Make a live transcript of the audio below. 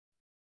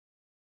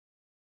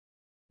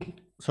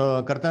So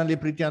ಕರ್ತನಲ್ಲಿ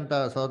ಪ್ರೀತಿ ಅಂತ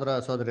ಸಹೋದರ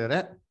ಸಹೋದರಿಯರೇ,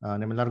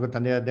 ನಿಮ್ಮೆಲ್ಲರಿಗೂ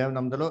ತಂದೆಯ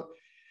ದೇವನಾಮದಲ್ಲೂ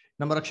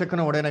ನಮ್ಮ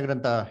ರಕ್ಷಕನ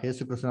ಒಡೆಯನಾಗಿರಂತ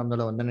ಯೇಸು ಕ್ರಿಸ್ತ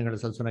ನಾಮದಲ್ಲೂ ವಂದನೆಗಳು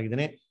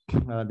ಸಲ್ಲಿಸೋನಾಗಿದ್ದೀನಿ.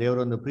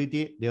 ದೇವರೊಂದು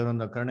ಪ್ರೀತಿ,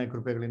 ದೇವರೊಂದು ಕರುಣೆ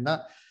ಕೃಪೆಗಳಿಂದ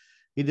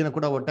ಈ ದಿನ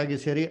ಕೂಡ ಒಟ್ಟಾಗಿ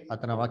ಸೇರಿ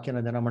ಆತನ ವಾಕ್ಯನ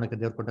ಧ್ಯಾನ ಮಾಡಕ್ಕೆ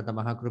ದೇವ್ರು ಕೊಟ್ಟಂತ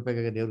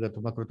ಮಹಾಕೃಪೆಗೆ ದೇವ್ರಿಗೆ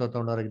ತುಂಬಾ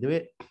ಕೃತಜ್ಞರಾಗಿದ್ದೀವಿ.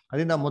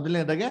 ಅದರಿಂದ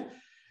ಮೊದಲನೇದಾಗೆ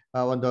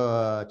ಒಂದು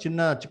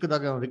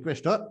ಚಿಕ್ಕದಾಗ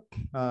ರಿಕ್ವೆಸ್ಟ್,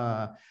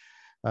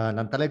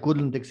 ನನ್ನ ತಲೆ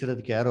ಕೂದಲನ್ನು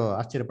ತೆಗೆಸಿರೋದಕ್ಕೆ ಯಾರು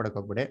ಆಶ್ಚರ್ಯ ಪಡಕ್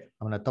ಹೋಗ್ಬೇಡಿ.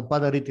 ಅವನ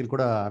ತಪ್ಪಾದ ರೀತಿಯಲ್ಲಿ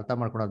ಕೂಡ ಅರ್ಥ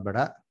ಮಾಡ್ಕೊಳೋದು ಬೇಡ.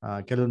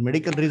 ಕೆಲವೊಂದು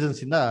ಮೆಡಿಕಲ್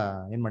ರೀಸನ್ಸ್ ಇಂದ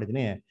ಏನ್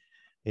ಮಾಡಿದೀನಿ,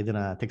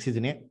 ಇದನ್ನ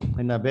ತೆಗೆಸಿದ್ದೀನಿ.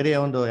 ಇನ್ನು ಬೇರೆ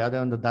ಒಂದು ಯಾವುದೇ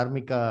ಒಂದು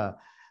ಧಾರ್ಮಿಕ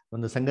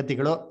ಒಂದು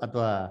ಸಂಗತಿಗಳು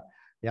ಅಥವಾ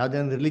ಯಾವುದೇ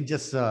ಒಂದು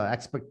ರಿಲಿಜಿಯಸ್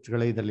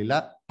ಆಸ್ಪೆಕ್ಟ್ಗಳು ಇದರಲ್ಲಿಲ್ಲ.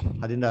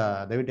 ಅದರಿಂದ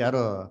ದಯವಿಟ್ಟು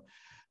ಯಾರು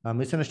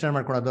ಮಿಸ್ಅಂಡರ್ಸ್ಟ್ಯಾಂಡ್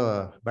ಮಾಡ್ಕೊಳೋದು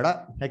ಬೇಡ.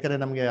 ಯಾಕಂದ್ರೆ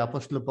ನಮಗೆ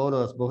ಅಪೊಸ್ತಲ ಪೌಲು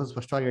ಬಹು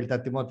ಸ್ಪಷ್ಟವಾಗಿ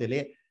ಹೇಳ್ತಾರೆ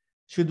ತಿಮೋತಿಯಲ್ಲಿ,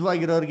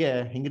 ಶುದ್ಧವಾಗಿರೋರಿಗೆ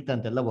ಹೆಂಗಿರ್ತೆ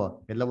ಅಂತ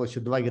ಎಲ್ಲವೂ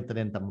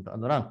ಶುದ್ಧವಾಗಿರ್ತದೆ ಅಂತ ಅಂದ್ಬಿಟ್ಟು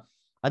ಅಂದ್ರ.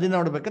 ಅದನ್ನ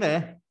ನೋಡ್ಬೇಕಾದ್ರೆ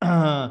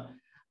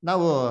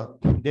ನಾವು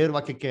ದೇವ್ರ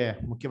ವಾಕ್ಯಕ್ಕೆ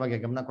ಮುಖ್ಯವಾಗಿ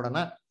ಗಮನ ಕೊಡೋಣ.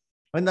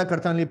 ಒಂದ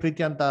ಕರ್ತನಲ್ಲಿ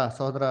ಪ್ರೀತಿ ಅಂತ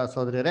ಸಹೋದರ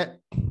ಸಹೋದರಿಯರೇ,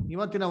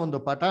 ಇವತ್ತಿನ ಒಂದು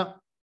ಪಾಠ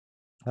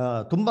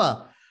ತುಂಬಾ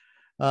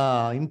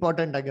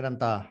ಇಂಪಾರ್ಟೆಂಟ್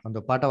ಆಗಿರೋಂಥ ಒಂದು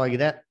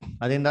ಪಾಠವಾಗಿದೆ.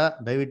 ಅದರಿಂದ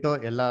ದಯವಿಟ್ಟು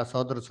ಎಲ್ಲ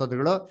ಸಹೋದರ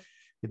ಸಹೋದರಿಗಳು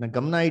ಇದನ್ನ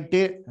ಗಮನ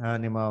ಇಟ್ಟು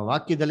ನಿಮ್ಮ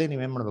ವಾಕ್ಯದಲ್ಲಿ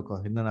ನೀವೇನ್ ಮಾಡ್ಬೇಕು,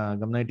 ಇದನ್ನ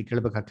ಗಮನ ಇಟ್ಟು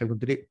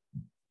ಕೇಳ್ಕೊಂತೀರಿ.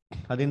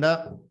 ಅದರಿಂದ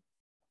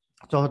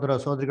ಸಹೋದರ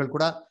ಸಹೋದರಿಗಳು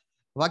ಕೂಡ,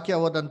 ವಾಕ್ಯ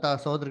ಓದಂತ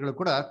ಸಹೋದರಿಗಳು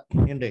ಕೂಡ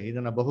ಏನ್ರಿ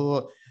ಇದನ್ನ ಬಹು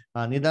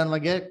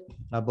ನಿಧಾನವಾಗಿ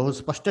ಬಹು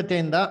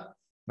ಸ್ಪಷ್ಟತೆಯಿಂದ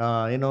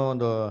ಏನೋ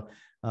ಒಂದು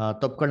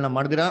ತಪ್ಪುಗಳನ್ನ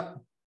ಮಾಡಿದಿರಾ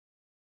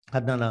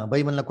ಅದನ್ನ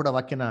ಬೈಬಲ್ನ ಕೂಡ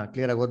ವಾಕ್ಯನ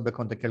ಕ್ಲಿಯರ್ ಆಗಿ ಓದ್ಬೇಕು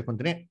ಅಂತ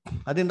ಕೇಳ್ಕೊಂತೀನಿ.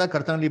 ಅದರಿಂದ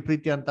ಕರ್ತನಲ್ಲಿ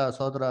ಪ್ರೀತಿ ಅಂತ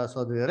ಸಹೋದರ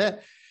ಸಹೋದರಿಯರೇ,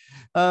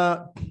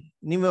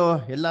 ನೀವು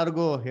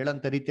ಎಲ್ಲರಿಗೂ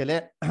ಹೇಳಂತ ರೀತಿಯಲ್ಲೇ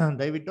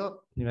ದಯವಿಟ್ಟು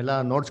ನೀವೆಲ್ಲ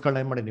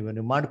ನೋಟ್ಸ್ಗಳನ್ನ ಏನ್ ಮಾಡಿ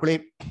ನೀವು ಮಾಡ್ಕೊಳ್ಳಿ.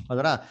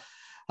 ಅದರ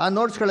ಆ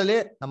ನೋಟ್ಸ್ಗಳಲ್ಲಿ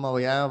ನಮ್ಮ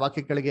ಯಾವ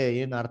ವಾಕ್ಯಗಳಿಗೆ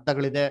ಏನು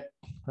ಅರ್ಥಗಳಿದೆ,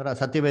 ಅದರ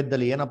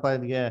ಸತ್ಯವೇದದಲ್ಲಿ ಏನಪ್ಪ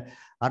ಇದಕ್ಕೆ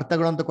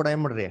ಅರ್ಥಗಳು ಅಂತ ಕೂಡ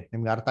ಏನ್ ಮಾಡ್ರಿ,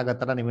 ನಿಮ್ಗೆ ಅರ್ಥ ಆಗೋ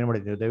ಥರ ನೀವೇನ್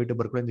ಮಾಡಿದ್ದೀವಿ ದಯವಿಟ್ಟು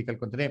ಬರ್ಕೊಳ್ಳಿ ಅಂತ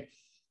ಕೇಳ್ಕೊಂತೀನಿ.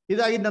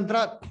 ಇದಾಗಿದ ನಂತರ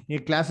ಈ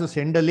ಕ್ಲಾಸಸ್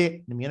ಎಂಡಲ್ಲಿ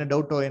ನಿಮ್ಗೆ ಏನೋ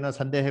ಡೌಟು, ಏನೋ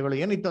ಸಂದೇಹಗಳು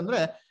ಏನಿತ್ತು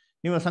ಅಂದ್ರೆ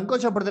ನೀವು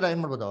ಸಂಕೋಚ ಪಡ್ತೀರಾ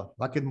ಏನ್ ಮಾಡ್ಬೋದು,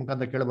 ವಾಕ್ಯದ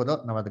ಮುಖಾಂತರ ಕೇಳ್ಬೋದು.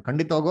 ನಾವು ಅದು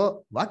ಖಂಡಿತವಾಗೋ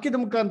ವಾಕ್ಯದ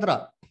ಮುಖಾಂತರ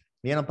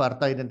ಏನಪ್ಪ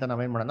ಅರ್ಥ ಇದೆ ಅಂತ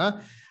ನಾವೇನ್ ಮಾಡೋಣ,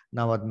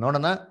 ನಾವು ಅದ್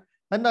ನೋಡೋಣ.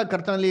 ನನ್ನ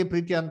ಕರ್ತನಲ್ಲಿ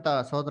ಪ್ರೀತಿ ಅಂತ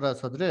ಸಹೋದರ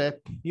ಸಹೋದರಿ,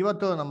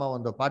 ಇವತ್ತು ನಮ್ಮ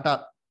ಒಂದು ಪಾಠ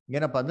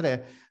ಏನಪ್ಪಾ ಅಂದ್ರೆ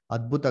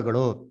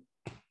ಅದ್ಭುತಗಳು,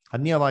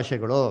 ಅನ್ಯ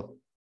ಭಾಷೆಗಳು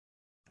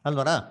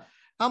ಅಲ್ವರ,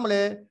 ಆಮೇಲೆ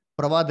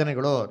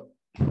ಪ್ರವಾದನೆಗಳು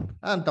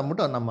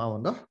ಅಂತಂದ್ಬಿಟ್ಟು ನಮ್ಮ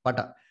ಒಂದು ಪಾಠ.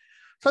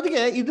 ಸೊ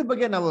ಅದಕ್ಕೆ ಇದ್ರ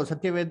ಬಗ್ಗೆ ನಾವು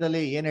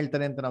ಸತ್ಯವೇದದಲ್ಲಿ ಏನ್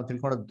ಹೇಳ್ತಾರೆ ಅಂತ ನಾವು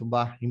ತಿಳ್ಕೊಳ್ಳೋದು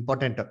ತುಂಬಾ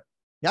ಇಂಪಾರ್ಟೆಂಟ್.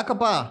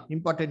 ಯಾಕಪ್ಪ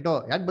ಇಂಪಾರ್ಟೆಂಟು,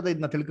 ಯಾಕೆ ಬದ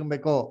ಇದನ್ನ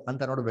ತಿಳ್ಕೊಬೇಕು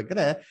ಅಂತ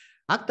ನೋಡ್ಬೇಕಾದ್ರೆ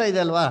ಆಗ್ತಾ ಇದೆ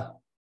ಅಲ್ವಾ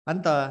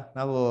ಅಂತ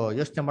ನಾವು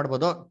ಯೋಚನೆ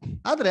ಮಾಡ್ಬೋದು.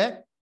 ಆದ್ರೆ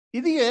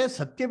ಇದಕ್ಕೆ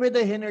ಸತ್ಯವೇದ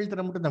ಏನ್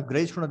ಹೇಳ್ತಾರೆ ಅಂದ್ಬಿಟ್ಟು ನಾವು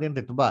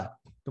ಗ್ರಹಿಸ್ಕೊಳೋದೇನ್ರಿ ತುಂಬಾ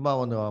ತುಂಬಾ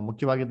ಒಂದು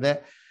ಮುಖ್ಯವಾಗಿದೆ.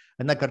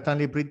 ಅನ್ನ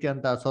ಕರ್ತನಲ್ಲಿ ಪ್ರೀತಿ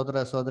ಅಂತ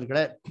ಸಹೋದರ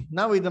ಸಹೋದರಿಗಳೇ,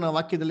 ನಾವು ಇದನ್ನ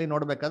ವಾಕ್ಯದಲ್ಲಿ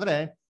ನೋಡ್ಬೇಕಾದ್ರೆ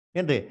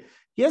ಏನ್ರಿ,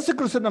 ಯೇಸು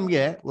ಕ್ರಿಸ್ತ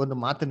ನಮ್ಗೆ ಒಂದು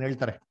ಮಾತನ್ನ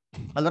ಹೇಳ್ತಾರೆ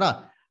ಅಲ್ವರ.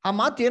 ಆ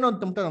ಮಾತು ಏನು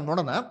ಅಂತ ನಾವು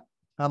ನೋಡೋಣ.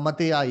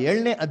 ಮತ್ತೆ ಆ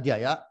 7ನೇ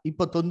ಅಧ್ಯಾಯ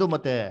 21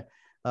 ಮತ್ತೆ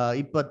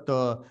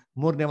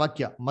 23ನೇ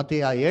ವಾಕ್ಯ, ಮತ್ತೆ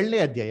ಆ 7ನೇ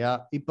ಅಧ್ಯಾಯ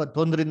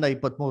 21ರಿಂದ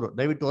 23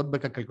 ದಯವಿಟ್ಟು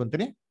ಓದ್ಬೇಕಾಗಿ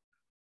ಕೇಳ್ಕೊಂತೀನಿ.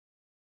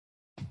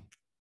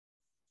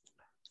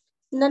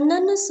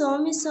 ನನ್ನನ್ನು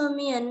ಸ್ವಾಮಿ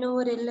ಸ್ವಾಮಿ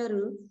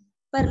ಅನ್ನುವರೆಲ್ಲರೂ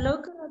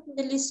ಪರಲೋಕ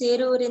ರಾಜ್ಯದಲ್ಲಿ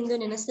ಸೇರುವರೆಂದು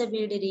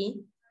ನೆನೆಸಬೇಡಿರಿ.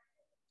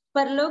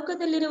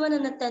 ಪರಲೋಕದಲ್ಲಿರುವ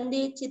ನನ್ನ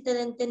ತಂದೆಯ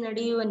ಚಿತ್ತದಂತೆ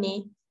ನಡೆಯುವನೇ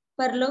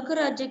ಪರಲೋಕ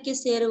ರಾಜ್ಯಕ್ಕೆ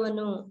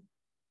ಸೇರುವನು.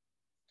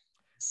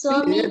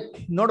 ಸ್ವಾಮಿ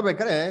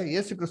ನೋಡ್ಬೇಕಾದ್ರೆ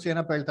ಯೇಸು ಕ್ರಿಸ್ತ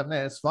ಏನಪ್ಪ ಹೇಳ್ತಾರೆ,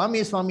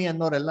 ಸ್ವಾಮಿ ಸ್ವಾಮಿ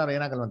ಅನ್ನೋರೆಲ್ಲರೂ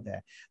ಏನಾಗಲ್ವಂತೆ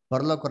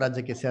ಪರಲೋಕ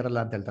ರಾಜ್ಯಕ್ಕೆ ಸೇರಲ್ಲ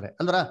ಅಂತ ಹೇಳ್ತಾರೆ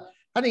ಅಲ್ವರ.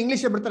 ಅದೇ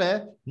ಇಂಗ್ಲಿಷ್ ಬಿಡ್ತಾರೆ,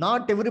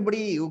 not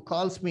everybody you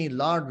calls me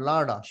lord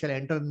lord shawl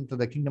enter in to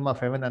the Kingdom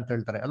of Heaven ಅಂತ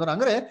ಹೇಳ್ತಾರೆ ಅಲ್ವರ.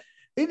 ಅಂದ್ರೆ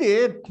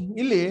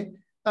ಇಲ್ಲಿ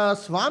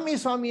ಸ್ವಾಮಿ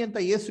ಸ್ವಾಮಿ ಅಂತ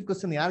ಯೇಸು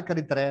ಕ್ರಿಸ್ತನ ಯಾರು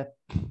ಕರೀತಾರೆ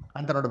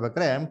ಅಂತ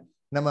ನೋಡ್ಬೇಕ್ರೆ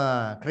ನಮ್ಮ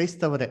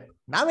ಕ್ರೈಸ್ತವರೇ.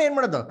 ನಾವೇನ್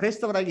ಮಾಡೋದು,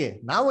 ಕ್ರೈಸ್ತವರಾಗಿ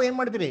ನಾವು ಏನ್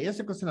ಮಾಡ್ತೀರಿ,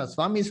 ಯೇಸು ಕ್ರಿಸ್ತನ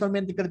ಸ್ವಾಮಿ ಸ್ವಾಮಿ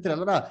ಅಂತ ಕರಿತೀರಿ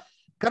ಅಲ್ವರ.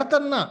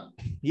 ಕರ್ತನ್ನ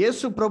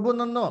ಯೇಸು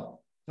ಪ್ರಭುನನ್ನು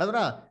ಅದರ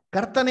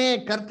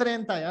ಕರ್ತನೆ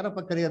ಅಂತ ಯಾರಪ್ಪ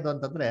ಕರೆಯೋದು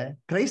ಅಂತಂದ್ರೆ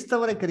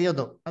ಕ್ರೈಸ್ತವರೇ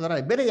ಕರೆಯೋದು ಅದರ.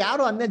 ಬೇರೆ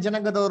ಯಾರು ಅನ್ಯ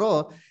ಜನಾಂಗದವರು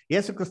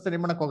ಯೇಸು ಕ್ರಿಸ್ತನ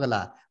ಮಾಡಕ್ ಹೋಗಲ್ಲ,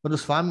 ಒಂದು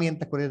ಸ್ವಾಮಿ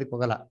ಅಂತ ಕರೆಯೋದಕ್ಕೆ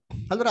ಹೋಗಲ್ಲ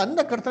ಅಲ್ವರ. ಅಂದ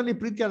ಕರ್ತನಲ್ಲಿ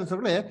ಪ್ರೀತಿ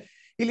ಅನಿಸೋಗಳೇ,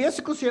 ಇಲ್ಲಿ ಯೇಸು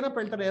ಕ್ರಿಸ್ತ ಏನಪ್ಪ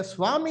ಹೇಳ್ತಾರೆ,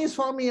 ಸ್ವಾಮಿ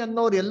ಸ್ವಾಮಿ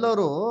ಅನ್ನೋರು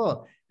ಎಲ್ಲರೂ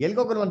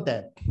ಎಲ್ಗೋಗಲ್ವಂತೆ,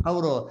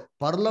 ಅವರು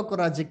ಪರಲೋಕ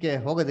ರಾಜ್ಯಕ್ಕೆ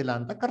ಹೋಗೋದಿಲ್ಲ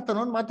ಅಂತ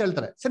ಕರ್ತನೊಂದು ಮಾತು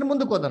ಹೇಳ್ತಾರೆ. ಸರಿ,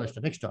 ಮುಂದಕ್ಕೆ ಹೋದ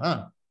ಅಷ್ಟೇ. ನೆಕ್ಸ್ಟ್,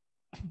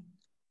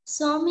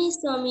 ಸ್ವಾಮಿ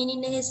ಸ್ವಾಮಿ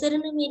ನಿನ್ನ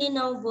ಹೆಸರಿನ ಮೇಲೆ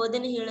ನಾವು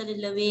ಬೋಧನೆ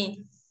ಹೇಳಲಿಲ್ಲವೇ?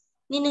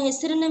 ನಿನ್ನ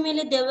ಹೆಸರಿನ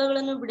ಮೇಲೆ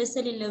ದೆವ್ವಗಳನ್ನು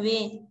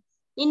ಬಿಡಿಸಲಿಲ್ಲವೇ?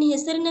 ನಿನ್ನ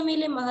ಹೆಸರಿನ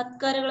ಮೇಲೆ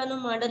ಮಹತ್ಕಾರಗಳನ್ನು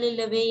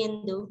ಮಾಡಲಿಲ್ಲವೇ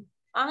ಎಂದು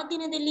ಆ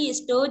ದಿನದಲ್ಲಿ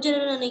ಎಷ್ಟೋ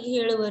ಜನರು ನನಗೆ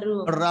ಹೇಳುವರು.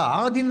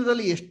 ಆ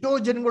ದಿನದಲ್ಲಿ ಎಷ್ಟೋ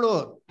ಜನಗಳು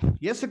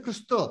ಯೇಸು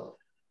ಕ್ರಿಸ್ತ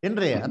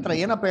ಏನ್ರಿ ಹತ್ರ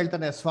ಏನಪ್ಪ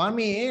ಹೇಳ್ತಾನೆ,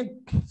 ಸ್ವಾಮಿ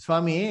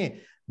ಸ್ವಾಮಿ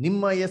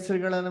ನಿಮ್ಮ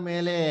ಹೆಸರುಗಳ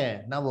ಮೇಲೆ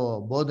ನಾವು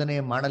ಬೋಧನೆ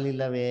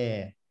ಮಾಡಲಿಲ್ಲವೇ?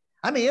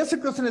 ಅಂದ್ರೆ ಯೇಸು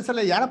ಕ್ರಿಸ್ತನ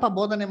ಹೆಸರಲ್ಲಿ ಯಾರಪ್ಪ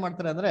ಬೋಧನೆ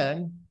ಮಾಡ್ತಾರೆ ಅಂದ್ರೆ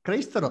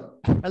ಕ್ರೈಸ್ತರು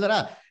ಅಲ್ವರ.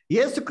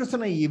 ಯೇಸು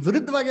ಕ್ರಿಸ್ತನ ಈ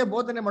ವಿರುದ್ಧವಾಗಿ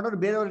ಬೋಧನೆ ಮಾಡೋರು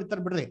ಬೇರೆಯವ್ರು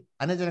ಇರ್ತಾರೆ ಬಿಡ್ರಿ,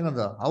 ಅನ್ಯ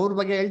ಜನಾಂಗದವರು, ಅವ್ರ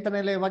ಬಗ್ಗೆ ಹೇಳ್ತಾನೆ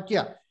ಇಲ್ಲ ವಾಕ್ಯ.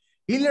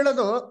 ಇಲ್ಲಿ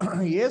ಹೇಳೋದು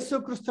ಯೇಸು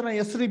ಕ್ರಿಸ್ತನ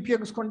ಹೆಸರು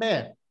ಉಪಯೋಗಿಸ್ಕೊಂಡೆ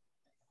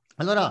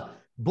ಅಲ್ವರ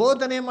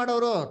ಬೋಧನೆ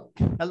ಮಾಡೋರು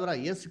ಅಲ್ವರ.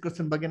 ಯೇಸು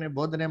ಕ್ರಿಸ್ತನ ಬಗ್ಗೆನೆ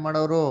ಬೋಧನೆ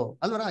ಮಾಡೋರು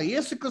ಅಲ್ವರ.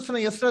 ಯೇಸು ಕ್ರಿಸ್ತನ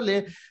ಹೆಸರಲ್ಲಿ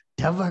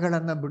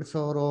ದೆವ್ವಗಳನ್ನ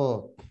ಬಿಡಿಸೋರು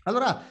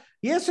ಅಲ್ವರ.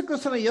 ಯೇಸು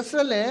ಕ್ರಿಸ್ತನ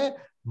ಹೆಸರಲ್ಲೇ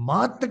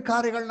ಮಾತು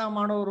ಕಾರ್ಯಗಳನ್ನ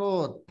ಮಾಡೋರು,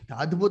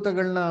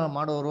 ಅದ್ಭುತಗಳನ್ನ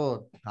ಮಾಡೋರು.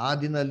 ಆ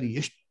ದಿನದಲ್ಲಿ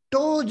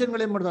ಎಷ್ಟೋ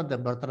ಜನಗಳೇನ್ ಮಾಡ್ದಂತೆ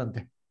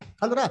ಬರ್ತಾರಂತೆ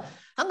ಅಲ್ವರ.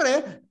 ಅಂದ್ರೆ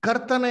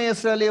ಕರ್ತನ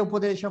ಹೆಸರಲ್ಲಿ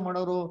ಉಪದೇಶ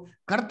ಮಾಡೋರು,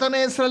 ಕರ್ತನ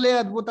ಹೆಸರಲ್ಲೇ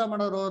ಅದ್ಭುತ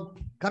ಮಾಡೋರು,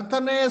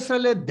 ಕರ್ತನ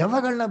ಹೆಸರಲ್ಲೇ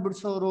ದೆವ್ವಗಳನ್ನ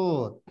ಬಿಡಿಸೋರು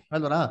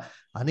ಅಲ್ವರ.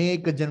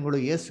 ಅನೇಕ ಜನಗಳು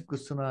ಯೇಸು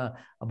ಕ್ರಿಸ್ತನ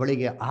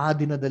ಬಳಿಗೆ ಆ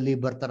ದಿನದಲ್ಲಿ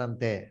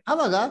ಬರ್ತಾರಂತೆ.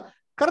 ಅವಾಗ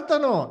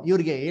ಕರ್ತನು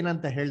ಇವ್ರಿಗೆ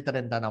ಏನಂತ ಹೇಳ್ತಾರೆ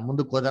ಅಂತ ನಾವು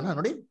ಮುಂದಕ್ಕೆ ಹೋದನ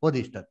ನೋಡಿ,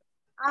 ಓದಿ ಇಷ್ಟ.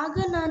 ಆಗ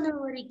ನಾನು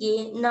ಅವರಿಗೆ,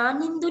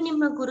 ನಾನಿಂದು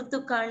ನಿಮ್ಮ ಗುರುತು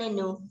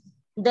ಕಾಣೆನು,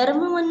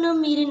 ಧರ್ಮವನ್ನು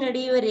ಮೀರಿ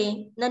ನಡೆಯುವರೆ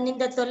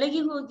ನನ್ನಿಂದ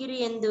ತೊಲಗಿ ಹೋಗಿರಿ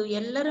ಎಂದು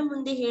ಎಲ್ಲರ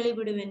ಮುಂದೆ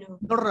ಹೇಳಿಬಿಡುವೆನು.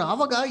 ನೋಡ್ರ,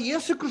 ಅವಾಗ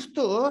ಯೇಸು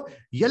ಕ್ರಿಸ್ತು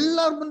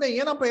ಎಲ್ಲರ ಮುಂದೆ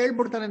ಏನಪ್ಪ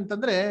ಹೇಳ್ಬಿಡ್ತಾನೆ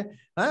ಅಂತಂದ್ರೆ,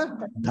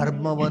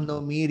 ಧರ್ಮವನ್ನು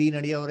ಮೀರಿ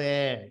ನಡೆಯೋರೆ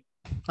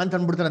ಅಂತ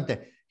ಅನ್ಬಿಡ್ತಾರಂತೆ.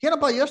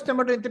 ಏನಪ್ಪಾ ಯೋಚನೆ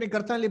ಮಾಡ್ರಿ ಅಂತೀನಿ,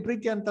 ಕರ್ತನಲ್ಲಿ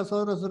ಪ್ರೀತಿ ಅಂತ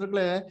ಸೋದರ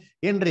ಸೋದರಗಳೇ.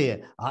 ಏನ್ರಿ,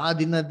 ಆ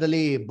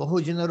ದಿನದಲ್ಲಿ ಬಹು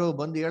ಜನರು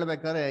ಬಂದು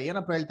ಹೇಳ್ಬೇಕಾದ್ರೆ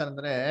ಏನಪ್ಪ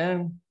ಹೇಳ್ತಾರಂದ್ರೆ,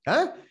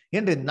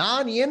 ಏನ್ರಿ,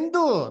 ನಾನ್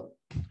ಎಂದು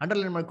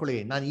ಅಂಡರ್ಲೈನ್ ಮಾಡ್ಕೊಳ್ಳಿ,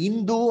 ನಾನು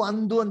ಇಂದು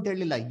ಅಂದು ಅಂತ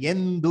ಹೇಳಿಲ್ಲ,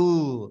 ಎಂದು,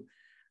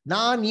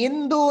 ನಾನ್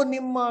ಎಂದು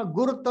ನಿಮ್ಮ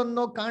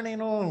ಗುರುತನ್ನು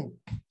ಕಾಣೆನು.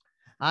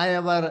 I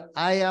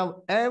have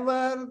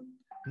ever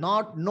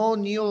not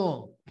non you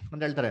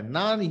ಅಂತ ಹೇಳ್ತಾರೆ.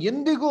 ನಾನು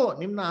ಎಂದಿಗೂ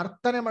ನಿಮ್ನ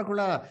ಅರ್ಥನೇ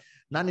ಮಾಡ್ಕೊಳ್ಳ,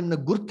 ನಾನು ನಿಮ್ನ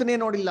ಗುರ್ತನೇ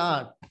ನೋಡಿಲ್ಲ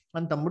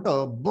ಅಂತ ಅಂದ್ಬಿಟ್ಟು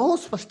ಬಹು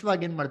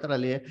ಸ್ಪಷ್ಟವಾಗಿ ಏನ್ ಮಾಡ್ತಾರೆ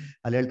ಅಲ್ಲಿ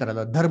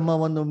ಹೇಳ್ತಾರಲ್ಲ,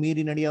 ಧರ್ಮವನ್ನು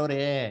ಮೀರಿ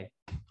ನಡೆಯೋರೆ.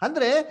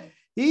 ಅಂದ್ರೆ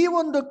ಈ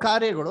ಒಂದು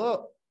ಕಾರ್ಯಗಳು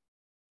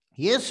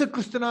ಯೇಸು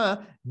ಕ್ರಿಸ್ತನ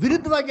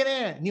ವಿರುದ್ಧವಾಗಿನೇ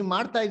ನೀವು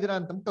ಮಾಡ್ತಾ ಇದ್ದೀರಾ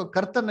ಅಂತಂದ್ಬಿಟ್ಟು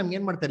ಕರ್ತನ್ ನಮ್ಗೆ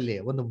ಏನ್ ಮಾಡ್ತಾರೆ, ಇಲ್ಲಿ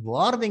ಒಂದು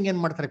ವಾರ್ನಿಂಗ್ ಏನ್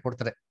ಮಾಡ್ತಾರೆ,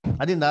 ಕೊಡ್ತಾರೆ.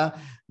 ಅದರಿಂದ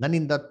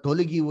ನನ್ನಿಂದ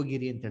ತೊಲಗಿ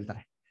ಹೋಗಿರಿ ಅಂತ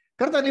ಹೇಳ್ತಾರೆ.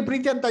 ಕರ್ತನಲ್ಲಿ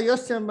ಪ್ರೀತಿ ಅಂತ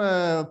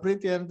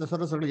ಪ್ರೀತಿ ಅಂತ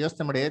ಸೊರಸಗಳು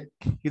ಯೋಚನೆ ಮಾಡಿ,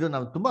 ಇದು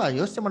ನಾವು ತುಂಬಾ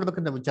ಯೋಚನೆ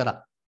ಮಾಡ್ಬೇಕಂತ ವಿಚಾರ.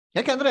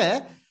 ಯಾಕಂದ್ರೆ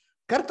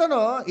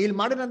ಕರ್ತನು ಇಲ್ಲಿ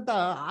ಮಾಡಿರಂತ,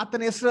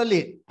 ಆತನ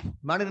ಹೆಸರಲ್ಲಿ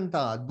ಮಾಡಿರಂತ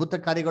ಅದ್ಭುತ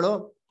ಕಾರ್ಯಗಳು,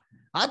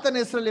 ಆತನ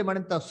ಹೆಸರಲ್ಲಿ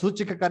ಮಾಡಿದಂತ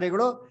ಸೂಚಕ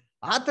ಕಾರ್ಯಗಳು,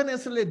 ಆತನ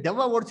ಹೆಸರಲ್ಲಿ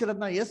ದೆವ್ವ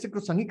ಓಡಿಸಿರೋದನ್ನ ಯೇಸು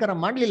ಕ್ರಿಸ್ತ ಅಂಗೀಕಾರ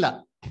ಮಾಡ್ಲಿಲ್ಲ.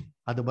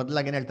 ಅದು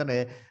ಬದಲಾಗಿ ಏನ್ ಹೇಳ್ತಾನೆ,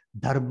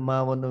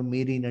 ಧರ್ಮವನ್ನು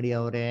ಮೀರಿ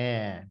ನಡೆಯೋರೆ,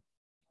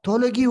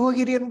 ತೊಲಗಿ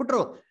ಹೋಗಿರಿ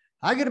ಅನ್ಬಿಟ್ರು.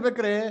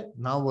 ಆಗಿರ್ಬೇಕ್ರೆ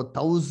ನಾವು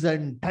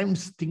 1000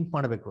 times ಥಿಂಕ್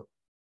ಮಾಡ್ಬೇಕು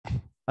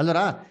ಅಲ್ಲರ.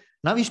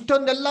 ನಾವ್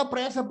ಇಷ್ಟೊಂದೆಲ್ಲ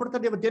ಪ್ರಯಾಸ ಪಡ್ತಾ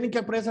ಇದೀವಿ,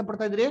 ಏನಕ್ಕೆ ಪ್ರಯಾಸ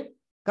ಪಡ್ತಾ ಇದ್ರಿ?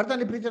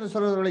 ಕರ್ತನಲ್ಲಿ ಪ್ರೀತಿಯನ್ನು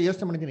ಸರೋದರ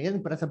ಯೋಚನೆ ಮಾಡಿದ್ದೀನಿ,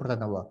 ಏನಕ್ಕೆ ಪ್ರಯಾಸ ಪಡ್ತಾ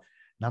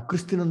ನಾವು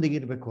ಕ್ರಿಸ್ತನೊಂದಿಗೆ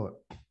ಇರ್ಬೇಕು,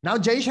 ನಾವು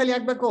ಜಯಶಾಲಿ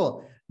ಆಗ್ಬೇಕು,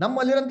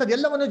 ನಮ್ಮಲ್ಲಿರೋಂಥದ್ದು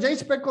ಎಲ್ಲವನ್ನು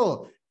ಜಯಿಸ್ಬೇಕು,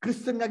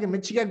 ಕ್ರಿಸ್ತನ್ಗಾಗಿ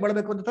ಮೆಚ್ಚುಗೆಯಾಗಿ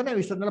ಬಳಬೇಕು ಅಂತ ತಾನೇ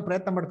ನಾವು ಇಷ್ಟೊಂದೆಲ್ಲ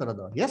ಪ್ರಯತ್ನ ಮಾಡ್ತಾ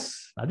ಇರೋದು. ಎಸ್,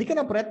 ಅದಕ್ಕೆ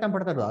ನಾವು ಪ್ರಯತ್ನ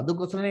ಪಡ್ತಾ ಇರೋದು.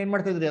 ಅದಕ್ಕೋಸ್ಕರ ಏನ್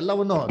ಮಾಡ್ತಾ ಇದ್ರಿ,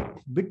 ಎಲ್ಲವನ್ನು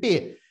ಬಿಟ್ಟು,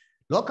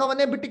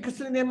 ಲೋಕವನ್ನೇ ಬಿಟ್ಟು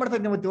ಕ್ರಿಸ್ತನ ಏನ್ ಮಾಡ್ತಾ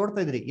ಇದ್ರಿ, ಮತ್ತೆ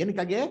ಓಡ್ತಾ ಇದ್ರಿ.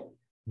 ಏನಕ್ಕಾಗಿ?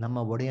 ನಮ್ಮ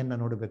ಒಡೆಯನ್ನ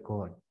ನೋಡ್ಬೇಕು,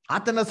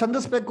 ಆತನ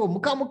ಸಂಧಿಸ್ಬೇಕು,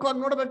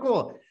 ಮುಖಾಮುಖವಾಗಿ ನೋಡ್ಬೇಕು.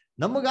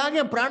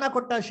 ನಮಗಾಗೆ ಪ್ರಾಣ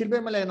ಕೊಟ್ಟ ಶಿಲ್ಬೆ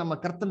ಮೇಲೆ ನಮ್ಮ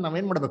ಕರ್ತನ್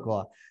ನಾವೇನ್ ಮಾಡ್ಬೇಕು,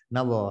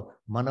 ನಾವು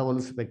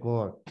ಮನವೊಲಿಸ್ಬೇಕು,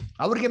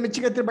 ಅವ್ರಿಗೆ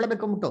ಮೆಚ್ಚುಗೆ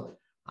ಬೆಳಬೇಕು ಅಂದ್ಬಿಟ್ಟು.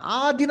 ಆ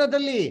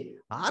ದಿನದಲ್ಲಿ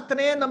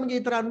ಆತನೇ ನಮ್ಗೆ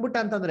ಈ ತರ ಅನ್ಬಿಟ್ಟ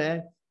ಅಂತಂದ್ರೆ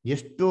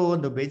ಎಷ್ಟು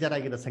ಒಂದು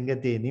ಬೇಜಾರಾಗಿರೋ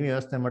ಸಂಗತಿ. ನೀವೇ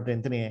ಯೋಚನೆ ಮಾಡ್ರಿ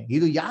ಅಂತೀನಿ.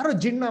 ಇದು ಯಾರು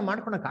ಜಿಣ್ಣ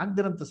ಮಾಡ್ಕೊಳಕ್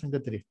ಆಗ್ದಿರಂತ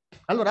ಸಂಗತಿ ರೀ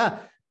ಅಲ್ವರ.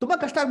 ತುಂಬಾ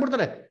ಕಷ್ಟ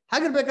ಆಗ್ಬಿಡ್ತಾರೆ.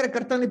 ಹಾಗಿರ್ಬೇಕಾದ್ರೆ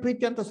ಕರ್ತನಲ್ಲಿ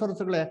ಪ್ರೀತಿ ಅಂತ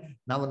ಸೊರಸುಗಳೇ,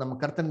 ನಾವು ನಮ್ಮ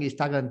ಕರ್ತನ್ಗೆ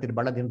ಇಷ್ಟ ಆಗ ಅಂತೀರಿ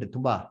ಬಹಳ ದಿನ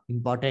ತುಂಬಾ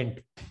ಇಂಪಾರ್ಟೆಂಟ್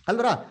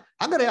ಅಲ್ವರ.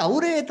 ಹಾಗಾದ್ರೆ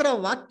ಅವರೇ ಈ ತರ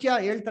ವಾಕ್ಯ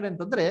ಹೇಳ್ತಾರೆ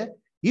ಅಂತಂದ್ರೆ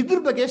ಇದ್ರ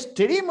ಬಗ್ಗೆ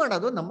ಸ್ಟಡಿ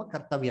ಮಾಡೋದು ನಮ್ಮ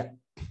ಕರ್ತವ್ಯ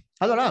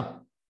ಅಲ್ವರ.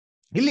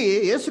 ಇಲ್ಲಿ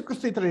ಯೇಸು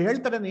ಕ್ರಿಸ್ತ ಈ ತರ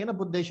ಹೇಳ್ತಾರೆ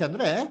ಏನಪ್ಪ ಉದ್ದೇಶ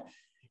ಅಂದ್ರೆ,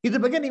 ಇದ್ರ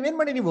ಬಗ್ಗೆ ನೀವೇನ್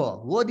ಮಾಡಿ, ನೀವು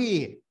ಓದಿ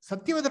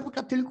ಸತ್ಯವಾದ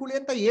ಬಗ್ಗೆ ತಿಳ್ಕೊಳ್ಳಿ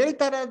ಅಂತ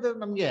ಹೇಳ್ತಾರೆ ಅದು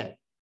ನಮ್ಗೆ.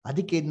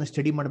 ಅದಕ್ಕೆ ಇದನ್ನ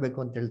ಸ್ಟಡಿ ಮಾಡ್ಬೇಕು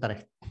ಅಂತ ಹೇಳ್ತಾರೆ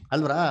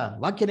ಅಲ್ವರ.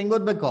 ವಾಕ್ಯನ ಹೆಂಗ್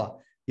ಓದ್ಬೇಕು?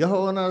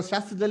 ಯೆಹೋವನ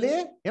ಶಾಸ್ತ್ರದಲ್ಲಿ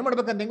ಏನ್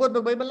ಮಾಡ್ಬೇಕಂತ ಹೆಂಗ್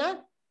ಓದ್ಬೇಕು? ಬೈಬಲ್ನ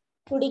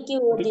ಹುಡುಕಿ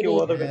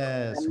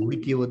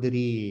ಹುಡುಕಿ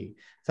ಓದಿರಿ.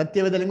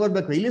 ಸತ್ಯವೇದಲ್ಲಿ ಹೆಂಗ್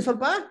ಓದ್ಬೇಕು? ಇಲ್ಲಿ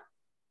ಸ್ವಲ್ಪ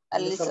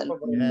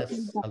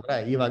ಅಲ್ರ.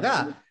 ಇವಾಗ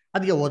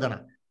ಅದಕ್ಕೆ ಓದೋಣ,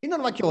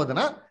 ಇನ್ನೊಂದು ವಾಕ್ಯ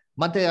ಓದೋಣ.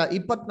 ಮತ್ತೆ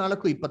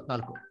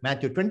 24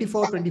 ಮ್ಯಾಥ್ಯೂ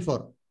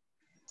 24:24.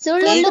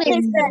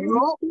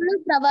 ಸುಳ್ಳು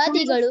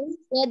ಪ್ರವಾದಿಗಳು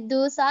ಎದ್ದು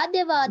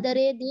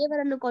ಸಾಧ್ಯವಾದರೆ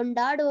ದೇವರನ್ನು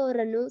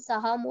ಕೊಂಡಾಡುವವರನ್ನು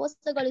ಸಹ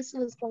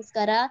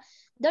ಮೋಸಗೊಳಿಸುವುದಕ್ಕೋಸ್ಕರ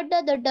ದೊಡ್ಡ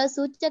ದೊಡ್ಡ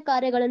ಸೂಚ್ಯ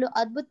ಕಾರ್ಯಗಳನ್ನು,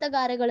 ಅದ್ಭುತ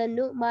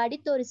ಕಾರ್ಯಗಳನ್ನು ಮಾಡಿ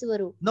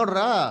ತೋರಿಸುವರು.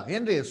 ನೋಡ್ರ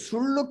ಏನ್ರಿ,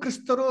 ಸುಳ್ಳು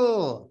ಕ್ರಿಸ್ತರು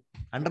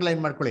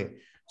ಅಂಡರ್ಲೈನ್ ಮಾಡ್ಕೊಳ್ಳಿ.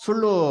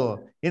 ಸುಳ್ಳು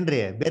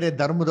ಏನ್ರಿ, ಬೇರೆ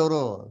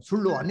ಧರ್ಮದವರು,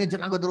 ಸುಳ್ಳು ಅನ್ಯ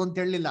ಜನಾಂಗದವರು ಅಂತ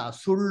ಹೇಳಲಿಲ್ಲ.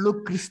 ಸುಳ್ಳು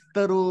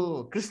ಕ್ರಿಸ್ತರು,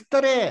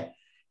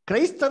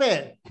 ಕ್ರೈಸ್ತರೇ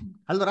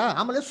ಅಲ್ವರ.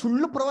 ಆಮೇಲೆ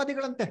ಸುಳ್ಳು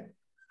ಪ್ರವಾದಿಗಳಂತೆ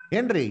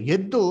ಏನ್ರಿ,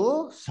 ಎದ್ದು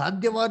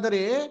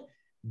ಸಾಧ್ಯವಾದರೆ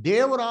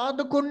ದೇವರು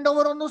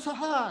ಆದುಕೊಂಡವರನ್ನು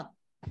ಸಹ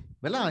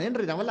ಎಲ್ಲ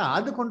ಏನ್ರಿ, ನಾವೆಲ್ಲ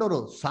ಆದುಕೊಂಡವರು,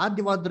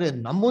 ಸಾಧ್ಯವಾದ್ರೆ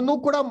ನಮ್ಮನ್ನೂ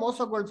ಕೂಡ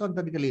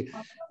ಮೋಸಗೊಳಿಸುವಂತಲ್ಲಿ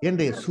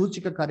ಏನ್ರಿ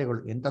ಸೂಚಕ ಕಾರ್ಯಗಳು.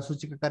 ಎಂತ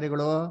ಸೂಚಕ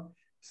ಕಾರ್ಯಗಳು?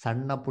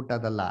 ಸಣ್ಣ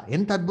ಪುಟ್ಟದಲ್ಲ.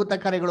 ಎಂತ ಅದ್ಭುತ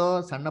ಕಾರ್ಯಗಳು?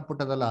 ಸಣ್ಣ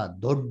ಪುಟ್ಟದಲ್ಲ,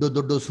 ದೊಡ್ಡ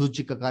ದೊಡ್ಡ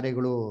ಸೂಚಕ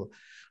ಕಾರ್ಯಗಳು,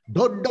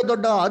 ದೊಡ್ಡ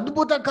ದೊಡ್ಡ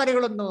ಅದ್ಭುತ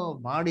ಕಾರ್ಯಗಳನ್ನು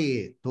ಮಾಡಿ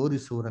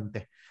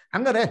ತೋರಿಸುವರಂತೆ.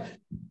 ಹಂಗಾರೆ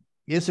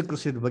ಯೇಸು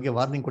ಕ್ರಿಸ್ತನ ಬಗ್ಗೆ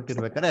warning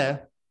ಕೊಟ್ಟಿರ್ಬೇಕಾದ್ರೆ,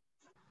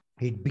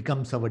 it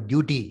becomes hour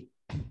duty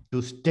to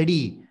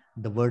study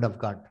the word of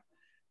god.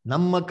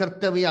 ನಮ್ಮ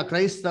ಕರ್ತವ್ಯ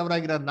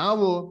ಕ್ರೈಸ್ತವರಾಗಿರೋ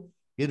ನಾವು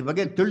ಇದ್ರ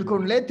ಬಗ್ಗೆ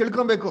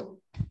ತಿಳ್ಕೊಬೇಕು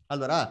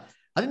ಅಲ್ವರ.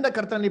 ಅದರಿಂದ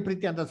ಕರ್ತನಲ್ಲಿ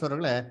ಪ್ರೀತಿ ಅಂತ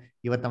ಸೋರಗಳೇ,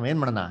 ಇವತ್ತು ನಾವ್ ಏನ್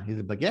ಮಾಡೋಣ,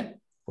 ಇದ್ರ ಬಗ್ಗೆ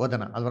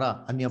ಓದೋಣ ಅಲ್ವರ.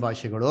 ಅನ್ಯ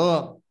ಭಾಷೆಗಳು,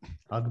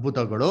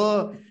 ಅದ್ಭುತಗಳು,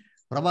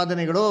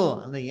 ಪ್ರವಾದನೆಗಳು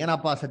ಅಂದ್ರೆ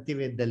ಏನಪ್ಪಾ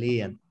ಸತ್ಯವೇದದಲ್ಲಿ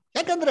ಅಂತ.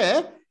 ಯಾಕಂದ್ರೆ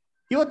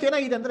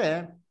ಇವತ್ತೇನಾಗಿದೆ ಅಂದ್ರೆ,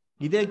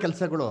 ಇದೇ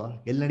ಕೆಲಸಗಳು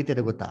ಎಲ್ಲಿ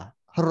ನಡೀತಿದೆ ಗೊತ್ತಾ?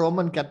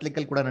 ರೋಮನ್ ಕ್ಯಾಥಲಿಕ್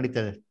ಅಲ್ಲಿ ಕೂಡ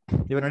ನಡೀತದೆ.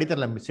 ಇವಾಗ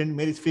ನಡೀತಾರಲ್ಲ ಸೇಂಟ್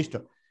ಮೇರಿಸ್ ಫೀಸ್ಟ್,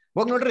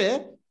 ಹೋಗಿ ನೋಡ್ರಿ.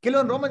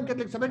 ಕೆಲವೊಂದು ರೋಮನ್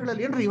ಕ್ಯಾಥಲಿಕ್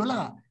ಸಭೆಗಳಲ್ಲಿ ಏನ್ರಿ ಇವೆಲ್ಲ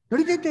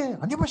ನಡೀತೈತೆ,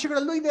 ಅನ್ಯ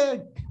ಭಾಷೆಗಳಲ್ಲೂ ಇದೆ,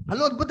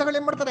 ಅಲ್ಲೂ ಅದ್ಭುತಗಳು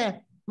ಏನ್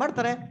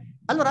ಮಾಡ್ತಾರೆ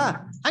ಅಲ್ವರ.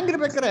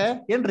 ಹಂಗಿರ್ಬೇಕಾರೆ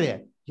ಏನ್ರಿ,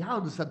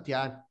 ಯಾವ್ದು ಸತ್ಯ,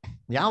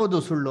 ಯಾವುದು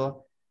ಸುಳ್ಳು,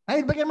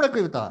 ಇದ್ರ ಬಗ್ಗೆ ಏನ್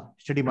ಮಾಡ್ಬೇಕು, ಇವತ್ತು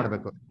ಸ್ಟಡಿ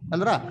ಮಾಡ್ಬೇಕು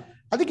ಅಲ್ವರ.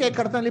 ಅದಕ್ಕೆ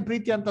ಕರ್ತನಲ್ಲಿ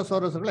ಪ್ರೀತಿ ಅಂತ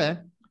ಸೋರಸುಗಳೇ,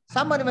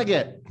 ಸಾಮಾನ್ಯವಾಗಿ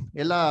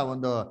ಎಲ್ಲ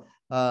ಒಂದು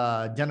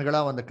ಜನಗಳ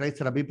ಒಂದು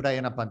ಕ್ರೈಸ್ತರ ಅಭಿಪ್ರಾಯ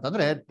ಏನಪ್ಪಾ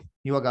ಅಂತಂದ್ರೆ,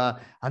 ಇವಾಗ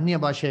ಅನ್ಯ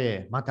ಭಾಷೆ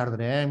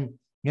ಮಾತಾಡಿದ್ರೆ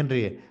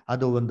ಏನ್ರಿ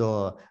ಅದು ಒಂದು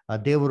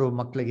ದೇವರು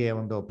ಮಕ್ಕಳಿಗೆ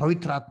ಒಂದು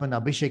ಪವಿತ್ರಾತ್ಮನ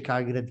ಅಭಿಷೇಕ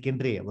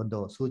ಆಗಿರೋದಕ್ಕೇನ್ರಿ ಒಂದು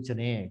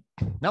ಸೂಚನೆ.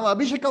 ನಾವು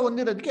ಅಭಿಷೇಕ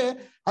ಹೊಂದಿರೋದಕ್ಕೆ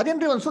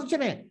ಅದೇನ್ರಿ ಒಂದು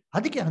ಸೂಚನೆ.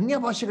 ಅದಕ್ಕೆ ಅನ್ಯ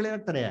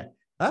ಭಾಷೆಗಳೇನಾಗ್ತಾರೆ,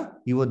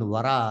 ಈ ಒಂದು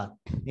ವರ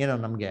ಏನೋ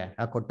ನಮ್ಗೆ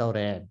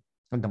ಕೊಟ್ಟವ್ರೆ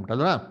ಅಂತ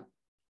ಬಿಟ್ಟಲ್ವಾ.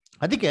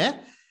 ಅದಕ್ಕೆ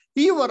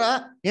ಈ ವರ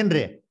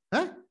ಏನ್ರಿ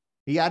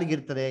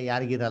ಯಾರಿಗಿರ್ತದೆ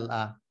ಯಾರಿಗಿರಲ್ಲ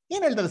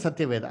ಏನ್ ಹೇಳ್ತಾರೆ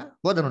ಸತ್ಯವೇದ.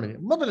 ಓದ ನೋಡಿ,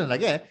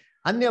 ಮೊದಲನೇದಾಗೆ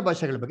ಅನ್ಯ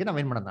ಭಾಷೆಗಳ ಬಗ್ಗೆ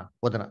ನಾವೇನ್ ಮಾಡೋಣ,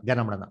 ಓದೋಣ,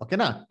 ಧ್ಯಾನ ಮಾಡೋಣ.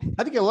 ಓಕೆನಾ?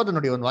 ಅದಕ್ಕೆ ಓದ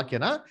ನೋಡಿ ಒಂದು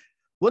ವಾಕ್ಯನ,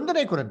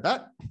 1 ಕೊರಿಂಥ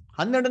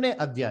 12ನೇ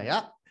ಅಧ್ಯಾಯ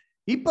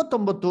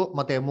 29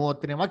 ಮತ್ತೆ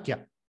 30ನೇ ವಾಕ್ಯ.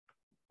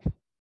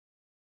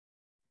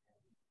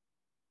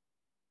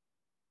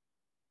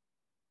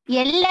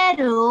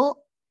 ಎಲ್ಲರೂ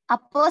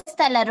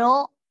ಅಪೊಸ್ತಲರು,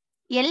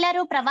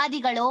 ಎಲ್ಲರೂ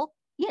ಪ್ರವಾದಿಗಳು,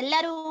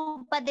 ಎಲ್ಲರೂ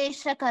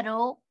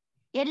ಉಪದೇಶಕರು,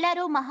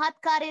 ಎಲ್ಲರೂ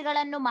ಮಹತ್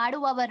ಕಾರ್ಯಗಳನ್ನು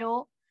ಮಾಡುವವರು,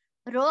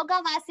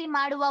 ರೋಗವಾಸಿ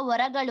ಮಾಡುವ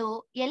ವರಗಳು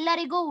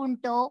ಎಲ್ಲರಿಗೂ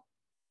ಉಂಟು,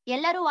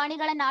 ಎಲ್ಲರೂ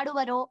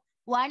ವಾಣಿಗಳನ್ನಾಡುವರು,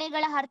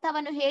 ವಾಣಿಗಳ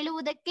ಅರ್ಥವನ್ನು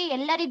ಹೇಳುವುದಕ್ಕೆ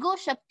ಎಲ್ಲರಿಗೂ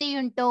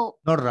ಶಕ್ತಿಯುಂಟು.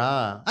 ನೋಡ್ರಾ?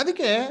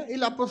 ಅದಕ್ಕೆ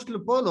ಇಲ್ಲಿ ಅಪೊಸ್ತಲ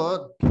ಪೌಲು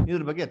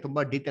ಇದ್ರ ಬಗ್ಗೆ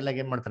ತುಂಬಾ ಡೀಟೇಲ್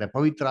ಆಗಿ ಏನ್ ಮಾಡ್ತಾರೆ,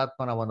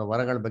 ಪವಿತ್ರಾತ್ಮನ ಒಂದು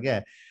ವರಗಳ ಬಗ್ಗೆ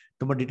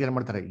ತುಂಬಾ ಡೀಟೇಲ್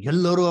ಮಾಡ್ತಾರೆ.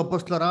 ಎಲ್ಲರೂ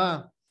ಅಪೊಸ್ತಲರ,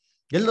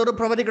 ಎಲ್ಲರೂ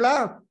ಪ್ರವಾದಿಗಳ,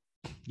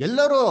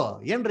 ಎಲ್ಲರೂ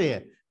ಏನ್ರಿ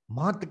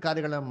ಮಹತ್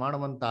ಕಾರ್ಯಗಳನ್ನ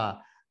ಮಾಡುವಂತ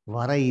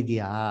ವರ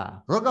ಇದೆಯಾ?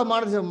 ರೋಗ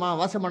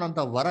ವಾಸ ಮಾಡುವಂತ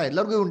ವರ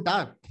ಎಲ್ಲರಿಗೂ ಉಂಟಾ?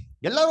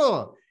 ಎಲ್ಲರೂ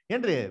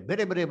ಏನ್ರಿ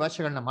ಬೇರೆ ಬೇರೆ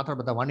ಭಾಷೆಗಳನ್ನ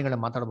ಮಾತಾಡ್ಬೋದಾ,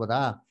 ವಾಣಿಗಳನ್ನ ಮಾತಾಡ್ಬೋದಾ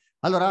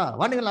ಅಲ್ವರ?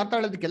 ವಾಣಿಗಳನ್ನ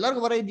ಮಾತಾಡೋದಕ್ಕೆ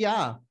ಎಲ್ಲರಿಗೂ ವರ ಇದೆಯಾ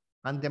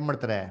ಅಂತ ಏನ್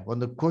ಮಾಡ್ತಾರೆ,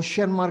 ಒಂದು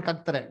ಕ್ವಶನ್ ಮಾರ್ಕ್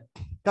ಹಾಕ್ತಾರೆ.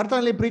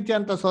 ಕರ್ತನಲ್ಲಿ ಪ್ರೀತಿ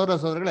ಅಂತ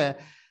ಸೋದರಗಳೇ,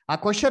 ಆ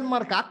ಕ್ವಶನ್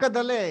ಮಾರ್ಕ್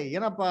ಹಾಕದಲ್ಲೇ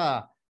ಏನಪ್ಪಾ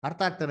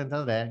ಅರ್ಥ ಆಗ್ತಾರೆ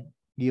ಅಂತಂದ್ರೆ,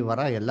 ಈ ವರ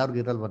ಎಲ್ಲರಿಗೂ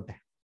ಇರಲ್ವಂತೆ,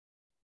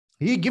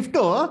 ಈ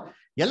ಗಿಫ್ಟು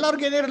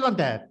ಎಲ್ಲರಿಗೂ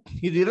ಏನಿರಲ್ವಂತೆ,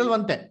 ಇದು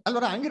ಇರಲ್ವಂತೆ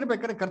ಅಲ್ವರ?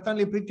 ಹಂಗಿರ್ಬೇಕಾದ್ರೆ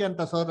ಕರ್ತನಲ್ಲಿ ಪ್ರೀತಿ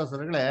ಅಂತ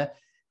ಸೋದರಗಳೇ,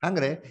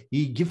 ಹಂಗ್ರೆ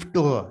ಈ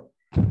ಗಿಫ್ಟು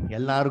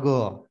ಎಲ್ಲಾರ್ಗೂ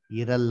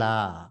ಇರಲ್ಲ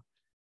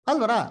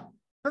ಅಲ್ವರ?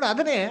 ನೋಡಿ,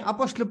 ಅದನ್ನೇ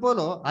ಅಪೊಸ್ತಲ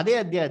ಪೌಲು ಅದೇ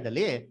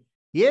ಅಧ್ಯಾಯದಲ್ಲಿ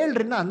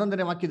 7ರಿಂದ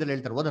 11ನೇ ವಾಕ್ಯದಲ್ಲಿ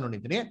ಹೇಳ್ತಾರೆ. ಓದ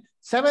ನೋಡಿದ್ದೀನಿ,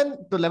 7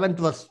 to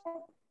 11th verse.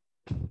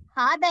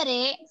 ಆದರೆ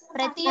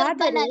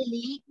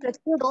ಪ್ರತಿಯೊಬ್ಬನಲ್ಲಿ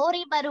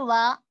ತೋರಿ ಬರುವ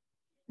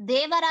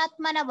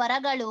ದೇವರಾತ್ಮನ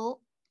ವರಗಳು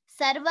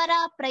ಸರ್ವರ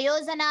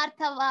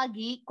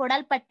ಪ್ರಯೋಜನಾರ್ಥವಾಗಿ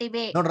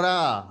ಕೊಡಲ್ಪಟ್ಟಿವೆ. ನೋಡ್ರ?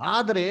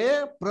 ಆದ್ರೆ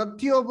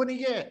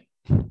ಪ್ರತಿಯೊಬ್ಬನಿಗೆ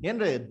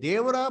ಏನ್ರಿ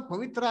ದೇವರ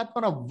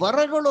ಪವಿತ್ರಾತ್ಮನ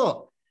ವರಗಳು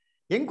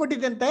ಹೆಂಗ್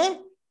ಕೊಟ್ಟಿದೆ ಅಂತೆ?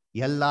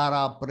 ಎಲ್ಲಾರ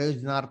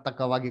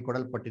ಪ್ರಯೋಜನಾರ್ಥಕವಾಗಿ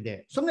ಕೊಡಲ್ಪಟ್ಟಿದೆ.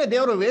 ಸುಮ್ನೆ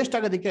ದೇವರು ವೇಸ್ಟ್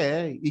ಆಗೋದಕ್ಕೆ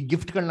ಈ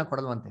ಗಿಫ್ಟ್ಗಳನ್ನ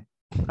ಕೊಡಲ್ವಂತೆ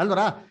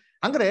ಅಲ್ವರ?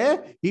 ಅಂದ್ರೆ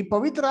ಈ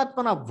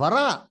ಪವಿತ್ರಾತ್ಮನ ವರ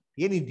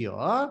ಏನಿದೆಯೋ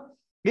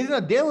ಇದನ್ನ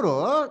ದೇವರು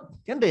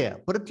ಏನ್ರಿ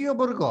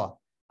ಪ್ರತಿಯೊಬ್ಬರಿಗೂ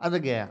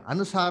ಅದಕ್ಕೆ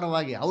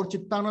ಅನುಸಾರವಾಗಿ, ಅವ್ರ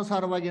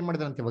ಚಿತ್ತಾನುಸಾರವಾಗಿ ಏನ್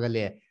ಮಾಡಿದಾರಂತೆ, ಇವಾಗ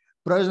ಅಲ್ಲಿ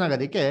ಪ್ರಯೋಜನ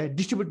ಆಗೋದಕ್ಕೆ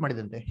ಡಿಸ್ಟ್ರಿಬ್ಯೂಟ್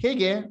ಮಾಡಿದಂತೆ.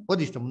 ಹೇಗೆ?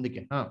 ಓದಿಷ್ಟು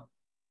ಮುಂದಕ್ಕೆ.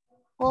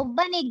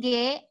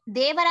 ಒಬ್ಬನಿಗೆ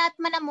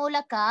ದೇವರಾತ್ಮನ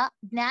ಮೂಲಕ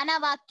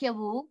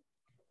ಜ್ಞಾನವಾಕ್ಯವು,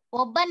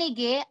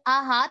 ಒಬ್ಬನಿಗೆ ಆ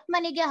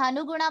ಆತ್ಮನಿಗೆ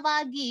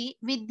ಅನುಗುಣವಾಗಿ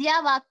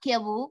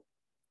ವಿದ್ಯಾವಾಕ್ಯವು,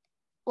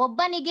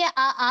 ಒಬ್ಬನಿಗೆ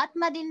ಆ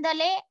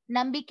ಆತ್ಮದಿಂದಲೇ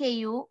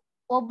ನಂಬಿಕೆಯು,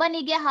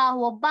 ಒಬ್ಬನಿಗೆ ಆ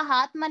ಒಬ್ಬ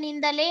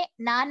ಆತ್ಮನಿಂದಲೇ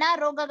ನಾನಾ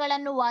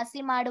ರೋಗಗಳನ್ನು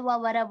ವಾಸಿ ಮಾಡುವ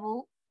ವರವು,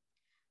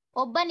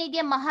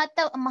 ಒಬ್ಬನಿಗೆ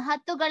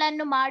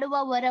ಮಹತ್ತುಗಳನ್ನು ಮಾಡುವ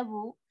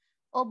ವರವು,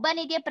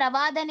 ಒಬ್ಬನಿಗೆ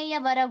ಪ್ರವಾದನೆಯ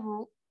ವರವು,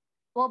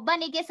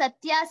 ಒಬ್ಬನಿಗೆ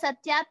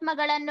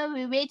ಸತ್ಯಾತ್ಮಗಳನ್ನು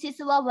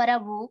ವಿವೇಚಿಸುವ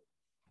ವರವು,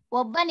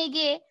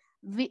 ಒಬ್ಬನಿಗೆ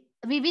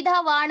ವಿವಿಧ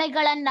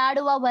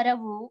ವಾಣಿಗಳನ್ನಾಡುವ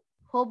ವರವು,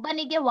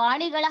 ಒಬ್ಬನಿಗೆ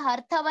ವಾಣಿಗಳ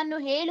ಅರ್ಥವನ್ನು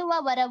ಹೇಳುವ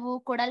ವರವು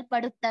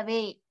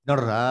ಕೊಡಲ್ಪಡುತ್ತವೆ.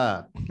 ನೋಡ್ರ?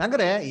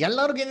 ಅಂದ್ರೆ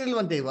ಎಲ್ಲರಿಗೂ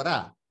ಏನಿಲ್ವಂತೆ ಈ ವರ,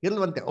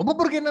 ಇಲ್ವಂತೆ.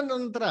 ಒಬ್ಬೊಬ್ರಿಗೆ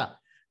ಏನಂತರ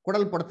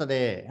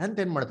ಕೊಡಲ್ಪಡ್ತದೆ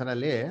ಅಂತ ಏನ್ ಮಾಡ್ತಾರೆ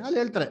ಅಲ್ಲಿ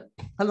ಹೇಳ್ತಾರೆ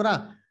ಅಲ್ವರ?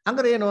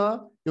 ಹಂಗಾರೆ ಏನು,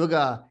 ಇವಾಗ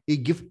ಈ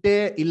ಗಿಫ್ಟೇ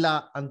ಇಲ್ಲ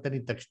ಅಂತ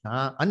ನಿಂತ ತಕ್ಷಣ,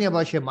 ಅನ್ಯ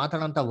ಭಾಷೆ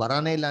ಮಾತಾಡೋಂತ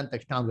ವರನೇ ಇಲ್ಲ ಅಂದ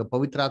ತಕ್ಷಣ ಅವಾಗ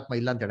ಪವಿತ್ರಾತ್ಮ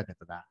ಇಲ್ಲ ಅಂತ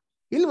ಹೇಳಕತ್ತದ?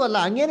 ಇಲ್ವಲ್ಲ,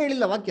 ಹಂಗೇನ್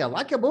ಹೇಳಿಲ್ಲ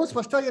ವಾಕ್ಯ ಬಹು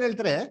ಸ್ಪಷ್ಟವಾಗಿ ಏನ್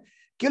ಹೇಳ್ತಾರೆ,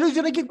 ಕೆಲವು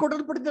ಜನಕ್ಕೆ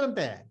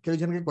ಕೊಡಲ್ಪಟ್ಟಿದ್ದಾರಂತೆ, ಕೆಲವು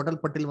ಜನಕ್ಕೆ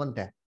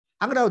ಕೊಡಲ್ಪಟ್ಟಿಲ್ವಂತೆ.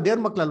 ಹಂಗ್ರೆ ಅವ್ರು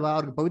ದೇವ್ರ ಮಕ್ಳಲ್ವಾ,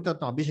 ಅವ್ರಿಗೆ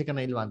ಪವಿತ್ರಾತ್ಮ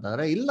ಅಭಿಷೇಕನ ಇಲ್ವಾ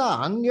ಅಂತಂದ್ರೆ ಇಲ್ಲ,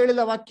 ಹಂಗ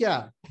ಹೇಳಿಲ್ಲ ವಾಕ್ಯ.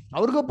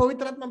 ಅವ್ರಿಗೂ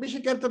ಪವಿತ್ರಾತ್ಮ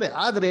ಅಭಿಷೇಕ ಇರ್ತದೆ,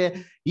 ಆದ್ರೆ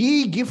ಈ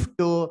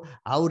ಗಿಫ್ಟ್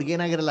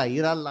ಅವ್ರಿಗೇನಾಗಿರಲ್ಲ,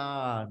 ಇರಲ್ಲ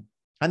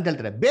ಅಂತ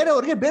ಹೇಳ್ತಾರೆ.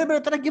 ಬೇರೆಯವ್ರಿಗೆ ಬೇರೆ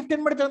ಬೇರೆ ತರ ಗಿಫ್ಟ್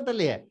ಏನ್ ಮಾಡ್ತಾರಂತ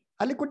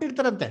ಅಲ್ಲಿ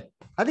ಕೊಟ್ಟಿರ್ತಾರಂತೆ.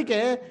 ಅದಕ್ಕೆ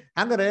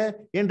ಹಂಗಾರೆ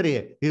ಏನ್ರಿ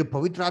ಇದು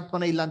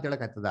ಪವಿತ್ರಾತ್ಮನ ಇಲ್ಲ ಅಂತ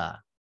ಹೇಳಕ್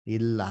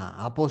ಇಲ್ಲ.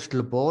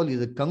 ಅಪೊಸ್ತಲ ಪೌಲ್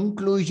ಇದು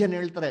ಕನ್ಕ್ಲೂಷನ್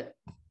ಹೇಳ್ತಾರೆ.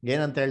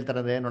 ಏನಂತ ಹೇಳ್ತಾರೆ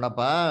ಅಂದ್ರೆ,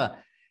 ನೋಡಪ್ಪ,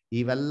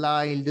 ಇವೆಲ್ಲ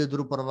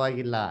ಇಲ್ದಿದ್ರು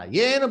ಪರವಾಗಿಲ್ಲ,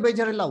 ಏನು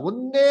ಬೇಜಾರಿಲ್ಲ,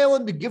 ಒಂದೇ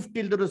ಒಂದು ಗಿಫ್ಟ್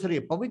ಇಲ್ದಿದ್ರು ಸರಿ,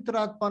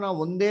 ಪವಿತ್ರಾತ್ಮನ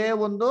ಒಂದೇ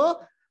ಒಂದು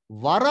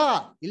ವರ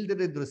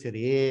ಇಲ್ದಿರಿದ್ರು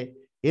ಸರಿ,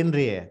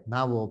 ಏನ್ರಿ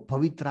ನಾವು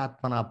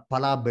ಪವಿತ್ರಾತ್ಮನ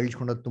ಫಲ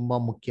ಬೆಳೆಸ್ಕೊಂಡೋದು ತುಂಬಾ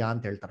ಮುಖ್ಯ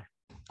ಅಂತ ಹೇಳ್ತಾರೆ.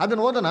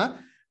 ಅದನ್ನ ಓದೋಣ.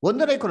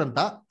 1 ಕೊರಿಂಥ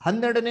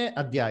 12ನೇ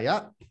ಅಧ್ಯಾಯ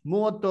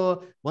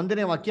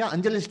 31ನೇ ವಾಕ್ಯ.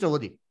 ಅಂಜಲಿಷ್ಟ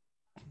ಓದಿ.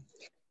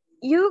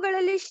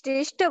 ಇವುಗಳಲ್ಲಿ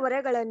ಶ್ರೇಷ್ಠ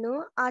ವರಗಳನ್ನು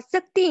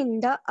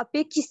ಆಸಕ್ತಿಯಿಂದ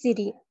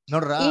ಅಪೇಕ್ಷಿಸಿರಿ.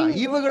 ನೋಡ್ರ?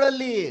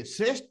 ಇವುಗಳಲ್ಲಿ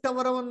ಶ್ರೇಷ್ಠ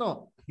ವರವನ್ನು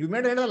ಇವ್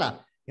ಮೇಡ ಹೇಳಲ್ಲ,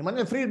 ಈ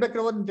ಮನೆ ಫ್ರೀ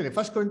ಇರ್ಬೇಕಾದ್ರೆ ಓದ್ತೀನಿ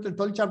 1 ಕೊರಿಂಥ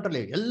 12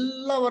 ಚಾಪ್ಟರ್ಲಿ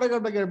ಎಲ್ಲಾ ವರಗಳ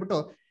ಬಗ್ಗೆ ಹೇಳ್ಬಿಟ್ಟು,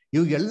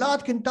 ಇವ್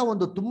ಎಲ್ಲದಕ್ಕಿಂತ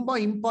ಒಂದು ತುಂಬಾ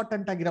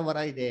ಇಂಪಾರ್ಟೆಂಟ್ ಆಗಿರೋ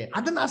ವರ ಇದೆ,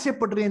 ಅದನ್ನ ಆಸೆ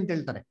ಪಡ್ರಿ ಅಂತ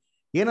ಹೇಳ್ತಾರೆ.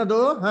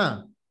 ಏನದು?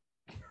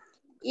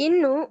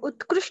 ಇನ್ನು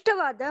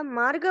ಉತ್ಕೃಷ್ಟವಾದ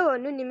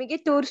ಮಾರ್ಗವನ್ನು ನಿಮಗೆ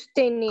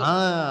ತೋರಿಸ್ತೇನೆ.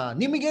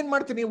 ನಿಮಗೇನ್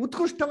ಮಾಡ್ತೀನಿ?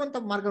 ಉತ್ಕೃಷ್ಟವಂತ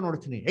ಮಾರ್ಗ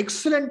ನೋಡ್ತೀನಿ,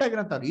 ಎಕ್ಸಲೆಂಟ್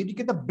ಆಗಿರಂತ,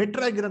 ಇದಕ್ಕಿಂತ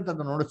ಬೆಟರ್ ಆಗಿರಂತ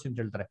ನೋಡಿಸ್ತೀನಿ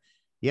ಅಂತ ಹೇಳ್ತಾರೆ.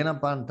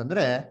 ಏನಪ್ಪಾ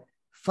ಅಂತಂದ್ರೆ,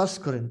 1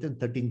 Corinthians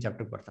 13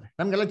 ಚಾಪ್ಟರ್ ಬರ್ತಾರೆ.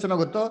 ನಮ್ಗೆಲ್ಲ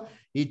ಚೆನ್ನಾಗಿ ಗೊತ್ತು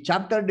ಈ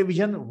ಚಾಪ್ಟರ್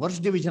ಡಿವಿಷನ್ ವರ್ಸ್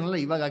ಡಿವಿಷನ್ ಎಲ್ಲ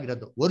ಇವಾಗ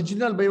ಆಗಿರೋದು.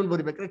 ಒರಿಜಿನಲ್ ಬೈಬಲ್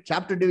ಬರೀಬೇಕಾದ್ರೆ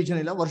ಚಾಪ್ಟರ್ ಡಿವಿಷನ್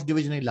ಇಲ್ಲ, ವರ್ಸ್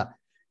ಡಿವಿಷನ್ ಇಲ್ಲ.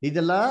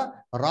 ಇದೆಲ್ಲ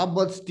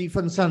ರಾಬರ್ಟ್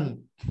ಸ್ಟೀಫನ್ಸನ್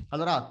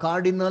ಅದರ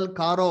ಕಾರ್ಡಿನಲ್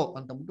ಕಾರೋ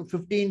ಅಂತ ಬಿಟ್ಟು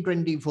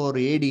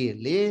 1524 AD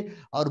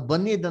ಅವ್ರು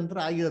ಬಂದಿದ್ದಂತರ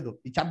ಆಗಿರೋದು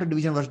ಈ ಚಾಪ್ಟರ್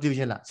ಡಿವಿಷನ್ ವರ್ಸ್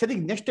ಡಿವಿಷನ್ ಇಲ್ಲ. ಸರಿ,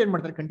 ನೆಕ್ಸ್ಟ್ ಏನ್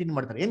ಮಾಡ್ತಾರೆ? ಕಂಟಿನ್ಯೂ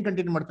ಮಾಡ್ತಾರೆ. ಏನ್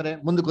ಕಂಟಿನ್ಯೂ ಮಾಡ್ತಾರೆ?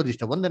 ಮುಂದಕ್ಕೆ ಓದಿ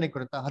ಇಷ್ಟ 1ನೇ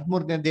ಕೊಡುತ್ತಾ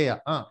 13ನೇ ಅಧ್ಯಾಯ.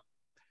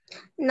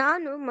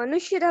 ನಾನು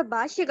ಮನುಷ್ಯರ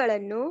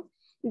ಭಾಷೆಗಳನ್ನು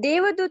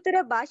ದೇವದೂತರ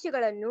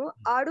ಭಾಷೆಗಳನ್ನು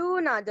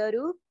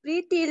ಆಡುವನಾದರೂ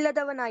ಪ್ರೀತಿ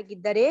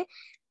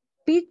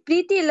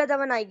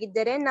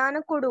ಇಲ್ಲದವನಾಗಿದ್ದರೆ ನಾನು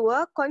ಕೊಡುವ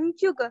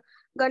ಕೊಂಚು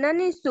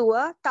ಗಣನಿಸುವ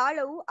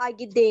ತಾಳವು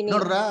ಆಗಿದ್ದೇನೆ.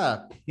 ನೋಡ್ರ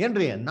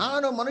ಏನ್ರಿ,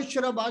 ನಾನು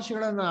ಮನುಷ್ಯರ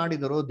ಭಾಷೆಗಳನ್ನ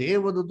ಆಡಿದರು,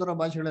 ದೇವದೂತರ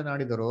ಭಾಷೆಗಳನ್ನ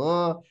ಆಡಿದರು,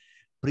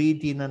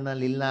 ಪ್ರೀತಿ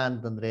ನನ್ನಲ್ಲಿ ಇಲ್ಲ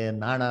ಅಂತಂದ್ರೆ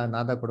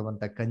ನಾದ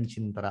ಕೊಡುವಂತ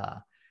ಕಂಚಿನ ತರ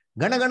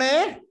ಗಣಗಣೆ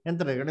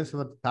ಅಂತಾರೆ,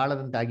 ಗಣಿಸುವ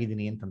ತಾಳದಂತೆ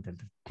ಆಗಿದ್ದೀನಿ ಅಂತ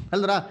ಹೇಳ್ತಾರೆ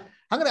ಅಲ್ರ.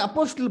 ಹಂಗಾರೆ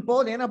ಅಪೋಸ್ಟಲ್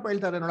ಪೌಲ್ ಏನಪ್ಪ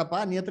ಹೇಳ್ತಾರೆ? ನೋಡಪ್ಪ,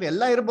 ನೀ ಹತ್ರ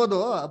ಎಲ್ಲ ಇರ್ಬೋದು,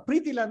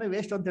 ಪ್ರೀತಿ ಇಲ್ಲ ಅಂದ್ರೆ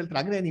ವೇಸ್ಟ್ ಅಂತ ಹೇಳ್ತಾರೆ.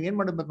 ಹಾಗಾದ್ರೆ ನೀವ್ ಏನ್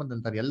ಮಾಡ್ಬೇಕು ಅಂತ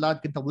ಹೇಳ್ತಾರೆ?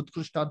 ಎಲ್ಲಕ್ಕಿಂತ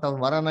ಉತ್ಕೃಷ್ಟ ಅಂತ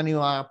ವರನ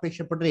ನೀವು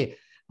ಅಪೇಕ್ಷೆ ಪಡ್ರಿ,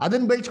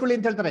 ಅದನ್ನ ಬೆಳೆಸ್ಕೊಳ್ಳಿ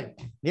ಅಂತ ಹೇಳ್ತಾರೆ.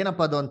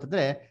 ಏನಪ್ಪಾ ಅದು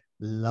ಅಂತಂದ್ರೆ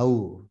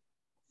ಲವ್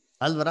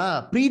ಅಲ್ವರ,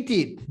 ಪ್ರೀತಿ.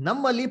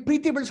 ನಮ್ಮಲ್ಲಿ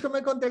ಪ್ರೀತಿ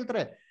ಬೆಳೆಸ್ಕೊಬೇಕು ಅಂತ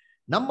ಹೇಳ್ತಾರೆ.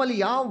 ನಮ್ಮಲ್ಲಿ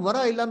ಯಾವ ವರ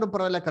ಇಲ್ಲ ಅಂದ್ರೂ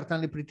ಪರವಾಗಿಲ್ಲ,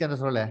 ಕರ್ತನಲ್ಲಿ ಪ್ರೀತಿ ಅನ್ನೋ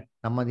ಸೊಳ್ಳೆ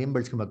ನಮ್ಮಲ್ಲಿ ಏನ್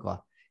ಬೆಳೆಸ್ಕೊಬೇಕು?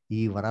 ಈ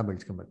ವರ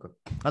ಬೆಳೆಸ್ಕೊಬೇಕು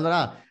ಅಲ್ವರ.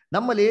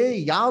 ನಮ್ಮಲ್ಲಿ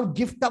ಯಾವ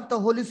gift of the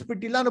Holi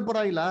spirit ಇಲ್ಲ ಅಂದ್ರೂ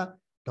ಪರವಾಗಿಲ್ಲ,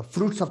 the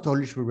fruits of the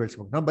Holi spirit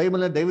ಬೆಳೆಸ್ಬೇಕು. ನಾವು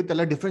ಬೈಬಲ್ ದಯವಿಟ್ಟು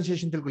ಎಲ್ಲ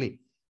ಡಿಫ್ರೆನ್ಸಿಯೇಷನ್ ತಿಳ್ಕೊಳ್ಳಿ.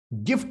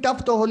 Gift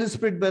of the Holi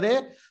spirit ಬೇರೆ,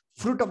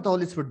 fruit of the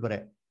Holi spirit ಬೇರೆ.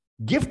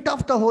 Gift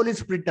of the Holi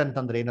spirit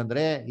ಅಂತಂದ್ರೆ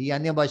ಏನಂದ್ರೆ ಈ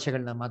ಅನ್ಯ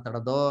ಭಾಷೆಗಳನ್ನ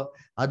ಮಾತಾಡೋದು,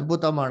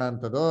 ಅದ್ಭುತ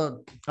ಮಾಡೋಂಥದ್ದು,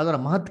 ಅದರ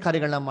ಮಹತ್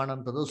ಕಾರ್ಯಗಳನ್ನ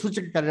ಮಾಡೋಂಥದ್ದು,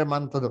 ಸೂಚಕ ಕಾರ್ಯ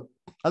ಮಾಡೋಂಥದ್ದು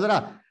ಅದರ.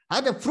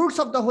 ಆದ್ರೆ fruits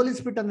of the Holi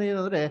spirit ಅಂದ್ರೆ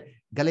ಏನಂದ್ರೆ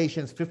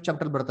ಗಲೇಷಿಯನ್ಸ್ 5th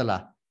ಚಾಪ್ಟರ್ ಬರ್ತಲ್ಲ,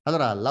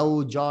 ಅದರ ಲವ್,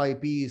 ಜಾಯ್,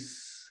 ಪೀಸ್,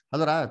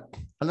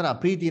 ಅದರ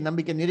ಪ್ರೀತಿ,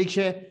 ನಂಬಿಕೆ,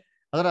 ನಿರೀಕ್ಷೆ,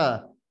 ಅದರ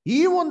ಈ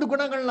ಒಂದು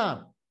ಗುಣಗಳನ್ನ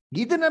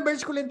ಇದನ್ನ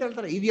ಬೆಳೆಸ್ಕೊಳ್ಳಿ ಅಂತ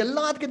ಹೇಳ್ತಾರೆ. ಇದು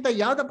ಎಲ್ಲದಕ್ಕಿಂತ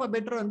ಯಾವ್ದಪ್ಪ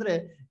ಬೆಟರ್ ಅಂದ್ರೆ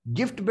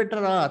ಗಿಫ್ಟ್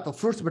ಬೆಟರ್ ಅಥವಾ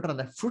ಫ್ರೂಟ್ಸ್ ಬೆಟರ್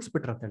ಅಂದ್ರೆ ಫ್ರೂಟ್ಸ್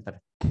ಬೆಟರ್ ಅಂತ ಹೇಳ್ತಾರೆ.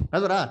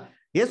 ಅದರ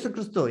ಯೇಸು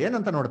ಕ್ರಿಸ್ತು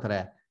ಏನಂತ ನೋಡ್ತಾರೆ?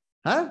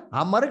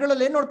 ಆ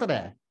ಮರಗಳಲ್ಲಿ ಏನ್ ನೋಡ್ತಾರೆ?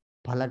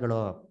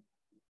 ಫಲಗಳು.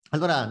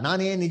 ಅದರ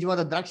ನಾನೇ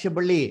ನಿಜವಾದ ದ್ರಾಕ್ಷಿ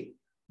ಬಳ್ಳಿ,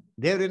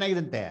 ದೇವ್ರು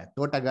ಏನಾಗಿದಂತೆ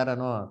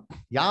ತೋಟಗಾರನು.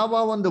 ಯಾವ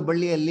ಒಂದು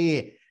ಬಳ್ಳಿಯಲ್ಲಿ,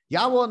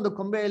 ಯಾವ ಒಂದು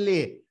ಕೊಂಬೆಯಲ್ಲಿ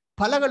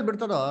ಫಲಗಳು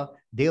ಬಿಡ್ತಾರೋ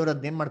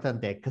ದೇವ್ರದ್ ಏನ್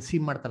ಮಾಡ್ತಾರಂತೆ? ಕಸಿ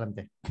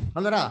ಮಾಡ್ತಾರಂತೆ.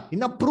 ಅಂದ್ರ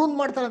ಇನ್ನ ಪ್ರೂನ್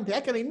ಮಾಡ್ತಾರಂತೆ.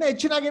 ಯಾಕಂದ್ರೆ ಇನ್ನ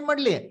ಹೆಚ್ಚಿನಾಗಿ ಏನ್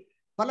ಮಾಡ್ಲಿ?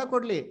 ಫಲ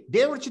ಕೊಡ್ಲಿ.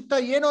 ದೇವ್ರ ಚಿತ್ತ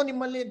ಏನೋ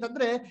ನಿಮ್ಮಲ್ಲಿ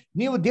ಅಂತಂದ್ರೆ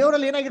ನೀವು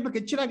ದೇವರಲ್ಲಿ ಏನಾಗಿರ್ಬೇಕು?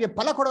 ಹೆಚ್ಚಿನಾಗಿ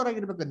ಫಲ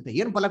ಕೊಡೋರಾಗಿರ್ಬೇಕಂತೆ.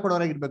 ಏನ್ ಫಲ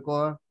ಕೊಡೋರಾಗಿರ್ಬೇಕು?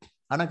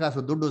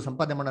 ಹಣಕಾಸು, ದುಡ್ಡು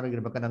ಸಂಪಾದನೆ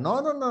ಮಾಡೋರಾಗಿರ್ಬೇಕನ್ನ? No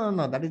no no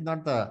no, that is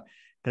not the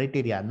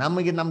criteria.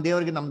 ನಮಗೆ ನಮ್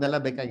ದೇವರಿಗೆ ನಮ್ದೆಲ್ಲ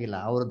ಬೇಕಾಗಿಲ್ಲ.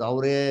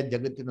 ಅವರೇ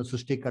ಜಗತ್ತಿನ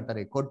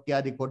ಸೃಷ್ಟಿಕರ್ತಾರೆ,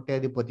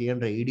 ಕೋಟ್ಯಾಧಿಪತಿ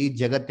ಏನ್ರಿ, ಇಡೀ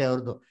ಜಗತ್ತೇ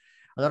ಅವ್ರದ್ದು.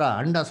 ಅದರ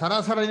ಅಂಡ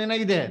ಸರಾಸರ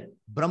ಏನಾಗಿದೆ?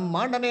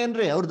 ಬ್ರಹ್ಮಾಂಡನೇ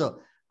ಏನ್ರಿ ಅವ್ರದ್ದು.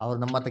 ಅವ್ರು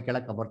ನಮ್ಮ ಹತ್ರ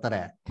ಕೇಳಕ್ಕ ಬರ್ತಾರೆ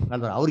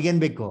ಅಲ್ವ?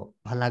 ಅವ್ರಿಗೇನ್ ಬೇಕು?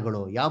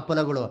 ಫಲಗಳು. ಯಾವ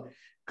ಫಲಗಳು?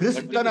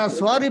 ಕ್ರಿಸ್ತನ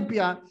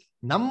ಸ್ವಾರೂಪ್ಯ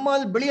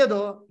ನಮ್ಮಲ್ಲಿ ಬೆಳೆಯೋದು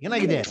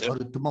ಏನಾಗಿದೆ?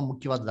 ಅವ್ರಿಗೆ ತುಂಬಾ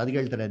ಮುಖ್ಯವಾದದ್ದು. ಅದಕ್ಕೆ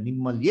ಹೇಳ್ತಾರೆ,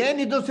 ನಿಮ್ಮಲ್ಲಿ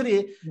ಏನಿದ್ರು ಸರಿ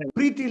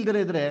ಪ್ರೀತಿ ಇಲ್ದಿರ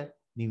ಇದ್ರೆ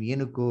ನೀವ್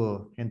ಏನಕ್ಕೂ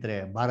ಎಂತಾರೆ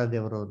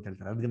ಬಾರದೇವರು ಅಂತ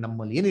ಹೇಳ್ತಾರೆ. ಅದಕ್ಕೆ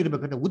ನಮ್ಮಲ್ಲಿ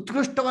ಏನಿರ್ಬೇಕಂದ್ರೆ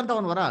ಉತ್ಕೃಷ್ಟವಂತ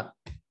ಒಂದು ವರ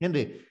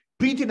ಏನ್ರಿ?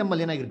 ಪ್ರೀತಿ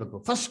ನಮ್ಮಲ್ಲಿ ಏನಾಗಿರ್ಬೇಕು?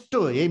 ಫಸ್ಟ್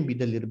ಏನ್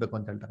ಬಿದ್ದಲ್ಲಿ ಇರ್ಬೇಕು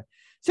ಅಂತ ಹೇಳ್ತಾರೆ.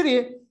 ಸರಿ,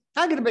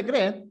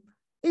 ಹಾಗಿರ್ಬೇಕ್ರೆ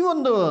ಈ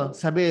ಒಂದು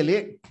ಸಭೆಯಲ್ಲಿ,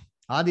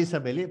 ಆದಿ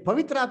ಸಭೆಯಲ್ಲಿ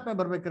ಪವಿತ್ರ ಆತ್ಮ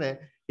ಬರ್ಬೇಕ್ರೆ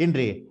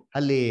ಏನ್ರಿ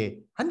ಅಲ್ಲಿ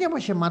ಅನ್ಯ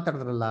ಭಾಷೆ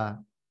ಮಾತಾಡಿದ್ರಲ್ಲ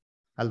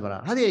ಅಲ್ವರ,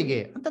 ಅದೇ ಹೇಗೆ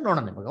ಅಂತ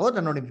ನೋಡೋಣ. ಇವಾಗ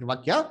ಹೋದ ನೋಡಿದ್ರಿ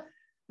ವಾಕ್ಯ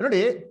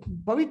ನೋಡಿ.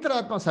 ಪವಿತ್ರ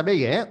ಆತ್ಮ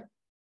ಸಭೆಗೆ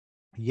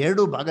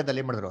 2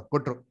 ಭಾಗದಲ್ಲಿ ಮಾಡಿದ್ರು,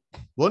 ಕೊಟ್ರು.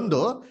 ಒಂದು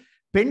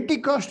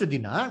ಪೆಂಟಿಕಾಸ್ಟ್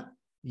ದಿನ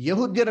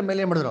ಯಹೂದ್ಯರ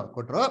ಮೇಲೆ ಮಾಡಿದ್ರು,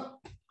 ಕೊಟ್ರು.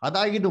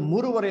 ಅದಾಗಿದ್ದು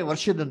 3.5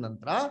 ವರ್ಷದ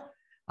ನಂತರ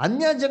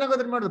ಅನ್ಯ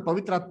ಜನಗೋದ್ರ ಮಾಡಿದ್ರು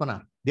ಪವಿತ್ರಾತ್ಮನ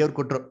ದೇವ್ರು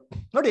ಕೊಟ್ರು.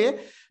 ನೋಡಿ,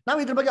 ನಾವು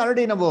ಇದ್ರ ಬಗ್ಗೆ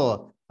ಆಲ್ರೆಡಿ ನಾವು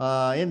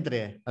ಏನ್ರಿ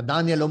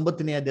ದಾನಿಯೇಲ್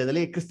 9ನೇ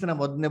ಅಧ್ಯಾಯದಲ್ಲಿ ಕ್ರಿಸ್ತನ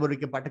ಮೊದಲನೇ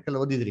ಬರುವಿಕೆ ಪಾಠಕ್ಕೆಲ್ಲ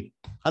ಓದಿದ್ರಿ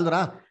ಅಲ್ವರ.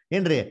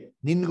 ಏನ್ರಿ,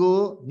 ನಿನ್ಗೂ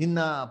ನಿನ್ನ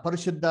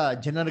ಪರಿಶುದ್ಧ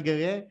ಜನರಿಗೆ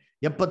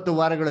 70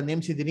 ವಾರಗಳು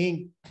ನೇಮಿಸಿದೀನಿ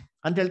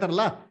ಅಂತ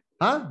ಹೇಳ್ತಾರಲ್ಲ.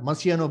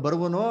 ಮಸಿಯನು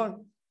ಬರುವನು,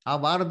 ಆ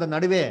ವಾರದ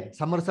ನಡುವೆ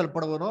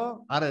ಸಮರ್ಸಲ್ಪಡುವನು,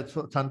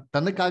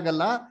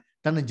 ತನಕ್ಕಾಗಲ್ಲ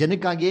ತನ್ನ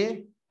ಜನಕ್ಕಾಗಿ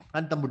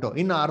ಅಂತಂದ್ಬಿಟ್ಟು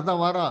ಇನ್ನು ಅರ್ಧ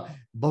ವಾರ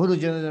ಬಹುದು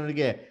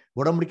ಜನರಿಗೆ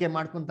ಒಡಂಬಡಿಕೆ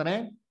ಮಾಡ್ಕೊಂತಾನೆ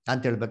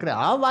ಅಂತ ಹೇಳ್ಬೇಕ್ರೆ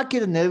ಆ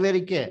ವಾಕ್ಯದ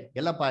ನೆರವೇರಿಕೆ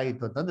ಎಲ್ಲಪ್ಪ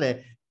ಆಯಿತು ಅಂತಂದ್ರೆ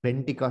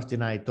ಪೆಂಟಿಕಾಸ್ಟ್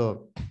ದಿನ ಆಯ್ತು.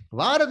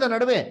 ವಾರದ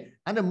ನಡುವೆ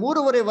ಅಂದ್ರೆ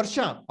 3.5 ವರ್ಷ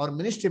ಅವ್ರ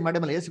ಮಿನಿಸ್ಟ್ರಿ ಮಾಡಿ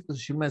ಮೇಲೆ ಯೇಸು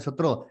ಶಿಲ್ಮೆ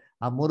ಸತ್ರು.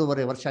 ಆ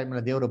 3.5 ವರ್ಷ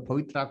ಆದ್ಮೇಲೆ ದೇವರು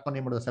ಪವಿತ್ರ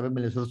ಆತ್ಮನೆ ಮಾಡುವ ಸಭೆ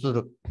ಮೇಲೆ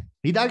ಸುರಿಸಿದ್ರು.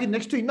 ಇದಾಗಿ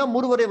ನೆಕ್ಸ್ಟ್ ಇನ್ನ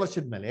 3.5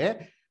 ವರ್ಷದ ಮೇಲೆ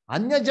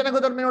ಅನ್ಯ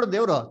ಜನಗೋದ್ರ ಮೇಲೆ ನೋಡೋ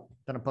ದೇವರು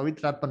ತನ್ನ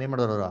ಪವಿತ್ರ ಆತ್ಮನ ಏನ್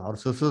ಮಾಡೋರು? ಅವ್ರು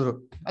ಸುರಿಸಿದ್ರು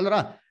ಅಲ್ವರ.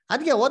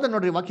 ಅದಕ್ಕೆ ಓದ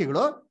ನೋಡ್ರಿ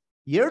ವಾಕ್ಯಗಳು.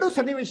 2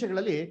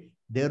 ಸನ್ನಿವೇಶಗಳಲ್ಲಿ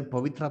ದೇವ್ರು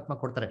ಪವಿತ್ರಾತ್ಮ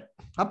ಕೊಡ್ತಾರೆ.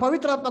 ಆ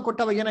ಪವಿತ್ರಾತ್ಮ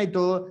ಕೊಟ್ಟವಾಗ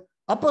ಏನಾಯ್ತು?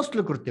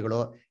 ಅಪೊಸ್ತಲ ಕೃತ್ಯಗಳು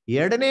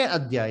 2ನೇ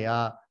ಅಧ್ಯಾಯ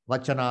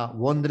ವಚನ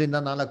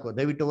 1-4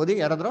 ದಯವಿಟ್ಟು ಓದಿ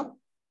ಯಾರಾದ್ರೂ.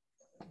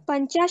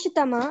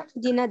 ಪಂಚಾಶತಮ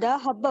ದಿನದ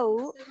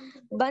ಹಬ್ಬವು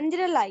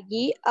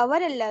ಬಂದಿರಲಾಗಿ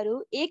ಅವರೆಲ್ಲರೂ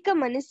ಏಕ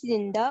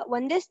ಮನಸ್ಸಿನಿಂದ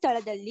ಒಂದೇ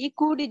ಸ್ಥಳದಲ್ಲಿ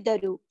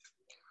ಕೂಡಿದ್ದರು.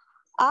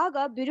 ಆಗ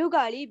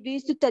ಬಿರುಗಾಳಿ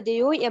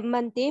ಬೀಸುತ್ತದೆಯೋ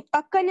ಎಂಬಂತೆ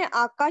ಪಕ್ಕನೆ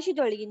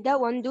ಆಕಾಶದೊಳಗಿಂದ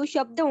ಒಂದು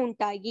ಶಬ್ದ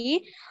ಉಂಟಾಗಿ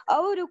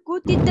ಅವರು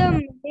ಕೂತಿದ್ದ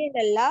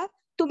ಮೇಲೆಲ್ಲ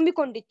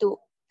ತುಂಬಿಕೊಂಡಿತು.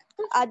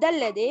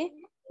 ಅದಲ್ಲದೆ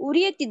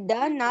ಉರಿಯುತ್ತಿದ್ದ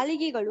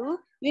ನಾಲಿಗೆಗಳು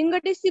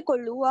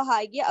ವಿಂಗಡಿಸಿಕೊಳ್ಳುವ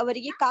ಹಾಗೆ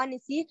ಅವರಿಗೆ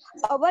ಕಾಣಿಸಿ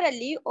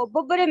ಅವರಲ್ಲಿ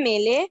ಒಬ್ಬೊಬ್ಬರ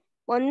ಮೇಲೆ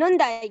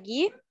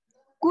ಒಂದೊಂದಾಗಿ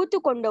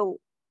ಕೂತುಕೊಂಡವು.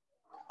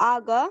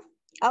 ಆಗ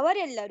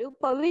ಅವರೆಲ್ಲರೂ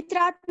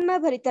ಪವಿತ್ರಾತ್ಮ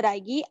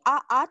ಭರಿತರಾಗಿ ಆ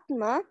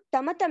ಆತ್ಮ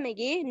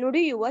ತಮಗೆ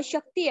ನುಡಿಯುವ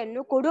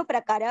ಶಕ್ತಿಯನ್ನು ಕೊಡುವ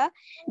ಪ್ರಕಾರ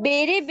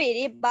ಬೇರೆ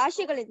ಬೇರೆ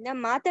ಭಾಷೆಗಳಿಂದ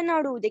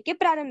ಮಾತನಾಡುವುದಕ್ಕೆ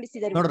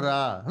ಪ್ರಾರಂಭಿಸಿದರು. ನೋಡ್ರ,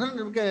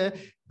 ನಿಮ್ಗೆ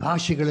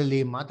ಭಾಷೆಗಳಲ್ಲಿ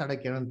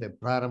ಮಾತಾಡಕ್ಕೆ ಏನಂತೆ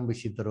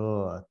ಪ್ರಾರಂಭಿಸಿದ್ರು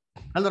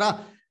ಅಂದ್ರ,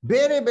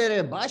 ಬೇರೆ ಬೇರೆ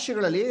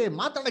ಭಾಷೆಗಳಲ್ಲಿ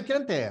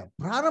ಮಾತಾಡಕ್ಕೆ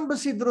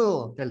ಪ್ರಾರಂಭಿಸಿದ್ರು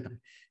ಅಂತ ಹೇಳ್ತಾರೆ.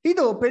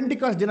 ಇದು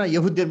ಪೆಂಟಿಕಾಸ್ಟ್ ದಿನ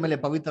ಯಹೂದ್ಯರ ಮೇಲೆ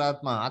ಪವಿತ್ರ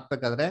ಆತ್ಮ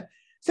ಹಾಕ್ಬೇಕಾದ್ರೆ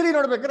ಸರಿ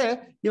ನೋಡ್ಬೇಕಾದ್ರೆ,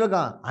 ಇವಾಗ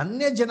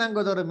ಅನ್ಯ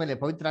ಜನಾಂಗದವರ ಮೇಲೆ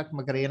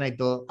ಪವಿತ್ರಾತ್ಮಕರ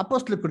ಏನಾಯ್ತು?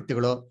 ಅಪೊಸ್ತಲ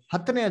ಕೃತ್ಯಗಳು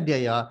 10ನೇ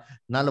ಅಧ್ಯಾಯ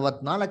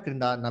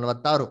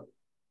 44-46.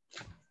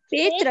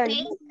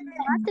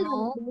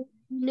 ಪೇತ್ರನು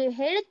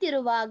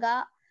ಹೇಳುತ್ತಿರುವಾಗ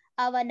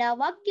ಅವನ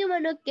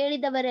ವಾಕ್ಯವನ್ನು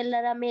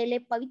ಕೇಳಿದವರೆಲ್ಲರ ಮೇಲೆ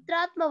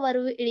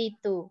ಪವಿತ್ರಾತ್ಮವರು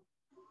ಇಳಿಯಿತು.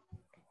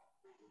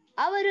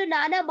 ಅವರು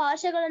ನಾನಾ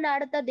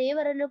ಭಾಷೆಗಳನ್ನಾಡುತ್ತಾ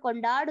ದೇವರನ್ನು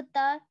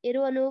ಕೊಂಡಾಡುತ್ತಾ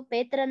ಇರುವನು.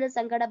 ಪೇತ್ರನ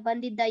ಸಂಗಡ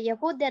ಬಂದಿದ್ದ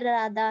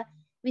ಯಹೂದ್ಯರಾದ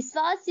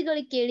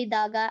ವಿಶ್ವಾಸಿಗಳು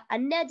ಕೇಳಿದಾಗ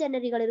ಅನ್ಯ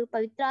ಜನರಿಗಳು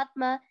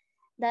ಪವಿತ್ರಾತ್ಮ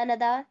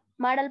ದಾನದ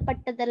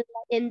ಮಾಡಲ್ಪಟ್ಟದಲ್ಲ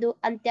ಎಂದು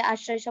ಅಂತ್ಯ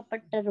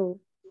ಆಶ್ಚರ್ಯಪಟ್ಟರು.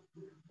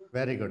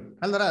 Very good.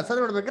 ಅಲ್ವರ ಸರಿ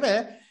ನೋಡ್ಬೇಕಾದ್ರೆ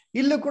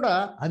ಇಲ್ಲೂ ಕೂಡ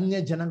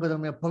ಅನ್ಯ ಜನಾಂಗದ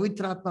ಮೇಲೆ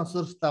ಪವಿತ್ರಾತ್ಮ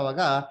ಸುರಿಸ್ತಾವಾಗ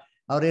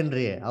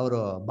ಅವ್ರೇನ್ರಿ ಅವರು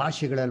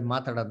ಭಾಷೆಗಳಲ್ಲಿ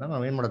ಮಾತಾಡೋದನ್ನ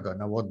ನಾವ್ ಏನ್ ಮಾಡೋದು,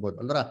 ನಾವು ಓದ್ಬೋದು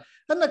ಅಲ್ವರ.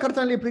 ನನ್ನ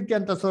ಕರ್ತನಲ್ಲಿ ಪ್ರೀತಿ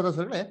ಅಂತ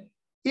ಸೋದರಗಳೇ,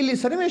 ಇಲ್ಲಿ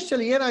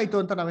ಸನ್ನಿವೇಶದಲ್ಲಿ ಏನಾಯ್ತು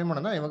ಅಂತ ನಾವೇನ್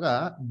ಮಾಡೋಣ, ಇವಾಗ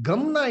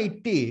ಗಮನ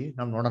ಇಟ್ಟಿ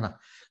ನಾವು ನೋಡೋಣ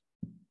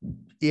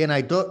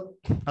ಏನಾಯ್ತು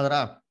ಅದರ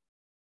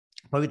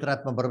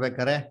ಪವಿತ್ರಾತ್ಮ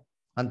ಬರ್ಬೇಕಾರೆ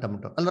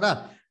ಅಂತಂದ್ಬಿಟ್ಟು ಅಲ್ವರ.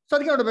 ಸೊ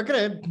ಅದಕ್ಕೆ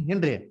ನೋಡ್ಬೇಕಾರೆ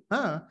ಏನ್ರಿ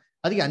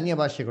ಅದಕ್ಕೆ ಅನ್ಯ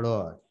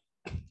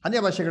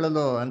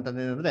ಭಾಷೆಗಳಲ್ಲೂ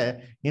ಅಂತಂದ್ರೆ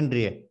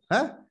ಏನ್ರಿ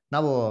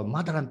ನಾವು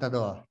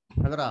ಮಾತಾಡಂಥದ್ದು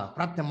ಅದರ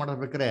ಪ್ರಾರ್ಥನೆ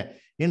ಮಾಡಬೇಕಾರೆ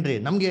ಏನ್ರಿ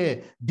ನಮ್ಗೆ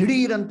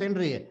ದಿಢೀರ್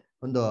ಅಂತೇನ್ರಿ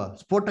ಒಂದು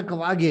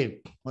ಸ್ಫೋಟಕವಾಗಿ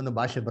ಒಂದು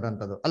ಭಾಷೆ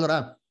ಬರೋಂಥದ್ದು ಅಲ್ವರ.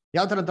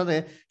 ಯಾವ ತರ ಅಂತಂದ್ರೆ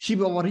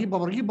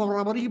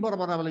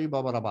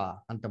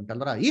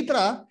ಅಂತಂಬಿಟ್ಟಲ್ವರ, ಈ ತರ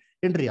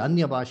ಏನ್ರಿ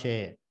ಅನ್ಯ ಭಾಷೆ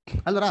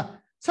ಅಲ್ವರ.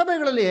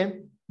 ಸಭೆಗಳಲ್ಲಿ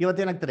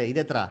ಇವತ್ತೇನಾಗ್ತಾರೆ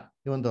ಇದೇ ತರ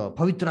ಈ ಒಂದು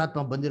ಪವಿತ್ರಾತ್ಮ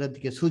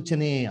ಬಂದಿರೋದಕ್ಕೆ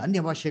ಸೂಚನೆ ಅನ್ಯ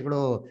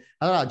ಭಾಷೆಗಳು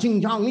ಅಲ್ವರ, ಜಿಂಗ್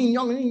ಜಾಂಗ್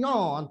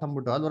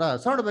ಅಂತಂದ್ಬಿಟ್ಟು ಅಲ್ವರ.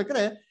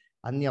 ನೋಡ್ಬೇಕಾದ್ರೆ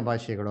ಅನ್ಯ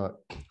ಭಾಷೆಗಳು,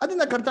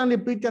 ಅದನ್ನ ಕರ್ತನಲ್ಲಿ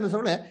ಪ್ರೀತಿ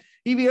ಅನ್ನಿಸೋಳೆ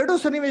ಇವು ಎರಡು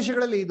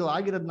ಸನ್ನಿವೇಶಗಳಲ್ಲಿ ಇದು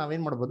ಆಗಿರೋದು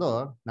ನಾವೇನ್ ಮಾಡ್ಬೋದು,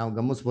 ನಾವು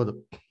ಗಮನಿಸ್ಬೋದು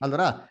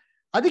ಅಲ್ವರ.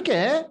 ಅದಕ್ಕೆ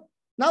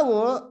ನಾವು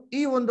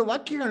ಈ ಒಂದು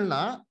ವಾಕ್ಯಗಳನ್ನ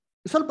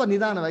ಸ್ವಲ್ಪ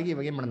ನಿಧಾನವಾಗಿ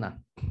ಇವಾಗ ಏನ್ ಮಾಡೋಣ,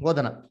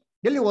 ಓದೋಣ.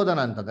 ಎಲ್ಲಿ ಓದೋಣ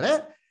ಅಂತಂದ್ರೆ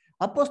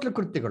ಅಪೊಸ್ತಲ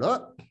ಕೃತ್ಯಗಳು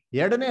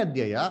 2ನೇ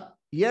ಅಧ್ಯಾಯ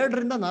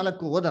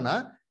 2-4 ಓದೋಣ.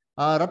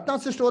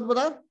 ರತ್ನಾಸಿಷ್ಟು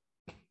ಓದ್ಬೋದಾ?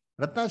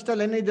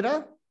 ರತ್ನಾಷ್ಟಲ್ಲಿ ಏನಿದ್ದೀರಾ?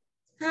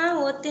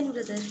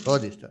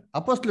 ಓದಿ ಇಷ್ಟ.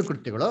 ಅಪೊಸ್ತಲ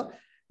ಕೃತ್ಯಗಳು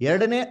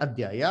 2ನೇ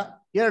ಅಧ್ಯಾಯ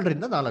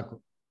 2-4.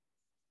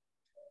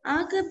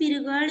 ಆಗ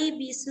ಬಿರುಗಾಳಿ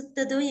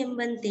ಬೀಸುತ್ತದೋ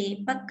ಎಂಬಂತೆ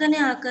ಪಕ್ಕನೆ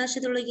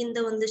ಆಕಾಶದೊಳಗಿಂದ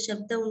ಒಂದು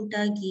ಶಬ್ದ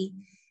ಉಂಟಾಗಿ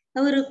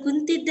ಅವರು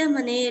ಕುಂತಿದ್ದ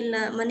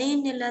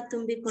ಮನೆಯನ್ನೆಲ್ಲ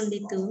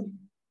ತುಂಬಿಕೊಂಡಿತು.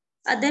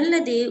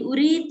 ಅದಲ್ಲದೆ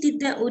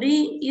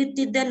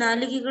ಉರಿಯುತ್ತಿದ್ದ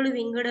ನಾಲಿಗೆಗಳು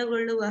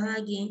ವಿಂಗಡಗೊಳ್ಳುವ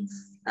ಹಾಗೆ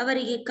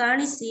ಅವರಿಗೆ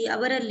ಕಾಣಿಸಿ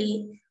ಅವರಲ್ಲಿ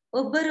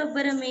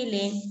ಒಬ್ಬರೊಬ್ಬರ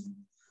ಮೇಲೆ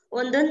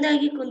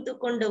ಒಂದೊಂದಾಗಿ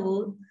ಕುಂತುಕೊಂಡವು.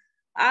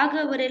 ಆಗ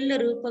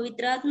ಅವರೆಲ್ಲರೂ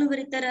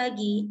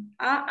ಪವಿತ್ರಾತ್ಮಭರಿತರಾಗಿ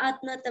ಆ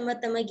ಆತ್ಮ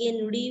ತಮಗೆ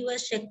ನುಡಿಯುವ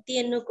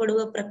ಶಕ್ತಿಯನ್ನು ಕೊಡುವ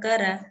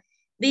ಪ್ರಕಾರ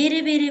ಬೇರೆ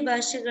ಬೇರೆ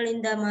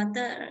ಭಾಷೆಗಳಿಂದ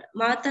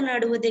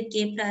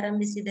ಮಾತನಾಡುವುದಕ್ಕೆ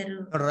ಪ್ರಾರಂಭಿಸಿದರು.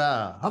 ನೋಡ್ರ,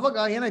 ಅವಾಗ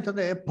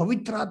ಏನಾಯ್ತಂದ್ರೆ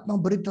ಪವಿತ್ರಾತ್ಮ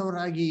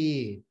ಭರಿತವರಾಗಿ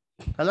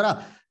ಅಲ್ರ,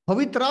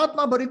 ಪವಿತ್ರಾತ್ಮ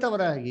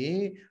ಭರಿತವರಾಗಿ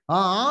ಆ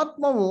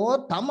ಆತ್ಮವು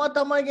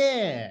ತಮಗೆ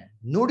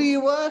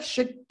ನುಡಿಯುವ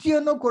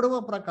ಶಕ್ತಿಯನ್ನು ಕೊಡುವ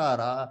ಪ್ರಕಾರ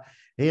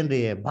ಏನ್ರಿ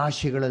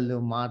ಭಾಷೆಗಳಲ್ಲೂ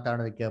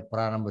ಮಾತಾಡೋದಕ್ಕೆ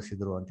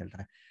ಪ್ರಾರಂಭಿಸಿದ್ರು ಅಂತ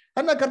ಹೇಳ್ತಾರೆ.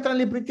 ನನ್ನ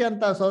ಕರ್ತನಲ್ಲಿ ಪ್ರೀತಿ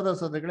ಅಂತ ಸೋದರ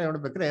ಸೋದರಿಗಳೇ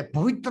ನೋಡ್ಬೇಕ್ರೆ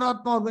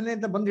ಪವಿತ್ರಾತ್ಮ ಅವ್ರನ್ನೇ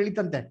ಅಂತ ಬಂದು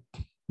ಇಳಿತಂತೆ.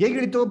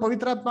 ಹೇಗಿಳಿತು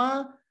ಪವಿತ್ರಾತ್ಮ?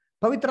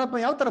 ಪವಿತ್ರಾತ್ಮ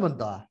ಯಾವ ತರ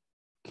ಬಂತು?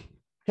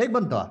 ಹೇಗ್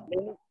ಬಂತು?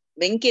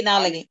 ಬೆಂಕಿ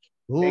ನಾಲಿಗೆ.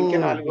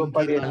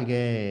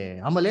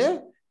 ಆಮೇಲೆ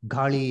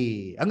ಗಾಳಿ.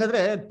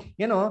 ಹಂಗಂದ್ರೆ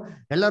ಏನು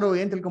ಎಲ್ಲರೂ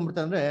ಏನ್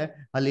ತಿಳ್ಕೊಂಡ್ಬಿಡ್ತಾರೆ ಅಂದ್ರೆ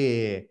ಅಲ್ಲಿ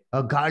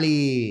ಗಾಳಿ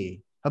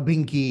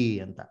ಬೆಂಕಿ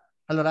ಅಂತ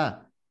ಅಲ್ವರ.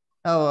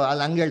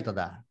 ಅಲ್ಲಿ ಹಂಗ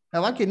ಹೇಳ್ತದ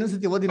ವಾಕ್ಯ.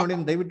 ಇನ್ನೊಂದ್ಸತಿ ಓದಿ ನೋಡಿ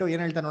ದಯವಿಟ್ಟು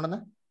ಏನ್ ಹೇಳ್ತಾ ನೋಡೋಣ.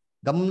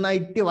 ಗಮನ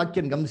ಇಟ್ಟು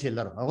ವಾಕ್ಯನ ಗಮನಿಸಿ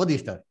ಎಲ್ಲರೂ ಓದಿ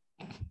ಇಷ್ಟ.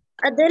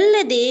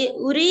 ಅದಲ್ಲದೆ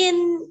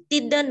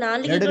ಉರಿಯಂತಿದ್ದ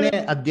ನಾಲಿಗೆಗಳು 2ನೇ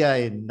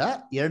ಅಧ್ಯಾಯದಿಂದ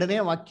 2ನೇ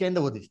ವಾಕ್ಯದಿಂದ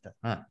ಓದಿಸ್ತ.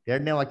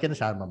 2ನೇ ವಾಕ್ಯನ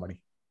ಪ್ರಾರಂಭ ಮಾಡಿ.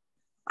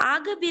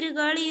 ಆಗ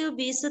ಬಿರುಗಾಳಿಯು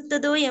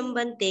ಬೀಸುತ್ತದೋ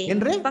ಎಂಬಂತೆ.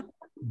 ಏನ್ರಿ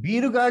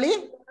ಬಿರುಗಾಳಿ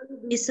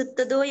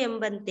ಬೀಸುತ್ತದೋ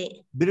ಎಂಬಂತೆ?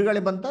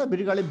 ಬಿರುಗಾಳಿ ಬಂತ?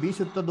 ಬಿರುಗಾಳಿ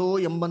ಬೀಸುತ್ತದೋ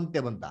ಎಂಬಂತೆ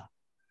ಬಂತ?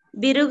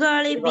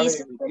 ಬಿರುಗಾಳಿ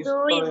ಬೀಸುತ್ತದೋ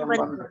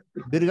ಎಂಬಂತೆ.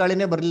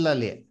 ಬಿರುಗಾಳಿನೇ ಬರ್ಲಿಲ್ಲ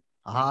ಅಲ್ಲಿ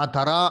ಆ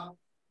ತರ.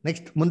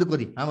 ನೆಕ್ಸ್ಟ್ ಮುಂದಕ್ಕೆ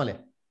ಓದಿ. ಆಮೇಲೆ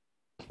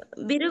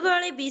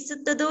ಬಿರುಗಾಳಿ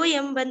ಬೀಸುತ್ತದೋ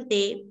ಎಂಬಂತೆ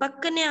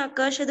ಪಕ್ಕನೆ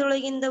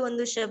ಆಕಾಶದೊಳಗಿಂದ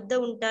ಒಂದು ಶಬ್ದ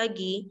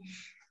ಉಂಟಾಗಿ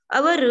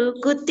ಅವರು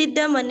ಕೂತಿದ್ದ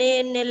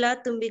ಮನೆಯನ್ನೆಲ್ಲ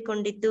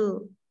ತುಂಬಿಕೊಂಡಿತು.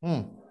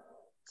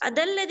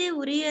 ಅದಲ್ಲದೆ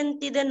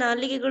ಉರಿಯಂತಿದ್ದ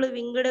ನಾಲಿಗೆಗಳು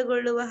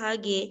ವಿಂಗಡಗೊಳ್ಳುವ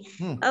ಹಾಗೆ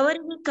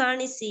ಅವರಿಗೆ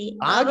ಕಾಣಿಸಿ,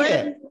 ಹಾಗೆ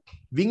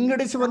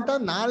ವಿಂಗಡಿಸುವಂತ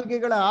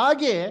ನಾಲ್ಗೆಗಳ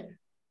ಹಾಗೆ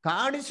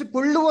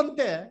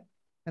ಕಾಣಿಸಿಕೊಳ್ಳುವಂತೆ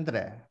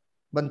ಅಂತಾರೆ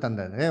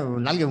ಬಂತಂದ್ರೆ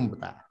ನಾಲ್ಗೆ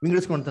ಬಂದ್ಬಿಡ್ತಾ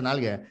ವಿಂಗಡಿಸ್ಕೊಂತ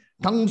ನಾಲ್ಗೆ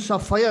ಟಂಗ್ಸ್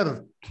ಆಫ್ ಫೈರ್,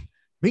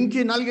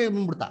 ಬೆಂಕಿ ನಾಲ್ಗೆ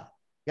ಬಂದ್ಬಿಡ್ತಾ.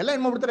 ಎಲ್ಲ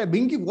ಏನ್ ಮಾಡ್ಬಿಡ್ತಾರೆ,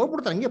 ಬೆಂಕಿಗೆ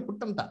ಹೋಗ್ಬಿಡ್ತಾರೆ ಹಂಗೆ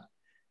ಪುಟ್ಟಂತ.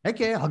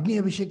 ಯಾಕೆ? ಅಗ್ನಿ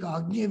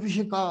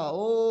ಅಭಿಷೇಕ,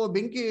 ಓ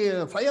ಬೆಂಕಿ,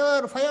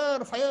 ಫೈರ್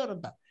ಫೈರ್ ಫೈರ್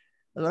ಅಂತ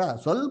ಅಲ್ವಾ.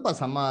 ಸ್ವಲ್ಪ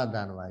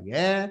ಸಮಾಧಾನವಾಗಿ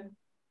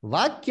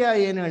ವಾಕ್ಯ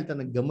ಏನು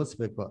ಹೇಳ್ತಾನೆ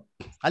ಗಮನಿಸ್ಬೇಕು.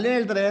 ಅಲ್ಲೇನ್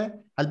ಹೇಳ್ತಾರೆ,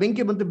 ಅಲ್ಲಿ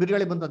ಬೆಂಕಿ ಬಂತು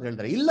ಬಿರುಗಾಳಿ ಬಂತು ಅಂತ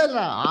ಹೇಳ್ತಾರೆ. ಇಲ್ಲ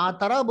ಆ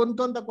ತರ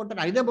ಬಂತು ಅಂತ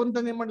ಕೊಟ್ಟಾರೆ, ಇದೇ ಬಂತು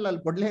ಅಂತ ಏನ್ ಮಾಡಲ್ಲ,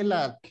 ಅಲ್ಲಿ ಕೊಡ್ಲೇ ಇಲ್ಲ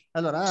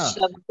ಅಲ್ವರ.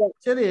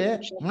 ಸರಿ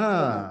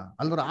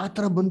ಅಲ್ವರ, ಆ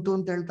ತರ ಬಂತು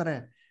ಅಂತ ಹೇಳ್ತಾರೆ.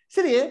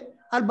 ಸರಿ,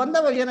 ಅಲ್ಲಿ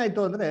ಬಂದವಾಗ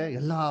ಏನಾಯ್ತು ಅಂದ್ರೆ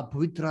ಎಲ್ಲಾ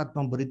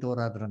ಪವಿತ್ರಾತ್ಮ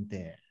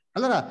ಭರಿತವರಾದ್ರಂತೆ.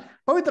 ಅಲ್ಲರ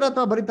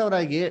ಪವಿತ್ರಾತ್ಮ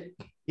ಭರಿತವರಾಗಿ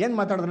ಏನ್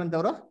ಮಾತಾಡಿದ್ರಂತೆ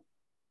ಅವರು?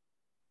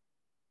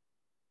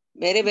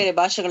 ಬೇರೆ ಬೇರೆ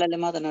ಭಾಷೆಗಳಲ್ಲಿ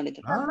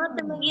ಮಾತನಾಡಿದ್ರು. ತಮ್ಮ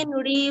ತಮಗೆ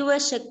ನುಡಿಯುವ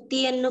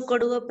ಶಕ್ತಿಯನ್ನು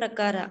ಕೊಡುವ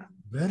ಪ್ರಕಾರ.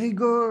 Very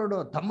good.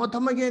 ತಮ್ಮ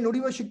ತಮಗೆ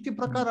ನುಡಿಯುವ ಶಕ್ತಿ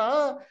ಪ್ರಕಾರ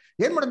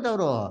ಏನ್ ಮಾಡಂತೆ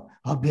ಅವರು?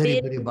 ಆ ಬೇರೆ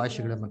ಬೇರೆ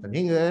ಭಾಷೆಗಳ ಮಾತಾಡ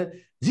ಹಿಂಗೆ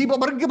ಜೀಬ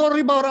ಬರ್ಗಿ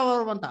ಬರ್ರಿ ಬವ್ರ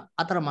ಅಂತ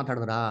ಆತರ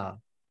ಮಾತಾಡಿದ್ರ.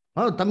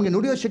 ತಮಗೆ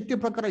ನುಡಿಯೋ ಶಕ್ತಿ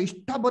ಪ್ರಕಾರ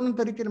ಇಷ್ಟ ಬಂದಂತ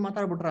ರೀತಿಯಲ್ಲಿ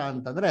ಮಾತಾಡ್ಬಿಟ್ರ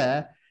ಅಂತಂದ್ರೆ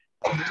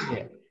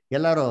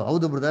ಎಲ್ಲಾರು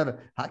ಹೌದು ಬ್ರದರ್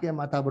ಹಾಗೆ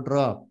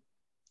ಮಾತಾಡ್ಬಿಟ್ರು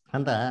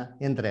ಅಂತ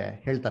ಎಂತಾರೆ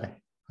ಹೇಳ್ತಾರೆ.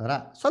 ಅದರ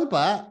ಸ್ವಲ್ಪ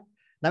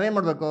ನಾವೇನ್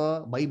ಮಾಡ್ಬೇಕು?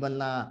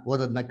 ಬೈಬಲ್ನ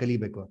ಓದೋದನ್ನ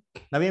ಕಲಿಬೇಕು.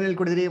 ನಾವೇನ್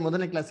ಹೇಳ್ಕೊಡಿದ್ರಿ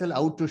ಮೊದಲನೇ ಕ್ಲಾಸಲ್ಲಿ?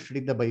 Out to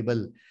study the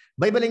Bible.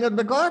 Bible ಹೆಂಗ್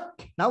ಓದ್ಬೇಕು?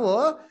 ನಾವು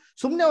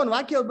ಸುಮ್ನೆ ಒಂದು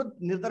ವಾಕ್ಯ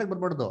ಓದ್ಬಿಟ್ಟು ನಿರ್ಧಾರಕ್ಕೆ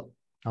ಬರ್ಬಾರ್ದು.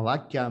 ಆ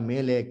ವಾಕ್ಯ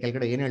ಮೇಲೆ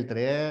ಕೆಳಗಡೆ ಏನ್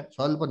ಹೇಳ್ತಾರೆ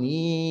ಸ್ವಲ್ಪ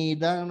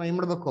ನಿಧಾನ ಏನ್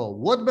ಮಾಡ್ಬೇಕು?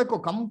 ಓದ್ಬೇಕು.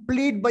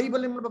 ಕಂಪ್ಲೀಟ್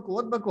ಬೈಬಲ್ ಏನ್ ಮಾಡ್ಬೇಕು?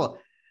 ಓದ್ಬೇಕು.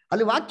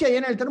 ಅಲ್ಲಿ ವಾಕ್ಯ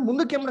ಏನ್ ಹೇಳ್ತಾರೆ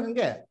ಮುಂದಕ್ಕೆ ಏನ್ ಮಾಡ್ಬೇಕು?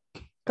 ಹಂಗೆ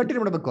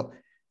ಕಂಟಿನ್ಯೂ ಮಾಡ್ಬೇಕು.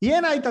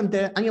 ಏನಾಯ್ತಂತೆ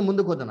ಹಂಗೆ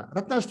ಮುಂದಕ್ಕೆ ಓದೋಣ.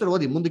 ರತ್ನಾಷ್ಟರು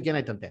ಓದಿ ಮುಂದಕ್ಕೆ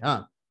ಏನಾಯ್ತಂತೆ.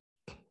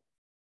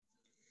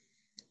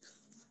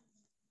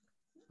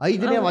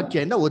 5ನೇ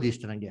ವಾಕ್ಯದಿಂದ ಓದಿ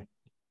ಇಷ್ಟ ನಂಗೆ.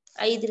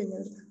 5ರಿಂದ.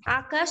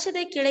 ಆಕಾಶದ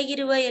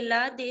ಕೆಳಗಿರುವ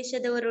ಎಲ್ಲಾ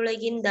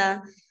ದೇಶದವರೊಳಗಿಂದ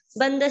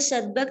ಬಂದ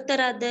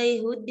ಸದ್ಭಕ್ತರಾದ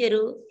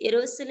ಯೆಹೂದ್ಯರು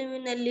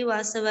ಯೆರೂಸಲೇಮಿನಲ್ಲಿ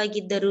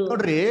ವಾಸವಾಗಿದ್ದರು.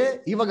 ನೋಡ್ರಿ,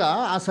 ಇವಾಗ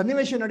ಆ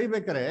ಸನ್ನಿವೇಶ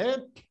ನಡಿಬೇಕಾರೆ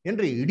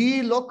ಏನ್ರಿ ಇಡೀ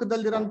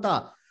ಲೋಕದಲ್ಲಿರಂತ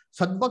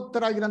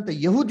ಸದ್ಭಕ್ತರಾಗಿರಂತ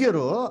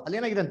ಯಹೂದ್ಯರು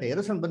ಅಲ್ಲೇನಾಗಿರಂತೆ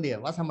ಯೆರೂಸಲೇಮ್ ಬಂದು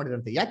ವಾಸ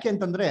ಮಾಡಿರಂತೆ. ಯಾಕೆ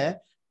ಅಂತಂದ್ರೆ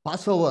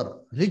pass over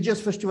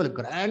religious festival,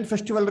 grand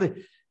festival ರೀ.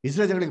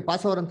 ಇಸ್ರೇಲ್ ಜನಗಳಿಗೆ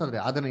ಪಾಸ್ ಓವರ್ ಅಂತಂದ್ರೆ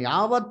ಅದನ್ನ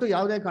ಯಾವತ್ತು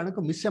ಯಾವುದೇ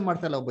ಕಾರಣಕ್ಕೂ ಮಿಸ್ಸೇ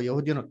ಮಾಡ್ತಾ ಇಲ್ಲ ಒಬ್ಬ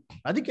ಯಹೂದ್ಯನು.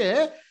 ಅದಕ್ಕೆ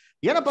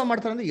ಏನಪ್ಪಾ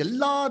ಮಾಡ್ತಾರೆ ಅಂದ್ರೆ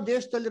ಎಲ್ಲಾ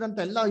ದೇಶದಲ್ಲಿರಂತ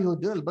ಎಲ್ಲಾ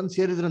ಯಹೂದ್ಯರು ಅಲ್ಲಿ ಬಂದು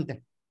ಸೇರಿದ್ರಂತೆ.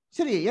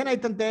 ಸರಿ,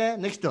 ಏನಾಯ್ತಂತೆ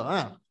ನೆಕ್ಸ್ಟ್?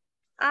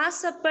 ಆ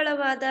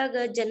ಸಪ್ಪಳವಾದಾಗ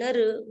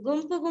ಜನರು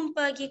ಗುಂಪು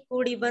ಗುಂಪಾಗಿ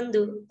ಕೂಡಿ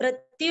ಬಂದು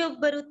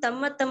ಪ್ರತಿಯೊಬ್ಬರು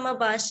ತಮ್ಮ ತಮ್ಮ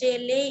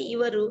ಭಾಷೆಯಲ್ಲೇ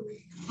ಇವರು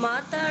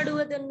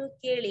ಮಾತಾಡುವುದನ್ನು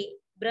ಕೇಳಿ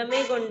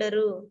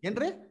ಭ್ರಮೆಗೊಂಡರು.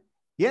 ಏನ್ರಿ?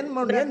 ಏನ್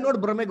ನೋಡಿ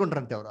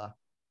ಭ್ರಮೆಗೊಂಡ್ರಂತೆ ಅವ್ರ?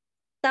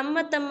 ತಮ್ಮ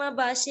ತಮ್ಮ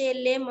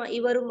ಭಾಷೆಯಲ್ಲೇ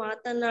ಇವರು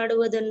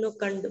ಮಾತನಾಡುವುದನ್ನು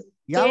ಕಂಡು.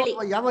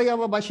 ಯಾವ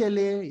ಯಾವ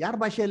ಭಾಷೆಯಲ್ಲಿ? ಯಾರ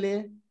ಭಾಷೆಯಲ್ಲಿ?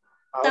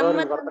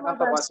 ತಮ್ಮ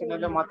ತಮ್ಮ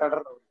ಭಾಷೆಯಲ್ಲಿ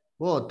ಮಾತಾಡ್ರು.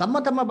 ಓ, ತಮ್ಮ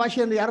ತಮ್ಮ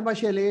ಭಾಷೆಯಲ್ಲಿ. ಯಾರ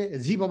ಭಾಷೆಯಲ್ಲಿ?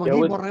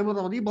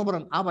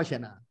 ಆ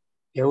ಭಾಷೆನ?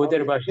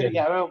 ಯಹೂದ್ಯರ ಭಾಷೆ.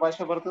 ಯಾವ್ಯಾವ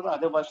ಭಾಷೆ ಬರ್ತದೋ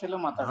ಅದೇ ಭಾಷೆಯಲ್ಲೇ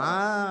ಮಾತಾಡ.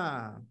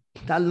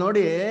 ಅಲ್ಲಿ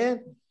ನೋಡಿ,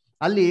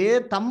 ಅಲ್ಲಿ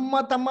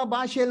ತಮ್ಮ ತಮ್ಮ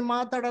ಭಾಷೆಯಲ್ಲಿ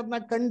ಮಾತಾಡೋದನ್ನ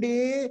ಕಂಡು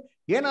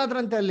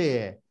ಏನಾದ್ರಂತೆ ಅಲ್ಲಿ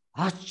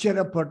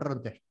ಆಶ್ಚರ್ಯ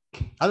ಪಟ್ರಂತೆ.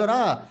 ಅದರ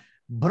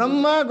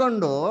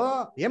ಬ್ರಹ್ಮಗೊಂಡು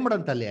ಏನ್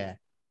ಮಾಡಂತ ಅಲ್ಲಿ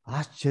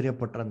ಆಶ್ಚರ್ಯ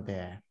ಪಟ್ರಂತೆ.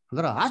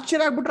 ಅದರ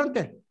ಆಶ್ಚರ್ಯ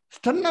ಆಗ್ಬಿಟ್ರಂತೆ,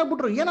 ಸ್ಟನ್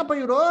ಆಗ್ಬಿಟ್ರು. ಏನಪ್ಪ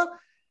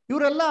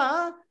ಇವರೆಲ್ಲ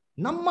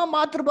ನಮ್ಮ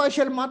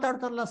ಮಾತೃಭಾಷೆಯಲ್ಲಿ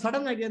ಮಾತಾಡ್ತಾರಲ್ಲ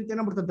ಸಡನ್ ಆಗಿ ಅಂತ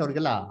ಏನಾಗ್ಬಿಡ್ತಂತೆ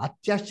ಅವ್ರಿಗೆಲ್ಲ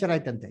ಅತ್ಯಾಶ್ಚರ್ಯ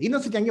ಆಯ್ತಂತೆ.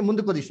 ಇನ್ನೊಂದ್ಸತಿ ಹಂಗೆ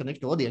ಮುಂದಕ್ಕೆ ಓದಿ ಇಷ್ಟ.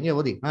 ನೆಕ್ಸ್ಟ್ ಓದಿ, ಹಂಗೆ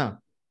ಓದಿ.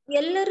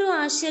 ಎಲ್ಲರೂ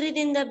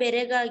ಆಶ್ಚರ್ಯದಿಂದ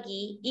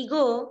ಬೆರಗಾಗಿ,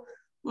 ಇಗೋ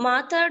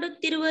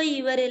ಮಾತಾಡುತ್ತಿರುವ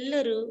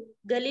ಇವರೆಲ್ಲರೂ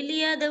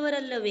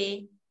ಗಲಿಲಿಯಾದವರಲ್ಲವೇ?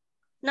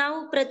 ನಾವು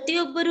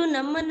ಪ್ರತಿಯೊಬ್ಬರು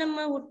ನಮ್ಮ ನಮ್ಮ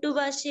ಹುಟ್ಟು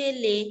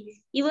ಭಾಷೆಯಲ್ಲೇ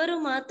ಇವರು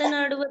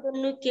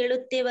ಮಾತನಾಡುವುದನ್ನು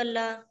ಕೇಳುತ್ತೇವಲ್ಲ.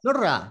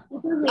 ನೋಡ್ರ,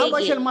 ಯಾವ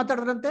ಭಾಷೆಯಲ್ಲಿ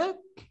ಮಾತಾಡ್ರಂತೆ?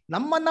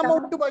 ನಮ್ಮ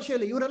ಹುಟ್ಟು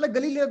ಭಾಷೆಯಲ್ಲಿ. ಇವರೆಲ್ಲ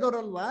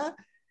ಗಲೀಲಿಯಾದವರಲ್ವಾ?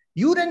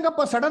 ಇವ್ರ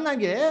ಹೆಂಗಪ್ಪ ಸಡನ್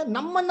ಆಗಿ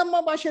ನಮ್ಮ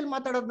ಭಾಷೆಯಲ್ಲಿ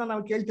ಮಾತಾಡೋದನ್ನ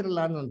ನಾವು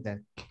ಕೇಳ್ತಿರಲ್ಲ ಅನ್ನಂತೆ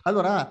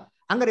ಅಲ್ವರ?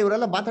 ಹಂಗಾರೆ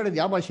ಇವರೆಲ್ಲ ಮಾತಾಡೋದು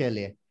ಯಾವ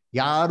ಭಾಷೆಯಲ್ಲಿ?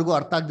 ಯಾರಿಗೂ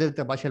ಅರ್ಥ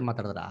ಆಗದಿರುತ್ತೆ ಭಾಷೆಯಲ್ಲಿ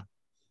ಮಾತಾಡಿದ್ರ?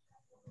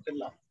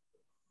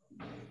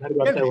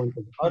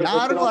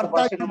 ಯಾರಿಗೂ ಅರ್ಥ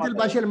ಆಗ್ತಿದ್ದ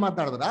ಭಾಷೆಯಲ್ಲಿ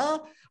ಮಾತಾಡಿದ್ರ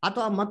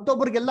ಅಥವಾ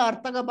ಮತ್ತೊಬ್ಬರಿಗೆಲ್ಲ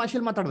ಅರ್ಥ ಆಗೋ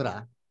ಭಾಷೆಯಲ್ಲಿ ಮಾತಾಡಿದ್ರ?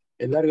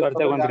 ಎಲ್ಲರಿಗೂ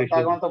ಅರ್ಥ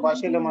ಆಗುವಂತ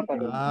ಭಾಷೆಯಲ್ಲೇ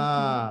ಮಾತಾಡೋದು.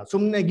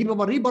 ಸುಮ್ನೆ ಈ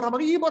ಬರ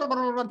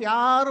ಅಂತ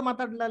ಯಾರು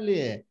ಮಾತಾಡಲ್ಲ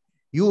ಅಲ್ಲಿ.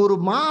 ಇವ್ರು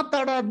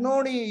ಮಾತಾಡೋದ್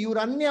ನೋಡಿ, ಇವ್ರ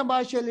ಅನ್ಯ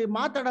ಭಾಷೆಯಲ್ಲಿ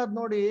ಮಾತಾಡೋದ್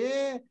ನೋಡಿ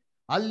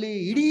ಅಲ್ಲಿ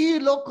ಇಡೀ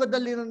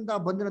ಲೋಕದಲ್ಲಿ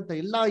ಬಂದಿರಂತ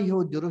ಎಲ್ಲಾ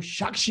ಯಹೂದ್ಯರು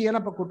ಸಾಕ್ಷಿ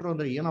ಏನಪ್ಪ ಕೊಟ್ರು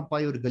ಅಂದ್ರೆ, ಏನಪ್ಪಾ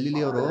ಇವ್ರು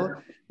ಗಲೀಲಿಯವರು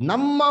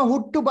ನಮ್ಮ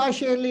ಹುಟ್ಟು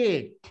ಭಾಷೆಯಲ್ಲಿ.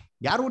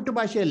 ಯಾರ ಹುಟ್ಟು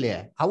ಭಾಷೆಯಲ್ಲಿ?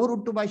 ಅವ್ರ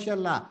ಹುಟ್ಟು ಭಾಷೆ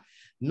ಅಲ್ಲ,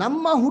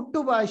 ನಮ್ಮ ಹುಟ್ಟು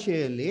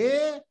ಭಾಷೆಯಲ್ಲಿ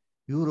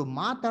ಇವರು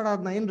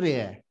ಮಾತಾಡೋದನ್ನ ಏನ್ರಿ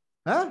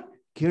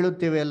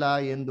ಕೇಳುತ್ತೇವೆ ಅಲ್ಲ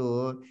ಎಂದು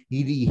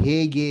ಇದು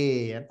ಹೇಗೆ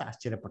ಅಂತ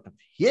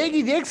ಆಶ್ಚರ್ಯಪಟ್ಟಂತೆ.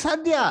 ಹೇಗೆ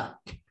ಸಾಧ್ಯ?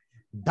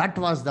 That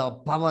was the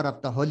power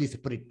of the Holi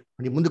spirit.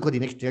 ಮುಂದಕ್ಕೆ ಹೋದಿ,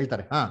 ನೆಕ್ಸ್ಟ್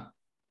ಹೇಳ್ತಾರೆ.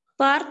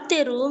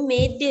 ಪಾರ್ಥ್ಯರು,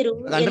 ಮೇದ್ಯರು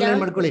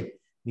ಮಾಡ್ಕೊಳ್ಳಿ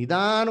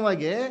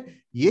ನಿಧಾನವಾಗಿ.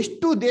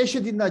 ಎಷ್ಟು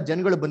ದೇಶದಿಂದ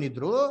ಜನಗಳು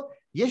ಬಂದಿದ್ರು,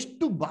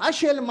 ಎಷ್ಟು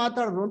ಭಾಷೆಯಲ್ಲಿ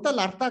ಮಾತಾಡಿದ್ರು ಅಂತ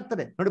ಅಲ್ಲಿ ಅರ್ಥ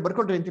ಆಗ್ತದೆ ನೋಡಿ.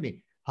 ಬರ್ಕೊಳ್ರಿ ಅಂತೀನಿ.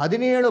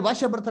 17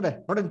 ಭಾಷೆ ಬರ್ತಾರೆ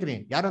ನೋಡಿ ಅಂತೀನಿ.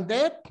 ಯಾರಂತೆ?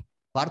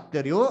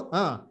 ಪಾರ್ಥ್ಯರು,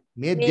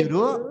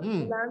 ಮೇದ್ಯರು,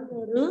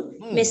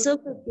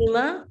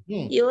 ಮೆಸೊಪೊತಾಮಿಯ,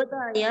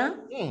 ಯೋದಾಯ,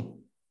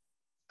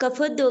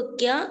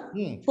 ಕಫದೋಕ್ಯ,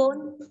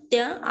 ಪೊಂತ್ಯ,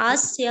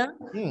 ಆಸ್ಯ,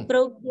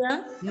 ಪ್ರೌಢ್ಯ,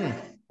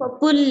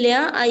 ಪಪುಲ್ಯ,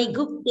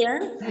 ಐಗುಪ್ತ್ಯ,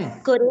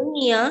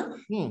 ಕೊರೇನಿಯ,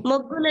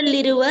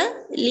 ಮೊಗ್ಗುಲಲ್ಲಿರುವ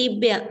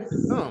ಲಿಬ್ಯ,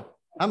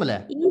 ಆಮೇಲೆ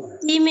ಈ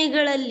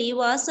ಸೀಮೆಗಳಲ್ಲಿ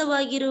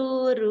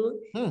ವಾಸವಾಗಿರುವವರು,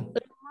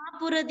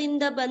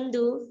 ರೋಮಾಪುರದಿಂದ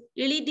ಬಂದು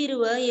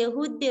ಇಳಿದಿರುವ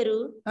ಯಹೂದ್ಯರು,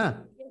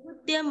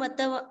 ಯಹೂದ್ಯ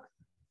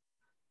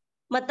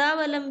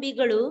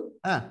ಮತಾವಲಂಬಿಗಳು,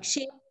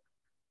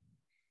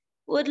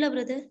 ಓದ್ಲಾ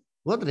ಬ್ರದರ್?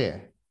 ಓದ್ರಿ.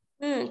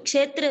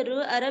 ಕ್ಷೇತ್ರರು,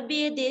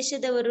 ಅರಬಿಯ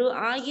ದೇಶದವರು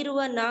ಆಗಿರುವ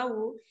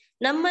ನಾವು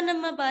ನಮ್ಮ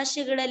ನಮ್ಮ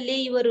ಭಾಷೆಗಳಲ್ಲಿ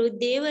ಇವರು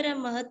ದೇವರ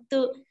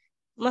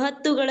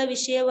ಮಹತ್ತುಗಳ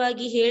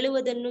ವಿಷಯವಾಗಿ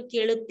ಹೇಳುವುದನ್ನು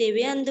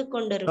ಕೇಳುತ್ತೇವೆ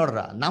ಅಂದುಕೊಂಡರು.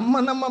 ನೋಡ್ರ,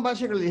 ನಮ್ಮ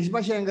ಭಾಷೆಗಳಲ್ಲಿ ಎಷ್ಟು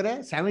ಭಾಷೆ ಹಂಗಾರೆ?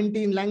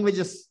 17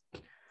 ಲ್ಯಾಂಗ್ವೇಜಸ್.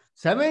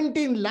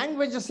 17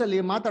 ಲ್ಯಾಂಗ್ವೇಜಸ್ ಅಲ್ಲಿ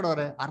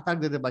ಮಾತಾಡೋರೆ. ಅರ್ಥ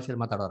ಆಗದಿದ್ದ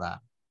ಭಾಷೆಯಲ್ಲಿ ಮಾತಾಡೋರ?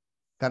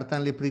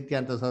 ಕರ್ತನಲ್ಲಿ ಪ್ರೀತಿ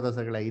ಅಂತ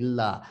ಸೌರಸಗಳ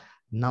ಇಲ್ಲ.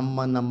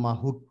 ನಮ್ಮ ನಮ್ಮ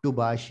ಹುಟ್ಟು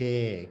ಭಾಷೆ.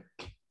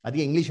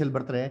 ಅದಕ್ಕೆ ಇಂಗ್ಲಿಷಲ್ಲಿ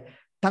ಬರ್ತಾರೆ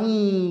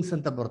ಟಂಗ್ಸ್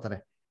ಅಂತ ಬರ್ತಾರೆ.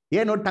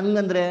 ಏನು ಟಂಗ್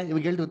ಅಂದ್ರೆ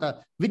ಇವಾಗ ಹೇಳ್ತೀವಿ ಗೊತ್ತಾ,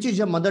 which is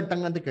your mother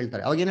tongue ಅಂತ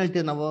ಕೇಳ್ತಾರೆ. ಅವಾಗ ಏನ್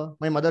ಹೇಳ್ತೀವಿ ನಾವು?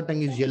 My mother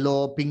tongue is yellow,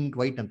 pink,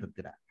 white ಅಂತ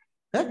ಅಂತೀರಾ.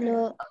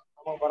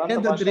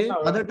 ಏನ್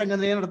ಮದರ್ ಟಂಗ್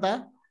ಅಂದ್ರೆ ಏನರ್ಥ?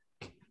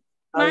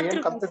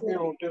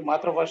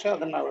 ಮಾತೃಭಾಷೆ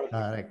ಅದನ್ನ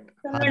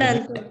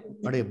ಕರೆಕ್ಟ್.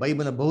 ನೋಡಿ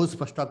ಬೈಬಲ್ ಬಹು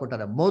ಸ್ಪಷ್ಟ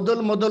ಕೊಟ್ಟಾರೆ.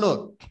 ಮೊದಲು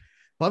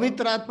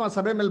ಪವಿತ್ರಾತ್ಮ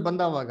ಸಭೆ ಮೇಲೆ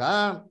ಬಂದವಾಗ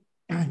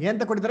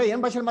ಎಂತ ಕೊಟ್ಟಿದ್ದಾರೆ?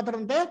 ಏನ್ ಭಾಷೆ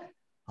ಮಾತಾಡಂತೆ?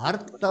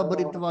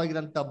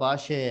 ಅರ್ಥಭರಿತವಾಗಿರಂತ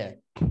ಭಾಷೆ.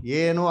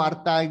 ಏನು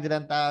ಅರ್ಥ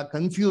ಆಗಿರಂತ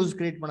ಕನ್ಫ್ಯೂಸ್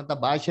ಕ್ರಿಯೇಟ್ ಮಾಡಂತ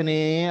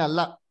ಭಾಷೆನೇ ಅಲ್ಲ.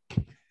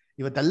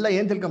 ಇವತ್ತೆಲ್ಲ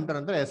ಏನ್ ತಿಳ್ಕೊಂಬಿಟ್ಟಾರೆ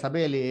ಅಂದ್ರೆ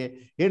ಸಭೆಯಲ್ಲಿ,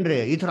 ಏನ್ರಿ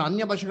ಈ ತರ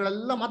ಅನ್ಯ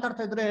ಭಾಷೆಗಳೆಲ್ಲ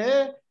ಮಾತಾಡ್ತಾ ಇದ್ರೆ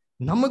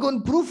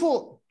ನಮಗೊಂದು ಪ್ರೂಫು.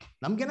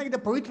 ನಮ್ಗೇನಾಗಿದೆ?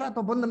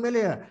 ಪವಿತ್ರಾತ್ಮ ಬಂದ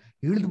ಮೇಲೆ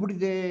ಇಳಿದು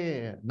ಬಿಟ್ಟಿದೆ.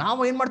 ನಾವು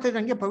ಏನ್ ಮಾಡ್ತಾ ಇದ್ರಿ?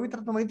 ಹಂಗೆ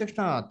ಪವಿತ್ರಾತ್ಮ ಬಂದ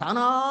ತಕ್ಷಣ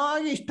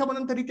ತಾನಾಗಿ ಇಷ್ಟ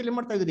ಬಂದಂತ ರೀತಿಯಲ್ಲಿ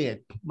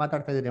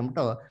ಮಾತಾಡ್ತಾ ಇದ್ರಿ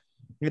ಅಂದ್ಬಿಟ್ಟು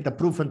ಇವತ್ತ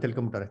ಪ್ರೂಫ್ ಅಂತ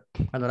ತಿಳ್ಕೊಂಬಿಟ್ಟಾರೆ.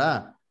 ಅಂದ್ರ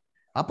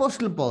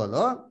ಅಪೊಸ್ತಲ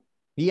ಪೌಲು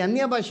ಈ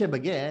ಅನ್ಯ ಭಾಷೆ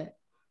ಬಗ್ಗೆ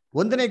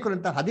 1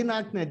 ಕೊರಿಂಥ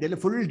 14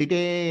 ಫುಲ್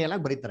ಡಿಟೇಲ್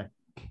ಆಗಿ ಬರೀತಾರೆ.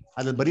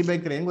 ಅದು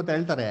ಬರಿಬೇಕಾದ್ರೆ ಹೆಂಗ್ ಗೊತ್ತಾ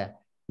ಹೇಳ್ತಾರೆ?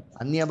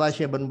 ಅನ್ಯ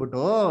ಭಾಷೆ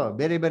ಬಂದ್ಬಿಟ್ಟು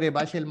ಬೇರೆ ಬೇರೆ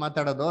ಭಾಷೆಯಲ್ಲಿ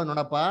ಮಾತಾಡೋದು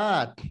ನೋಡಪ್ಪ,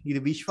 ಇದು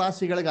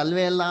ವಿಶ್ವಾಸಿಗಳಿಗೆ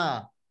ಅಲ್ವೇ ಅಲ್ಲ,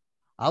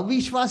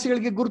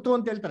 ಅವಿಶ್ವಾಸಿಗಳಿಗೆ ಗುರುತು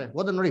ಅಂತ ಹೇಳ್ತಾರೆ.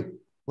 ಓದ ನೋಡಿ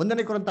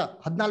 1 ಕೊರಿಂಥ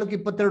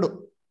 14:22.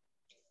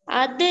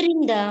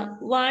 ಆದ್ದರಿಂದ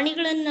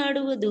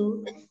ವಾಣಿಗಳನ್ನಾಡುವುದು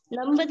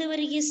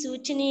ನಂಬದವರಿಗೆ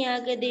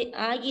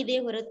ಆಗಿದೆ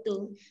ಹೊರತು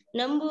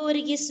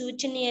ನಂಬುವವರಿಗೆ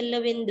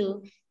ಸೂಚನೆಯಲ್ಲವೆಂದು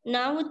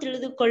ನಾವು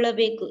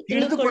ತಿಳಿದುಕೊಳ್ಳಬೇಕು.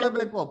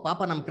 ಪಾಪ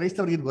ನಮ್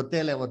ಕ್ರೈಸ್ತವ್ರಿಗೆ ಇದು ಗೊತ್ತೇ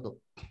ಇಲ್ಲ ಇವತ್ತು.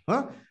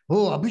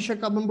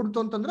 ಅಭಿಷೇಕ ಬಂದ್ಬಿಡ್ತು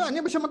ಅಂತಂದ್ರೆ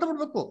ಅನ್ಯ ಭಾಷೆ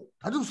ಮಾತಾಡ್ಬೇಕು,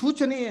 ಅದು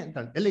ಸೂಚನೆ ಅಂತ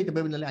ಎಲ್ಲ ಐತೆ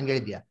ಬೈಬಲ್ನಲ್ಲಿ. ಹಂಗೆ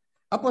ಹೇಳಿದ್ಯಾ?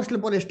 ಅಪೊಸ್ತಲ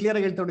ಪೌಲು ಎಷ್ಟು ಕ್ಲಿಯರ್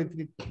ಆಗಿ ಹೇಳ್ತಾ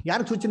ಹೊಡಿತೀನಿ. ಯಾರ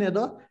ಸೂಚನೆ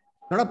ಅದು?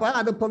 ನೋಡಪ್ಪ,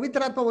 ಅದು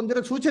ಪವಿತ್ರಾತ್ಮ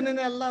ಹೊಂದಿರೋ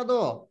ಸೂಚನೆನೇ ಅಲ್ಲ ಅದು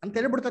ಅಂತ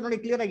ಹೇಳ್ಬಿಡ್ತಾರೆ ನೋಡಿ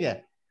ಕ್ಲಿಯರ್ ಆಗಿ.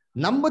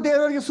 ನಮ್ಮ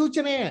ದೇವರಿಗೆ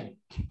ಸೂಚನೆ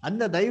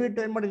ಅಂದ ದಯವಿಟ್ಟು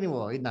ಏನ್ ಮಾಡಿ ನೀವು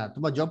ಇದನ್ನ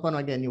ತುಂಬಾ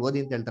ಜೋಪಾನವಾಗಿ ನೀವು ಓದಿ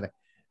ಅಂತ ಹೇಳ್ತಾರೆ.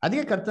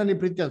 ಅದಕ್ಕೆ ಕರ್ತನಲ್ಲಿ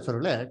ಪ್ರೀತಿ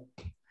ಅನ್ಸೋರ್ಗಳೇ,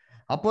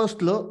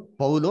 ಅಪೊಸ್ತಲ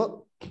ಪೌಲು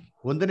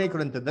 1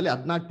 ಕೊರಿಂಥದಲ್ಲಿ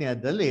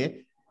 14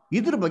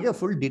 ಇದ್ರ ಬಗ್ಗೆ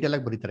ಫುಲ್ ಡೀಟೇಲ್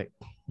ಆಗಿ ಬರೀತಾರೆ.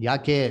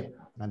 ಯಾಕೆ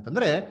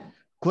ಅಂತಂದ್ರೆ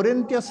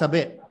ಕೊರಿಂಥ್ಯ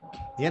ಸಭೆ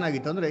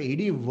ಏನಾಗಿತ್ತು ಅಂದ್ರೆ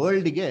ಇಡೀ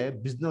ವರ್ಲ್ಡ್ಗೆ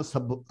ಬಿಸ್ನೆಸ್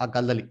ಹಬ್ ಆ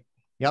ಕಾಲದಲ್ಲಿ.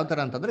 ಯಾವ ತರ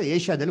ಅಂತಂದ್ರೆ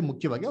ಏಷ್ಯಾದಲ್ಲಿ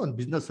ಮುಖ್ಯವಾಗಿ ಒಂದು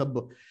ಬಿಸ್ನೆಸ್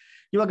ಹಬ್.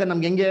 ಇವಾಗ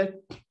ನಮ್ಗೆ ಹೆಂಗೆ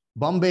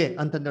ಬಾಂಬೆ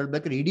ಅಂತಂದು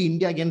ಹೇಳ್ಬೇಕಾದ್ರೆ ಇಡೀ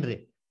ಇಂಡಿಯಾಗೆ ಏನ್ರಿ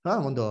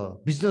ಒಂದು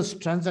ಬಿಸ್ನೆಸ್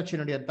ಟ್ರಾನ್ಸಾಕ್ಷನ್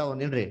ನಡೆಯುವಂತ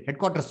ಒಂದು ಏನ್ರಿ ಹೆಡ್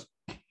ಕ್ವಾರ್ಟರ್ಸ್.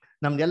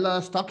 ನಮ್ದೆಲ್ಲ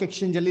ಸ್ಟಾಕ್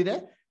ಎಕ್ಸ್ಚೇಂಜ್ ಅಲ್ಲಿ ಇದೆ,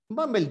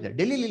 ಬಾಂಬೆಲಿ ಇದೆ,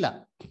 ಡೆಲ್ಲಿಲಿ ಇಲ್ಲ,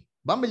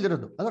 ಬಾಂಬೆಲಿ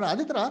ಇರೋದು. ಅದರ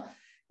ಅದೇ ತರ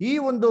ಈ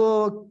ಒಂದು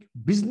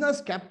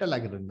ಬಿಸ್ನೆಸ್ ಕ್ಯಾಪಿಟಲ್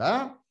ಆಗಿರೋದ್ರಿಂದ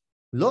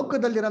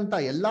ಲೋಕದಲ್ಲಿರೋಂಥ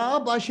ಎಲ್ಲಾ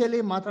ಭಾಷೆಯಲ್ಲಿ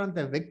ಮಾತಾಡೋಂಥ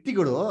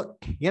ವ್ಯಕ್ತಿಗಳು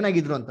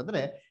ಏನಾಗಿದ್ರು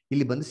ಅಂತಂದ್ರೆ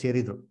ಇಲ್ಲಿ ಬಂದು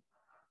ಸೇರಿದ್ರು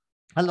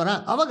ಅಲ್ವರ.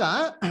 ಅವಾಗ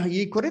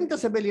ಈ ಕೊರಿಂಥ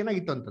ಸಭೆಯಲ್ಲಿ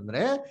ಏನಾಗಿತ್ತು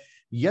ಅಂತಂದ್ರೆ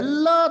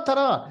ಎಲ್ಲಾ ತರ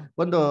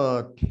ಒಂದು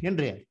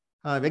ಏನ್ರಿ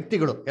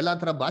ವ್ಯಕ್ತಿಗಳು, ಎಲ್ಲಾ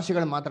ತರ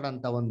ಭಾಷೆಗಳು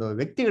ಮಾತಾಡೋಂಥ ಒಂದು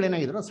ವ್ಯಕ್ತಿಗಳು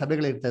ಏನಾಗಿದ್ರು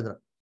ಸಭೆಗಳು ಇರ್ತಾ ಇದ್ರು.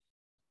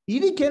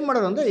 ಇದಕ್ಕೆ ಏನ್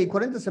ಮಾಡೋರು ಅಂದ್ರೆ ಈ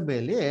ಕೊರಿಂಥ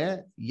ಸಭೆಯಲ್ಲಿ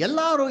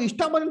ಎಲ್ಲಾರು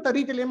ಇಷ್ಟ ಬಂದಂತ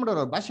ರೀತಿಯಲ್ಲಿ ಏನ್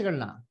ಮಾಡೋರು?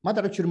 ಭಾಷೆಗಳನ್ನ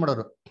ಮಾತಾಡಕ್ ಶುರು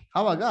ಮಾಡೋರು.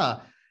 ಆವಾಗ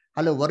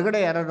ಅಲ್ಲಿ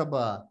ಹೊರಗಡೆ ಯಾರೊಬ್ಬ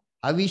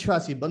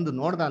ಅವಿಶ್ವಾಸಿ ಬಂದು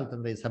ನೋಡ್ದ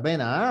ಅಂತಂದ್ರೆ ಈ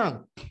ಸಭೆನ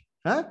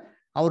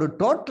ಅವರು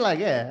ಟೋಟಲ್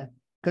ಆಗಿ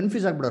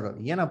ಕನ್ಫ್ಯೂಸ್ ಆಗ್ಬಿಡೋರು.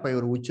 ಏನಪ್ಪ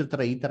ಇವರು ಹುಚ್ಚರ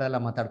ತರ ಈ ತರ ಎಲ್ಲ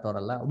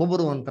ಮಾತಾಡ್ತಾವ್ರಲ್ಲ,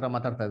 ಒಬ್ಬೊಬ್ಬರು ಒಂಥರ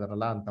ಮಾತಾಡ್ತಾ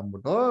ಇದಾರಲ್ಲ ಅಂತ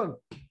ಅಂದ್ಬಿಟ್ಟು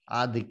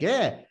ಅದಕ್ಕೆ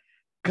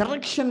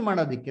ಕರೆಕ್ಷನ್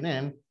ಮಾಡೋದಿಕ್ಕೇನೆ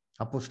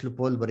ಅಪೊಸ್ತಲ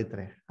ಪೌಲ್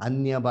ಬರೀತಾರೆ,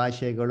 ಅನ್ಯ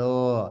ಭಾಷೆಗಳು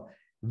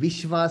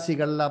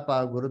ವಿಶ್ವಾಸಿಗಳಪ್ಪ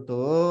ಗುರುತು,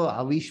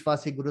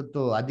 ಅವಿಶ್ವಾಸಿ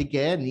ಗುರುತು.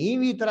 ಅದಕ್ಕೆ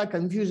ನೀವ್ ಈ ತರ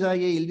ಕನ್ಫ್ಯೂಸ್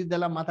ಆಗಿ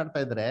ಇಲ್ದಿದ್ದೆಲ್ಲ ಮಾತಾಡ್ತಾ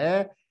ಇದ್ರೆ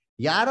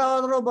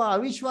ಯಾರಾದ್ರೂ ಒಬ್ಬ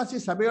ಅವಿಶ್ವಾಸಿ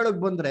ಸಭೆಯೊಳಗ್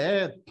ಬಂದ್ರೆ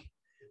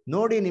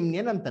ನೋಡಿ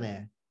ನಿಮ್ಗೇನಂತಾನೆ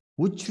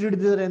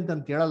ಹುಚ್ಚಿಡಿದ್ರೆ ಅಂತ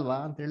ಹೇಳಲ್ವಾ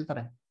ಅಂತ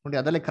ಹೇಳ್ತಾರೆ ನೋಡಿ.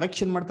 ಅದಲ್ಲೇ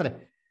ಕರೆಕ್ಷನ್ ಮಾಡ್ತಾರೆ.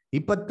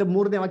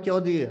 23ನೇ ವಾಕ್ಯ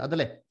ಓದಿ.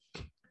 ಅದಲ್ಲೇ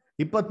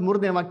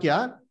 23ನೇ ವಾಕ್ಯ,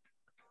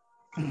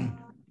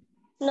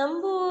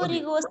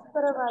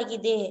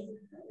 ನಂಬುವವರಿಗೋಸ್ಕರವಾಗಿದೆ,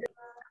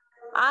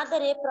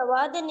 ಆದರೆ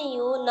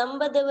ಪ್ರವಾದನೆಯು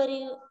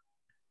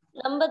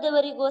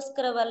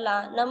ನಂಬದವರಿಗೋಸ್ಕರವಲ್ಲ,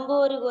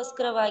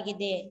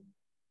 ನಂಬುವವರಿಗೋಸ್ಕರವಾಗಿದೆ.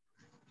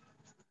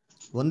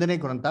 1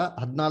 ಕೊರಿಂಥ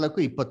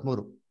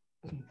 14:23.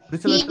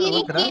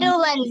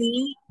 ಹೀಗಿರುವಲ್ಲಿ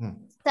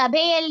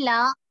ಸಭೆಯೆಲ್ಲ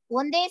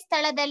ಒಂದೇ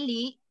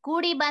ಸ್ಥಳದಲ್ಲಿ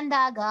ಕೂಡಿ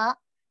ಬಂದಾಗ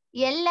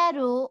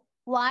ಎಲ್ಲರೂ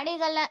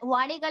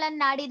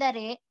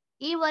ವಾಣಿಗಳನ್ನಾಡಿದರೆ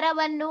ಈ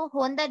ವರವನ್ನು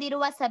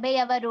ಹೊಂದದಿರುವ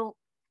ಸಭೆಯವರು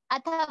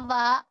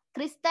ಅಥವಾ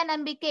ಕ್ರಿಸ್ತ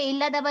ನಂಬಿಕೆ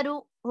ಇಲ್ಲದವರು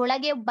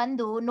ಒಳಗೆ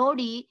ಬಂದು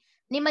ನೋಡಿ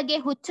ನಿಮಗೆ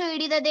ಹುಚ್ಚು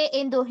ಹಿಡಿದದೆ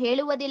ಎಂದು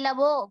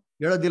ಹೇಳುವುದಿಲ್ಲವೋ?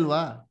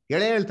 ಹೇಳೋದಿಲ್ವಾ?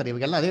 ಹೇಳ್ತಾರೆ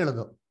ಇವಾಗೆಲ್ಲ ಅದೇ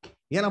ಹೇಳೋದು.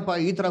 ಏನಪ್ಪಾ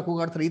ಈ ತರ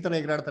ಕೂಗಾಡ್ತಾರೆ, ಈ ತರ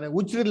ಎಗರಾಡ್ತಾರೆ,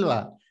 ಹುಚ್ಚಿರ್ಲ್ವಾ?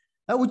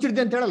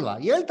 ಹುಚ್ಚಿಡ್ದೆ ಅಂತ ಹೇಳಲ್ವಾ?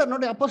 ಹೇಳ್ತಾರೆ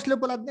ನೋಡಿ. ಅಪೊಸ್ತಲ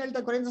ಪೌಲ್ ಅದನ್ನೇ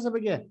ಹೇಳ್ತಾರೆ ಕೊರಿಂಥ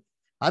ಸಭೆಗೆ.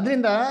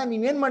 ಅದರಿಂದ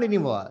ನೀವೇನ್ ಮಾಡಿ,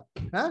 ನೀವು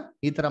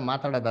ಈ ತರ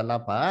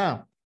ಮಾತಾಡೋದಲ್ಲಪ್ಪ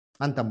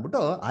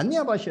ಅಂತಂದ್ಬಿಟ್ಟು ಅನ್ಯ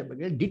ಭಾಷೆ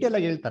ಬಗ್ಗೆ ಡೀಟೇಲ್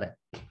ಆಗಿ ಹೇಳ್ತಾರೆ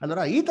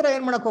ಅಲ್ವರ. ಈ ತರ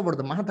ಏನ್ ಮಾಡಕ್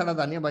ಹೋಗ್ಬಾರ್ದು,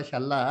 ಮಾತಾಡೋದು ಅನ್ಯ ಭಾಷೆ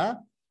ಅಲ್ಲ,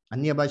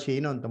 ಅನ್ಯ ಭಾಷೆ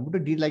ಏನು ಅಂತಂದ್ಬಿಟ್ಟು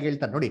ಡೀಟೇಲ್ ಆಗಿ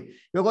ಹೇಳ್ತಾರೆ ನೋಡಿ.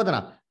 ಇವಾಗ ಓದೋಣ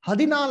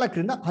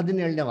 14ರಿಂದ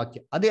 17ನೇ ವಾಕ್ಯ,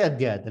 ಅದೇ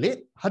ಅಧ್ಯಾಯದಲ್ಲಿ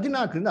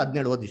 14ರಿಂದ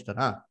 17 ಓದಿಸ್ತಾನ.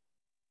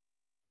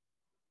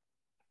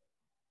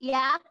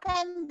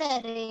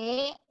 ಯಾಕಂದರೆ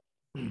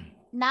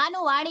ನಾನು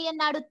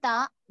ವಾಣಿಯನ್ನಾಡುತ್ತಾ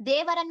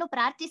ದೇವರನ್ನು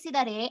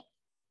ಪ್ರಾರ್ಥಿಸಿದರೆ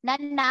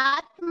ನನ್ನ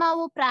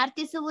ಆತ್ಮವು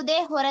ಪ್ರಾರ್ಥಿಸುವುದೇ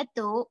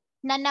ಹೊರತು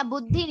ನನ್ನ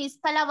ಬುದ್ಧಿ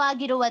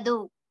ನಿಷ್ಫಲವಾಗಿರುವುದು.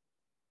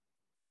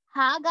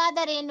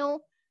 ಹಾಗಾದರೇನು?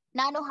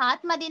 ನಾನು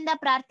ಆತ್ಮದಿಂದ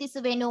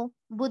ಪ್ರಾರ್ಥಿಸುವೆನು,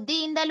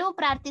 ಬುದ್ಧಿಯಿಂದಲೂ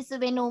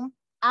ಪ್ರಾರ್ಥಿಸುವೆನು,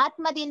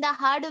 ಆತ್ಮದಿಂದ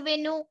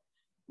ಹಾಡುವೆನು,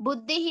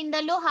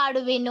 ಬುದ್ಧಿಯಿಂದಲೂ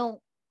ಹಾಡುವೆನು.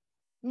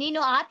 ನೀನು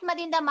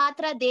ಆತ್ಮದಿಂದ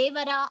ಮಾತ್ರ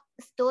ದೇವರ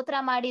ಸ್ತೋತ್ರ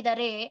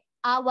ಮಾಡಿದರೆ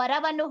ಆ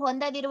ವರವನ್ನು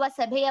ಹೊಂದದಿರುವ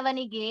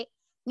ಸಭೆಯವನಿಗೆ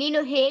ನೀನು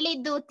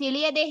ಹೇಳಿದ್ದು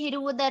ತಿಳಿಯದೆ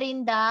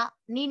ಇರುವುದರಿಂದ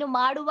ನೀನು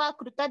ಮಾಡುವ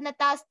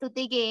ಕೃತಜ್ಞತಾ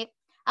ಸ್ತುತಿಗೆ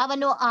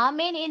ಅವನು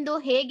ಆಮೇನ್ ಎಂದು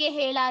ಹೇಗೆ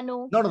ಹೇಳಾನು?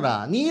 ನೋಡ್ರ,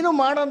 ನೀನು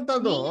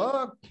ಮಾಡೋಂಥದ್ದು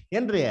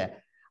ಏನ್ರಿ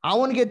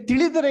ಅವನಿಗೆ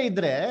ತಿಳಿದರೆ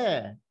ಇದ್ರೆ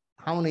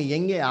ಅವನು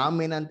ಹೆಂಗೆ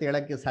ಆಮೇನ್ ಅಂತ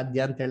ಹೇಳಕ್ಕೆ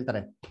ಸಾಧ್ಯ ಅಂತ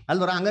ಹೇಳ್ತಾರೆ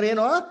ಅಲ್ವರ. ಹಂಗಾರೆ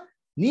ಏನು,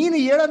 ನೀನು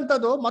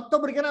ಹೇಳಂತದ್ದು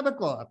ಮತ್ತೊಬ್ರಿಗೆ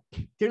ಏನಾಗಬೇಕು,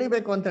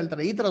 ತಿಳಿಬೇಕು ಅಂತ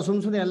ಹೇಳ್ತಾರೆ. ಈ ತರ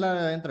ಸುಮ್ನೆ ಎಲ್ಲ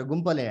ಎಂತಾರೆ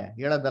ಗುಂಪಲ್ಲೇ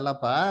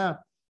ಹೇಳೋದಲ್ಲಪ್ಪ,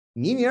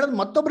 ನೀನ್ ಹೇಳೋದು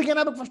ಮತ್ತೊಬ್ರಿಗೆ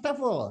ಏನಾಗಬೇಕು, ಫಸ್ಟ್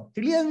ಆಫ್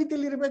ತಿಳಿಯೋ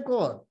ರೀತಿಯಲ್ಲಿ ಇರ್ಬೇಕು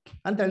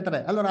ಅಂತ ಹೇಳ್ತಾರೆ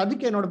ಅಲ್ವರ.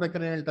 ಅದಕ್ಕೆ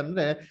ನೋಡ್ಬೇಕಾದ್ರೆ ಹೇಳ್ತಾರೆ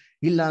ಅಂದ್ರೆ,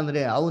 ಇಲ್ಲ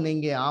ಅಂದ್ರೆ ಅವನ್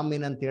ಹೆಂಗೆ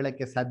ಆಮೇನ್ ಅಂತ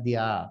ಹೇಳಕ್ಕೆ ಸಾಧ್ಯ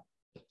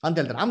ಅಂತ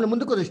ಹೇಳ್ತಾರೆ. ಆಮೇಲೆ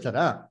ಮುಂದಕ್ಕೆ ಓದಿಸ್ತಾರ,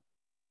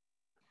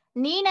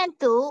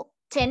 ನೀನಂತೂ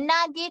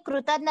ಚೆನ್ನಾಗಿ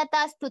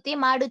ಕೃತಜ್ಞತಾ ಸ್ತುತಿ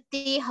ಮಾಡುತ್ತೀ,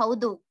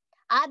 ಹೌದು,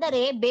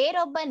 ಆದರೆ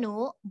ಬೇರೊಬ್ಬನು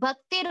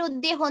ಭಕ್ತಿ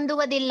ವೃದ್ಧಿ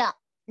ಹೊಂದುವುದಿಲ್ಲ.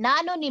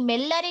 ನಾನು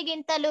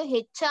ನಿಮ್ಮೆಲ್ಲರಿಗಿಂತಲೂ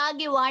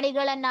ಹೆಚ್ಚಾಗಿ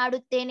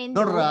ವಾಣಿಗಳನ್ನಾಡುತ್ತೇನೆಂದು.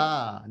 ನೋಡ್ರ,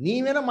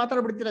 ನೀವೇನೋ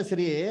ಮಾತಾಡ್ಬಿಡ್ತೀರಾ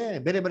ಸರಿ,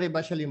 ಬೇರೆ ಬೇರೆ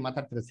ಭಾಷೆಯಲ್ಲಿ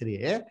ಮಾತಾಡ್ತೀರಾ ಸರಿ,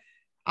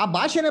 ಆ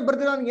ಭಾಷೆನೇ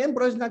ಬರ್ದಿರೋ ಅವ್ನಿಗೆ ಏನ್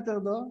ಪ್ರಯೋಜನ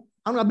ಆಗ್ತಿರೋದು?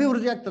 ಅವ್ನ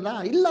ಅಭಿವೃದ್ಧಿ ಆಗ್ತದ?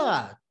 ಇಲ್ಲ.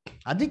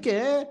 ಅದಕ್ಕೆ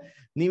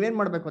ನೀವೇನ್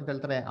ಮಾಡ್ಬೇಕು ಅಂತ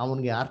ಹೇಳ್ತಾರೆ,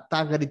 ಅವನಿಗೆ ಅರ್ಥ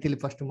ಆಗೋ ರೀತಿಯಲ್ಲಿ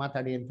ಫಸ್ಟ್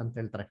ಮಾತಾಡಿ ಅಂತ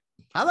ಹೇಳ್ತಾರೆ.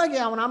 ಅವಾಗ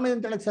ಅವನ ಆಮೇಲೆ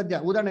ಅಂತ ಹೇಳಕ್ ಸಾಧ್ಯ.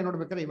 ಉದಾಹರಣೆ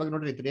ನೋಡ್ಬೇಕಾರೆ ಇವಾಗ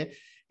ನೋಡಿರ್ತೀರಿ,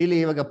 ಇಲ್ಲಿ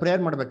ಇವಾಗ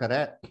ಪ್ರೇಯರ್ ಮಾಡ್ಬೇಕಾರೆ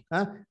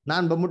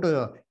ನಾನ್ ಬಂದ್ಬಿಟ್ಟು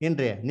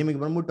ಏನ್ರಿ ನಿಮಗೆ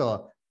ಬಂದ್ಬಿಟ್ಟು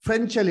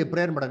ಫ್ರೆಂಚ್ ಅಲ್ಲಿ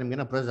ಪ್ರೇಯರ್ ಮಾಡೋ ನಿಮ್ಗೆ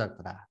ಏನೋ ಪ್ರಯೋಜನ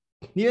ಆಗ್ತದ?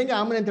 ನೀವ್ ಹೆಂಗೆ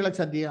ಆಮೇಲೆ ಅಂತ ಹೇಳಕ್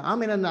ಸಾಧ್ಯ?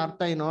 ಆಮೇಲೆ ನನ್ನ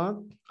ಅರ್ಥ ಏನು?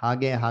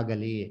 ಹಾಗೆ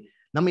ಆಗಲಿ.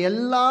 ನಮ್ಮ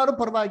ಎಲ್ಲಾರು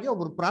ಪರವಾಗಿ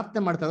ಒಬ್ರು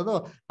ಪ್ರಾರ್ಥನೆ ಮಾಡ್ತಾ ಇರೋದು,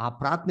 ಆ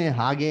ಪ್ರಾರ್ಥನೆ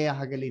ಹಾಗೇ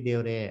ಆಗಲಿ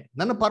ದೇವ್ರೆ,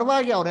 ನನ್ನ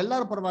ಪರವಾಗಿ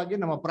ಅವರೆಲ್ಲರ ಪರವಾಗಿ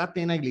ನಮ್ಮ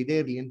ಪ್ರಾರ್ಥನೆ ಏನಾಗ್ಲಿ ಇದೇ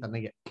ಇರ್ಲಿ ಅಂತ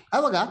ನನಗೆ.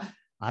 ಅವಾಗ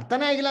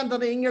ಅರ್ಥನೇ ಆಗಿಲ್ಲ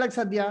ಅಂತಂದ್ರೆ ಹಿಂಗ್ ಹೇಳಕ್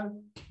ಸಾಧ್ಯ?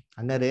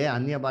 ಹಂಗಾರೆ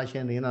ಅನ್ಯ ಭಾಷೆ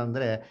ಏನು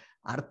ಅಂದ್ರೆ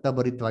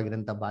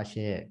ಅರ್ಥಭರಿತವಾಗಿರೋಂಥ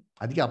ಭಾಷೆ.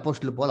 ಅದಕ್ಕೆ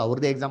ಅಪೊಸ್ತಲ ಪೌಲ್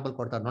ಅವ್ರದೇ ಎಕ್ಸಾಂಪಲ್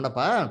ಕೊಡ್ತಾರೆ.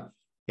 ನೋಡಪ್ಪ,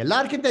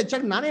 ಎಲ್ಲಾರ್ಕಿಂತ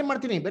ಹೆಚ್ಚಾಗಿ ನಾನೇನ್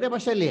ಮಾಡ್ತೀನಿ, ಬೇರೆ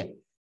ಭಾಷೆಯಲ್ಲಿ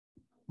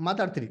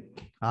ಮಾತಾಡ್ತೀನಿ,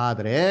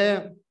 ಆದ್ರೆ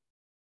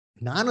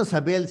ನಾನು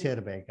ಸಭೆಯಲ್ಲಿ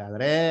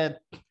ಸೇರ್ಬೇಕಾದ್ರೆ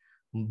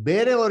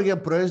ಬೇರೆಯವ್ರಿಗೆ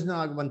ಪ್ರಯೋಜನ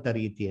ಆಗುವಂತ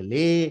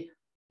ರೀತಿಯಲ್ಲಿ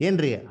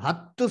ಏನ್ರಿ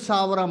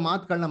 10,000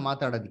 ಮಾತುಗಳನ್ನ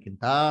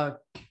ಮಾತಾಡೋದಕ್ಕಿಂತ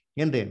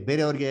ಏನ್ರಿ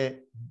ಬೇರೆಯವ್ರಿಗೆ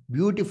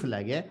ಬ್ಯೂಟಿಫುಲ್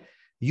ಆಗಿ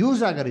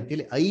ಯೂಸ್ ಆಗೋ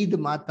ರೀತಿಯಲ್ಲಿ 5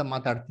 ಮಾತು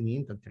ಮಾತಾಡ್ತೀನಿ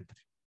ಅಂತ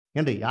ಹೇಳ್ತಾರೆ.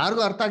 ಏನ್ರಿ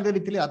ಯಾರಿಗೂ ಅರ್ಥ ಆಗದ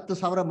ರೀತಿಯಲ್ಲಿ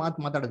 10,000 ಮಾತು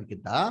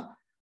ಮಾತಾಡೋದಕ್ಕಿಂತ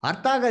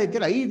ಅರ್ಥ ಆಗೋ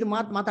ರೀತಿಯಲ್ಲಿ 5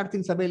 ಮಾತು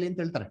ಮಾತಾಡ್ತೀನಿ ಸಭೆಯಲ್ಲಿ ಅಂತ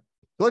ಹೇಳ್ತಾರೆ.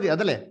 ಓದಿ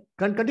ಅದಲ್ಲೇ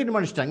ಕಂಟಿನ್ಯೂ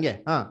ಮಾಡಿಷ್ಟ ಹಂಗೆ.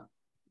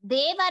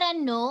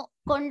 ದೇವರನ್ನು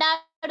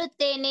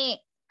ಕೊಂಡಾಡುತ್ತೇನೆ,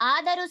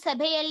 ಆದರೂ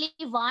ಸಭೆಯಲ್ಲಿ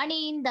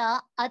ವಾಣಿಯಿಂದ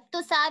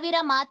 10,000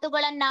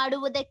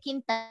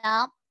 ಮಾತುಗಳನ್ನಾಡುವುದಕ್ಕಿಂತ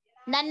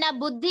ನನ್ನ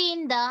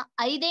ಬುದ್ಧಿಯಿಂದ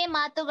 5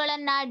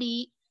 ಮಾತುಗಳನ್ನಾಡಿ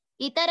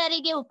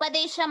ಇತರರಿಗೆ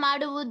ಉಪದೇಶ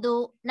ಮಾಡುವುದು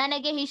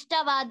ನನಗೆ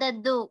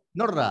ಇಷ್ಟವಾದದ್ದು.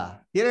 ನೋಡ್ರ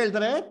ಏನ್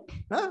ಹೇಳ್ತಾರೆ,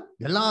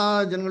 ಎಲ್ಲಾ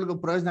ಜನಗಳಿಗೂ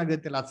ಪ್ರಯೋಜನ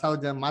ಆಗಿರ್ತಿಲ್ಲ.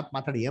 10,000 ಜನ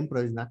ಮಾತಾಡಿ ಏನ್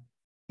ಪ್ರಯೋಜನ?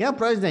 ಏನ್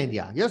ಪ್ರಯೋಜನ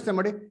ಇದೆಯಾ? ಯೋಚನೆ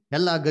ಮಾಡಿ.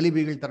 ಎಲ್ಲಾ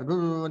ಗಲಿಬಿಗಿಳ್ತಾರೆ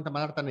ಅಂತ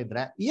ಮಾತಾಡ್ತಾನೆ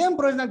ಇದ್ರೆ ಏನ್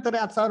ಪ್ರಯೋಜನ ಆಗ್ತಾರೆ?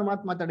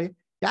 10,000 ಮಾತಾಡಿ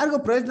ಯಾರಿಗೂ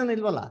ಪ್ರಯೋಜನ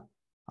ಇಲ್ವಲ್ಲ.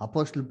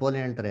 ಅಪೊಸ್ತಲ ಪೌಲ್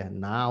ಹೇಳ್ತಾರೆ,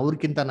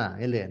 ಅವ್ರಕ್ಕಿಂತನ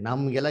ಎಲ್ಲಿ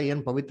ನಮ್ಗೆಲ್ಲ ಏನ್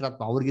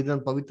ಪವಿತ್ರಾತ್ಮ, ಅವ್ರಿಗಿದ್ರ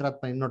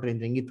ಪವಿತ್ರಾತ್ಮ ಇನ್ ನೋಡ್ರಿ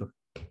ಹೆಂಗಿತ್ತು.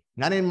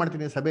 ನಾನೇನ್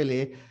ಮಾಡ್ತೀನಿ ಸಭೆಯಲ್ಲಿ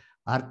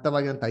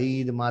ಅರ್ಥವಾಗಿರಂತ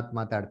 5 ಮಾತು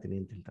ಮಾತಾಡ್ತೀನಿ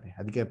ಅಂತ ಹೇಳ್ತಾರೆ.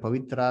 ಅದಕ್ಕೆ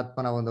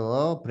ಪವಿತ್ರಾತ್ಮನ ಒಂದು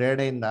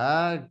ಪ್ರೇರಣೆಯಿಂದ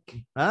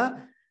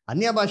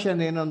ಅನ್ಯ ಭಾಷೆ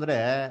ಏನು ಅಂದ್ರೆ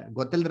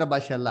ಗೊತ್ತಿಲ್ದಿರೋ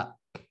ಭಾಷೆ ಅಲ್ಲ,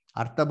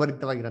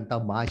 ಅರ್ಥಭರಿತವಾಗಿರಂತ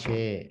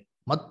ಭಾಷೆ,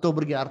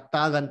 ಮತ್ತೊಬ್ರಿಗೆ ಅರ್ಥ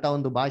ಆಗಂತ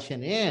ಒಂದು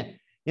ಭಾಷೆನೇ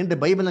ಏನ್ರಿ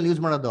ಬೈಬಲ್ ನಲ್ಲಿ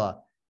ಯೂಸ್ ಮಾಡೋದು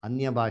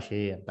ಅನ್ಯ ಭಾಷೆ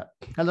ಅಂತ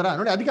ಅಲ್ವರ.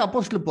 ನೋಡಿ, ಅದಕ್ಕೆ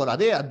ಅಪೊಸ್ತಲ ಪೌಲ್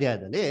ಅದೇ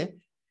ಅಧ್ಯಾಯದಲ್ಲಿ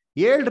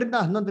 7ರಿಂದ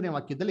 11ನೇ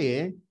ವಾಕ್ಯದಲ್ಲಿ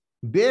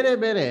ಬೇರೆ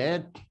ಬೇರೆ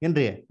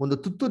ಏನ್ರಿ ಒಂದು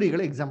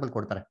ತುತ್ತೂರಿಗಳ ಎಕ್ಸಾಂಪಲ್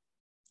ಕೊಡ್ತಾರೆ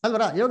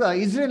ಅಲ್ವರ. ಇವಾಗ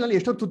ಇಸ್ರೇಲ್ ನಲ್ಲಿ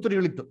ಎಷ್ಟೋ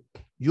ತುತ್ತೂರಿಗಳಿತ್ತು.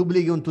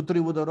 ಯುಬ್ಲಿಗೆ ಒಂದು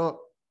ತುತ್ತೂರಿ ಊದೋರು,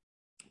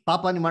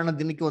 ಪಾಪ ನಿವಾರಣಾ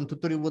ದಿನಕ್ಕೆ ಒಂದು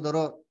ತುತ್ತೂರಿ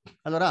ಊದೋರು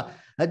ಅಲ್ವರ.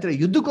 ಆಯ್ತು,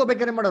 ಯುದ್ಧಕ್ಕೆ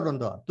ಹೋಗ್ಬೇಕಾದ್ರೆ ಮಾಡೋರು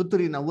ಒಂದು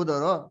ತುತ್ತೂರಿನ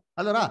ಊದೋರು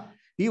ಅಲ್ವರ.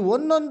 ಈ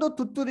ಒಂದೊಂದು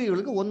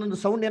ತುತ್ತೂರಿಗಳಿಗೆ ಒಂದೊಂದು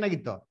ಸೌಂಡ್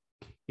ಏನಾಗಿತ್ತು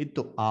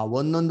ಇತ್ತು. ಆ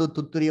ಒಂದೊಂದು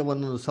ತುತ್ತೂರಿಯ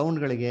ಒಂದೊಂದು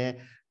ಸೌಂಡ್ಗಳಿಗೆ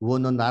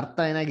ಒಂದೊಂದು ಅರ್ಥ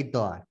ಏನಾಗಿತ್ತು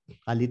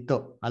ಅಲ್ಲಿತ್ತು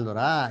ಅಲ್ವರ.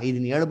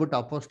 ಇದನ್ನ ಹೇಳ್ಬಿಟ್ಟು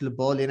ಅಪೊಸ್ತಲ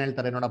ಪೌಲ್ ಏನ್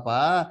ಹೇಳ್ತಾರೆ ನೋಡಪ್ಪ,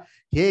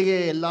 ಹೇಗೆ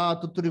ಎಲ್ಲಾ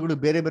ತುತ್ತೂರಿಗಳು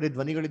ಬೇರೆ ಬೇರೆ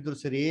ಧ್ವನಿಗಳಿದ್ರು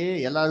ಸರಿ,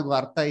 ಎಲ್ಲರಿಗೂ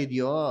ಅರ್ಥ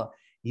ಇದೆಯೋ,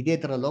 ಇದೇ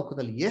ತರ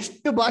ಲೋಕದಲ್ಲಿ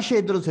ಎಷ್ಟು ಭಾಷೆ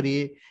ಇದ್ರು ಸರಿ,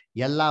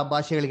 ಎಲ್ಲಾ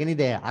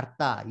ಭಾಷೆಗಳಿಗೇನಿದೆ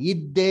ಅರ್ಥ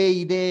ಇದ್ದೇ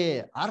ಇದೆ.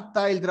 ಅರ್ಥ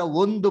ಇಲ್ದಿರ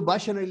ಒಂದು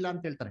ಭಾಷೆನೂ ಇಲ್ಲ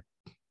ಅಂತ ಹೇಳ್ತಾರೆ.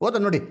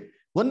 ಓದ ನೋಡಿ,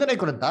 1ನೇ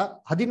ಕೊರಿಂಥ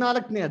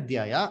 14ನೇ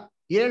ಅಧ್ಯಾಯ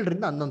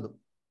 7ರಿಂದ 11.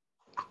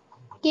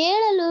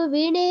 ಕೇಳಲು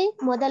ವೀಣೆ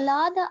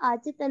ಮೊದಲಾದ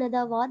ಆಚೆತನದ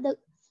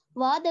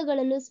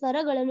ವಾದಗಳನ್ನು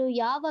ಸ್ವರಗಳನ್ನು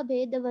ಯಾವ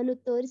ಭೇದವನ್ನು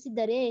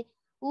ತೋರಿಸಿದರೆ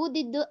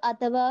ಊದಿದ್ದು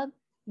ಅಥವಾ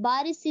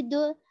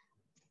ಬಾರಿಸಿದ್ದು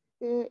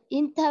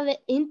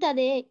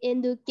ಇಂಥದೇ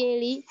ಎಂದು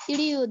ಕೇಳಿ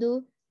ತಿಳಿಯುವುದು.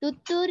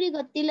 ತುತ್ತೂರಿ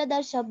ಗೊತ್ತಿಲ್ಲದ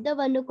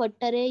ಶಬ್ದವನ್ನು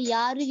ಕೊಟ್ಟರೆ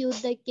ಯಾರು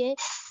ಯುದ್ಧಕ್ಕೆ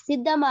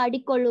ಸಿದ್ಧ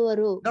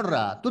ಮಾಡಿಕೊಳ್ಳುವರು? ನೋಡ್ರ,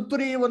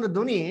 ತುತ್ತೂರಿ ಒಂದು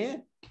ಧ್ವನಿ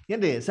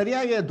ಏನ್ರಿ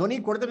ಸರಿಯಾಗಿ ಧ್ವನಿ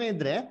ಕೊಡ್ತಾನೆ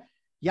ಇದ್ರೆ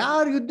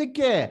ಯಾರು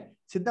ಯುದ್ಧಕ್ಕೆ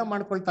ಸಿದ್ಧ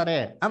ಮಾಡ್ಕೊಳ್ತಾರೆ?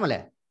 ಆಮೇಲೆ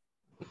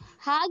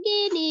ಹಾಗೆ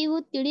ನೀವು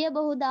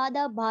ತಿಳಿಯಬಹುದಾದ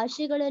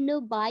ಭಾಷೆಗಳನ್ನು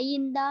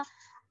ಬಾಯಿಯಿಂದ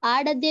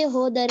ಆಡದೆ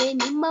ಹೋದರೆ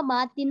ನಿಮ್ಮ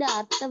ಮಾತಿನ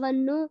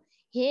ಅರ್ಥವನ್ನು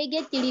ಹೇಗೆ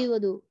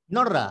ತಿಳಿಯುವುದು?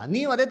 ನೋಡ್ರ,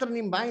 ನೀವ್ ಅದೇ ತರ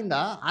ನಿಮ್ ಬಾಯಿಂದ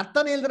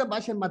ಅರ್ಥನೇ ಇಲ್ದಿರ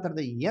ಭಾಷೆ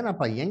ಮಾತಾಡ್ದೆ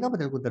ಏನಪ್ಪ ಹೆಂಗಪ್ಪ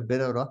ತಿಳ್ಕೊತಾರೆ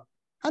ಬೇರೆಯವರು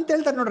ಅಂತ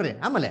ಹೇಳ್ತಾರೆ ನೋಡ್ರಿ.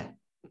 ಆಮೇಲೆ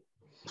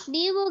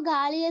ನೀವು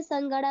ಗಾಳಿಯ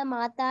ಸಂಗಡ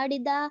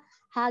ಮಾತಾಡಿದ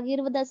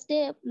ಹಾಗಿರುವುದಷ್ಟೇ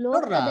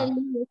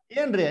ಲೋಕದಲ್ಲಿ.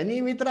 ಏನ್ರಿ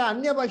ನೀವ್ ಈ ತರ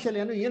ಅನ್ಯ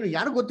ಭಾಷೆಯಲ್ಲಿ ಏನು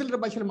ಯಾರು ಗೊತ್ತಿಲ್ಲರ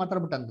ಭಾಷೆಯಲ್ಲಿ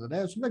ಮಾತಾಡ್ಬಿಟ್ಟ ಅಂತಂದ್ರೆ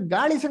ಸುಮ್ಮನೆ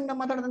ಗಾಳಿ ಸಂಗಡ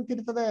ಮಾತಾಡದಂತ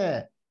ಇರ್ತದೆ.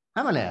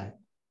 ಆಮೇಲೆ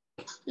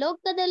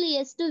ಲೋಕದಲ್ಲಿ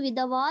ಎಷ್ಟು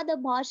ವಿಧವಾದ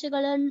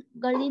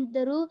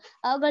ಭಾಷೆಗಳಿದ್ದರೂ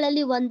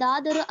ಅವುಗಳಲ್ಲಿ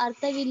ಒಂದಾದರೂ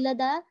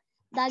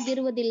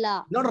ಅರ್ಥವಿಲ್ಲದಾಗಿರುವುದಿಲ್ಲ.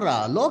 ನೋಡ್ರ,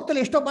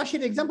 ಲೋಕದಲ್ಲಿ ಎಷ್ಟೋ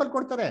ಭಾಷೆ ಎಕ್ಸಾಂಪಲ್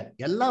ಕೊಡ್ತಾರೆ.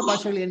 ಎಲ್ಲಾ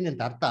ಭಾಷೆಗಳು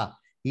ಏನಂತ ಅರ್ಥ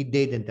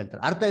ಇದ್ದೇ ಇದೆ ಅಂತ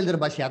ಹೇಳ್ತಾರೆ. ಅರ್ಥ ಇಲ್ದಿರೋ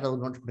ಭಾಷೆ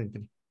ಯಾವ್ದಾದ್ರು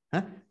ನೋಡ್ಸ್ಬಿಟ್ಟಿರ್ತೀನಿ.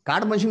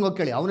 ಕಾಡು ಮನುಷ್ಯಂಗೆ ಹೋಗಿ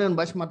ಕೇಳಿ, ಅವನೇ ಒಂದು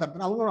ಭಾಷೆ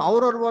ಮಾತಾಡ್ತಾನೆ, ಅವನು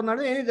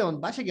ಅವ್ರವ್ರ ಏನಿದೆ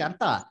ಒಂದು ಭಾಷೆಗೆ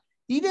ಅರ್ಥ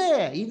ಇದೆ,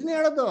 ಇದನ್ನೇ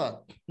ಹೇಳೋದು.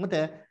 ಮತ್ತೆ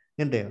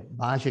ಏನ್ರಿ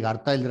ಭಾಷೆಗೆ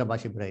ಅರ್ಥ ಇಲ್ದಿರೋ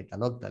ಭಾಷೆ ಬೇರೆ ಐತಾ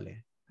ಲೋಕದಲ್ಲಿ?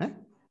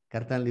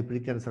 ಕರ್ತನಲ್ಲಿ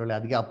ಪ್ರೀತಿ ಅನ್ಸರಲ್ಲ,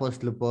 ಅದಕ್ಕೆ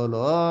ಅಪೋಸ್ಟ್ಲ್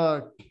ಪೌಲು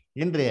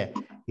ಏನ್ರಿ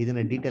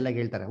ಇದನ್ನ ಡೀಟೇಲ್ ಆಗಿ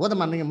ಹೇಳ್ತಾರೆ.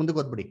 ಓದಮ್ಮ, ನನಗೆ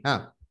ಮುಂದಕ್ಕೆ ಓದ್ಬಿಡಿ.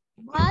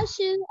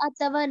 ಭಾಷೆ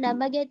ಅಥವಾ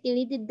ನಮಗೆ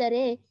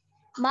ತಿಳಿದಿದ್ದರೆ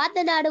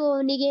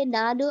ಮಾತನಾಡುವವನಿಗೆ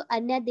ನಾನು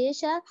ಅನ್ಯ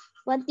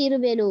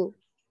ದೇಶವಂತಿರುವೆನು,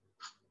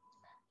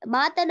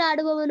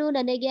 ಮಾತನಾಡುವವನು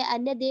ನನಗೆ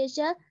ಅನ್ಯ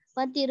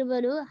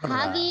ದೇಶವಂತಿರುವನು.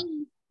 ಹಾಗೆ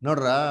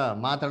ನೋಡ್ರ,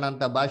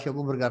 ಮಾತಾಡೋಂಥ ಭಾಷೆ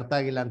ಒಬ್ಬೊಬ್ರಿಗೆ ಅರ್ಥ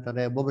ಆಗಿಲ್ಲ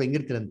ಅಂತಂದ್ರೆ ಒಬ್ಬೊಬ್ರು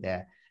ಹೆಂಗಿರ್ತಿರಂತೆ,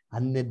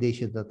 ಅನ್ಯ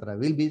ದೇಶದ ಹತ್ರ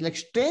ವಿಲ್ ಬಿ ಲೈಕ್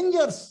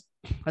ಸ್ಟ್ರೇಂಜರ್ಸ್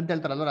ಅಂತ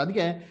ಹೇಳ್ತಾರಲ್ವ.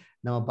 ಅದಕ್ಕೆ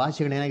ನಮ್ಮ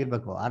ಭಾಷೆಗಳು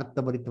ಏನಾಗಿರ್ಬೇಕು,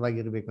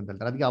 ಅರ್ಥಭರಿತವಾಗಿರ್ಬೇಕು ಅಂತ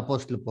ಹೇಳ್ತಾರೆ. ಅದಕ್ಕೆ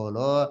ಅಪೋಸ್ಟ್ಲ್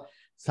ಪೌಲು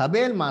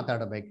ಸಭೆಯಲ್ಲಿ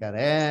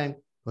ಮಾತಾಡಬೇಕಾದ್ರೆ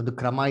ಒಂದು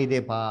ಕ್ರಮ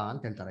ಇದೆಪಾ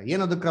ಅಂತ ಹೇಳ್ತಾರೆ.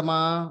 ಏನದು ಕ್ರಮ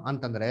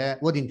ಅಂತಂದ್ರೆ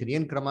ಓದಿಂತೀನಿ.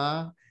 ಏನ್ ಕ್ರಮ?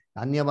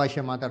 ಅನ್ಯ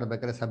ಭಾಷೆ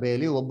ಮಾತಾಡ್ಬೇಕಾದ್ರೆ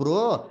ಸಭೆಯಲ್ಲಿ ಒಬ್ರು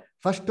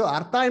ಫಸ್ಟ್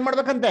ಅರ್ಥ ಏನ್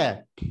ಮಾಡ್ಬೇಕಂತೆ,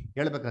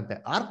 ಹೇಳ್ಬೇಕಂತೆ.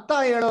 ಅರ್ಥ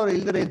ಹೇಳೋರು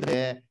ಇಲ್ದಿರ ಇದ್ರೆ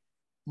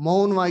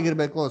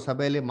ಮೌನವಾಗಿರ್ಬೇಕು,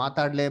 ಸಭೆಯಲ್ಲಿ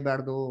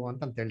ಮಾತಾಡ್ಲೇಬಾರ್ದು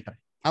ಅಂತ ಹೇಳ್ತಾರೆ.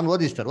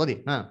 ಓದಿ ಸರ್, ಓದಿ.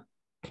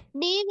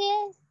 ನೀವೇ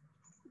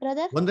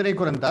ಬ್ರದರ್ 1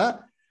 ಕೊರಿಂಥ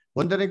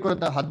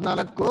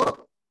 14:5.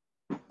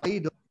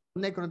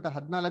 1 ಕೊರಿಂಥ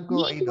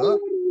 14:5.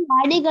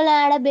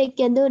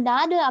 ವಾಣಿಗಳಾಡಬೇಕೆಂದು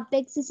ನಾನು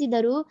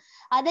ಅಪೇಕ್ಷಿಸಿದರು,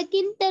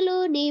 ಅದಕ್ಕಿಂತಲೂ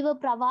ನೀವು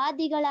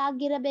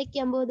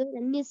ಪ್ರವಾದಿಗಳಾಗಿರಬೇಕೆಂಬುದು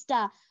ನನ್ನಿಷ್ಟ.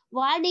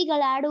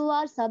 ವಾಣಿಗಳಾಡುವ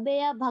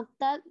ಸಭೆಯ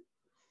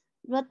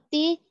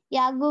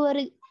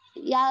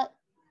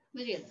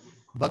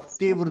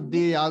ಭಕ್ತಿ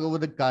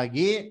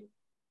ವೃದ್ಧಿಯಾಗುವುದಕ್ಕಾಗಿ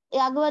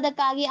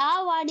ಆ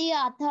ವಾಣಿಯ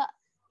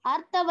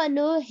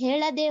ಅರ್ಥವನ್ನು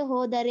ಹೇಳದೆ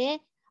ಹೋದರೆ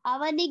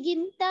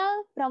ಅವನಿಗಿಂತ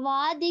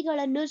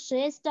ಪ್ರವಾದಿಗಳನ್ನು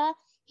ಶ್ರೇಷ್ಠ.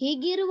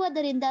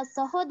 ಹೀಗಿರುವುದರಿಂದ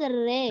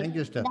ಸಹೋದರರೇ,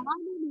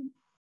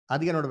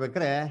 ಅದಕ್ಕೆ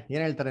ನೋಡ್ಬೇಕ್ರೆ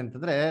ಏನ್ ಹೇಳ್ತಾರೆ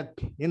ಅಂತಂದ್ರೆ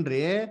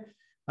ಏನ್ರಿ,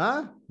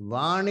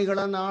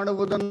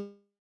 ವಾಣಿಗಳನ್ನಾಡುವುದನ್ನು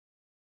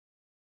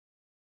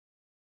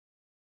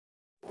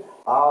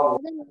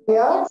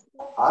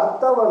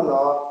ಅರ್ಥವನ್ನು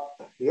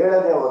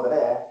ಹೇಳದೆ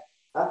ಹೋದ್ರೆ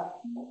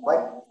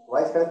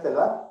ವಾಯ್ಸ್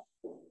ಕೇಳಿಸ್ತಿಲ್ವಾ?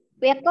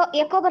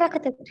 ಎಕೋ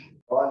ಬರಾಕತ್ತೈತ್ರಿ.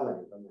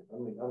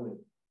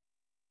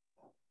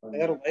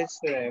 ವಾಯ್ಸ್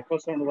ಎಕೋ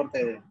ಸೌಂಡ್ ಬರ್ತಾ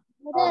ಇದೆ.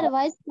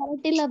 ವಾಯ್ಸ್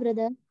ಕರೆಕ್ಟ್ ಇಲ್ಲ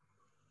ಬ್ರದರ್.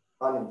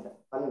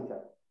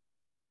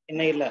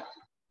 ಇನ್ನ ಇಲ್ಲ.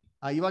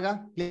 ಇವಾಗ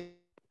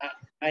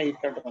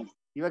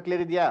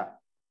ಕ್ಲಿಯರ್ ಇದೆಯಾ?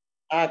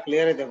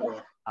 ಕ್ಲಿಯರ್ ಇದೆ.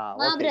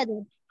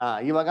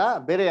 ಇವಾಗ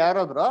ಬೇರೆ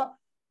ಯಾರಾದ್ರು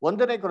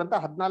 1 ಕೊರಿಂಥ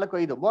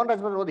 14:5. ಮೋಹನ್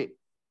ರಾಜ್ ಬರ್ ಓದಿ.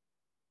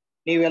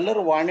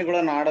 ನೀವೆಲ್ಲರೂ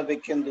ವಾಣಿಗಳನ್ನು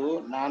ಆಡಬೇಕೆಂದು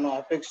ನಾನು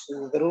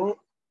ಅಪೇಕ್ಷಿಸಿದರು,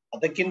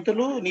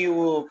 ಅದಕ್ಕಿಂತಲೂ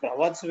ನೀವು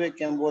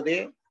ಪ್ರವಾದಿಸಬೇಕೆಂಬುದೇ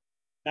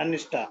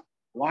ನನ್ನಿಷ್ಟ.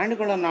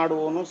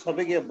 ವಾಣಿಗಳನ್ನಾಡುವವನು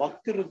ಸಭೆಗೆ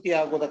ಭಕ್ತಿ ವೃತ್ತಿ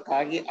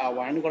ಆಗುವುದಕ್ಕಾಗಿ ಆ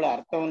ವಾಣಿಗಳ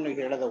ಅರ್ಥವನ್ನು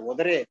ಹೇಳದೆ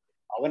ಹೋದರೆ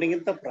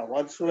ಅವನಿಗಿಂತ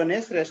ಪ್ರವಾದಿಸುವನೇ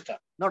ಶ್ರೇಷ್ಠ.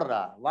 ನೋಡ್ರ,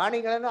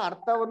 ವಾಣಿಗಳನ್ನ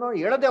ಅರ್ಥವನ್ನು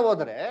ಹೇಳದೆ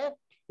ಹೋದ್ರೆ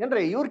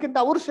ಏನ್ರಿ ಇವ್ರಕ್ಕಿಂತ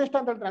ಅವ್ರು ಶ್ರೇಷ್ಠ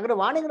ಅಂತ ಹೇಳ್ತಾರೆ. ಅಂದ್ರೆ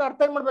ವಾಣಿಗಳ ಅರ್ಥ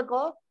ಏನ್ ಮಾಡ್ಬೇಕು,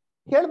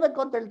 ಹೇಳ್ಬೇಕು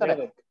ಅಂತ ಹೇಳ್ತಾರೆ.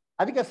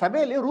 ಅದಕ್ಕೆ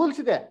ಸಭೆಯಲ್ಲಿ ರೂಲ್ಸ್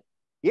ಇದೆ.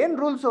 ಏನ್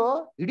ರೂಲ್ಸು?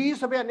 ಇಡೀ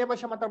ಸಭೆ ಅನ್ಯ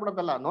ಭಾಷೆ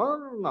ಮಾತಾಡ್ಬಿಡೋದಲ್ಲ. ನೋ,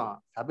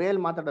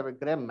 ಸಭೆಯಲ್ಲಿ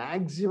ಮಾತಾಡಬೇಕಾದ್ರೆ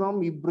ಮ್ಯಾಕ್ಸಿಮಮ್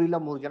 2 ಇಲ್ಲ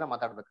 3 ಜನ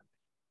ಮಾತಾಡ್ಬೇಕಂತ.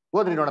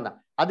 ಓದ್ರಿ ನೋಡೋಣ.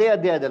 ಅದೇ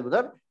ಅಧ್ಯಾಯದಲ್ಲಿ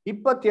ಬುಧರ್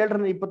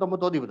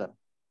 27-29 ಓದಿ ಬುಧರ್.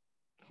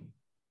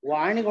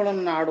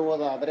 ವಾಣಿಗಳನ್ನು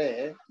ಆಡುವುದಾದ್ರೆ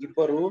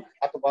 2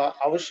 ಅಥವಾ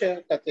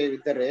ಅವಶ್ಯಕತೆ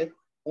ಇದ್ದರೆ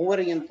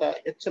 3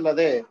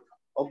 ಹೆಚ್ಚಲ್ಲದೆ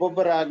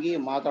ಒಬ್ಬೊಬ್ಬರಾಗಿ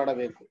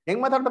ಮಾತಾಡಬೇಕು.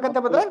 ಹೆಂಗ್ ಮಾತಾಡ್ಬೇಕಂತ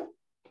ಬುಧರ್?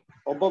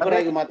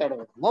 ಒಬ್ಬೊಬ್ಬರಾಗಿ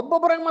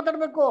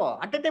ಮಾತಾಡ್ಬೇಕು.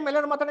 ಅಟ್ ಎ ಟೈಮ್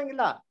ಎಲ್ಲರೂ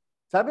ಮಾತಾಡಂಗಿಲ್ಲ.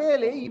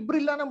 ಸಭೆಯಲ್ಲಿ 2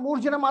 ಇಲ್ಲ 3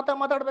 ಜನ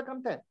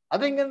ಮಾತಾಡ್ಬೇಕಂತೆ.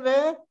 ಅದು ಹೆಂಗಂದ್ರೆ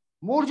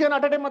 3 ಜನ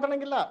ಅಟ್ ಎ ಟೈಮ್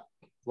ಮಾತಾಡಂಗಿಲ್ಲ,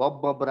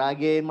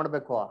 ಒಬ್ಬೊಬ್ಬರಾಗಿ ಏನ್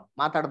ಮಾಡ್ಬೇಕು,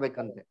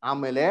 ಮಾತಾಡ್ಬೇಕಂತೆ.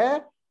 ಆಮೇಲೆ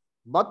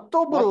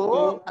ಮತ್ತೊಬ್ರು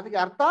ಅದಕ್ಕೆ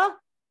ಅರ್ಥ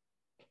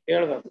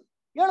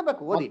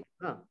ಹೇಳ್ಬೇಕು. ಓದಿ.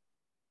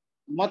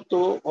 ಮತ್ತು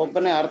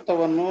ಒಬ್ಬನೇ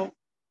ಅರ್ಥವನ್ನು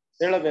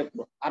ಹೇಳಬೇಕು.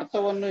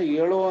 ಅರ್ಥವನ್ನು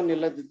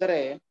ಹೇಳುವನಿಲ್ಲದಿದ್ದರೆ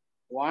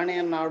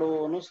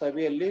ವಾಣಿಯನ್ನಾಡುವವನು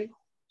ಸಭೆಯಲ್ಲಿ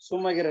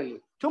ಸುಮ್ಮಗಿರಲಿ.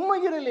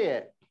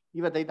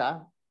 ಇವತ್ತೈತಾ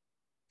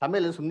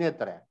ಸಭೆಯಲ್ಲಿ ಸುಮ್ಮನೆ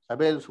ಇರ್ತಾರೆ.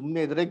 ಸಭೆಯಲ್ಲಿ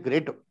ಸುಮ್ಮನೆ ಇದ್ರೆ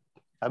ಗ್ರೇಟು.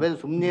 ಸಭೆಯಲ್ಲಿ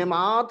ಸುಮ್ಮನೆ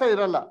ಮಾತ್ರ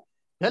ಇರಲ್ಲ,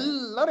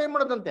 ಎಲ್ಲರೂ ಏನ್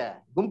ಮಾಡೋದಂತೆ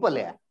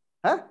ಗುಂಪಲ್ಲಿ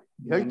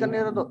ಹೇಳ್ತಾನೆ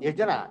ಇರೋದು. ಎಷ್ಟು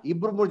ಜನ?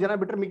 2-3 ಜನ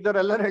ಬಿಟ್ರೆ ಮಿಕ್ದವ್ರು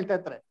ಎಲ್ಲರೂ ಹೇಳ್ತಾ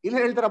ಇರ್ತಾರೆ. ಇಲ್ಲಿ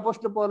ಹೇಳ್ತಾರೆ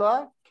ಅಪೊಸ್ತಲ ಪೌಲ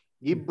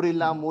 2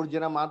 ಇಲ್ಲ 3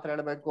 ಜನ ಮಾತ್ರ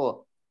ಹೇಳ್ಬೇಕು.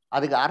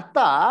 ಅದಕ್ಕೆ ಅರ್ಥ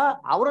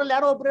ಅವರಲ್ಲಿ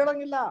ಯಾರೋ ಒಬ್ರು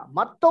ಹೇಳಂಗಿಲ್ಲ,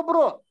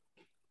 ಮತ್ತೊಬ್ರು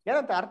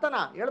ಏನಂತ ಅರ್ಥನ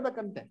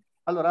ಹೇಳ್ಬೇಕಂತೆ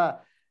ಅಲ್ವರ.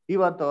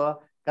 ಇವತ್ತು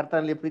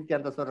ಕರ್ತನಲ್ಲಿ ಪ್ರೀತಿ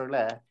ಅಂತ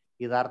ಸೋರ್ಗಳೇ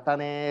ಇದು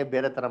ಅರ್ಥನೇ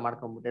ಬೇರೆ ತರ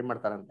ಮಾಡ್ಕೊಂಡ್ಬಿಟ್ಟು ಏನ್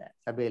ಮಾಡ್ತಾರಂತೆ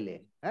ಸಭೆಯಲ್ಲಿ,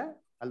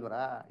 ಅಲ್ವರ.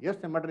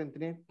 ಯೋಚನೆ ಮಾಡ್ರಿ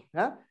ಅಂತೀನಿ.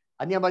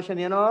 ಅನ್ಯ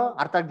ಭಾಷೆನೇನೋ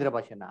ಅರ್ಥ ಆಗ್ದಿರೋ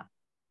ಭಾಷೆನ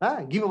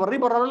ಗಿವ್ ಬರ್ರಿ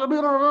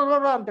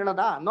ಬರೋಲ್ಲ ಅಂತ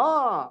ಹೇಳೋದಾ? ನೋ,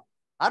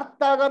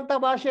 ಅರ್ಥ ಆಗಂತ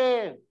ಭಾಷೆ.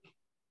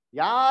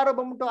 ಯಾರು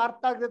ಬಂದ್ಬಿಟ್ಟು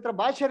ಅರ್ಥ ಆಗದಿತ್ರ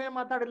ಭಾಷೆನೇ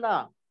ಮಾತಾಡಿಲ್ಲ.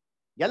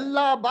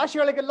 ಎಲ್ಲಾ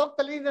ಭಾಷೆಗಳಿಗೆ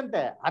ಲೋಕದಲ್ಲಿ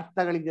ಇದಂತೆ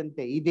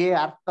ಅರ್ಥಗಳಿದಂತೆ. ಇದೇ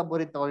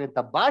ಅರ್ಥಭರಿತವಾಗಿಂತ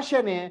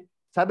ಭಾಷೆನೇ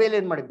ಸಭೆಯಲ್ಲಿ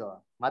ಏನ್ ಮಾಡಿದ್ದು,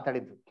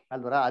 ಮಾತಾಡಿದ್ದು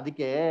ಅಲ್ವರ.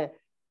 ಅದಕ್ಕೆ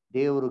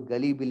ದೇವರು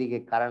ಗಲಿಬಿಲಿಗೆ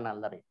ಕಾರಣ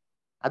ಅಲ್ಲ ರೀ.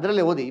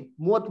 ಅದ್ರಲ್ಲಿ ಓದಿ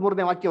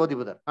 33ನೇ ವಾಕ್ಯ ಓದಿ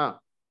ಬುಧರ್.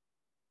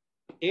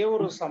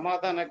 ದೇವರು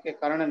ಸಮಾಧಾನಕ್ಕೆ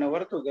ಕಾರಣನೇ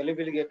ಹೊರತು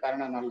ಗಲಿಬಿಲಿಗೆ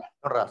ಕಾರಣನಲ್ಲ.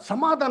 ನೋಡ್ರ,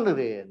 ಸಮಾಧಾನ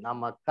ರೀ.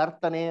 ನಮ್ಮ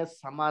ಕರ್ತನೇ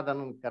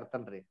ಸಮಾಧಾನ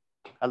ಕರ್ತನ್ರಿ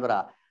ಅಲ್ವರ.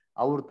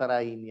 ಅವ್ರ ತರ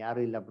ಇನ್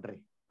ಯಾರು ಇಲ್ಲ ಬಿಡ್ರಿ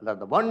ಅಲ್ರ.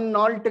 The one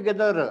all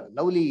together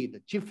lovely, the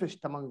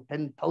chiefest among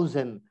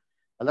 10,000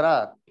 ಅಲ್ರ.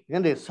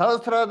 ಏನ್ರಿ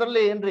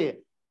ಸಹಸ್ರದಲ್ಲಿ ಏನ್ರಿ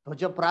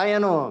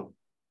ಧ್ವಜಪ್ರಾಯನು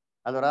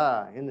ಅದರ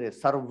ಏನ್ರಿ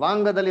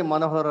ಸರ್ವಾಂಗದಲ್ಲಿ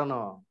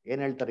ಮನೋಹರನು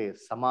ಏನ್ ಹೇಳ್ತಾರೆ,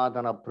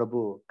 ಸಮಾಧಾನ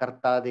ಪ್ರಭು,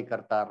 ಕರ್ತಾದಿ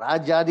ಕರ್ತ,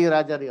 ರಾಜಾದಿ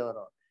ರಾಜಾದಿ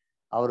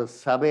ಅವರು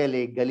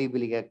ಸಭೆಯಲ್ಲಿ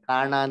ಗಲಿಬಿಲಿಗೆ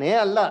ಕಾರಣನೇ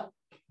ಅಲ್ಲ.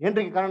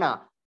 ಏನ್ರಿ ಕಾರಣ?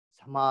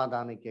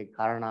 ಸಮಾಧಾನಕ್ಕೆ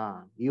ಕಾರಣ.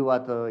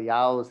 ಇವತ್ತು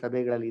ಯಾವ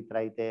ಸಭೆಗಳಲ್ಲಿ ಈ ತರ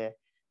ಐತೆ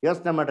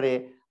ಯೋಚನೆ ಮಾಡ್ರಿ.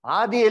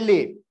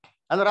 ಆದಿಯಲ್ಲಿ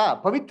ಅಲ್ವರ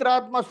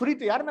ಪವಿತ್ರಾತ್ಮ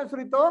ಸುರಿತು, ಯಾರ ಮೇಲೆ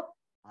ಸುರಿತು?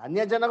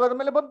 ಅನ್ಯ ಜನಗಳ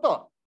ಮೇಲೆ ಬಂತು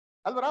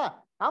ಅಲ್ವರ.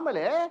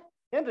 ಆಮೇಲೆ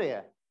ಏನ್ರಿ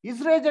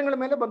ಇಸ್ರೇಲ್ ಜನಗಳ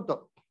ಮೇಲೆ ಬಂತು.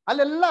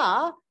 ಅಲ್ಲೆಲ್ಲ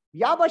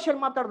ಯಾವ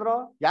ಭಾಷೆಯಲ್ಲಿ ಮಾತಾಡಿದ್ರು?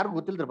 ಯಾರಿಗೂ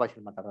ಗೊತ್ತಿಲ್ದ್ರ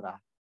ಭಾಷೆಯಲ್ಲಿ ಮಾತಾಡ್ರ?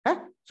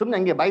 ಸುಮ್ನೆ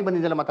ಹಂಗೆ ಬಾಯಿ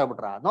ಬಂದಿದ್ದೆಲ್ಲ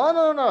ಮಾತಾಡ್ಬಿಟ್ರ? No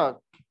no no.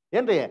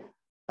 ಏನ್ರಿ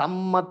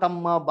ತಮ್ಮ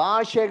ತಮ್ಮ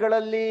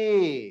ಭಾಷೆಗಳಲ್ಲಿ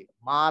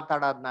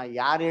ಮಾತಾಡೋದ್ನ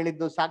ಯಾರು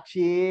ಹೇಳಿದ್ದು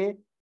ಸಾಕ್ಷಿ?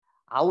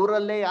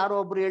 ಅವರಲ್ಲೇ ಯಾರೋ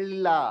ಒಬ್ರು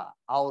ಹೇಳಿಲ್ಲ,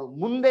 ಅವ್ರ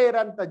ಮುಂದೆ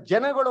ಇರೋಂಥ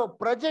ಜನಗಳು,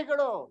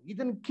 ಪ್ರಜೆಗಳು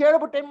ಇದನ್ನ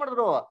ಕೇಳ್ಬಿಟ್ಟು ಏನ್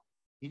ಮಾಡಿದ್ರು,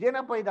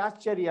 ಇದೇನಪ್ಪ ಇದು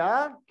ಆಶ್ಚರ್ಯ,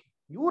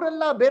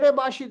 ಇವರೆಲ್ಲ ಬೇರೆ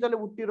ಭಾಷೆದಲ್ಲಿ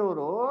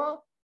ಹುಟ್ಟಿರೋರು,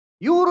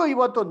 ಇವರು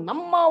ಇವತ್ತು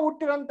ನಮ್ಮ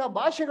ಹುಟ್ಟಿರೋಂಥ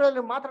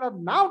ಭಾಷೆಗಳಲ್ಲಿ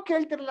ಮಾತಾಡೋದು ನಾವು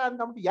ಕೇಳ್ತಿರಲ್ಲ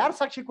ಅಂತ ಯಾರು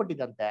ಸಾಕ್ಷಿ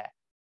ಕೊಟ್ಟಿದ್ದಂತೆ?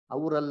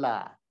 ಅವರಲ್ಲ,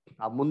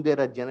 ಆ ಮುಂದೆ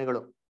ಇರೋ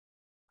ಜನಗಳು.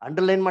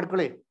 ಅಂಡರ್ಲೈನ್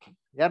ಮಾಡ್ಕೊಳ್ಳಿ.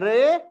 ಯಾರೇ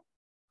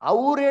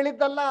ಅವ್ರು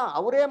ಹೇಳಿದ್ದಲ್ಲ,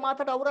 ಅವರೇ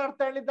ಅವ್ರ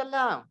ಅರ್ಥ ಹೇಳಿದ್ದಲ್ಲ,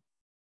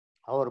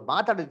 ಅವ್ರು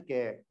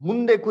ಮಾತಾಡೋದಕ್ಕೆ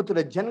ಮುಂದೆ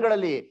ಕೂತಿರೋ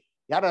ಜನಗಳಲ್ಲಿ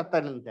ಯಾರು ಅರ್ಥ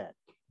ಇಲ್ಲಂತೆ?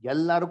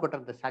 ಎಲ್ಲಾರು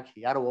ಕೊಟ್ಟಂತೆ ಸಾಕ್ಷಿ.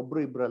 ಯಾರೋ ಒಬ್ರು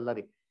ಇಬ್ರು ಅಲ್ಲ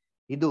ರೀ,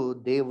 ಇದು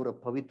ದೇವರ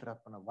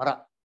ಪವಿತ್ರಾತ್ಮನ ವರ.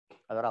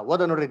 ಅದರ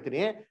ಓದ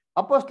ನೋಡಿರ್ತೀನಿ,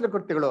 ಅಪೊಸ್ತಲ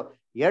ಕೃತ್ಯಗಳು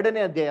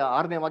 2ನೇ ಅಧ್ಯಾಯ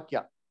 6ನೇ ವಾಕ್ಯ.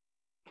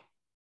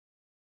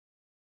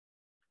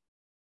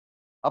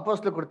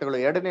 ಅಪೊಸ್ತಲ ಕೃತ್ಯಗಳು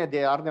 2ನೇ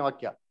ಅಧ್ಯಾಯ 6ನೇ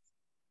ವಾಕ್ಯ.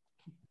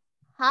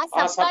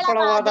 ಆ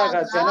ಸಪ್ಪಳವಾದಾಗ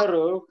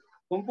ಜನರು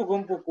ಗುಂಪು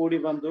ಗುಂಪು ಕೂಡಿ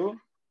ಬಂದು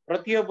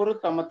ಪ್ರತಿಯೊಬ್ಬರು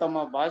ತಮ್ಮ ತಮ್ಮ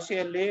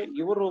ಭಾಷೆಯಲ್ಲಿ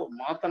ಇವರು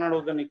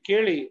ಮಾತನಾಡುವುದನ್ನು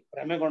ಕೇಳಿ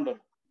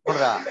ಭ್ರಮೆಗೊಂಡರು.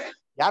 ನೋಡ್ರ,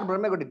 ಯಾರು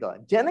ಭ್ರಮೆಗೊಂಡಿದ್ದು?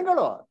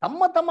 ಜನಗಳು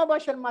ತಮ್ಮ ತಮ್ಮ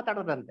ಭಾಷೆಯಲ್ಲಿ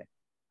ಮಾತಾಡೋದಂತೆ.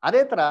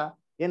 ಅದೇ ತರ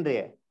ಏನ್ರಿ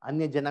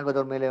ಅನ್ಯ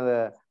ಜನಾಂಗದವ್ರ ಮೇಲೆ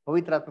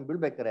ಪವಿತ್ರಾತ್ಮ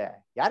ಬೀಳ್ಬೇಕಾರೆ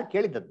ಯಾರು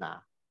ಕೇಳಿದ್ದದ್ನ?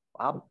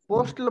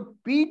 ಅಪೊಸ್ತಲ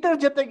ಪೀಟರ್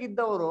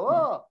ಜೊತೆಗಿದ್ದವರು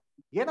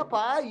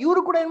ಏನಪ್ಪಾ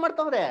ಇವ್ರು ಕೂಡ ಏನ್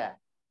ಮಾಡ್ತಾವ್ರೆ,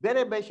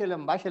 ಬೇರೆ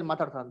ಭಾಷೆಯಲ್ಲಿ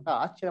ಮಾತಾಡ್ತಾರ ಅಂತ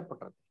ಆಶ್ಚರ್ಯ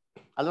ಪಟ್ರಂತೆ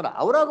ಅಲ್ವರ.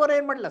 ಅವ್ರಾಗವ್ರ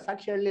ಏನ್ ಮಾಡ್ಲಿಲ್ಲ,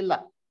 ಸಾಕ್ಷಿ ಹೇಳಲಿಲ್ಲ,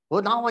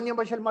 ಓ ನಾವು ಅನ್ಯ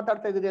ಭಾಷೆಯಲ್ಲಿ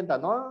ಮಾತಾಡ್ತಾ ಇದೀವಿ ಅಂತ.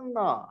 No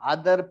no,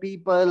 other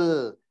people,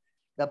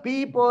 the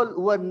people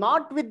who are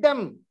not with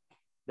them,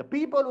 the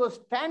people who are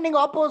standing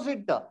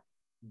opposite,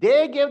 they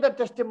gave the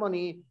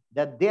testimony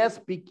that they are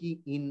speaking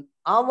in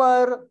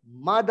our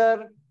mother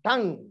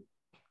tongue.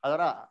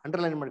 ಅದರ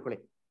ಅಂಡರ್ಲೈನ್ ಮಾಡ್ಕೊಳ್ಳಿ.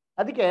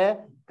 ಅದಕ್ಕೆ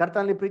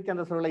ಕರ್ತನಲ್ಲಿ ಪ್ರೀತಿ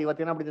ಅಂತ ಸರಳ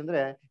ಇವತ್ತೇನಾಗ್ಬಿಟ್ಟಿದೆ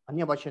ಅಂದ್ರೆ,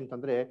 ಅನ್ಯ ಭಾಷೆ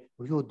ಅಂತಂದ್ರೆ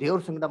ಅಯ್ಯೋ ದೇವ್ರ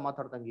ಸಂಗಡ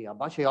ಮಾತಾಡ್ದಂಗೆ, ಆ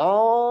ಭಾಷೆ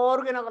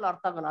ಯಾರಿಗೂ ಏನಾಗಲ್ಲ,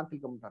 ಅರ್ಥ ಆಗಲ್ಲ ಅಂತ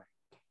ತಿಳ್ಕೊಂಬಿಡ್ತಾರೆ.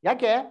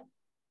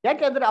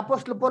 ಯಾಕೆ ಅಂದ್ರೆ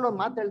ಅಪೊಸ್ತಲ ಪೌಲ್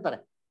ಒಂದು ಮಾತು ಹೇಳ್ತಾರೆ.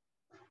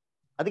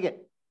 ಅದಕ್ಕೆ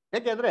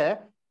ಯಾಕೆಂದ್ರೆ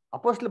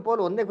ಅಪೊಸ್ತಲ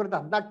ಪೌಲ್ 1 ಕೊರಿಂಥ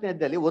 14ನೇ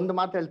ಅಧ್ಯಾಯದಲ್ಲಿ ಒಂದು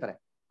ಮಾತು ಹೇಳ್ತಾರೆ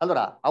ಅಲ್ವರ.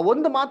 ಆ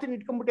ಒಂದು ಮಾತಿನ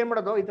ಇಟ್ಕೊಂಡ್ಬಿಟ್ಟು ಏನ್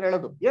ಮಾಡೋದು, ಈ ತರ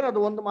ಹೇಳೋದು. ಏನದು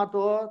ಒಂದು ಮಾತು?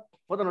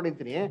 ಓದ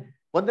ನೋಡಿರ್ತೀನಿ,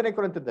 1ನೇ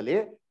ಕೊರಿಂಥದಲ್ಲಿ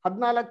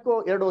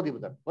 14:2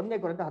 ಓದಿಬಿದ್ದಾರೆ. 1ನೇ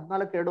ಕೊರಿಂಥ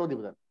 14:2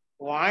 ಓದಿಬಿದ್ದಾರೆ.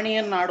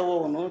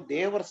 ವಾಣಿಯನ್ನಾಡುವವನು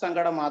ದೇವರ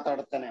ಸಂಗಡ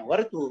ಮಾತಾಡುತ್ತಾನೆ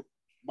ಹೊರತು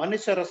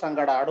ಮನುಷ್ಯರ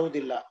ಸಂಗಡ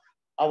ಆಡುವುದಿಲ್ಲ.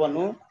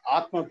 ಅವನು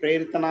ಆತ್ಮ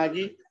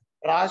ಪ್ರೇರಿತನಾಗಿ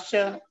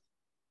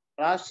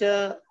ರಾಷ್ಟ್ರ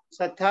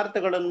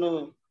ಸತ್ಯಾರ್ಥಗಳನ್ನು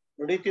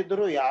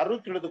ನುಡಿತಿದ್ರು ಯಾರು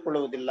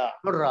ತಿಳಿದುಕೊಳ್ಳುವುದಿಲ್ಲ.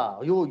 ನೋಡ್ರ,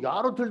 ಅಯ್ಯೋ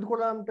ಯಾರು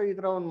ತಿಳಿದುಕೊಳ್ಳ ಅಂತ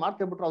ಇದ್ರ ಒಂದು ಮಾತು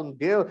ಹೇಳ್ಬಿಟ್ರ, ಅವ್ನು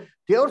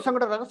ದೇವ್ರ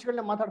ಸಂಗಡ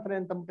ರಹಸ್ಯಗಳನ್ನ ಮಾತಾಡ್ತಾರೆ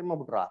ಅಂತ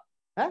ಮಾಡ್ಬಿಟ್ರ,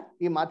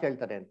 ಈ ಮಾತು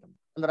ಹೇಳ್ತಾರೆ ಅಂತ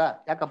ಅಂದ್ರ.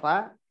 ಯಾಕಪ್ಪ,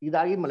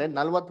 ಇದಾಗಿದ್ಮೇಲೆ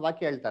 40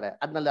 ವಾಕ್ಯ ಹೇಳ್ತಾರೆ,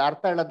 ಅದ್ನಲ್ಲಿ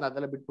ಅರ್ಥ ಹೇಳೋದ್ನ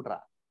ಅದೆಲ್ಲ ಬಿಟ್ಬಿಟ್ರ.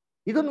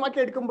 ಇದೊಂದು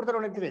ವಾಕ್ಯ ಇಟ್ಕೊಂಡ್ಬಿಡ್ತಾರೆ.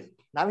 ನೋಡ್ತೀವಿ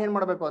ನಾವೇನ್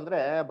ಮಾಡ್ಬೇಕು ಅಂದ್ರೆ,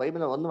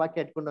 ಬೈಬಲ್ ಒಂದು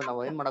ವಾಕ್ಯ ಇಟ್ಕೊಂಡು ನಾವು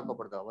ಏನ್ ಮಾಡಕ್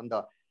ಹೋಗ್ಬಾರ್ದು, ಒಂದು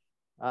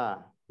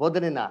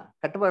ಬೋಧನೆನ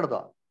ಕಟ್ಟಬಾರ್ದು.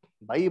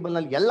 ಬೈಬಲ್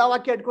ನಲ್ಲಿ ಎಲ್ಲಾ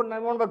ವಾಕ್ಯ ಇಟ್ಕೊಂಡು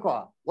ನಾವ್ ನೋಡ್ಬೇಕು,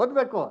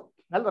 ಓದ್ಬೇಕು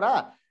ಅಲ್ವರ.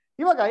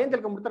 ಇವಾಗ ಏನ್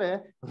ತಿಳ್ಕೊಂಡ್ಬಿಡ್ತಾರೆ,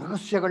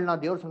 ರಹಸ್ಯಗಳನ್ನ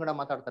ದೇವ್ರ ಸಂಗಡ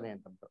ಮಾತಾಡ್ತಾನೆ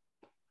ಅಂತಂದ್ರು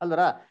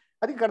ಅಲ್ವರ.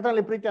 ಅದಕ್ಕೆ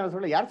ಕರ್ತನಲ್ಲಿ ಪ್ರೀತಿ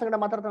ಅನ್ಸಲ್ಲ, ಯಾರ ಸಂಗಡ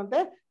ಮಾತಾಡ್ತಾನಂತೆ?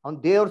 ಅವ್ನು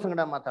ದೇವ್ರ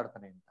ಸಂಗಡ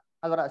ಮಾತಾಡ್ತಾನೆ ಅಂತ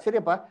ಅಲ್ವರ.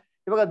 ಸರಿಯಪ್ಪ,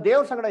 ಇವಾಗ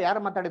ದೇವ್ರ ಸಂಗಡ ಯಾರು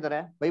ಮಾತಾಡಿದ್ದಾರೆ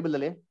ಬೈಬಲ್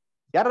ಅಲ್ಲಿ?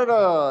 ಯಾರು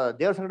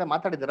ದೇವ್ರ ಸಂಗಡ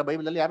ಮಾತಾಡಿದಾರ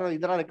ಬೈಬಲ್ ಅಲ್ಲಿ? ಯಾರು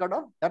ಇದರ ರೆಕಾರ್ಡ್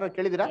ಯಾರು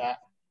ಕೇಳಿದಿರಾ?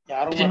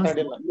 ಯಾರು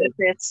ಮಾತಾಡಿಲ್ಲ.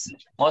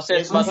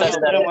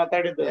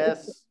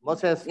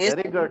 Moses,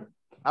 very good.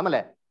 ಆಮೇಲೆ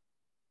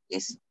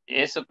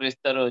ಯೇಸು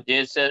ಕ್ರಿಸ್ತರು,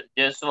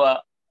 ಜೇಸುವ,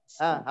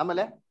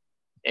 ಆಮೇಲೆ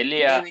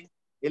ಎಲಿಯಾ,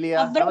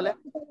 ಆಮೇಲೆ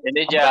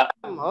ಎಲಿಜಾ.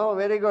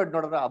 Very good.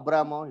 ನೋಡ್ರ,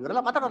 ಅಬ್ರಾಮ್,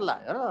 ಇವರೆಲ್ಲ ಮಾತಾಡಲ್ಲ,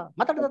 ಯಾರು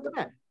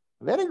ಮಾತಾಡಿದಾನೆ.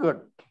 ವೆರಿ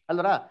ಗುಡ್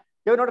ಅಲ್ವರ.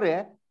 ಇವ್ ನೋಡ್ರಿ,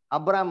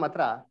 ಅಬ್ರಾಮ್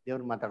ಹತ್ರ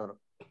ದೇವ್ರು ಮಾತಾಡೋರು.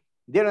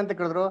 ದೇವ್ರ ಅಂತ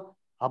ಕೇಳಿದ್ರು,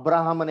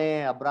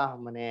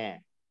 ಅಬ್ರಾಹಮನೇ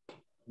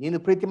ನೀನು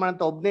ಪ್ರೀತಿ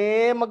ಮಾಡಂತ ಒಬ್ನೇ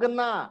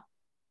ಮಗನ್ನ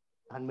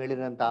ನಾನ್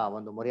ಮೇಲಿರಂತ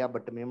ಒಂದು ಮೊರೆಯ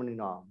ಬಟ್ಟೆ ಮೇಮ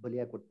ನೀನು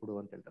ಬಲಿಯಾಗಿ ಕೊಟ್ಬಿಡು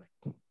ಅಂತ ಹೇಳ್ತಾರೆ.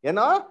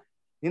 ಏನೋ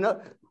ನೀನು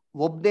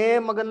ಒಬ್ನೇ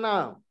ಮಗನ್ನ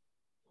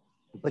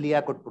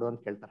ಬಲಿಯಾಗಿ ಕೊಟ್ಬಿಡು ಅಂತ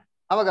ಕೇಳ್ತಾರೆ.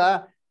 ಅವಾಗ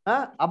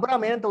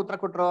ಅಬ್ರಾಮ್ ಏನಂತ ಉತ್ತರ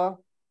ಕೊಟ್ರು?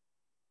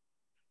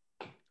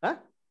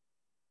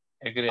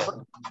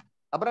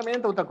 ಅಬ್ರಾಮ್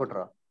ಏನಂತ ಉತ್ತರ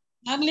ಕೊಟ್ರು?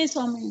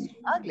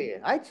 ಆಗ್ಲಿ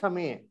ಆಯ್ತು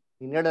ಸ್ವಾಮಿ,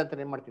 ನೀನ್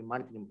ಹೇಳಂತ ಏನ್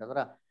ಮಾಡ್ತೀನಿ ಅಂತಂದ್ರ.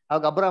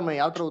 ಅವಾಗ ಅಬ್ರಾಮ್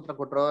ಯಾವ ತರ ಉತ್ತರ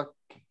ಕೊಟ್ರು?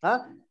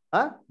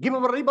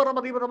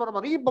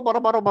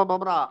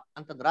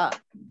 ಅಂತಂದ್ರ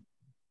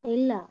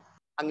ಇಲ್ಲ,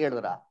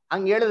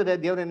 ಹಂಗ ಹೇಳಿದ್ರೆ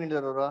ದೇವ್ರ ಏನ್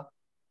ಹೇಳಿದ್ರು?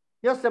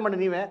 ಯೋಚನೆ ಮಾಡಿ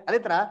ನೀವೇ. ಅದೇ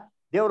ತರ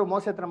ದೇವ್ರು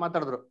ಮೋಸೆ ಹತ್ರ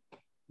ಮಾತಾಡಿದ್ರು.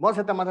 ಮೋಸೆ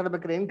ಹತ್ರ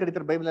ಮಾತಾಡ್ಬೇಕಾದ್ರೆ ಏನ್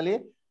ಕರೀತಾರೆ ಬೈಬಲ್ ಅಲ್ಲಿ?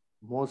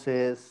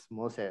 ಮೋಸೆಸ್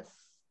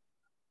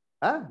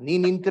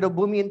ನೀನ್ ನಿಂತಿರೋ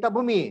ಭೂಮಿ ಎಂತ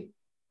ಭೂಮಿ?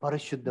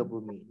 ಪರಿಶುದ್ಧ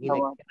ಭೂಮಿ,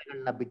 ನೀನ್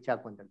ಕೆಳಗಳನ್ನ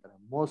ಬಿಚ್ಚಾಕು ಅಂತ ಹೇಳ್ತಾರೆ.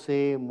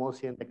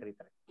 ಮೋಸೆ ಅಂತ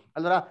ಕರೀತಾರೆ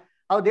ಅಲ್ವರ.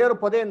 ಅವ್ ದೇವ್ರ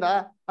ಪೊದೆಯಿಂದ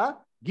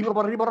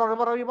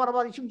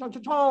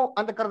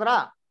ಅಂತ ಕರೆದ್ರ.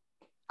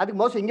 ಅದಕ್ಕೆ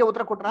ಮೋಸೆ ಹಿಂಗೆ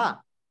ಉತ್ತರ ಕೊಟ್ರ?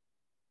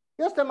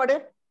 ಯೋಚನೆ ಮಾಡಿ.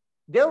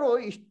 ದೇವರು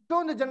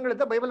ಇಷ್ಟೊಂದು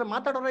ಜನಗಳಿಂದ ಬೈಬಲ್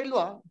ಮಾತಾಡೋರ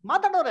ಇಲ್ವಾ?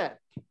 ಮಾತಾಡೋರೆ.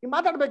 ಈ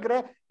ಮಾತಾಡ್ಬೇಕ್ರೆ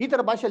ಈ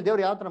ತರ ಭಾಷೆಯಲ್ಲಿ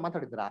ದೇವ್ರು ಯಾವ ತರ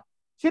ಮಾತಾಡಿದ್ರ?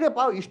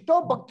 ಸೀರಿಯಪ್ಪ, ಇಷ್ಟೋ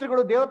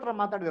ಭಕ್ತರುಗಳು ದೇವ್ರ ಹತ್ರ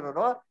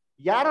ಮಾತಾಡಿರೋರು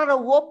ಯಾರು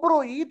ಒಬ್ರು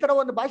ಈ ತರ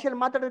ಒಂದು ಭಾಷೆಯಲ್ಲಿ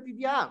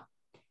ಮಾತಾಡೋದಿದ್ಯಾ?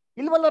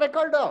 ಇಲ್ವಲ್ಲ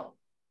ರೆಕಾರ್ಡ್.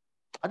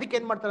 ಅದಕ್ಕೆ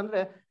ಏನ್ ಮಾಡ್ತಾರೆ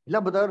ಅಂದ್ರೆ, ಇಲ್ಲ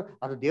ಬದರ್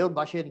ಅದು ದೇವ್ರ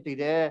ಭಾಷೆ ಅಂತ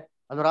ಇದೆ,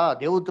 ಅದರ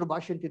ದೇವದ್ರ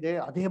ಭಾಷೆ ಅಂತಿದೆ,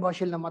 ಅದೇ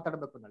ಭಾಷೆಯಲ್ಲಿ ನಾವು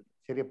ಮಾತಾಡ್ಬೇಕು ಅಂತ.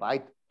 ಸರಿಯಪ್ಪ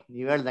ಆಯ್ತು,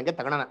 ನೀವ್ ಹೇಳ್ದಂಗೆ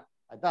ತಗೋಣ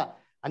ಆಯ್ತಾ.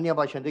 ಅನ್ಯ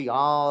ಭಾಷೆ ಅಂದ್ರೆ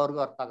ಯಾರಿಗೂ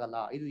ಅರ್ಥ ಆಗಲ್ಲ,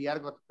 ಇದು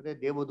ಯಾರಿಗೂ ಅರ್ಥ ಆಗ್ತದೆ?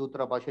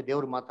 ದೇವದೂತರ ಭಾಷೆ,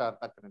 ದೇವ್ರ ಮಾತ್ರ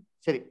ಅರ್ಥ ಆಗ್ತದೆ.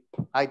 ಸರಿ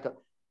ಆಯ್ತು.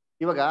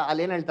 ಇವಾಗ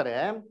ಅಲ್ಲಿ ಏನ್ ಹೇಳ್ತಾರೆ,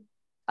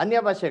 ಅನ್ಯ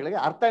ಭಾಷೆಗಳಿಗೆ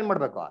ಅರ್ಥ ಏನ್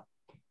ಮಾಡ್ಬೇಕು?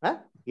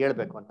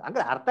 ಹೇಳ್ಬೇಕು ಅಂತ.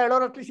 ಅಂದ್ರೆ ಅರ್ಥ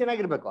ಹೇಳೋರು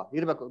ಅಟ್ಲೀಸ್ಟ್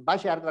ಇರ್ಬೇಕು.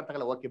 ಭಾಷೆ ಯಾರಿಗೂ ಅರ್ಥ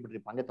ಆಗಲ್ಲ, ಓಕೆ ಬಿಡ್ರಿ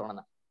ಹಂಗೆ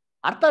ತಗೊಳೋಣ.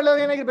 ಅರ್ಥ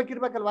ಹೇಳೋರು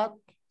ಇರ್ಬೇಕಲ್ವಾ?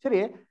 ಸರಿ,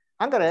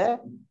 ಹಂಗಾರೆ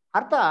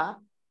ಅರ್ಥ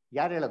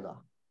ಯಾರು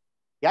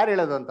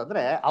ಹೇಳೋದು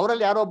ಅಂತಂದ್ರೆ,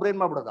 ಅವರಲ್ಲಿ ಯಾರೋ ಒಬ್ರು ಏನ್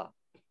ಮಾಡ್ಬಿಡೋದು,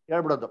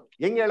 ಹೇಳ್ಬಿಡೋದು.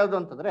 ಹೆಂಗ್ ಹೇಳೋದು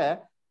ಅಂತಂದ್ರೆ,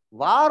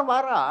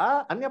 ವಾರ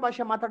ಅನ್ಯ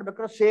ಭಾಷೆ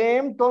ಮಾತಾಡ್ಬೇಕಾದ್ರೆ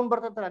ಸೇಮ್ ಟೋನ್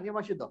ಬರ್ತಿರ್ತಾರೆ. ಅನ್ಯ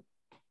ಭಾಷೆದು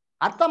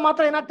ಅರ್ಥ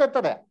ಮಾತ್ರ ಏನಾಗ್ತಾ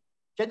ಇರ್ತಾರೆ,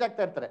 ಚೇಂಜ್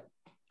ಆಗ್ತಾ ಇರ್ತಾರೆ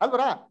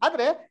ಅಲ್ವರ.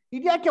 ಆದ್ರೆ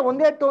ಇದ್ಯಾಕೆ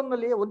ಒಂದೇ ಟೋನ್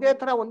ನಲ್ಲಿ ಒಂದೇ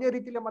ತರ ಒಂದೇ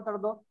ರೀತಿಯಲ್ಲಿ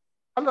ಮಾತಾಡೋದು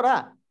ಅಲ್ವರ?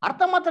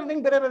 ಅರ್ಥ ಮಾತ್ರ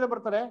ನಿಂಗೆ ಬೇರೆ ಬೇರೆ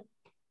ಬರ್ತಾರೆ.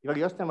 ಇವಾಗ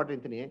ಯೋಚನೆ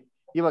ಮಾಡಿರ್ತೀನಿ,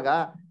 ಇವಾಗ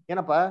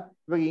ಏನಪ್ಪಾ,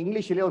 ಇವಾಗ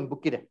ಇಂಗ್ಲಿಷಲ್ಲಿ ಒಂದು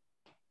ಬುಕ್ ಇದೆ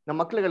ನಮ್ಮ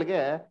ಮಕ್ಳುಗಳಿಗೆ.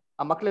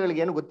 ಆ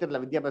ಮಕ್ಳುಗಳಿಗೆ ಏನು ಗೊತ್ತಿರಲ್ಲ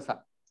ವಿದ್ಯಾಭ್ಯಾಸ.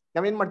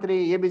 ನಾವೇನ್ ಮಾಡ್ತೀರಿ,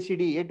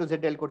 ABCD A to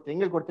Z ಹೇಳ್ಕೊಡ್ತೀರಿ.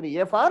 ಹೆಂಗ್ ಹೇಳ್ಕೊಡ್ತೀರಿ?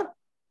 A for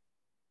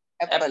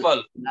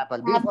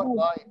apple, B for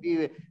boy,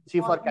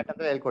 C for cat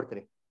ಅಂತ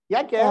ಹೇಳ್ಕೊಡ್ತೀರಿ.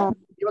 ಯಾಕೆ?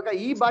 ಇವಾಗ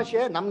ಈ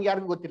ಭಾಷೆ ನಮ್ಗೆ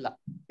ಯಾರಿಗೂ ಗೊತ್ತಿಲ್ಲ,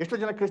 ಎಷ್ಟೋ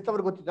ಜನ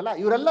ಕ್ರಿಸ್ತವ್ರಿಗೆ ಗೊತ್ತಿದ್ದಲ್ಲ,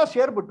 ಇವರೆಲ್ಲ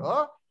ಸೇರ್ಬಿಟ್ಟು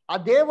ಆ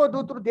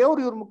ದೇವದೂತರು ದೇವ್ರು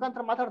ಇವ್ರ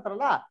ಮುಖಾಂತರ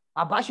ಮಾತಾಡ್ತಾರಲ್ಲ,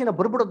 ಆ ಭಾಷೆನ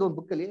ಬರ್ಬಿಡೋದು ಒಂದು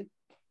ಬುಕ್ಕಲ್ಲಿ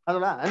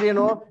ಅಲ್ವಲ್ಲ.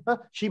 ಅಂದೇನು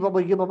ಶಿ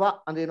ಬಾಬಾ ಗಿ ಬಾಬಾ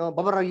ಅಂದೇನೋ,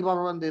 ಬಬರ ಈ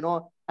ಬಾಬಾ ಅಂದೇನೋ,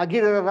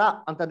 ಗಿರ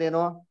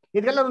ಅಂತದೇನೋ,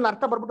 ಇದೆಲ್ಲ ಒಂದು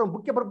ಅರ್ಥ ಬರ್ಬಿಟ್ಟು ಒಂದು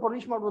ಬುಕ್ಕೆ ಬರ್ಬಿಟ್ಟು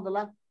ಪಬ್ಲಿಷ್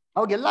ಮಾಡ್ಬೋದಲ್ಲ.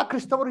 ಅವಾಗೆಲ್ಲಾ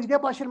ಕ್ರಿಸ್ತವರು ಇದೇ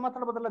ಭಾಷೆಯಲ್ಲಿ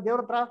ಮಾತಾಡ್ಬೋದಲ್ಲ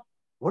ದೇವ್ರ ಹತ್ರ.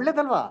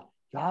 ಒಳ್ಳೇದಲ್ವಾ?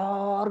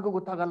 ಯಾರಿಗೂ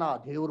ಗೊತ್ತಾಗಲ್ಲ,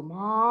 ದೇವ್ರು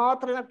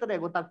ಮಾತ್ರ ಏನಾಗ್ತದೆ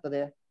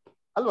ಗೊತ್ತಾಗ್ತದೆ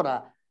ಅಲ್ವರ.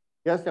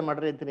 ಯೋಚನೆ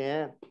ಮಾಡ್ರಿ ಅಂತೀನಿ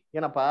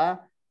ಏನಪ್ಪಾ.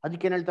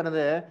 ಅದಕ್ಕೆ ಏನ್ ಹೇಳ್ತಾನೆ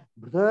ಅಂದ್ರೆ,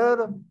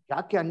 ಬ್ರದರ್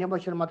ಯಾಕೆ ಅನ್ಯ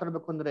ಭಾಷೆಯಲ್ಲಿ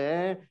ಮಾತಾಡ್ಬೇಕು ಅಂದ್ರೆ,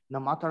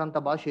 ನಾವ್ ಮಾತಾಡೋಂತ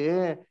ಭಾಷೆ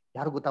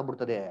ಯಾರು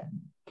ಗೊತ್ತಾಗ್ಬಿಡ್ತದೆ?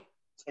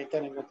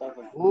 ಶೇತಾನ್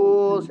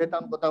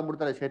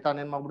ಗೊತ್ತಾಗ್ಬಿಡ್ತಾರೆ. ಶೇತಾನ್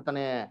ಏನ್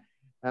ಮಾಡ್ಬಿಡ್ತಾನೆ,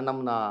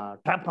 ನಮ್ನ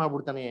ಟ್ರ್ಯಾಪ್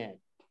ಮಾಡ್ಬಿಡ್ತಾನೆ.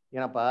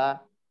 ಏನಪ್ಪಾ,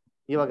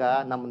 ಇವಾಗ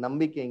ನಮ್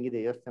ನಂಬಿಕೆ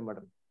ಹೆಂಗಿದೆ ಯೋಚನೆ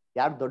ಮಾಡ್ರಿ.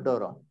 ಯಾರು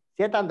ದೊಡ್ಡವರು?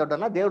 ಶೇತಾನ್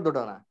ದೊಡ್ಡವನ, ದೇವ್ರ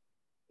ದೊಡ್ಡವನ?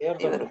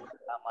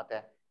 ಮತ್ತೆ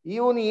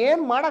ಇವನು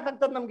ಏನ್ ಮಾಡಕ್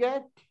ಆಗ್ತದ ನಮ್ಗೆ?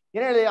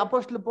 ಏನ್ ಹೇಳಿ,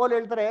 ಅಪೊಸ್ತಲ ಪೌಲ್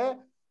ಹೇಳ್ತಾರೆ,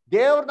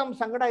 ದೇವ್ರ ನಮ್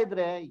ಸಂಗಡ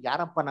ಇದ್ರೆ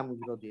ಯಾರಪ್ಪ ನಮ್ಗೆ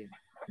ವಿರೋಧಿ?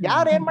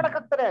 ಯಾರು ಏನ್ ಮಾಡಕ್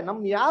ಆಗ್ತಾರೆ? ನಮ್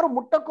ಯಾರು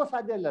ಮುಟ್ಟಕ್ಕೂ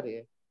ಸಾಧ್ಯ ಇಲ್ಲ ರೀ.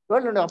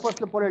 ನೋಡಿ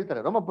ಅಪೊಸ್ತಲ ಪೌಲ್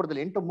ಹೇಳ್ತಾರೆ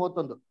ರೋಮಾಪುರದಲ್ಲಿ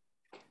 8:31.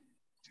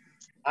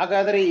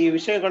 ಹಾಗಾದ್ರೆ ಈ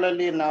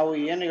ವಿಷಯಗಳಲ್ಲಿ ನಾವು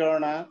ಏನ್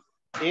ಹೇಳೋಣ?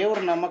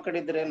 ದೇವ್ರು ನಮ್ಮ ಕಡೆ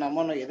ಇದ್ರೆ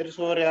ನಮ್ಮನ್ನು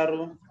ಎದುರಿಸುವವರು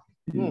ಯಾರು?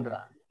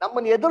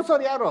 ನಮ್ಮನ್ನ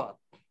ಎದುರಿಸೋರು ಯಾರು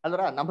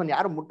ಅಲ್ರ? ನಮ್ಮನ್ನ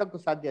ಯಾರು ಮುಟ್ಟಕ್ಕೂ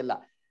ಸಾಧ್ಯ ಇಲ್ಲ.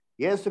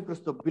 ಯೇಸು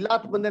ಕ್ರಿಸ್ತು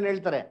ಪಿಲಾತ್ ಬಂದೇನೆ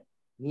ಹೇಳ್ತಾರೆ,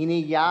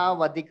 ನೀನೀಗ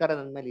ಯಾವ ಅಧಿಕಾರ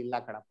ನನ್ನ ಮೇಲೆ ಇಲ್ಲ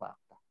ಕಣಪ್ಪ.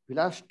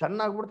 ಪಿಲಾತ್ ಸ್ಟನ್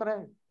ಆಗ್ಬಿಡ್ತಾರೆ,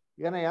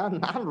 ಏನಯ್ಯ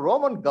ನಾನ್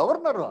ರೋಮನ್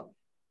ಗವರ್ನರು,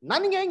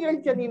 ನನ್ಗೆ ಹೆಂಗ್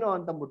ಹೇಳ್ತೀಯ ನೀನು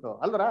ಅಂತಂದ್ಬಿಟ್ಟು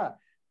ಅಲ್ವರ.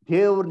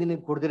 ದೇವ್ರು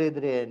ನಿನಗೆ ಕೊಡ್ದಿರೇ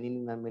ಇದ್ರೆ ನಿನ್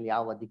ನನ್ನ ಮೇಲೆ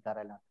ಯಾವ ಅಧಿಕಾರ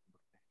ಇಲ್ಲ ಅಂತ.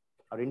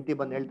 ಅವ್ರ ಹೆಂಡತಿ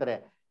ಬಂದು ಹೇಳ್ತಾರೆ,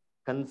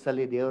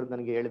 ಕನ್ಸಲ್ಲಿ ದೇವ್ರು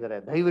ನನಗೆ ಹೇಳಿದಾರೆ,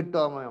 ದಯವಿಟ್ಟು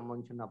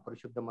ಮನುಷ್ಯನ,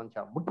 ಪರಿಶುದ್ಧ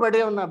ಮನುಷ್ಯ ಮುಟ್ಬೇಡಿ,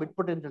 ಅವನ್ನ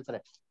ಬಿಟ್ಬಿಟ್ಟೆ ಅಂತ ಹೇಳ್ತಾರೆ.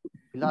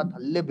 ಪಿಲಾತ್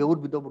ಅಲ್ಲೇ ಬೆವ್ರು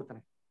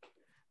ಬಿದ್ದೋಗ್ಬಿಡ್ತಾನೆ,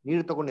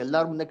 ನೀರು ತಗೊಂಡು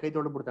ಎಲ್ಲಾರ ಮುಂದೆ ಕೈ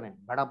ತೊಡ್ಬಿಡ್ತಾನೆ.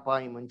 ಬೇಡಪ್ಪ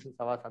ಈ ಮನುಷ್ಯನ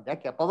ಸವಾಸ ಅಂತ.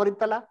 ಯಾಕೆ? ಪವರ್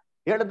ಇತ್ತಲ್ಲ,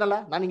 ಹೇಳದ್ನಲ್ಲ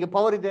ನಾನು ಹಿಂಗೆ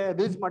ಪವರ್ ಇದೆ,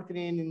 ರಿಲೀಸ್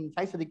ಮಾಡ್ತೀನಿ ನಿನ್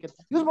ಸಾಯಿಸೋದಿಕ್ಕೆ ಅಂತ.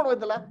 ಯೂಸ್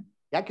ಮಾಡೋದಲ್ಲ,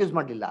 ಯಾಕೆ ಯೂಸ್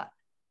ಮಾಡ್ಲಿಲ್ಲ?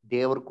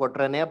 ದೇವ್ರು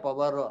ಕೊಟ್ರೇನೆ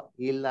ಪವರ್,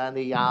 ಇಲ್ಲ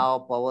ಅಂದ್ರೆ ಯಾವ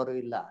ಪವರು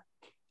ಇಲ್ಲ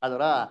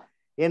ಅದರ.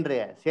 ಏನ್ರಿ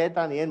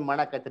ಶೇತಾನ್ ಏನ್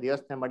ಮಾಡಕತ್ತೀರಿ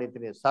ಯೋಚನೆ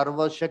ಮಾಡಿರ್ತೀನಿ.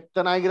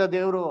 ಸರ್ವಶಕ್ತನಾಗಿರೋ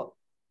ದೇವ್ರು,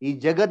 ಈ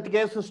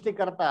ಜಗತ್ಗೆ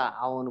ಸೃಷ್ಟಿಕರ್ತ,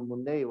 ಅವನು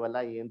ಮುಂದೆ ಇವೆಲ್ಲ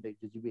ಏನ್ರಿ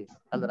ಜುಜುಬಿ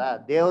ಅಲ್ರ.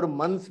 ದೇವ್ರ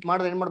ಮನ್ಸ್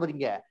ಮಾಡಿದ್ರೆ ಏನ್ ಮಾಡ್ಬೋದು,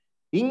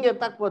 ಹಿಂಗೆ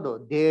ತಾಕ್ಬೋದು.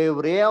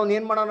 ದೇವ್ರೇ ಅವ್ನ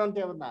ಏನ್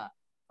ಮಾಡೋಣಂತೆ,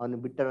 ಅವನು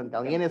ಬಿಟ್ಟರಂತೆ.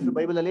 ಅವ್ನ ಏನ್ ಹೆಸರು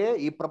ಬೈಬಲ್ ಅಲ್ಲಿ?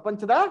 ಈ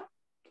ಪ್ರಪಂಚದ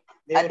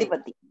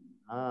ಅಧಿಪತಿ.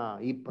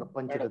 ಈ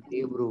ಪ್ರಪಂಚದ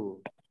ದೇವ್ರು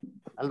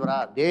ಅಲ್ವರ.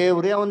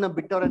 ದೇವ್ರೇ ಅವನ್ನ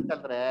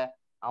ಬಿಟ್ಟವ್ರಂತಂದ್ರೆ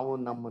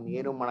ಅವನ್ ನಮ್ಮನ್ನ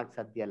ಏನು ಮಾಡಕ್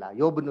ಸಾಧ್ಯ ಇಲ್ಲ.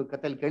 ಯೋಬನ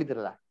ಕಥೆಯಲ್ಲಿ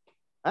ಕೇಳಿದಿರಲ್ಲ,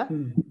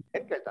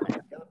 ಏನ್ ಕೇಳ್ತಾನೆ?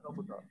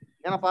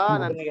 ಏನಪ್ಪಾ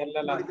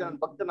ನನ್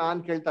ಭಕ್ತನ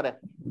ಅಂತ ಕೇಳ್ತಾರೆ,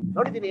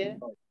 ನೋಡಿದೀನಿ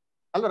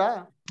ಅಲ್ವರ,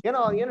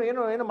 ಏನೋ ಏನು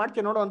ಏನು ಏನು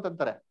ಮಾಡ್ತೀಯ ನೋಡು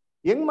ಅಂತಂತಾರೆ.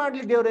 ಹೆಂಗ್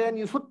ಮಾಡ್ಲಿ ದೇವ್ರೆ,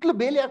 ನೀವು ಸುತ್ತಲೂ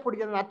ಬೇಲಿ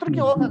ಹಾಕ್ಬಿಡಿದ,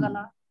 ಹತ್ರಕ್ಕೆ ಹೋಗಕ್ಕಾಗಲ್ಲ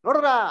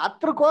ನೋಡ್ರ,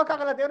 ಹತ್ರಕ್ಕೆ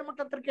ಹೋಗಕ್ಕಾಗಲ್ಲ ದೇವ್ರ ಮಟ್ಟ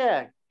ಹತ್ರಕ್ಕೆ.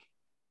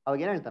 ಅವಾಗ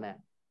ಏನ್ ಹೇಳ್ತಾನೆ,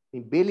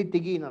 ನೀನ್ ಬೇಲಿ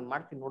ತೆಗಿ, ನಾನ್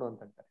ಮಾಡ್ತೀನಿ ನೋಡು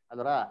ಅಂತಂತಾರೆ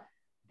ಅಲ್ವರ.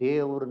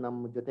 ದೇವ್ರು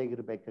ನಮ್ಮ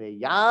ಜೊತೆಗಿರ್ಬೇಕ್ರೆ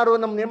ಯಾರು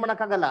ನಮ್ನ ಏನ್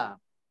ಮಾಡಕ್ಕಾಗಲ್ಲ.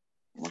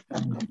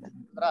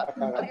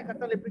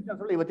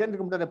 ಇವತ್ತೇನ್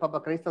ತಿಳ್ಕೊಂತಾರೆ ಪಾಪ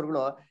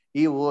ಕ್ರೈಸ್ತರುಗಳು,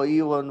 ಈ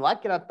ಒಂದು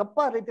ವಾಕ್ಯನ ತಪ್ಪ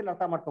ರೀತಿಯಲ್ಲಿ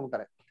ಅರ್ಥ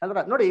ಮಾಡ್ಕೊಂತಾರೆ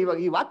ಅಲ್ರ. ನೋಡಿ ಇವಾಗ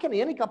ಈ ವಾಕ್ಯನ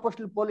ಏನಕ್ಕೆ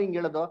ಅಪೊಸ್ತಲ ಪೌಲ್ ಹಿಂಗ್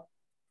ಹೇಳೋದು?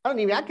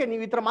 ನೀವ್ ಯಾಕೆ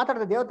ನೀವ್ ಈ ತರ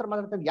ಮಾತಾಡ್ತಾರೆ, ದೇವ್ರ ಹತ್ರ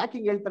ಮಾತಾಡ್ತಾರೆ, ಯಾಕೆ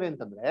ಹಿಂಗ್ ಹೇಳ್ತಾರೆ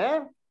ಅಂತಂದ್ರೆ,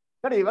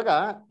 ನೋಡಿ ಇವಾಗ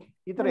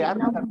ಈ ತರ ಯಾರು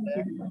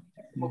ಮಾತಾಡ್ತಾರೆ?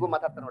 ಮಗು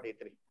ಮಾತಾಡ್ತಾರೆ ನೋಡಿ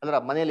ಇರ್ತೀರಿ ಅಲ್ರ.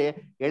 ಮನೇಲಿ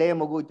ಎಳೆಯ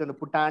ಮಗು ಇತ್ತು,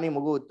 ಪುಟಾಣಿ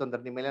ಮಗು ಇತ್ತು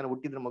ಅಂದ್ರೆ, ನಿಮ್ಮ ಮೇಲೆ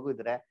ಹುಟ್ಟಿದ್ರ ಮಗು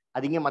ಇದ್ರೆ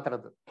ಅದ್ ಹಿಂಗೆ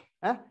ಮಾತಾಡೋದು.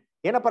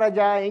 ಏನಪ್ಪ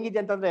ರಜಾ ಹೆಂಗಿದೆ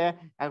ಅಂತಂದ್ರೆ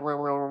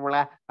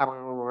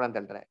ಅಂತ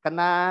ಹೇಳ್ತಾರೆ.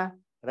 ಕನ್ನ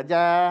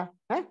ರಜಾ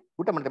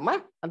ಊಟ ಮಾಡ್ದಮ್ಮ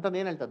ಅಂತಂದ್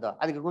ಏನ್ ಹೇಳ್ತದ,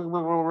 ಅದಕ್ಕೆ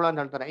ಅಂತ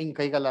ಹೇಳ್ತಾರೆ. ಹಿಂಗ್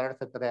ಕೈಗೆಲ್ಲ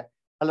ಆಡಿಸ್ತಾರೆ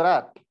ಅಲ್ರ.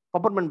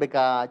 ಪಪ್ಪರ್ಮೆಂಟ್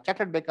ಬೇಕಾ,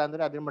 ಚಾಕ್ಲೇಟ್ ಬೇಕಾ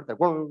ಅಂದ್ರೆ ಅದೇನ್ ಮಾಡ್ತಾರೆ,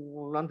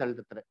 ಅಂತ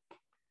ಹೇಳ್ತಿರ್ತಾರೆ.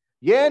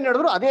 ಏನ್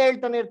ಹೇಳಿದ್ರು ಅದೇ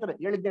ಹೇಳ್ತಾನೆ ಇರ್ತಾರೆ,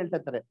 ಹೇಳಿದ್ದೆ ಹೇಳ್ತಾ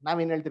ಇರ್ತಾರೆ.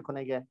 ನಾವೇನ್ ಹೇಳ್ತೀವಿ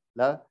ಕೊನೆಗೆ,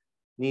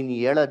 ನೀನ್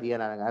ಹೇಳೋದ್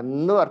ಏನ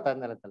ಅನ್ನೂ ಅರ್ಥ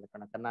ಆಗ್ತಲ್ಲ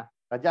ಕಣ್ಣ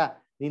ರಜಾ,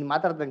 ನೀನ್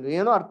ಮಾತಾಡ್ದಂಗ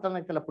ಏನೋ ಅರ್ಥ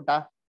ಆಗ್ತಿಲ್ಲ ಪುಟ್ಟ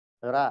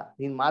ಅದರ.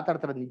 ನೀನ್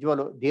ಮಾತಾಡ್ತಾರ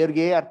ನಿಜವಾಗ್ಲು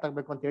ದೇವ್ರಿಗೆ ಅರ್ಥ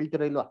ಆಗ್ಬೇಕು ಅಂತ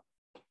ಹೇಳ್ತೀರಾ ಇಲ್ವಾ?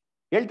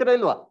 ಹೇಳ್ತೀರಾ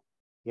ಇಲ್ವಾ?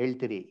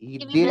 ಹೇಳ್ತೀರಿ.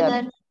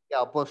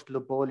 ಅಪೋಸ್ಟ್ಲು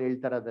ಪೌಲ್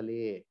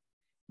ಹೇಳ್ತಾರದಲ್ಲಿ,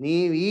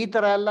 ನೀವ್ ಈ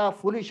ತರ ಎಲ್ಲ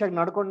ಫೂಲಿಶ್ ಆಗಿ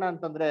ನಡ್ಕೊಂಡ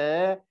ಅಂತಂದ್ರೆ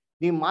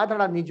ನೀವ್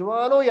ಮಾತಾಡೋದು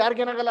ನಿಜವಾಗ್ಲೂ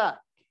ಯಾರಿಗೇನಾಗಲ್ಲ,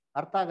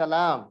 ಅರ್ಥ ಆಗಲ್ಲ.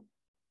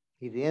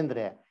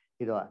 ಇದೇಂದ್ರೆ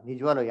ಇದು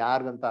ನಿಜವಾಗ್ಲೂ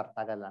ಯಾರಿಗಂತೂ ಅರ್ಥ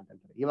ಆಗಲ್ಲ ಅಂತ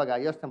ಹೇಳ್ತಾರೆ. ಇವಾಗ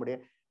ಯೋಚನೆ ಮಾಡಿ,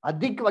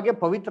 ಅಧಿಕವಾಗಿ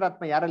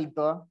ಪವಿತ್ರಾತ್ಮ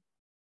ಯಾರಲ್ಲಿತ್ತು?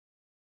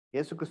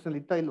 ಯೇಸು ಕ್ರಿಸ್ತನಲ್ಲಿ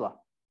ಇತ್ತ ಇಲ್ವಾ?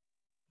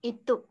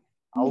 ಇತ್ತು.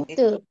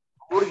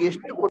 ಅವ್ರಿಗೆ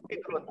ಎಷ್ಟು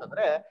ಕೊಟ್ಟಿದ್ರು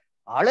ಅಂತಂದ್ರೆ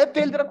ಅಳತೆ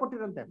ಇಲ್ದಿರ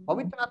ಕೊಟ್ಟಿದ್ರಂತೆ,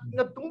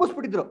 ಪವಿತ್ರಾತ್ಮದಿಂದ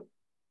ತುಂಬಿಸ್ಬಿಟ್ಟಿದ್ರು.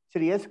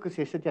 ಸರಿ, ಯೇಸು ಕ್ರಿಸ್ತ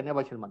ಎಷ್ಟು ಅನ್ಯ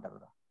ಭಾಷೆಯಲ್ಲಿ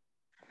ಮಾತಾಡೋದು?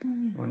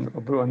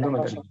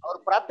 ಅವ್ರು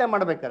ಪ್ರಾರ್ಥನೆ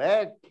ಮಾಡ್ಬೇಕಾರೆ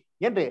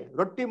ಏನ್ರಿ,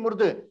 ರೊಟ್ಟಿ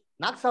ಮುರಿದು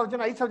 4,000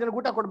 ಜನ 5,000 ಜನ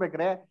ಊಟ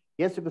ಕೊಡ್ಬೇಕ್ರೆ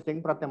ಯೇಸು ಕ್ರಿಸ್ತ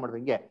ಹೆಂಗ್ ಪ್ರಾರ್ಥನೆ ಮಾಡಿದ್ರು?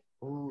 ಹಿಂಗೆ,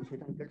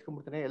 ಶೈತಾನ್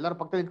ಕೇಳ್ಸ್ಕೊಂಡ್ಬಿಡ್ತಾನೆ, ಎಲ್ಲರೂ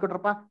ಪಕ್ಕದಲ್ಲಿ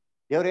ಇಟ್ಕೊಟ್ರಪ್ಪ,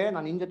 ದೇವ್ರೇ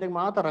ನಾನು ನಿನ್ ಜೊತೆಗೆ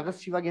ಮಾತ್ರ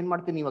ರಹಸ್ಯವಾಗಿ ಏನ್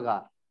ಮಾಡ್ತೀನಿ, ಇವಾಗ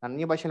ನಾನು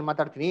ಅನ್ಯ ಭಾಷೆಯಲ್ಲಿ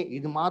ಮಾತಾಡ್ತೀನಿ,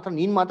 ಇದು ಮಾತ್ರ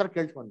ನೀನ್ ಮಾತ್ರ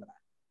ಕೇಳ್ಸ್ಕೊಂಡ್ರ.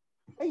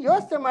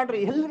 ಯೋಚನೆ ಮಾಡ್ರಿ,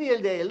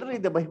 ಎಲ್ರು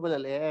ಇದೆ ಬೈಬಲ್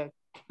ಅಲ್ಲಿ.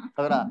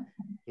 ಅದರ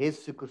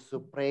Yesu Krista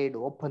prayed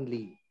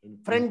openly in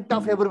front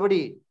of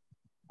everybody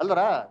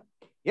ಅಲ್ವರ?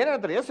 ಏನ್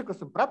ಹೇಳ್ತಾರೆ ಯೇಸು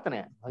ಕ್ರಿಸ್ತ ಪ್ರಾರ್ಥನೆ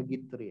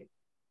ಆಗಿತ್ತು ರೀ,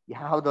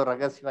 ಯಾವ್ದೋ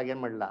ರಹಸ್ಯವಾಗಿ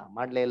ಏನ್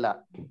ಮಾಡ್ಲೇ ಇಲ್ಲ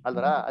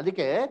ಅಲ್ವರ?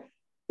 ಅದಕ್ಕೆ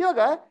ಇವಾಗ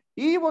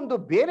ಈ ಒಂದು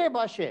ಬೇರೆ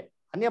ಭಾಷೆ,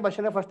 ಅನ್ಯ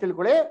ಭಾಷೆನೇ ಫಸ್ಟ್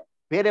ತಿಳ್ಕೊಳ್ಳಿ,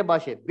 ಬೇರೆ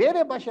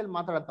ಭಾಷೆಯಲ್ಲಿ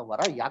ಮಾತಾಡಂತ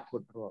ವರ ಯಾಕೆ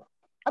ಕೊಟ್ರು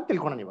ಅಂತ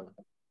ತಿಳ್ಕೊಳ.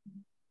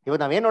 ಇವಾಗ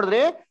ನಾವೇನ್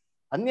ನೋಡಿದ್ರಿ,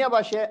 ಅನ್ಯ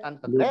ಭಾಷೆ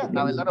ಅಂತಂದ್ರೆ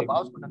ನಾವೆಲ್ಲರೂ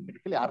ಭಾವಿಸ್ಕೊಂಡ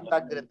ಅರ್ಥ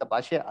ಆಗ್ತಿರಂತ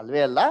ಭಾಷೆ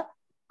ಅಲ್ವೇ ಅಲ್ಲ,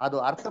 ಅದು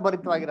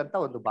ಅರ್ಥಭರಿತವಾಗಿರಂತ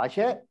ಒಂದು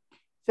ಭಾಷೆ.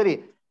 ಸರಿ,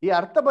 ಈ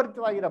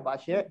ಅರ್ಥಭರಿತವಾಗಿರೋ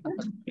ಭಾಷೆ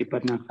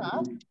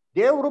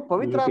ದೇವರು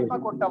ಪವಿತ್ರಾತ್ಮ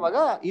ಕೊಟ್ಟವಾಗ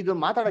ಇದು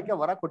ಮಾತಾಡಕ್ಕೆ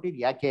ವರ ಕೊಟ್ಟಿದ್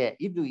ಯಾಕೆ,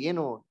 ಇದು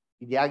ಏನು,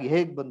 ಇದು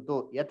ಹೇಗ್ ಬಂತು,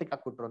 ಯಾತಕ್ಕೆ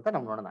ಕೊಟ್ರು ಅಂತ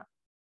ನಾವು ನೋಡೋಣ.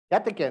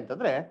 ಯಾತಕ್ಕೆ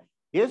ಅಂತಂದ್ರೆ,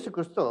 ಯೇಸು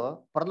ಕ್ರಿಸ್ತು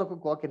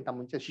ಪರಲೋಕಕ್ಕೆ ಹೋಗಕ್ಕಿಂತ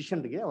ಮುಂಚೆ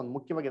ಶಿಷ್ಯನಿಗೆ ಒಂದು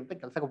ಮುಖ್ಯವಾಗಿರಂತ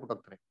ಕೆಲಸ ಕೊಟ್ಬಿಟ್ಟು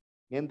ಹೋಗ್ತಾರೆ.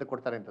 ಏನಂತ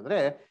ಕೊಡ್ತಾರೆ ಅಂತಂದ್ರೆ,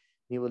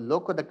 ನೀವು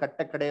ಲೋಕದ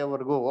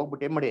ಕಡೆಯವರೆಗೂ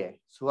ಹೋಗ್ಬಿಟ್ಟು ಏನ್ ಮಾಡಿ,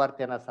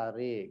 ಸುವಾರ್ತೆನ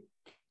ಸಾರಿ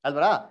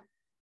ಅಲ್ವರ?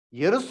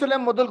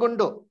 ಯೆರೂಸಲೇಮ್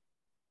ಮೊದಲ್ಗೊಂಡು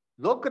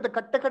ಲೋಕದ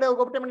ಕಡೆ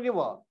ಹೋಗ್ಬಿಟ್ಟೆ ಮಾಡಿ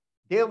ನೀವು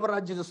ದೇವರ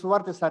ರಾಜ್ಯದ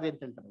ಸುವಾರ್ತೆ ಸಾರಿ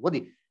ಅಂತ ಹೇಳ್ತಾರೆ.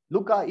 ಓದಿ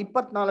ಲೂಕ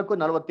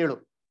 24:47,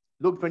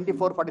 ಲೂಕ್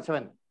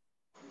 24:47.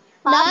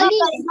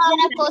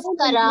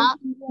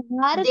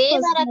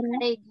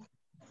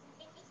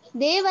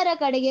 ದೇವರ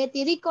ಕಡೆಗೆ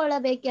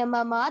ತಿರುಗಿಕೊಳ್ಳಬೇಕೆಂಬ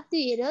ಮಾತು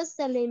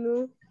ಯೆರೂಸಲೇಮು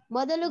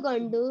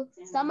ಮೊದಲುಗೊಂಡು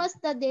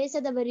ಸಮಸ್ತ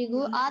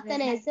ದೇಶದವರಿಗೂ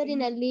ಆತನ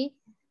ಹೆಸರಿನಲ್ಲಿ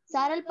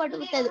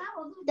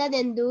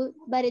ಸಾರಲ್ಪಡುತ್ತದೆಂದು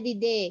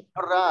ಬರೆದಿದೆ.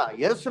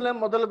 ಯೆರೂಸಲೇಮ್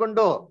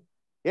ಮೊದಲುಗೊಂಡು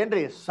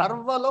ಏನ್ರಿ,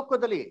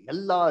 ಸರ್ವಲೋಕದಲ್ಲಿ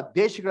ಎಲ್ಲಾ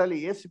ದೇಶಗಳಲ್ಲಿ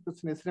ಯೇಸು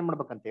ಕ್ರಿಸ್ತನ ಹೆಸರು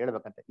ಮಾಡ್ಬೇಕಂತ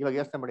ಹೇಳ್ಬೇಕಂತೆ. ಇವಾಗ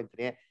ಯೋಚನೆ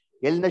ಮಾಡಿರ್ತೀನಿ,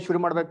 ಎಲ್ಲಿಂದ ಶುರು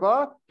ಮಾಡ್ಬೇಕು?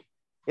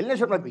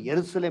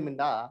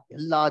 ಯೆರೂಸಲೇಮಿಂದ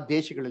ಎಲ್ಲಾ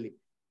ದೇಶಗಳಲ್ಲಿ.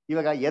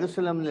 ಇವಾಗ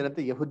ಯೆರೂಸಲೇಮಿನಲ್ಲಿರಂತ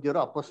ಯಹೂದ್ಯರು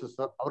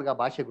ಅಪೊಸ್ತಲರು, ಅವ್ರಿಗೆ ಆ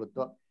ಭಾಷೆ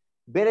ಗೊತ್ತು.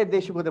 ಬೇರೆ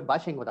ದೇಶಕ್ಕೆ ಹೋದ್ರೆ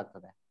ಭಾಷೆ ಹೆಂಗ್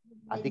ಗೊತ್ತಾಗ್ತದೆ?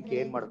 ಅದಕ್ಕೆ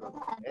ಏನ್ ಮಾಡಿದ್ರು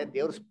ಅಂದ್ರೆ,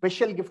 ದೇವ್ರು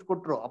ಸ್ಪೆಷಲ್ ಗಿಫ್ಟ್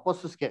ಕೊಟ್ರು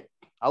ಅಪೊಸ್ತಲರಿಗೆ.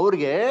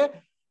 ಅವ್ರಿಗೆ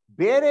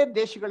ಬೇರೆ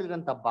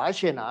ದೇಶಗಳಿರಂತ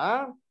ಭಾಷೆನ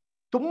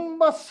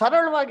ತುಂಬಾ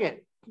ಸರಳವಾಗಿ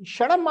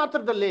ಕ್ಷಣ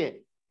ಮಾತ್ರದಲ್ಲಿ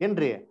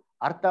ಏನ್ರಿ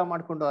ಅರ್ಥ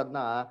ಮಾಡ್ಕೊಂಡು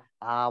ಅದನ್ನ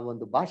ಆ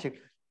ಒಂದು ಭಾಷೆ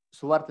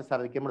ಸುವಾರ್ತೆ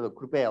ಸಾರದಕ್ಕೆ ಏನ್ ಮಾಡಿದ್ರು,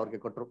 ಕೃಪೆ ಅವ್ರಿಗೆ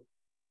ಕೊಟ್ರು.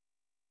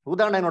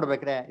 ಉದಾಹರಣೆ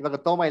ನೋಡ್ಬೇಕ್ರೆ, ಇವಾಗ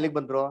ತೋಮ ಎಲ್ಲಿಗೆ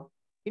ಬಂದ್ರು?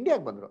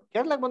 ಇಂಡಿಯಾಗೆ ಬಂದ್ರು,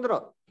 ಕೇರಳಕ್ಕೆ ಬಂದ್ರು.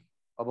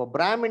 ಒಬ್ಬ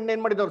ಬ್ರಾಹ್ಮಣ್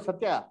ಏನ್ ಮಾಡಿದವ್ರು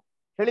ಸತ್ಯ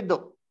ಹೇಳಿದ್ದು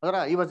ಅದರ,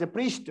 ಈ was A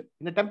priest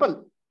in a temple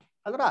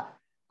ಅದರ.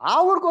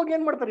 ಅವ್ರಿಗೆ ಹೋಗಿ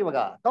ಏನ್ ಮಾಡ್ತಾರೆ,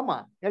 ಇವಾಗ ತಮ್ಮ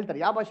ಹೇಳ್ತಾರೆ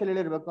ಯಾವ ಭಾಷೆಯಲ್ಲಿ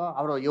ಹೇಳಿರ್ಬೇಕು,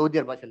 ಅವರು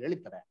ಯಹೂದ್ಯರ ಭಾಷೆಯಲ್ಲಿ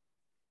ಹೇಳಿರ್ತಾರೆ.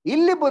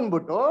 ಇಲ್ಲಿ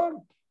ಬಂದ್ಬಿಟ್ಟು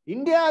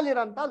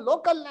ಇಂಡಿಯಾಲಿರಂತ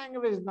ಲೋಕಲ್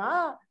ಲ್ಯಾಂಗ್ವೇಜ್ ನ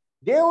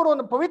ದೇವರು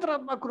ಒಂದು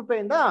ಪವಿತ್ರಾತ್ಮ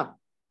ಕೃಪೆಯಿಂದ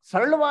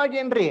ಸರಳವಾಗಿ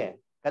ಏನ್ರಿ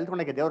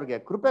ಕಲ್ತ್ಕೊಂಡಕ್ಕೆ ದೇವ್ರಿಗೆ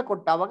ಕೃಪೆ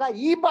ಕೊಟ್ಟಾವಾಗ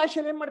ಈ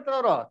ಭಾಷೆಯಲ್ಲಿ ಏನ್ ಮಾಡ್ತಾರೆ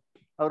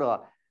ಅವರು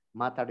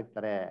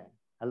ಮಾತಾಡಿರ್ತಾರೆ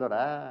ಅಲ್ವರ?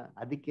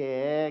 ಅದಕ್ಕೆ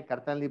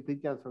ಕರ್ತನಲ್ಲಿ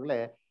ಪ್ರೀತಿ ಅನ್ಸೋಗ್ಲೆ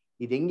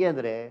ಇದು ಹೆಂಗೆ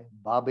ಅಂದ್ರೆ,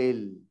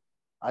 ಬಾಬೇಲ್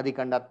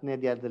ಆದಿಕಾಂಡ 10ನೇ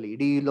ಅಧ್ಯಾಯದಲ್ಲಿ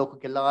ಇಡೀ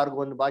ಲೋಕಕ್ಕೆಲ್ಲರಿಗೂ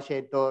ಒಂದು ಭಾಷೆ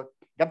ಇತ್ತು.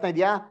 ಜ್ಞಾಪನ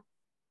ಇದೆಯಾ?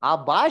 ಆ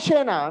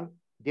ಭಾಷೆನ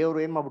ದೇವ್ರು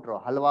ಏನ್ ಮಾಡ್ಬಿಟ್ರು,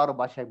 ಹಲವಾರು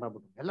ಭಾಷೆಯಾಗಿ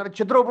ಮಾಡ್ಬಿಟ್ರು, ಎಲ್ಲರೂ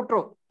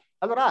ಚದ್ರೋಗ್ಬಿಟ್ರು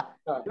ಅಲ್ವರ?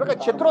 ಇವಾಗ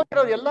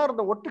ಚದ್ರೋಗಿರೋರು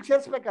ಎಲ್ಲಾರನ್ನು ಒಟ್ಟಿಗೆ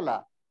ಸೇರ್ಸ್ಬೇಕಲ್ಲ,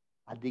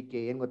 ಅದಕ್ಕೆ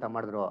ಏನ್ ಗೊತ್ತಾ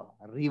ಮಾಡಿದ್ರು,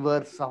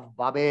 ರಿವರ್ಸ್ ಆಫ್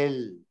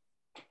ಬಾಬೇಲ್.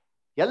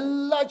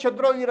 ಎಲ್ಲಾ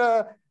ಚದ್ರೋಗಿರೋ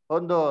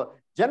ಒಂದು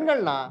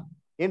ಜನಗಳನ್ನ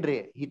ಏನ್ರಿ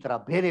ಈ ತರ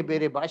ಬೇರೆ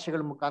ಬೇರೆ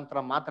ಭಾಷೆಗಳ ಮುಖಾಂತರ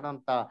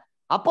ಮಾತಾಡಂತ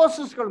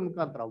ಅಪೋಸ್ತಲಗಳ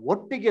ಮುಖಾಂತರ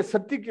ಒಟ್ಟಿಗೆ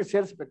ಸತ್ಯಕ್ಕೆ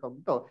ಸೇರಿಸ್ಬೇಕು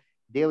ಅಂದ್ಬಿಟ್ಟು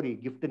ದೇವ್ರು ಈ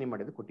ಗಿಫ್ಟ್ ನಿ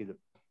ಮಾಡಿದ್ರು, ಕೊಟ್ಟಿದ್ರು.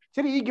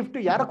 ಸರಿ, ಈ ಗಿಫ್ಟ್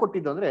ಯಾರ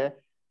ಕೊಟ್ಟಿದ್ದು ಅಂದ್ರೆ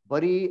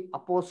ಬರೀ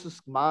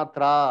ಅಪೋಸ್ತಲಸ್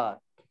ಮಾತ್ರ.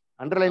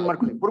 ಅಂಡರ್ಲೈನ್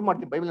ಮಾಡ್ಕೊಳ್ಳಿ, ಪ್ರೂವ್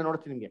ಮಾಡ್ತೀನಿ, ಬೈಬಲ್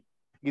ನೋಡ್ತೀನಿ ನಿಮ್ಗೆ.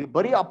 ಇದು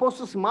ಬರೀ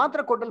ಅಪೋಸ್ತಲಸ್ ಮಾತ್ರ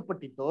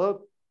ಕೊಡಲ್ಪಟ್ಟಿತ್ತು.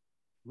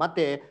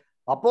 ಮತ್ತೆ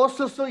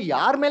ಅಪೋಸ್ತಲಸ್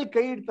ಯಾರ ಮೇಲೆ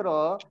ಕೈ ಇಡ್ತಾರೋ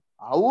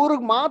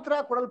ಅವ್ರಿಗೆ ಮಾತ್ರ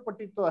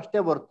ಕೊಡಲ್ಪಟ್ಟಿತ್ತು ಅಷ್ಟೇ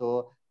ಹೊರ್ತು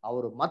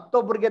ಅವರು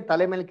ಮತ್ತೊಬ್ಬರಿಗೆ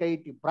ತಲೆ ಮೇಲೆ ಕೈ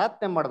ಇಟ್ಟು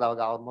ಪ್ರಾರ್ಥನೆ ಮಾಡಿದಾಗ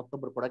ಅವ್ರು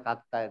ಮತ್ತೊಬ್ರು ಕೊಡಕ್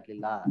ಆಗ್ತಾ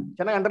ಇರ್ಲಿಲ್ಲ.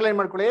 ಚೆನ್ನಾಗಿ ಅಂಡರ್ಲೈನ್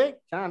ಮಾಡ್ಕೊಳ್ಳಿ,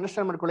 ಚೆನ್ನಾಗಿ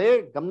ಅಂಡರ್ಸ್ಟ್ಯಾಂಡ್ ಮಾಡ್ಕೊಳ್ಳಿ,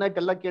 ಗಮನ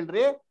ಇಟ್ಟೆಲ್ಲ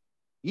ಕೇಳ್ರಿ.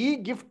 ಈ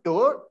ಗಿಫ್ಟ್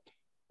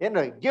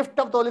ಏನು, gift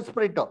of the Holi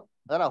spirit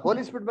ಅದರ.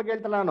 ಹೋಲಿ ಸ್ಪಿರಿಟ್ ಬಗ್ಗೆ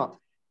ಹೇಳ್ತಲ್ಲ ನಾನು,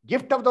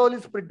 gift of the Holi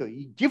spirit.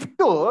 ಈ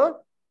ಗಿಫ್ಟ್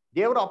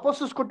ದೇವರು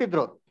ಅಪೋಸ್ತಲಸ್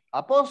ಕೊಟ್ಟಿದ್ರು.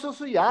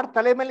 ಅಪೋಸ್ತಲಸ್ ಯಾರ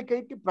ತಲೆ ಮೇಲೆ ಕೈ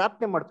ಇಟ್ಟು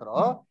ಪ್ರಾರ್ಥನೆ ಮಾಡ್ತಾರೋ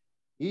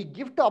ಈ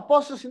ಗಿಫ್ಟ್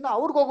ಅಪೋಸ್ತಲಸ್ ಇಂದ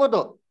ಅವ್ರಿಗೆ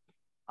ಹೋಗೋದು.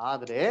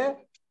 ಆದ್ರೆ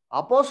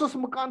ಅಪೋಸ್ತಲಸ್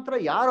ಮುಖಾಂತರ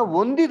ಯಾರು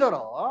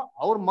ಹೊಂದಿದಾರೋ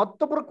ಅವ್ರು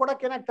ಮತ್ತೊಬ್ರು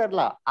ಕೊಡಕ್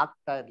ಏನಾಗ್ತಾ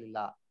ಆಗ್ತಾ ಇರ್ಲಿಲ್ಲ.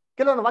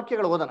 ಕೆಲವೊಂದು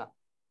ವಾಕ್ಯಗಳು ಓದೋಣ.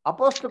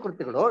 ಅಪೊಸ್ತಲ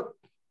ಕೃತ್ಯಗಳು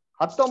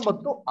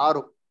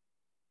 19:6.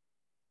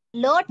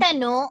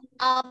 ಲೋಟನು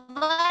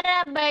ಅವರ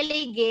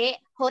ಬಳಿಗೆ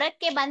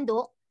ಹೊರಕ್ಕೆ ಬಂದು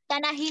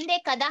ತನ್ನ ಹಿಂದೆ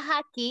ಕದ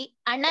ಹಾಕಿ,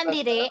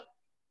 ಅಣ್ಣಂದಿರೇ.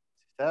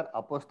 ಸರ್,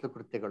 ಅಪೊಸ್ತಲ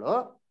ಕೃತ್ಯಗಳು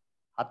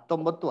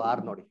 19:6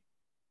 ನೋಡಿ.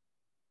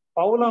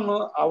 ಪೌಲನು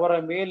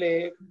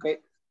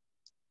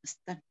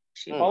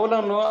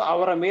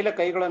ಅವರ ಮೇಲೆ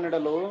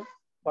ಕೈಗಳನ್ನಿಡಲು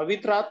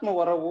ಪವಿತ್ರಾತ್ಮ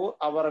ವರವು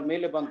ಅವರ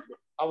ಮೇಲೆ ಬಂತು.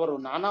 ಅವರು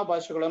ನಾನಾ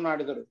ಭಾಷೆಗಳನ್ನು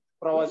ಆಡಿದರು,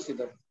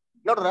 ಪ್ರವಾಸಿದರು.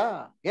 ನೋಡ್ರ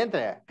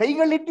ಏನ್ರೆ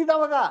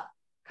ಕೈಗಳಿಟ್ಟಿದವಾಗ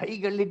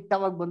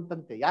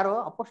ಬಂತಂತೆ. ಯಾರೋ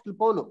ಅಪೊಸ್ತಲ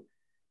ಪೌಲು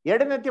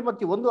 2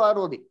 ತಿಮೋಥಿ 1:6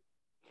 ಓದಿ.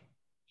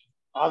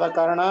 ಆದ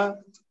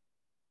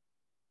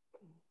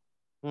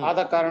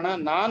ಕಾರಣ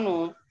ನಾನು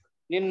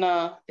ನಿನ್ನ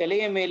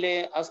ತಲೆಯ ಮೇಲೆ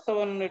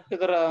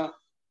ಹಸ್ತವನ್ನಿಟ್ಟುದರ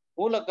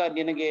ಮೂಲಕ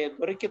ನಿನಗೆ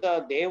ದೊರಕಿದ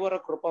ದೇವರ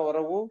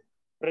ಕೃಪಾವರವು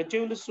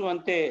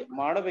ಪ್ರಜ್ವಲಿಸುವಂತೆ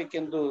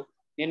ಮಾಡಬೇಕೆಂದು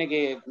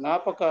ನಿನಗೆ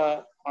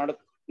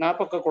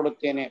ಜ್ಞಾಪಕ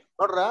ಕೊಡುತ್ತೇನೆ.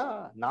 ನೋಡ್ರ,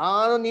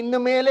 ನಾನು ನಿನ್ನ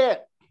ಮೇಲೆ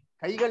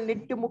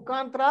ಕೈಗಳನ್ನಿಟ್ಟು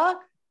ಮುಖಾಂತರ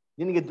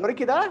ನಿನಗೆ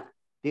ದೊರಕಿದ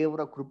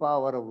ದೇವರ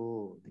ಕೃಪಾವರವು,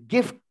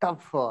 ಗಿಫ್ಟ್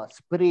ಆಫ್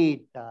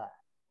ಸ್ಪಿರಿಟ್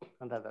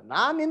ಅಂತ.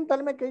 ನಾನ್ ನಿನ್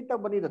ತಲೆ ಮೇಲೆ ಕೈ ಇಟ್ಟಾಗ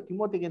ಬಂದಿದ್ದು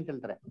ತಿಮೋತಿಗೆ ಅಂತ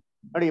ಹೇಳ್ತಾರೆ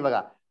ನೋಡಿ. ಇವಾಗ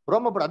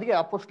ರೋಮಪುರ, ಅದಕ್ಕೆ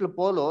ಅಪೊಸ್ತಲ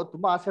ಪೌಲು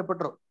ತುಂಬಾ ಆಸೆ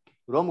ಪಟ್ರು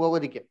ರೋಮ್ಗೆ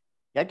ಹೋಗೋದಿಕ್ಕೆ.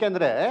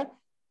 ಯಾಕೆಂದ್ರೆ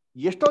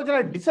ಎಷ್ಟೋ ಜನ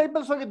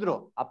ಡಿಸೈಪಲ್ಸ್ ಹೋಗಿದ್ರು,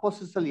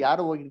 ಅಪೊಸ್ತಲ್ಸ್ ಅಲ್ಲಿ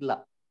ಯಾರು ಹೋಗಿರ್ಲಿಲ್ಲ.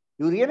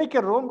 ಇವ್ರು ಏನಕ್ಕೆ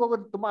ರೋಮ್ಗೆ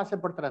ಹೋಗೋದು ತುಂಬಾ ಆಸೆ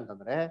ಪಡ್ತಾರೆ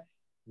ಅಂತಂದ್ರೆ,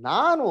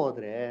 ನಾನು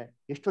ಹೋದ್ರೆ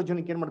ಎಷ್ಟೋ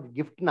ಜನಕ್ಕೆ ಏನ್ ಮಾಡಿದ್ರು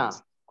ಗಿಫ್ಟ್ ನ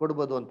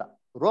ಕೊಡ್ಬೋದು ಅಂತ.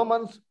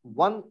 ರೋಮನ್ಸ್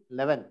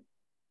 1:11.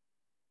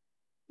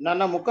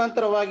 ನನ್ನ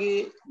ಮುಖಾಂತರವಾಗಿ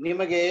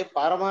ನಿಮಗೆ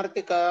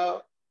ಪಾರಮಾರ್ಥಿಕ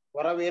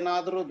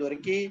ವರವೇನಾದರೂ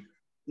ದೊರಕಿ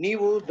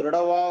ನೀವು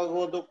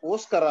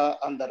ದೃಢವಾಗುವುದಕ್ಕೋಸ್ಕರ,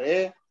 ಅಂದರೆ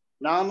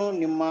ನಾನು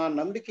ನಿಮ್ಮ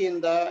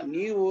ನಂಬಿಕೆಯಿಂದ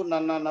ನೀವು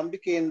ನನ್ನ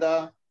ನಂಬಿಕೆಯಿಂದ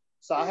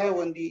ಸಹಾಯ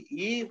ಹೊಂದಿ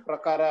ಈ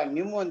ಪ್ರಕಾರ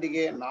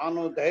ನಿಮ್ಮೊಂದಿಗೆ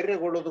ನಾನು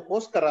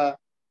ಧೈರ್ಯಗೊಳ್ಳೋದಕ್ಕೋಸ್ಕರ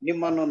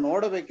ನಿಮ್ಮನ್ನು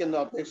ನೋಡಬೇಕೆಂದು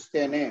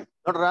ಅಪೇಕ್ಷಿಸ್ತೇನೆ.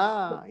 ನೋಡ್ರ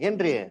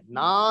ಏನ್ರಿ,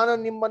 ನಾನು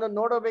ನಿಮ್ಮನ್ನು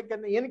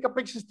ನೋಡಬೇಕೆಂದು ಏನಕ್ಕೆ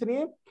ಅಪೇಕ್ಷಿಸ್ತೀನಿ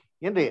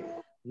ಏನ್ರಿ?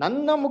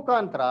 ನನ್ನ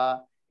ಮುಖಾಂತರ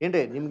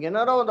ಏನ್ರಿ ನಿಮ್ಗೆ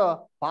ಏನಾರೋ ಒಂದು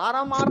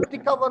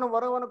ಪಾರಮಾರ್ಥಿಕವನ್ನು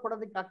ವರವನ್ನು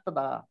ಕೊಡೋದಕ್ಕೆ ಆಗ್ತದ?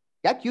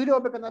 ಯಾಕೆ ಇವ್ರು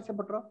ಹೋಗ್ಬೇಕಂತ ಆಸೆ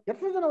ಪಟ್ರು?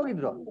 ಎಷ್ಟು ಜನ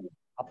ಹೋಗಿದ್ರು?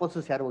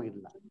 ಅಪೋಸ್ಟಲ್ಸ್ ಯಾರು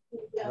ಹೋಗಿರ್ಲಿಲ್ಲ.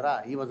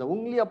 ಈ was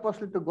only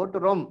apostle to go to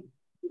Rome.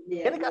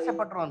 ಏನಕ್ಕೆ ಆಸೆ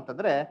ಪಟ್ರು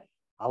ಅಂತಂದ್ರೆ,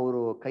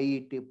 ಅವರು ಕೈ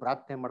ಇಟ್ಟು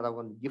ಪ್ರಾರ್ಥನೆ ಮಾಡಿದಾಗ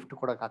ಒಂದು ಗಿಫ್ಟ್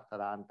ಕೊಡಕ್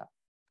ಆಗ್ತದ ಅಂತ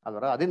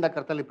ಅಲ್ವರ. ಅದರಿಂದ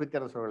ಕರ್ತನಲ್ಲಿ ಪ್ರೀತಿ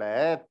ಅನಿಸೋಳೆ,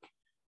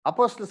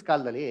 ಅಪೋಸ್ಟಲ್ಸ್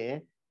ಕಾಲದಲ್ಲಿ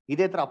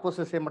ಇದೇ ತರ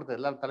ಅಪೋಸ್ಟಲ್ಸ್ ಏನ್ ಮಾಡ್ತಾರೆ,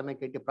 ಎಲ್ಲರ ತಲೆ ಮೇಲೆ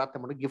ಕೈ ಇಟ್ಟು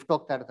ಪ್ರಾರ್ಥನೆ ಮಾಡಿ ಗಿಫ್ಟ್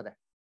ಹೋಗ್ತಾ ಇರ್ತಾರೆ.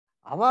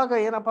 ಅವಾಗ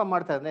ಏನಪ್ಪಾ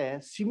ಮಾಡ್ತಾರೆ ಅಂದ್ರೆ,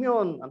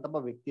 ಸಿಮಿಯೋನ್ ಅಂತ ಒಬ್ಬ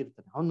ವ್ಯಕ್ತಿ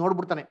ಇರ್ತಾನೆ, ಅವ್ನು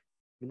ನೋಡ್ಬಿಡ್ತಾನೆ.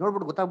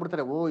 ನೋಡ್ಬಿಟ್ಟು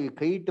ಗೊತ್ತಾಗ್ಬಿಡ್ತಾರೆ, ಓ ಈ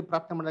ಕೈ ಇಟ್ಟು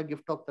ಪ್ರಾರ್ಥನೆ ಮಾಡಿದಾಗ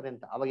ಗಿಫ್ಟ್ ಹೋಗ್ತಾರೆ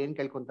ಅಂತ. ಅವಾಗ ಏನ್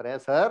ಕೇಳ್ಕೊಂತಾರೆ,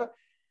 ಸರ್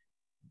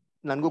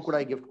ನನ್ಗೂ ಕೂಡ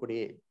ಈ ಗಿಫ್ಟ್ ಕೊಡಿ.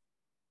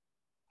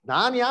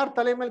 ನಾನ್ ಯಾರ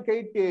ತಲೆ ಮೇಲೆ ಕೈ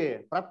ಇಟ್ಟು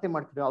ಪ್ರಾರ್ಥನೆ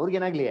ಮಾಡ್ತೀನಿ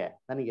ಅವ್ರಿಗೇನಾಗ್ಲಿ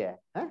ನನಗೆ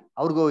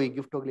ಅವ್ರಿಗೂ ಈ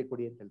ಗಿಫ್ಟ್ ಹೋಗ್ಲಿ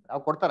ಕೊಡಿ ಅಂತ ಹೇಳ್ತಾರೆ.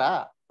 ಅವ್ರು ಕೊಡ್ತಾರಾ?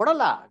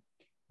 ಕೊಡಲ್ಲ.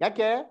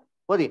 ಯಾಕೆ?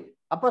 ಓದಿ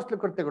ಅಪೊಸ್ತಲ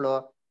ಕೃತ್ಯಗಳು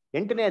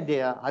 8ನೇ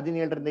ಅಧ್ಯಾಯ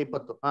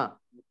 17-20.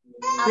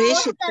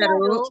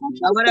 ದ್ವೇಷಿತರು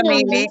ಅವರ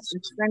ಮೇಲೆ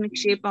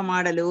ನಿಕ್ಷೇಪ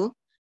ಮಾಡಲು.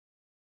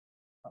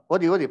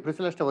 ಓದಿ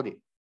ಪ್ರಿಸಲಷ್ಟ ಓದಿ.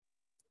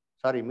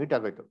 ಸಾರಿ, ಮ್ಯೂಟ್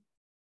ಆಗೋಯ್ತು.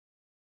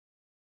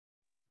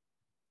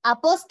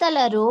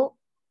 ಅಪೊಸ್ತಲರು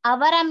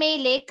ಅವರ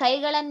ಮೇಲೆ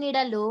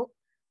ಕೈಗಳನ್ನಿಡಲು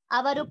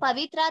ಅವರು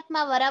ಪವಿತ್ರಾತ್ಮ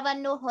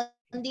ವರವನ್ನು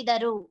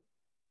ಹೊಂದಿದರು.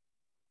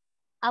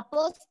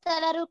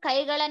 ಅಪೊಸ್ತಲರು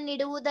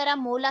ಕೈಗಳನ್ನಿಡುವುದರ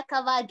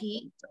ಮೂಲಕವಾಗಿ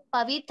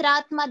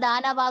ಪವಿತ್ರಾತ್ಮ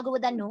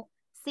ದಾನವಾಗುವುದನ್ನು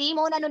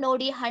ಸೀಮೋನನು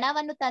ನೋಡಿ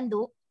ಹಣವನ್ನು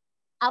ತಂದು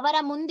ಅವರ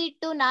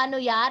ಮುಂದಿಟ್ಟು, ನಾನು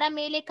ಯಾರ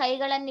ಮೇಲೆ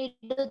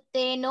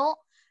ಕೈಗಳನ್ನಿಡುತ್ತೇನೋ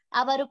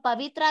ಅವರು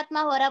ಪವಿತ್ರಾತ್ಮ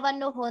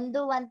ವರವನ್ನು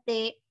ಹೊಂದುವಂತೆ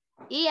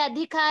ಈ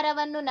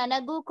ಅಧಿಕಾರವನ್ನು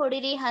ನನಗೂ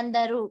ಕೊಡಿರಿ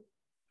ಅಂದರು.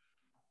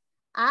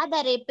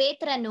 ಆದರೆ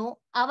ಪೇತ್ರನು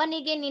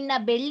ಅವನಿಗೆ, ನಿನ್ನ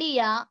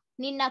ಬೆಳ್ಳಿಯು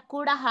ನಿನ್ನ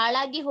ಕೂಡ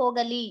ಹಾಳಾಗಿ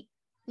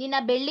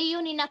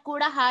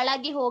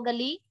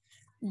ಹೋಗಲಿ.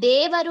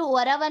 ದೇವರು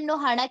ವರವನ್ನು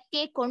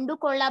ಹಣಕ್ಕೆ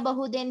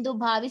ಕೊಂಡುಕೊಳ್ಳಬಹುದೆಂದು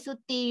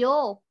ಭಾವಿಸುತ್ತೀಯೋ?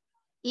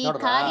 ಈ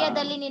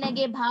ಕಾರ್ಯದಲ್ಲಿ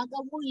ನಿನಗೆ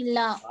ಭಾಗವೂ ಇಲ್ಲ.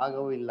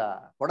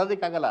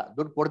 ಕೊಡೋದಿಕ್ಕಾಗಲ್ಲ.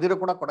 ದುಡ್ಡು ಕೊಡ್ದಿರೋ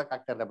ಕೂಡ ಕೊಡಕ್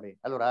ಆಗ್ತಾ ಇಲ್ಲ ಬಿಡಿ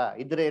ಅಲ್ವರ.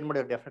 ಇದ್ರೆ ಏನ್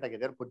ಮಾಡಿರೋ ಡೆಫಿನೆಟ್ ಆಗಿ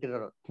ದೇವ್ರು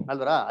ಕೊಟ್ಟಿರೋರು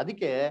ಅಲ್ವರ.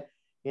 ಅದಕ್ಕೆ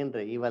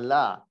ಏನ್ರಿ ಇವೆಲ್ಲ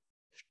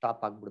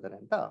ಸ್ಟಾಪ್ ಆಗ್ಬಿಡ್ತಾರೆ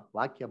ಅಂತ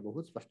ವಾಕ್ಯ ಬಹು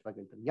ಸ್ಪಷ್ಟವಾಗಿ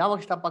ಹೇಳ್ತಾರೆ. ಯಾವಾಗ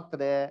ಸ್ಟಾಪ್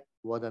ಆಗ್ತದೆ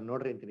ಓದನ್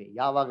ನೋಡ್ರಿ ಅಂತೀನಿ.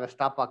 ಯಾವಾಗ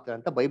ಸ್ಟಾಪ್ ಆಗ್ತದೆ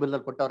ಅಂತ ಬೈಬಲ್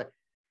ನಲ್ಲಿ ಕೊಟ್ಟವ್ರೆ.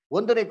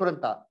 1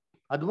 ಕೊರಿಂಥ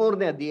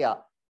 13ನೇ ಅಧ್ಯಾಯ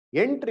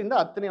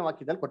 8-10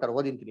 ವಾಕ್ಯದಲ್ಲಿ ಕೊಟ್ಟಾರೆ.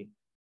 ಓದಿಂತೀನಿ.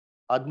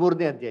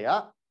 13ನೇ ಅಧ್ಯಾಯ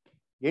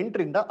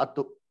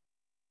 8-10.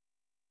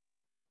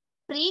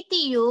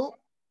 ಪ್ರೀತಿಯು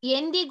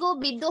ಎಂದಿಗೂ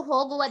ಬಿದ್ದು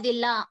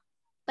ಹೋಗುವುದಿಲ್ಲ,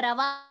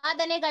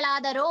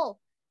 ಪ್ರವಾದನೆಗಳಾದರೋ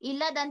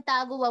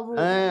ಇಲ್ಲದಂತಾಗುವವು.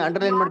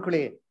 ಅಂಡರ್ಲೈನ್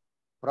ಮಾಡ್ಕೊಳ್ಳಿ,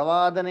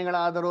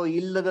 ಪ್ರವಾದನೆಗಳಾದರೋ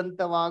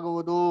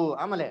ಇಲ್ಲದಂತವಾಗುವುದು.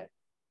 ಆಮೇಲೆ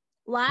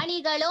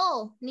ವಾಣಿಗಳೋ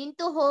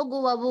ನಿಂತು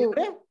ಹೋಗುವವು.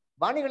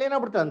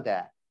 ವಾಣಿಗಳೇನಾಗ್ಬಿಡ್ತದಂತೆ?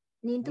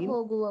 ನಿಂತು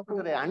ಹೋಗುವವು.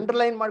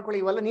 ಅಂಡರ್ಲೈನ್ ಮಾಡ್ಕೊಳ್ಳಿ,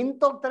 ಇವೆಲ್ಲ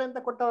ನಿಂತೋಗ್ತಾರೆ ಅಂತ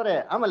ಕೊಟ್ಟವ್ರೆ.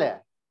 ಆಮೇಲೆ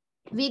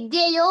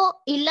ವಿದ್ಯೆಯೋ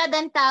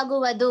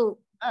ಇಲ್ಲದಂತಾಗುವುದು.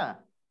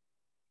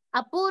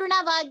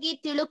 ಅಪೂರ್ಣವಾಗಿ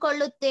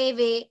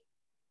ತಿಳುಕೊಳ್ಳುತ್ತೇವೆ,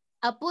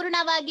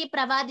 ಅಪೂರ್ಣವಾಗಿ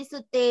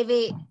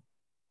ಪ್ರವಾದಿಸುತ್ತೇವೆ.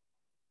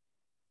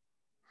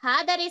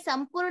 ಆದರೆ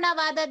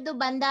ಸಂಪೂರ್ಣವಾದದ್ದು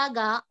ಬಂದಾಗ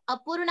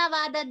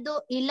ಅಪೂರ್ಣವಾದದ್ದು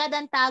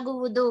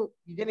ಇಲ್ಲದಂತಾಗುವುದು.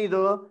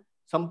 ಇದೇನಿದು?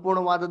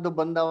 ಸಂಪೂರ್ಣವಾದದ್ದು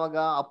ಬಂದವಾಗ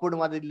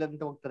ಅಪೂರ್ಣವಾದ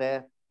ಇಲ್ಲದಂತ ಹೋಗ್ತಾರೆ.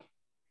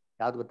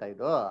 ಯಾವ್ದು ಗೊತ್ತಾ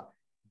ಇದು?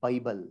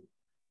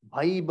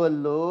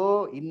 ಬೈಬಲ್ಲು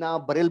ಇನ್ನ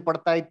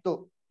ಬರೆಯಲ್ಪಡ್ತಾ ಇತ್ತು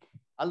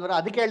ಅಲ್ವರ.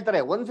 ಅದಕ್ಕೆ ಹೇಳ್ತಾರೆ,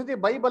 ಒಂದ್ಸತಿ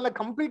ಬೈಬಲ್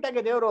ಕಂಪ್ಲೀಟ್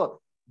ಆಗಿ ದೇವರು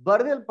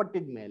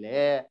ಬರೆಯಲ್ಪಟ್ಟಿದ್ಮೇಲೆ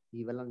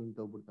ಇವೆಲ್ಲ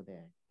ನಿಂತೋಗ್ಬಿಡ್ತದೆ.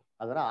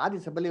 ಅದರ ಆದಿ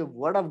ಸಭೆಯಲ್ಲಿ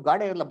ವರ್ಡ್ ಆಫ್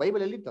ಗಾಡ್ ಇರಲ್ಲ.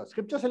 ಬೈಬಲ್ ಎಲ್ಲಿತ್ತು?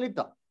 ಸ್ಕ್ರಿಪ್ಚರ್ಸ್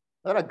ಎಲ್ಲಿತ್ತು?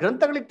 ಅದರ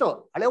ಗ್ರಂಥಗಳಿತ್ತು,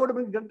 ಹಳೆ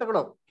ಒಡಂಬಡಿಕೆ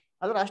ಗ್ರಂಥಗಳು.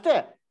 ಅದರ ಅಷ್ಟೇ.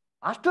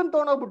 ಅಷ್ಟೊಂದು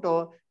ತಗೊಂಡೋಗ್ಬಿಟ್ಟು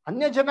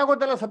ಅನ್ಯ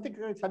ಜನಾಗೋದೆಲ್ಲ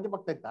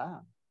ಸಾಧ್ಯವಾಗ್ತಾ ಇತ್ತಾ?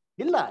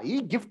 ಇಲ್ಲ. ಈ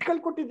ಗಿಫ್ಟ್ಗಳು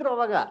ಕೊಟ್ಟಿದ್ರು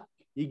ಅವಾಗ.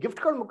 ಈ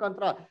ಗಿಫ್ಟ್ಗಳ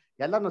ಮುಖಾಂತರ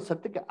ಎಲ್ಲಾನು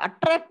ಸತ್ಯಕ್ಕೆ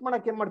ಅಟ್ರಾಕ್ಟ್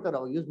ಮಾಡಕ್ ಏನ್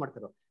ಮಾಡ್ತಾರೋ ಯೂಸ್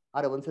ಮಾಡ್ತಾರೋ.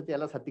 ಆದ್ರೆ ಒಂದ್ಸತಿ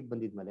ಎಲ್ಲ ಸತ್ಯಕ್ಕೆ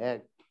ಬಂದಿದ್ಮೇಲೆ,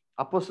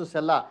 ಅಪೋಸ್ಟಲ್ಸ್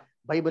ಎಲ್ಲ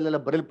ಬೈಬಲ್ ಎಲ್ಲ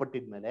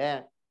ಬರೆಯಲ್ಪಟ್ಟಿದ್ಮೇಲೆ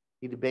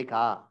ಇದು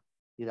ಬೇಕಾ?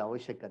 ಇದು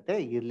ಅವಶ್ಯಕತೆ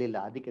ಇರ್ಲಿಲ್ಲ.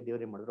 ಅದಕ್ಕೆ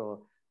ದೇವ್ರು ಏನ್ ಮಾಡಿದ್ರು,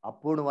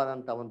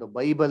 ಅಪೂರ್ಣವಾದಂತ ಒಂದು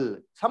ಬೈಬಲ್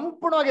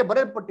ಸಂಪೂರ್ಣವಾಗಿ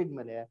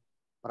ಬರೆಯಲ್ಪಟ್ಟಿದ್ಮೇಲೆ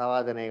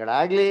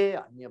ಪ್ರವಾದನೆಗಳಾಗ್ಲಿ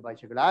ಅನ್ಯ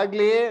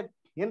ಭಾಷೆಗಳಾಗ್ಲಿ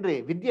ಏನ್ರಿ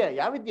ವಿದ್ಯೆ,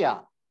 ಯಾವ ವಿದ್ಯಾ?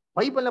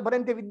 ಬೈಬಲ್ನ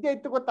ಬರೆಯಂತೆ ವಿದ್ಯೆ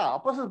ಇತ್ತು ಗೊತ್ತಾ?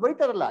 ಅಪೊಸ್ತಲರು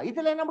ಬರೀತಾರಲ್ಲ,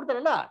 ಇದೆಲ್ಲ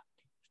ಏನಾಗ್ಬಿಡ್ತಾರಲ್ಲ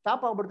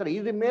ಸ್ಟಾಪ್ ಆಗ್ಬಿಡ್ತಾರೆ.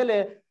 ಇದ್ರ ಮೇಲೆ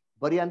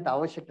ಬರೆಯಂತ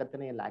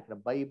ಅವಶ್ಯಕತೆನೇ ಇಲ್ಲ. ಯಾಕಂದ್ರೆ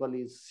ಬೈಬಲ್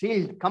ಈಸ್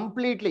ಸೀಲ್ಡ್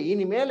ಕಂಪ್ಲೀಟ್ಲಿ.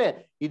 ಇನ್ ಮೇಲೆ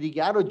ಇದೀಗ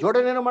ಯಾರು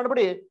ಜೋಡಣೆನೂ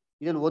ಮಾಡ್ಬಿಡಿ,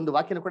 ಇದ್ರಲ್ಲಿ ಒಂದು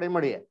ವಾಕ್ಯನ ಕೂಡ ಏನ್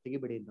ಮಾಡಿ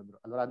ತೆಗಿಬೇಡಿ ಅಂತಂದ್ರು.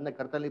 ಅಲ್ವ? ಅದನ್ನ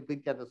ಕರ್ತನಲ್ಲಿ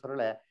ಪ್ರೀತಿ ಅಂತ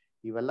ಸೊರಳೆ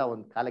ಇವೆಲ್ಲ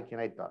ಒಂದ್ ಕಾಲಕ್ಕೆ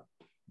ಏನಾಯ್ತು,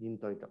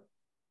 ನಿಂತೋಯ್ತು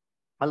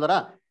ಅಲ್ವರ.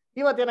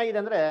 ಇವತ್ತೇನಾಗಿದೆ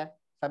ಅಂದ್ರೆ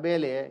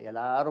ಸಭೆಯಲ್ಲಿ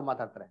ಎಲ್ಲಾರು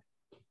ಮಾತಾಡ್ತಾರೆ.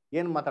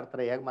 ಏನ್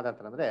ಮಾತಾಡ್ತಾರೆ, ಹೇಗ್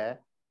ಮಾತಾಡ್ತಾರೆ ಅಂದ್ರೆ,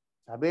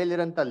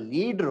 ಸಭೆಯಲ್ಲಿರೋಂಥ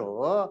ಲೀಡ್ರು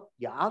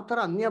ಯಾವ ತರ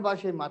ಅನ್ಯ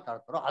ಭಾಷೆ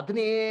ಮಾತಾಡ್ತಾರೋ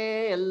ಅದನ್ನೇ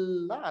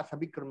ಎಲ್ಲ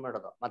ಸಭಿಕರು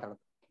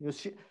ಮಾತಾಡೋದು. ನೀವು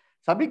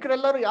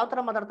ಸಭಿಕರೆಲ್ಲರೂ ಯಾವ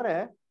ತರ ಮಾತಾಡ್ತಾರೆ,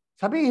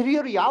 ಸಭೆ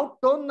ಹಿರಿಯರು ಯಾವ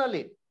ಟೋನ್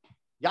ನಲ್ಲಿ,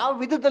 ಯಾವ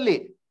ವಿಧದಲ್ಲಿ,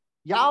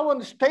 ಯಾವ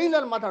ಒಂದು ಸ್ಟೈಲ್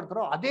ಅಲ್ಲಿ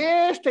ಮಾತಾಡ್ತಾರೋ ಅದೇ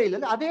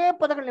ಸ್ಟೈಲಲ್ಲಿ ಅದೇ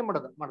ಪದಗಳನ್ನೇ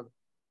ಮಾಡೋದು.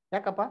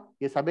 ಯಾಕಪ್ಪ?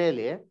 ಈ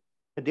ಸಭೆಯಲ್ಲಿ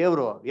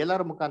ದೇವ್ರು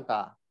ಎಲ್ಲರ ಮುಖಾಂತರ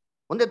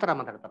ಒಂದೇ ತರ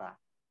ಮಾತಾಡ್ತಾರ?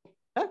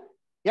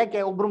 ಯಾಕೆ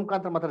ಒಬ್ರು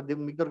ಮುಖಾಂತರ ಮಾತಾಡ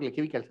ಮಿಕ್ಕವ್ರಿಗೆ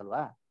ಕಿವಿ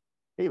ಕೇಳ್ಸಲ್ವಾ?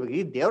 ಇವಾಗ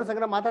ಈ ದೇವ್ರ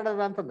ಸಂಗ್ರಹ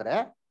ಮಾತಾಡೋದ ಅಂತಂದ್ರೆ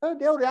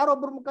ದೇವ್ರು ಯಾರೋ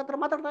ಒಬ್ರು ಮುಖಾಂತರ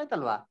ಮಾತಾಡ್ತಾ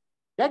ಆಯ್ತಲ್ವಾ?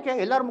 ಯಾಕೆ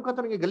ಎಲ್ಲಾರ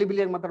ಮುಖಾಂತರ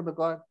ಗಲಿಬಿಲಿಯಾಗಿ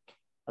ಮಾತಾಡ್ಬೇಕು?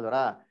 ಅದರ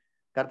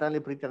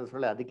ಕರ್ತನಲ್ಲಿ ಪ್ರೀತಿ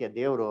ಅನ್ಸೊಳ್ಳೆ. ಅದಕ್ಕೆ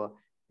ದೇವ್ರು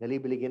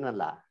ಗಲಿಬಿಲಿಗೆ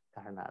ಏನಲ್ಲ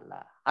ಕಾರಣ ಅಲ್ಲ.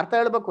 ಅರ್ಥ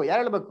ಹೇಳ್ಬೇಕು.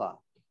 ಯಾರು ಹೇಳ್ಬೇಕು?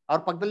 ಅವ್ರ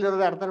ಪಕ್ಕದಲ್ಲಿ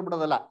ಇರೋದೇ ಅರ್ಥ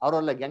ಹೇಳ್ಬಿಡೋದಲ್ಲ,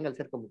 ಅವರೆಲ್ಲ ಗ್ಯಾಂಗಲ್ಲಿ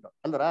ಸೇರ್ಕೊಂಡ್ಬಿಟ್ಟು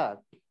ಅಲ್ವರ.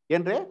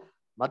 ಏನ್ರಿ?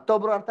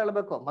 ಮತ್ತೊಬ್ರು ಅರ್ಥ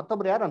ಹೇಳ್ಬೇಕು.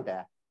 ಮತ್ತೊಬ್ರು ಯಾರಂತೆ?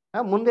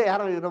 ಮುಂದೆ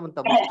ಯಾರೋ ಇರೋಂತ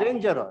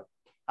ಸ್ಟ್ರೇಂಜರು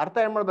ಅರ್ಥ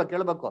ಏನ್ ಮಾಡ್ಬೇಕು,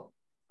 ಹೇಳ್ಬೇಕು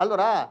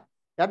ಅಲ್ವರ.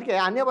 ಅದಕ್ಕೆ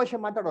ಅನ್ಯ ಭಾಷೆ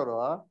ಮಾತಾಡೋರು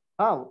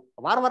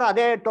ವಾರ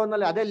ಅದೇ ಟೋನ್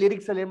ಅಲ್ಲಿ ಅದೇ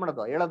ಲಿರಿಕ್ಸ್ ಅಲ್ಲಿ ಏನ್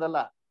ಮಾಡೋದು, ಹೇಳೋದಲ್ಲ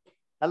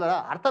ಅಲ್ಲ.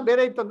 ಅರ್ಥ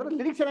ಬೇರೆ ಇತ್ತು ಅಂದ್ರೆ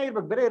ಲಿರಿಕ್ಸ್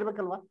ಏನಾಗಿರ್ಬೇಕು, ಬೇರೆ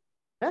ಇರ್ಬೇಕಲ್ವಾ?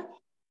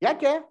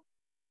 ಯಾಕೆ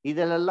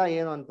ಇದೆಲ್ಲ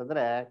ಏನು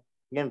ಅಂತಂದ್ರೆ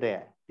ಏನ್ರಿ,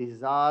 this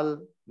is all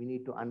we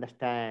need to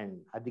understand.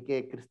 ಅದಕ್ಕೆ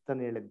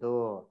ಕ್ರಿಸ್ತನ್ ಹೇಳಿದ್ದು,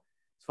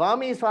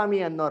 ಸ್ವಾಮಿ ಸ್ವಾಮಿ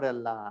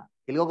ಅನ್ನೋರೆಲ್ಲ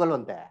ಎಲ್ಲಿ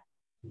ಹೋಗಲ್ವಂತೆ,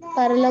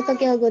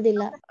 ಪರಲೋಕಕ್ಕೆ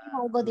ಹೋಗೋದಿಲ್ಲ.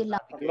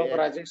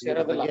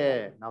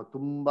 ನಾವು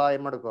ತುಂಬಾ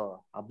ಏನ್ ಮಾಡ್ಕೋ,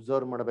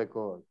 ಅಬ್ಸರ್ವ್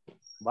ಮಾಡ್ಬೇಕು.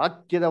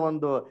 ವಾಕ್ಯದ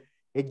ಒಂದು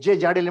ಹೆಜ್ಜೆ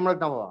ಜಾಡಿಯಲ್ಲಿ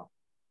ಮಾಡ್ಬೇಕು, ನಾವು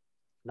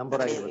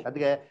ನಂಬರ್ ಆಗಿರ್ಬೇಕು.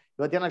 ಅದಕ್ಕೆ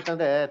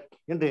ಇವತ್ತೇನಾಗ್ತಂದ್ರೆ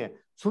ಏನ್ರಿ,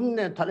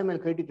 ಸುಮ್ನೆ ತಲೆ ಮೇಲೆ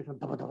ಕೈ ಇಟ್ಟು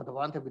ದಬ ದಬ ದಬ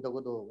ಅಂತ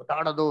ಬಿದ್ದೋಗೋದು,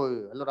 ಒತ್ತಾಡೋದು,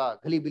 ಎಲ್ಲರ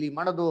ಗಲಿಬಿಲಿ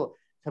ಮಾಡೋದು,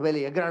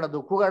 ಸಭೆಯಲ್ಲಿ ಎಗರಾಡೋದು,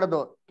 ಕೂಗಾಡೋದು,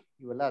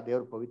 ಇವೆಲ್ಲ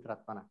ದೇವ್ರ ಪವಿತ್ರ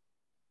ಆತ್ಮನ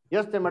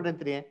ಯೋಚನೆ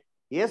ಮಾಡಿರ್ತೀನಿ.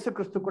 ಯೇಸು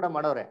ಕ್ರಿಸ್ತು ಕೂಡ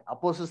ಮಾಡೋರೆ,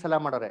 ಅಪೊಸ್ತಲರು ಎಲ್ಲ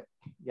ಮಾಡೋರೆ.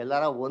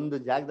 ಎಲ್ಲಾರ ಒಂದು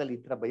ಜಾಗದಲ್ಲಿ ಈ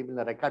ತರ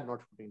ಬೈಬಲ್ನ ರೆಕಾರ್ಡ್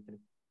ನೋಡ್ಸ್ಬಿಟ್ಟಿರ್ತೀನಿ.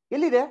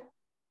 ಎಲ್ಲಿದೆ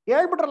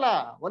ಹೇಳ್ಬಿಟ್ರಲ್ಲ,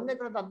 1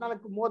 Corinthians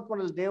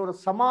 14:33 ದೇವರು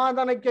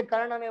ಸಮಾಧಾನಕ್ಕೆ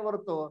ಕಾರಣನೇ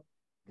ಹೊರತು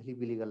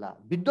ಗಲಿಬಿಲಿಗಲ್ಲ.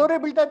 ಬಿದ್ದೋರೇ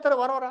ಬೀಳ್ತಾ ಇರ್ತಾರೆ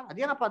ವಾರ.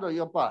 ಅದೇನಪ್ಪ ಅದು?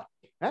 ಅಯ್ಯಪ್ಪ,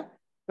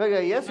 ಇವಾಗ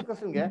ಯೇಸು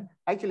ಕ್ರಿಸ್ತನ್ಗೆ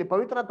ಆಕ್ಚುಲಿ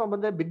ಪವಿತ್ರಾತ್ಮ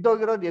ಬಂದ್ರೆ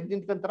ಬಿದ್ದೋಗಿರೋದು ಎದ್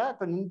ನಿಂತ್ಕೊಂತಾರ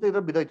ಅಥವಾ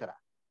ನಿಂತಿರೋ ಬಿದ್ದೋಯ್ತಾರ?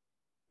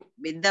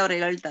 ಬಿದ್ದವ್ರು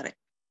ಹೇಳ್ತಾರೆ,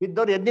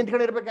 ಬಿದ್ದವ್ರು ಎದ್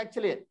ನಿಂತ್ಕೊಂಡಿರ್ಬೇಕು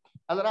ಆಕ್ಚುಲಿ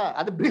ಅಲ್ರ.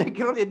 ಅದು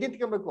ಬೀಳಕ್ಕಿರೋರು ಎದ್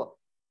ನಿಂತ್ಕೊಬೇಕು.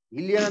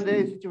 ಇಲ್ಲಿ ಏನಂದ್ರೆ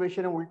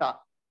ಸಿಚುವೇಶನ್ ಉಲ್ಟಾ,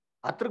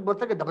 ಹತ್ರಕ್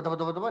ಬರ್ತಾಗೆ ದಬ ದಬ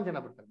ದಬ ದಬ ಅಂತ ಜನ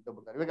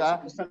ಬಿಡ್ತಾರೆ. ಇವಾಗ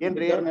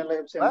ಏನ್ರಿ,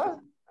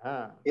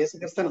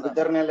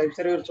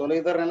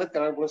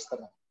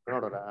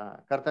 ನೋಡೋರ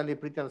ಕರ್ತನಲ್ಲಿ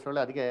ಪ್ರೀತಿ ಅನ್ಸೊಳ್ಳೆ.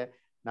 ಅದಕ್ಕೆ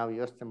ನಾವು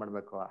ಯೋಚನೆ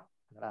ಮಾಡ್ಬೇಕು,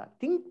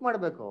 ಥಿಂಕ್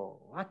ಮಾಡ್ಬೇಕು.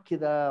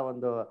 ವಾಕ್ಯದ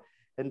ಒಂದು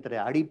ಎಂತಾರೆ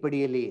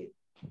ಅಡಿಪಡಿಯಲ್ಲಿ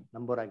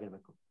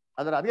ನಂಬೋರಾಗಿರ್ಬೇಕು.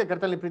 ಅದಕ್ಕೆ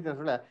ಕರ್ತನಲ್ಲಿ ಪ್ರೀತಿ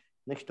ಅನ್ಸೊಳ್ಳೆ.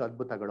 ನೆಕ್ಸ್ಟ್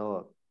ಅದ್ಭುತಗಳು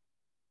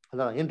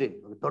ಅದ ಏನ್ರಿ,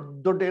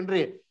 ದೊಡ್ಡ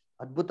ಏನ್ರಿ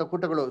ಅದ್ಭುತ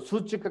ಕೂಟಗಳು,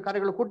 ಸೂಚಕ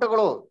ಕಾರ್ಯಗಳು,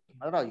 ಕೂಟಗಳು,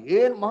 ಅದರ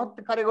ಏನ್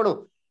ಮಹತ್ವ ಕಾರ್ಯಗಳು.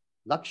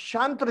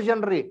 ಲಕ್ಷಾಂತರ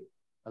ಜನರಿ,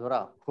 ಅದರ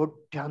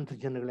ಕೋಟ್ಯಾಂತರ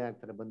ಜನಗಳೇ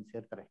ಆಗ್ತಾರೆ, ಬಂದು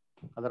ಸೇರ್ತಾರೆ.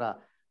 ಅದರ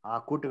ಆ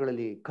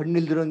ಕೂಟಗಳಲ್ಲಿ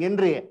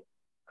ಕಣ್ಣಿಲ್ದಿರೋಂಗೇನ್ರಿ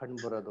ಕಣ್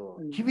ಬರೋದು,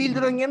 ಕಿವಿ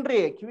ಇಲ್ದಿರೋಂಗೇನ್ರಿ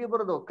ಕಿವಿ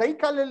ಬರೋದು, ಕೈ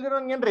ಕಾಲು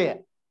ಇಲ್ದಿರೋಂಗೇನ್ರಿ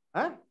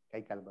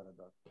ಕೈ ಕಾಲು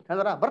ಬರೋದು.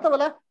 ಅದರ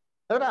ಬರ್ತಾವಲ್ಲ,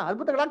 ಅದರ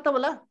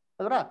ಅದ್ಭುತಗಳಾಗ್ತಾವಲ್ಲ.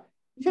 ಅದರ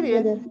ಸರಿ,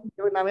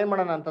 ಇವಾಗ ನಾವೇನ್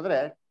ಮಾಡೋಣ ಅಂತಂದ್ರೆ,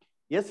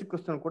 ಯೇಸು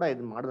ಕ್ರಿಸ್ತನ್ ಕೂಡ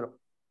ಇದನ್ನ ಮಾಡಿದ್ರು.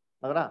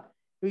 ಅದರ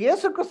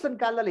ಯೇಸು ಕ್ರಿಸ್ತನ್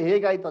ಕಾಲದಲ್ಲಿ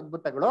ಹೇಗಾಯ್ತು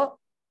ಅದ್ಭುತಗಳು,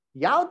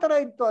 ಯಾವ ತರ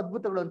ಇತ್ತು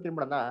ಅದ್ಭುತಗಳು ಅಂತ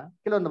ಮಾಡೋಣ.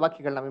 ಕೆಲವೊಂದು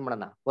ವಾಕ್ಯಗಳು ನಾವೇನ್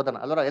ಮಾಡೋಣ, ಓದೋಣ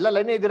ಅಲ್ವರ. ಎಲ್ಲ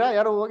ಲೈನೇ ಇದ್ದೀರಾ?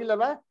 ಯಾರು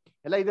ಹೋಗಿಲ್ಲಲ್ಲ?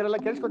 ಎಲ್ಲ ಇದೀರಲ್ಲ,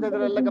 ಕೇಳಿಸ್ಕೊತಾ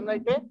ಇದ್ದೀರಾ? ಎಲ್ಲ ಗಮನ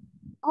ಇಟ್ಟು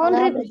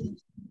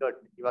ಗುಡ್.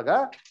 ಇವಾಗ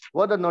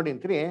ಓದೋದ್ ನೋಡಿ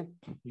ಅಂತೀನಿ.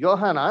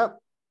 ಯೋಹಾನ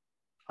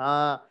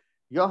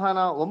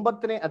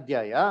 9ನೇ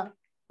ಅಧ್ಯಾಯ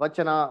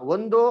ವಚನ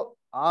 1,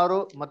 6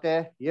 ಮತ್ತೆ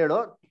 7.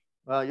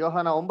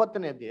 ಯೋಹಾನ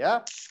 9ನೇ ಅಧ್ಯಾಯ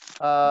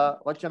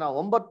ವಚನ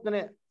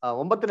 9ನೇ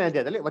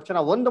ಅಧ್ಯಾಯದಲ್ಲಿ ವಚನ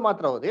 1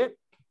 ಮಾತ್ರ ಓದಿ,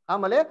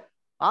 ಆಮೇಲೆ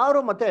 6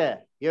 ಮತ್ತೆ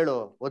 7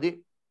 ಓದಿ.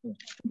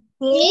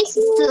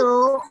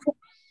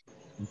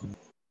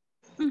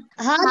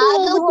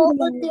 ಹಾದು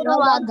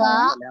ಹೋಗುತ್ತಿರುವಾಗ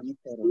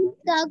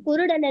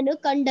ಕುರುಡನನ್ನು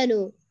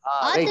ಕಂಡನು.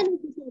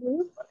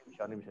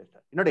 ನಿಮಿಷ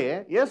ನೋಡಿ,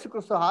 ಯೇಸು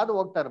ಕ್ರಿಸ್ತ ಹಾದು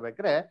ಹೋಗ್ತಾ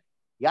ಇರ್ಬೇಕ್ರೆ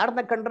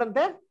ಯಾರನ್ನ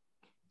ಕಂಡ್ರಂತೆ?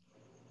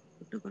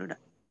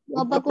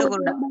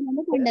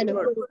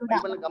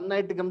 ಗಮನ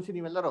ಇಟ್ಟು ಗಮನಿಸಿ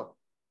ನೀವೆಲ್ಲರೂ.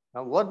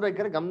 ನಾವು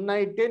ಓದ್ಬೇಕಾದ್ರೆ ಗಮನ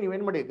ಇಟ್ಟೆ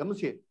ನೀವೇನ್ ಮಾಡಿ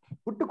ಗಮನಿಸಿ.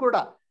 ಹುಟ್ಟು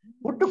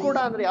ಕೂಡ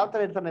ಅಂದ್ರೆ ಯಾವ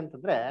ತರ ಇರ್ತಾನೆ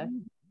ಅಂತಂದ್ರೆ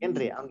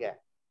ಏನ್ರಿ, ಹಂಗೆ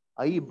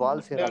ಐ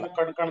ಬಾಲ್ಸ್ ಇರಲ್ಲ,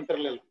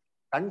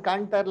 ಕಣ್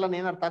ಕಾಣ್ತಾ ಇರ್ಲ.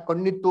 ಏನರ್ಥ?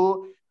 ಕಣ್ಣಿತ್ತು,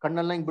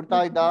 ಕಣ್ಣೆಲ್ಲ ಹಿಂಗ್ ಬಿಡ್ತಾ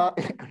ಇದ್ದ,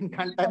 ಕಣ್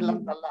ಕಾಣ್ತಾ ಇರ್ಲ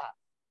ಅಂತಲ್ಲ.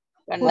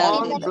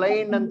 ಬಾರ್ನ್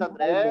ಬ್ಲೈಂಡ್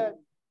ಅಂತಂದ್ರೆ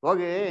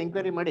ಹೋಗಿ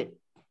ಎಂಕ್ವೈರಿ ಮಾಡಿ.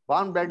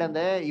 ಬಾರ್ನ್ ಬ್ಲೈಂಡ್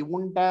ಅಂದ್ರೆ ಈ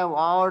ಉಂಟ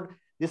ವಾರ್ಡ್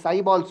ದಿಸ್ ಐ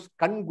ಬಾಲ್ಸ್,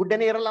 ಕಣ್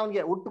ಗುಡ್ಡೆನೇ ಇರಲ್ಲ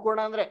ಅವ್ನಿಗೆ. ಹುಟ್ಟು ಕೂಡ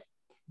ಅಂದ್ರೆ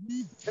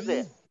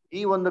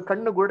ಈ ಒಂದು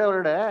ಕಣ್ಣು ಗುಡ್ಡೆ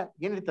ಹೊರಡೆ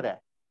ಏನಿರ್ತಾರೆ,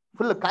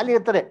 ಫುಲ್ ಖಾಲಿ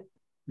ಇರ್ತಾರೆ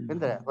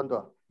ಅಂದ್ರೆ ಒಂದು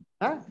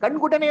ಕಣ್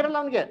ಗುಡ್ಡೆನೇ ಇರಲ್ಲ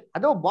ಅವ್ನಿಗೆ.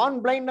 ಅದು ಬಾರ್ನ್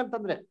ಬ್ಲೈಂಡ್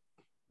ಅಂತಂದ್ರೆ.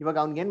 ಇವಾಗ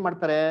ಅವ್ನಿಗೆ ಏನ್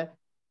ಮಾಡ್ತಾರೆ?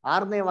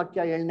 6ನೇ ವಾಕ್ಯ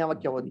 7ನೇ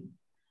ವಾಕ್ಯ ಓದಿ.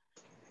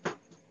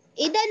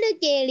 ಇದನ್ನು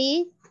ಕೇಳಿ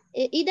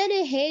ಇದನ್ನು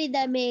ಹೇಳಿದ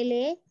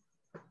ಮೇಲೆ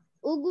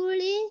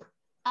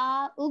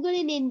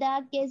ಉಗುಳಿನಿಂದ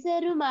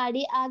ಕೆಸರು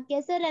ಮಾಡಿ ಆ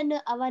ಕೆಸರನ್ನು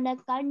ಅವನ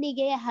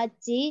ಕಣ್ಣಿಗೆ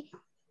ಹಚ್ಚಿ,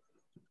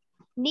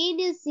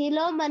 ನೀನು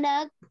ಸಿಲೋಮನ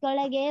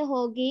ಕೆಳಗೆ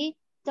ಹೋಗಿ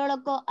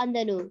ತೊಳಕೋ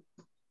ಅಂದನು.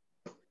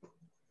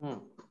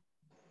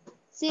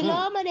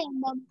 ಸಿಲೋಮನ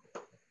ಎಂಬ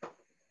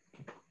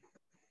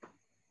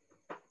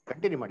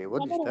ಕಂಟಿನ್ಯೂ ಮಾಡಿ,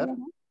 ಓದಿ ಸಿಸ್ಟರ್.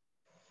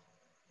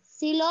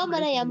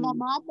 ಸಿಲೋಮನ ಎಂಬ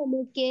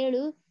ಮಾತನ್ನು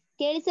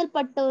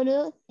ಕೇಳಿಸಲ್ಪಟ್ಟವನು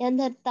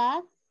ಎಂದರ್ಥ.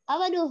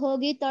 ಅವನು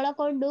ಹೋಗಿ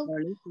ತೊಳಕೊಂಡು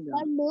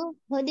ಕಣ್ಣು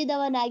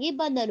ಹೊಂದಿದವನಾಗಿ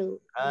ಬಂದನು.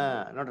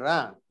 ನೋಡ್ರ,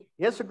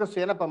 ಯೇಸು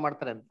ಕ್ರಿಸ್ತು ಏನಪ್ಪಾ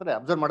ಮಾಡ್ತಾರೆ ಅಂತಾರೆ,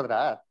 ಅಬ್ಸರ್ವ್ ಮಾಡಿದ್ರ,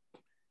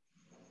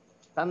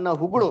 ತನ್ನ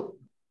ಉಗುಳು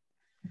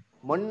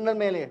ಮಣ್ಣ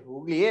ಮೇಲೆ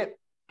ಉಗುಳಿ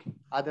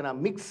ಅದನ್ನ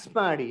ಮಿಕ್ಸ್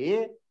ಮಾಡಿ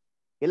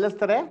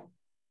ಎಲ್ಲಸ್ತಾರೆ,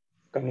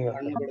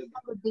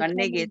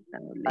 ಕಣ್ಣಿಗೆ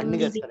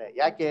ಕಣ್ಣಿಗೆ.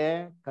 ಯಾಕೆ?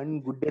 ಕಣ್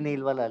ಗುಡ್ಡೆನೇ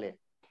ಇಲ್ವಲ್ಲ ಅಲ್ಲಿ,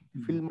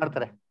 ಫಿಲ್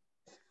ಮಾಡ್ತಾರೆ.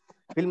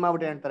 ಫಿಲ್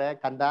ಮಾಡ್ಬಿಟ್ಟು ಹೇಳ್ತಾರೆ,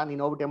 ಕಂದ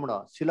ನೀನ್ ಹೋಗ್ಬಿಟ್ಟು ಏನ್ ಮಾಡೋ,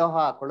 ಸಿಲೋಹ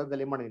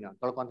ಕೊಳ್ಳದಲ್ಲಿ ಏನ್ ಮಾಡಿ ನೀನು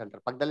ತೊಳ್ಕೊಂತ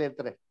ಹೇಳ್ತಾರೆ. ಪಕ್ಕದಲ್ಲೇ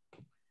ಇರ್ತಾರೆ.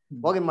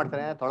 ಹೋಗಿ ಏನ್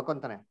ಮಾಡ್ತಾನೆ,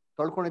 ತೊಳ್ಕೊಂತಾನೆ.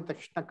 ತೊಳ್ಕೊಂಡಿದ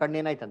ತಕ್ಷಣ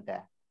ಕಣ್ಣೇನಾಯ್ತಂತೆ,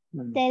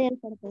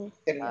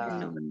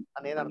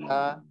 ಅದೇನರ್ಥ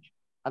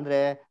ಅಂದ್ರೆ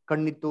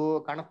ಕಣ್ಣಿತ್ತು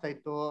ಕಾಣಿಸ್ತಾ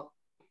ಇತ್ತು,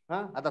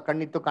 ಅಥವಾ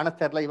ಕಣ್ಣಿತ್ತು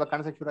ಕಾಣಿಸ್ತಾ ಇರಲ್ಲ, ಇವಾಗ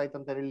ಕಾಣಿಸಕ್ ಶುರು ಆಯ್ತು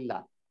ಅಂತ ಹೇಳಿಲ್ಲ.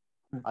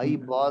 I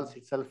balls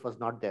it self was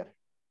not there.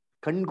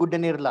 ಕಣ್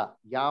ಗುಡ್ಡೆನೇ ಇರಲ್ಲ.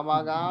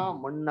 ಯಾವಾಗ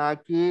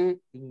ಮಣ್ಣಾಕಿ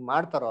ಹಿಂಗ್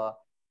ಮಾಡ್ತಾರೋ,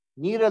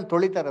 ನೀರಲ್ಲಿ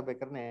ತೊಳಿತಾ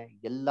ಇರಬೇಕಾದ್ರೆ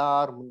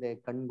ಎಲ್ಲಾರ ಮುಂದೆ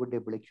ಕಣ್ಗುಡ್ಡೆ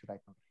ಬೆಳಿಕ್ ಶುರು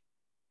ಆಯ್ತು.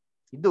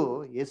 ಇದು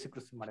ಯೇಸು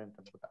ಕ್ರಿಸ್ತು ಮಾಡಿ ಅಂತ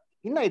ಅದ್ಭುತ.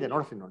 ಇನ್ನ ಇದೆ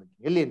ನೋಡ್ತೀನಿ ನೋಡಿ,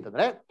 ಎಲ್ಲಿ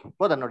ಅಂತಂದ್ರೆ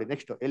ಹೋದ ನೋಡಿ,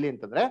 ನೆಕ್ಸ್ಟ್ ಎಲ್ಲಿ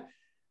ಅಂತಂದ್ರೆ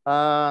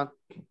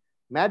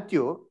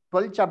Matthew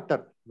 12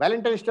 chapter.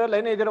 Valentine star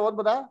line ಇದ್ದೀರಾ,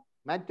 ಓದ್ಬೋದಾ?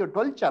 Matthew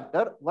 12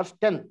 chapter verse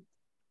 10.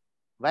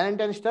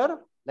 Valentine star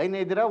line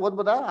ಇದ್ದೀರಾ,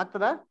 ಓದ್ಬೋದಾ?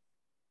 ಆಗ್ತದ?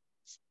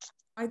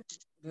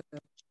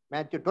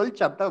 Matthew 12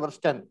 chapter verse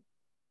 10.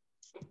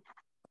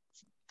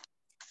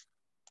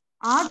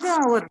 ಆಗ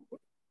ಅವರು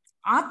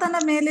ಆತನ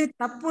ಮೇಲೆ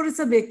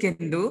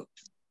ತಪ್ಪುರಿಸಬೇಕೆಂದು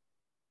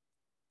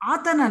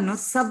ಆತನನ್ನು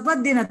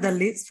ಸಬ್ಬತ್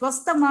ದಿನದಲ್ಲಿ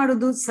ಸ್ವಸ್ಥ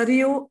ಮಾಡುವುದು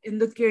ಸರಿಯೋ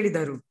ಎಂದು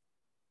ಕೇಳಿದರು.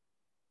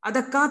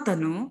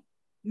 ಅದಕ್ಕಾತನು,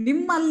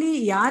 ನಿಮ್ಮಲ್ಲಿ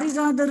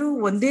ಯಾರಿಗಾದರೂ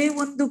ಒಂದೇ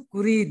ಒಂದು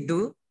ಕುರಿ ಇದ್ದು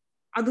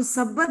ಅದು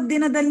ಸಬ್ಬತ್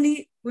ದಿನದಲ್ಲಿ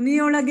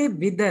ಕುನಿಯೊಳಗೆ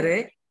ಬಿದ್ದರೆ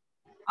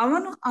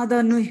ಅವನು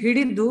ಅದನ್ನು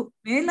ಹಿಡಿದು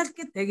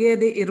ಮೇಲಕ್ಕೆ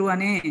ತೆಗೆಯದೆ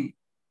ಇರುವನೇ?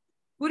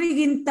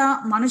 ಕುರಿಗಿಂತ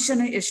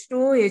ಮನುಷ್ಯನು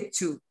ಎಷ್ಟೋ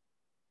ಹೆಚ್ಚು.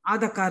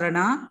 ಆದ ಕಾರಣ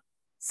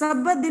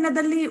ಸಬ್ಬತ್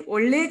ದಿನದಲ್ಲಿ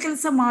ಒಳ್ಳೆ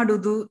ಕೆಲಸ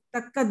ಮಾಡುವುದು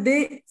ತಕ್ಕದ್ದೇ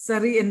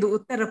ಸರಿ ಎಂದು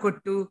ಉತ್ತರ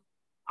ಕೊಟ್ಟು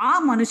ಆ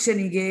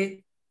ಮನುಷ್ಯನಿಗೆ,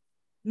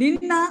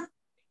 ನಿನ್ನ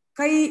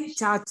ಕೈ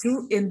ಚಾಚು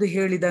ಎಂದು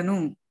ಹೇಳಿದನು.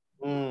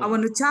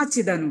 ಅವನು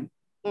ಚಾಚಿದನು.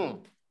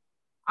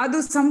 ಅದು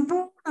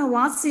ಸಂಪೂರ್ಣ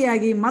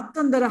ವಾಸಿಯಾಗಿ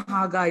ಮತ್ತೊಂದರ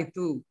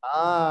ಹಾಗಾಯ್ತು.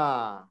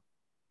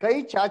 ಕೈ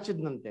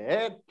ಚಾಚಿದ್ನಂತೆ,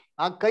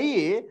 ಆ ಕೈ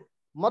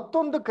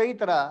ಮತ್ತೊಂದು ಕೈ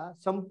ತರ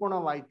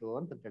ಸಂಪೂರ್ಣವಾಯ್ತು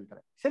ಅಂತ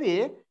ಹೇಳ್ತಾರೆ. ಸರಿ,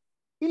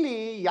 ಇಲ್ಲಿ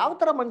ಯಾವ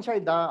ತರ ಮನುಷ್ಯ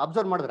ಇದ್ದ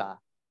ಅಬ್ಸರ್ವ್ ಮಾಡಿದ್ರ?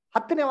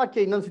 10ನೇ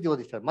ವಾಕ್ಯ ಇನ್ನೊಂದ್ಸತಿ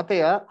ಓದಿ ಸರ್. ಮತ್ತೆ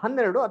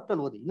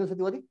 12:10 ಓದಿ,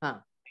 ಇನ್ನೊಂದ್ಸತಿ ಓದಿ.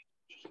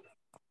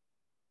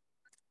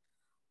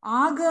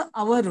 ಆಗ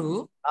ಅವರು,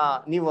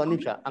 ನೀವು ಒಂದ್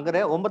ನಿಮಿಷ, ಹಂಗಾರೆ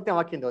 9ನೇ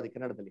ವಾಕ್ಯದಿಂದ ಓದಿ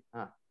ಕನ್ನಡದಲ್ಲಿ.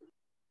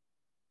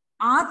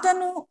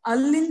 ಆತನು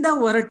ಅಲ್ಲಿಂದ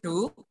ಹೊರಟು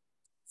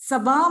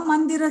ಸಭಾ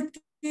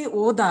ಮಂದಿರಕ್ಕೆ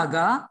ಹೋದಾಗ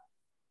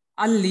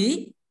ಅಲ್ಲಿ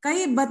ಕೈ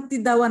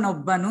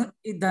ಬತ್ತಿದ್ದವನೊಬ್ಬನು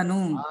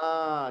ಇದ್ದನು.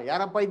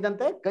 ಯಾರಪ್ಪ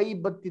ಇದ್ದಂತೆ? ಕೈ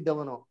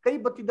ಬತ್ತಿದ್ದವನು. ಕೈ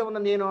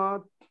ಬತ್ತಿದ್ದವನೇನು?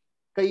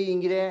 ಕೈ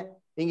ಹಿಂಗಿದೆ,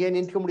 ಹಿಂಗೆ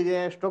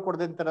ನಿಂತ್ಕೊಂಡ್ಬಿಟ್ಟಿದೆ, ಸ್ಟ್ರೋಕ್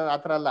ಹೊಡೆದ ಅಂತಾರ,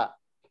 ಆತರ ಅಲ್ಲ.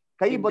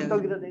 ಕೈ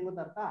ಬತ್ತೋಗಿರೋದು ಹೆಂಗ್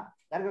ಗೊತ್ತ ಅರ್ಥ?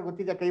 ಯಾರಿಗ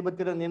ಗೊತ್ತಿದೆ ಕೈ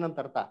ಬತ್ತಿರೋದು ಏನಂತ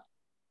ಅರ್ಥ?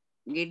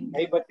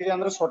 ಕೈ ಬತ್ತಿದೆ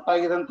ಅಂದ್ರೆ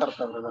ಸೊಟ್ಟಾಗಿದೆ ಅಂತ ಅರ್ಥ.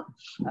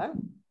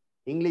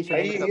 ಇಂಗ್ಲಿಷ್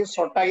ಕೈ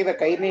ಸೊಟ್ಟಾಗಿದೆ,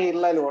 ಕೈನೇ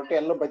ಇಲ್ಲ, ಇಲ್ಲಿ ಹೊಟ್ಟೆ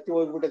ಎಲ್ಲ ಬತ್ತಿ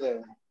ಹೋಗ್ಬಿಟ್ಟಿದೆ.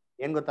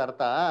 ಏನ್ ಗೊತ್ತಾ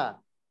ಅರ್ಥ?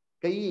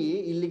 ಕೈ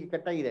ಇಲ್ಲಿಗೆ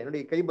ಕಟ್ಟಾಗಿದೆ ನೋಡಿ.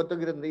 ಕೈ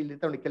ಬತ್ತೋಗಿರೋದ್ರೆ ಇಲ್ಲಿ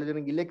ಇರ್ತಾವೆ ಕೆಲವು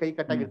ಜನಕ್ಕೆ, ಇಲ್ಲೇ ಕೈ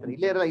ಕಟ್ಟಾಗಿರ್ತಾರೆ,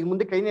 ಇಲ್ಲೇ ಇರಲ್ಲ, ಈ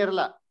ಮುಂದೆ ಕೈನೇ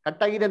ಇರಲ್ಲ.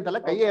 ಕಟ್ಟಾಗಿದೆ ಅಂತಲ್ಲ,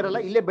 ಕೈಯೇ ಇರಲ್ಲ,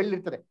 ಇಲ್ಲೇ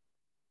ಬೆಳ್ಳಿರ್ತಾರೆ.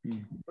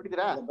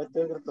 ನೋಡಿದಿರಾ?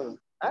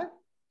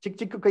 ಚಿಕ್ಕ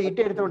ಚಿಕ್ಕ ಕೈ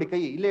ಇಟ್ಟೇ ಇರ್ತಾರೆ ನೋಡಿ,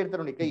 ಕೈ ಇಲ್ಲೇ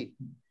ಇರ್ತಾರೆ ನೋಡಿ, ಕೈ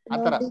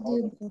ಆತರ.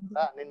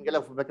 ನಿನ್ಗೆಲ್ಲ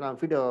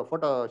ಬೇಕಾದ್ರೆ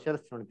ಫೋಟೋ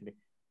ಶೇರಿಸ್ತೀನಿ ನೋಡ್ತೀನಿ.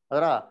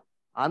 ಅದರ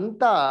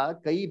ಅಂತ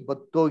ಕೈ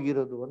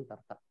ಬತ್ತೋಗಿರೋದು ಅಂತ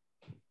ಅರ್ಥ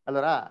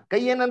ಅಲ್ವರ.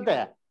 ಕೈ ಏನಂತೆ?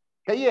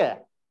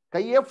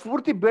 ಕೈಯೇ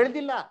ಪೂರ್ತಿ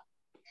ಬೆಳೆದಿಲ್ಲ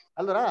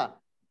ಅಲ್ವರ.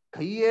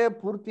 ಕೈಯೇ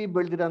ಪೂರ್ತಿ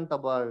ಬೆಳೆದಿರೋಂತ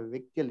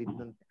ವ್ಯಕ್ತಿಯಲ್ಲಿ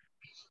ಇದ್ದಂತೆ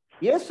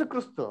ಯೇಸು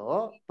ಕ್ರಿಸ್ತು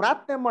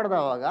ಪ್ರಾರ್ಥನೆ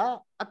ಮಾಡಿದವಾಗ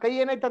ಆ ಕೈ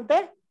ಏನಾಯ್ತಂತೆ?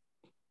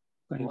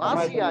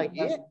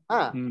 ವಾಸಿಯಾಗಿ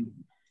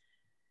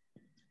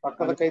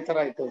ಪಕ್ಕದ ಕೈ ತರ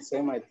ಆಯ್ತು,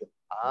 ಸೇಮ್ ಆಯ್ತು.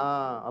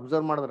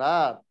 ಅಬ್ಸರ್ವ್ ಮಾಡಿದ್ರ?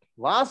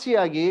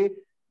 ವಾಸಿಯಾಗಿ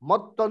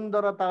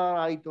ಮತ್ತೊಂದರ ತರ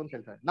ಆಯ್ತು ಅಂತ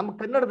ಹೇಳ್ತಾರೆ. ನಮ್ಮ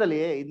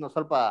ಕನ್ನಡದಲ್ಲಿ ಇದನ್ನ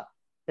ಸ್ವಲ್ಪ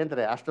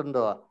ಏನಂತಾರೆ,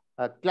 ಅಷ್ಟೊಂದು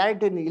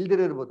ಕ್ಲಾರಿಟಿ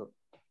ಇಲ್ದಿರಿರ್ಬೋದು.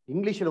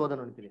 ಇಂಗ್ಲಿಷ್ ಅಲ್ಲಿ ಓದೋ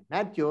ನೋಡ್ತೀನಿ.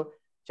 ಮ್ಯಾಥ್ಯೂ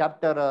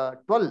ಚಾಪ್ಟರ್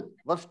 12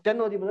 ವರ್ಸ್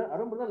 10 ಓದಿ ಬದ.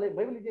 ಅರುಣ್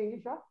ಬೈಬಲ್ ಇದೆಯಾ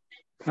ಇಂಗ್ಲಿಷ್?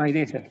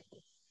 ಇದೆ ಸರ್,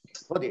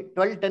 ಓದಿ.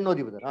 12:10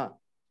 ಓದಿ ಬದ.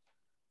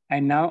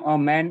 And now a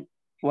man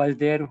was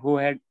there who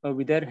had a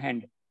withered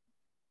hand.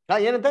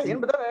 ಏನಂತ?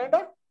 ಏನ್ ಬದರ?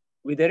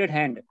 Withered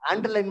hand.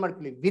 ಅಂಡರ್ಲೈನ್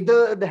ಮಾಡ್ಕೊಳ್ಳಿ,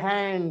 ವಿದರ್ಡ್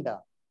ಹ್ಯಾಂಡ್.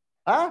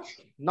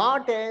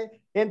 ನಾಟ್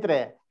ಏನ್ರೆ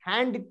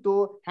ಹ್ಯಾಂಡ್ ಇತ್ತು,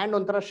 ಹ್ಯಾಂಡ್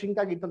ಒಂಥರ ಶಿಂಕ್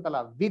ಆಗಿತ್ತು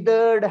ಅಂತಲ್ಲ.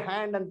 ವಿದರ್ಡ್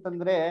ಹ್ಯಾಂಡ್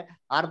ಅಂತಂದ್ರೆ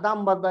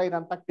ಅರ್ಧಂಬರ್ಧ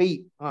ಇರೋಂತ ಕೈ.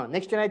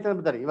 ನೆಕ್ಸ್ಟ್ ಏನಾಯ್ತು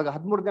ಅಂತಾರೆ ಇವಾಗ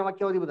 13ನೇ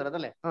ವಾಕ್ಯ ಓದಿ ಬಿಡ್ತಾರೆ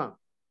ಅದಲ್ಲೇ.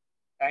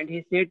 And he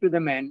said to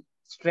the man,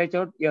 stretch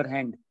out your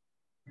hand.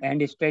 And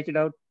he stretched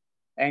out,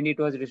 and it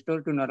was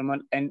restored to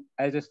normal and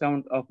as the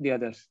sound of the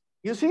others.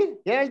 You see,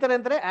 ಏನ್ ಹೇಳ್ತಾರೆ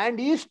ಅಂದ್ರೆ, and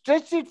he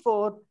stretched it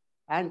forth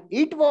and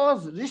it was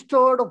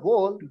restored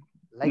whole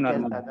like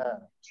normal.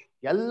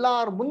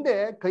 ಎಲ್ಲಾರ ಮುಂದೆ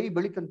ಕೈ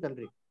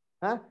ಬೆಳಿತಂತನ್ರಿ.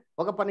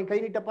 ಹೋಗಪ್ಪ ನೀನ್ ಕೈ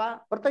ನೀಟಪ್ಪ,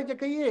 ಬರ್ತಾ ಇದ್ದೆ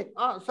ಕೈ,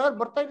 ಸರ್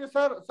ಬರ್ತಾ ಇದೆ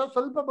ಸರ್,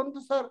 ಸ್ವಲ್ಪ ಬಂತು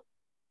ಸರ್,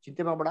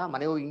 ಚಿಂತೆ ಮಾಡ್ಬೇಡ,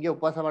 ಮನೆ ಹೋಗಿ ಹಿಂಗೆ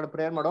ಉಪವಾಸ ಮಾಡಿ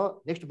ಪ್ರೇಯರ್ ಮಾಡೋ,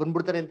 ನೆಕ್ಸ್ಟ್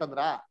ಬಂದ್ಬಿಡ್ತಾರೆ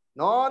ಅಂತಂದ್ರ.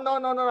 No no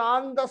no no,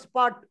 on the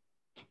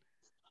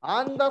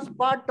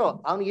spot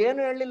ಅವ್ನ್ ಏನು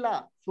ಹೇಳಲಿಲ್ಲ,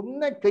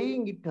 ಸುಮ್ನೆ ಕೈ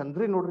ಹಿಂಗಿಟ್ಟು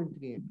ಅಂದ್ರಿ ನೋಡ್ರಿ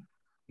ಅಂತೀನಿ.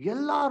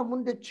 ಎಲ್ಲಾರ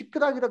ಮುಂದೆ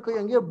ಚಿಕ್ಕದಾಗಿರೋ ಕೈ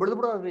ಹಂಗೆ ಬೆಳೆದ್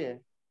ಬಿಡೋದ್ರಿ.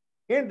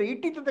 ಏನ್ರಿ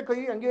ಇಟ್ಟಿತ್ತಂತೆ ಕೈ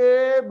ಹಂಗೇ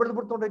ಬೆಳೆದ್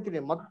ಬಿಡ್ತು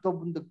ನೋಡ್ರಿ,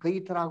 ಮತ್ತೊಬ್ಬಂದು ಕೈ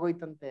ತರ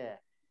ಆಗೋಯ್ತಂತೆ.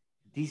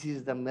 This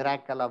is the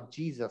miracle of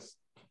Jesus.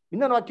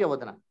 ಇನ್ನೊಂದು ವಾಕ್ಯ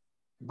ಓದನ.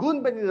 ಗೂನ್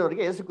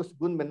ಬೆನ್ನಿರೋರಿಗೆ ಯೇಸು ಕ್ರಿಸ್ತ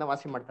ಗೂನ್ ಬೆನ್ನ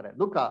ವಾಸಿ ಮಾಡ್ತಾರೆ.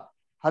 ಲೂಕ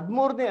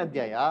 13ನೇ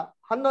ಅಧ್ಯಾಯ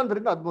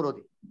 11ರಿಂದ 13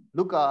 ಓದಿ.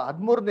 ಲೂಕ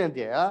 13ನೇ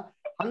ಅಧ್ಯಾಯ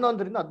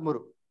 11ರಿಂದ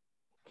 13.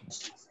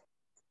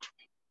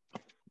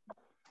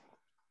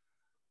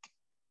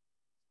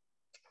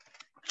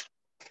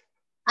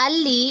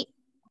 ಅಲ್ಲಿ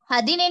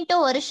 18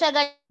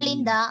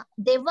 ವರ್ಷಗಳಿಂದ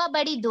ದೆವ್ವ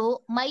ಬಡಿದು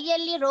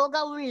ಮೈಯಲ್ಲಿ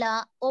ರೋಗವುಳ್ಳ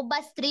ಒಬ್ಬ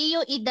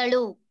ಸ್ತ್ರೀಯು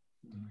ಇದ್ದಳು.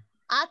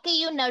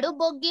 ಆಕೆಯು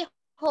ನಡುಬೊಗ್ಗಿ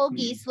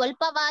ಹೋಗಿ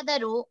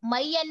ಸ್ವಲ್ಪವಾದರೂ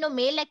ಮೈಯನ್ನು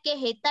ಮೇಲಕ್ಕೆ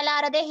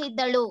ಎತ್ತಲಾರದೆ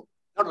ಇದ್ದಳು.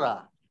 ನೋಡ್ರ,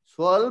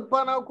 ಸ್ವಲ್ಪ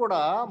ನಾವು ಕೂಡ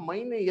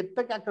ಮೈನ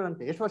ಎತ್ತಕ್ಕೆ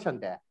ಆಗ್ತದಂತೆ. ಎಷ್ಟು ವರ್ಷ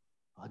ಅಂತೆ?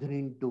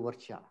 18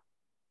 ವರ್ಷ.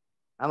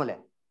 ಆಮೇಲೆ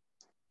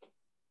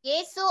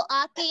ಯೇಸು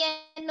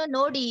ಆಕೆಯನ್ನು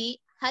ನೋಡಿ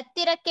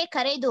ಹತ್ತಿರಕ್ಕೆ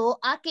ಕರೆದು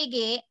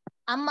ಆಕೆಗೆ,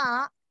 ಅಮ್ಮ,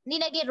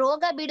 ನಿನಗೆ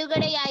ರೋಗ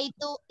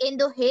ಬಿಡುಗಡೆಯಾಯಿತು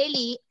ಎಂದು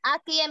ಹೇಳಿ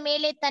ಆಕೆಯ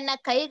ಮೇಲೆ ತನ್ನ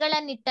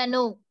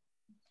ಕೈಗಳನ್ನಿಟ್ಟನು.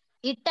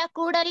 ಇಟ್ಟ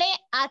ಕೂಡಲೇ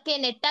ಆಕೆ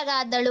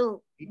ನೆಟ್ಟಗಾದಳು,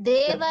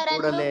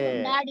 ದೇವರನ್ನು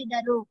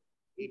ಕೊಂಡಾಡಿದರು.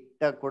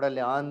 ಇಟ್ಟ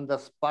ಕೂಡಲೇ ಆನ್ ದ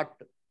ಸ್ಪಾಟ್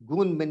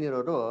ಗೂನ್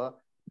ಬೆನ್ನಿರೋರು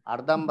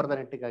ಅರ್ಧಂಬರ್ಧ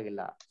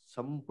ನೆಟ್ಟಿಗಾಗಿಲ್ಲ,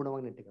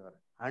 ಸಂಪೂರ್ಣವಾಗಿ ನೆಟ್ಟಿಗಾಗ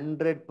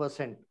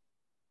 100%.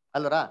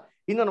 ಅಲ್ವರ?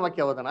 ಇನ್ನೊಂದು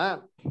ವಾಕ್ಯ ಓದೋಣ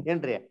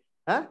ಏನ್ರಿ?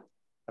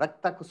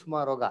 ರಕ್ತ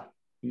ಕುಸುಮ ರೋಗ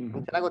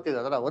ಚೆನ್ನಾಗಿ ಗೊತ್ತಿದೆ,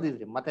 ಅದರ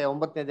ಓದಿದ್ರಿ. ಮತ್ತೆ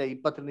 9ನೇ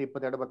 20ರಿಂದ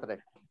 22 ಬರ್ತಾರೆ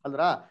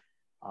ಅಲ್ರ.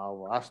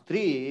 ಆ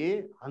ಸ್ತ್ರೀ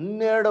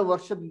 12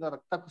 ವರ್ಷದಿಂದ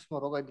ರಕ್ತ ಕುಸುಮ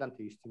ರೋಗ ಇದ್ಲಂತ.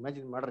 ಇಷ್ಟು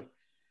ಇಮ್ಯಾಜಿನ್ ಮಾಡ್ರಿ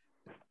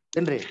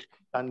ಏನ್ರಿ.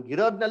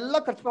 ತನ್ಗಿರೋದ್ನೆಲ್ಲ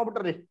ಖರ್ಚು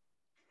ಮಾಡ್ಬಿಟ್ರಿ,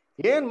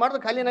 ಏನ್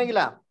ಮಾಡಿದ್ರು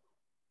ಖಾಲಿನಾಗಿಲ್ಲ,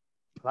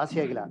 ವಾಸಿ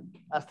ಆಗಿಲ್ಲ.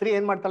 ಆ ಸ್ತ್ರೀ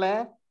ಏನ್ ಮಾಡ್ತಾಳೆ?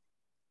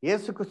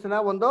 ಯೇಸು ಕ್ರಿಸ್ತನ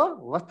ಒಂದು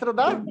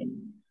ವಸ್ತ್ರದ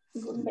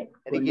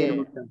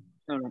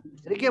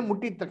ಹೆರಿಗೆ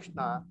ಮುಟ್ಟಿದ ತಕ್ಷಣ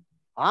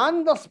ಆನ್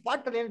ದ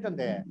ಸ್ಪಾಟ್ ಅಲ್ಲಿ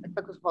ಏನಂತಂದೆ, ರಕ್ತ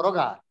ಕುಸುಮ ರೋಗ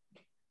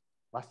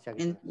ವಾಸಿ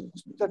ಆಗಿದೆ.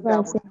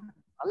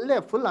 ಅಲ್ಲೇ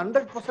ಫುಲ್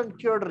 100%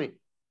 ಕ್ಯೂರ್ಡ್ರಿ.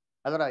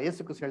 ಅದರ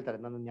ಯೇಸು ಕ್ರಿಸ್ತ ಹೇಳ್ತಾರೆ,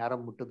 ನನ್ನನ್ನು ಯಾರೋ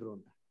ಮುಟ್ಟಿದ್ರು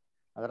ಅಂತ.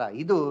 ಅದರ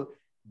ಇದು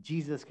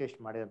ಜೀಸಸ್ ಕ್ರೈಸ್ಟ್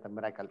ಮಾಡಿದಂತ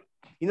ಮಿರಾಕಲ್.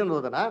 ಇನ್ನೊಂದು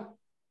ಓದೋಣ.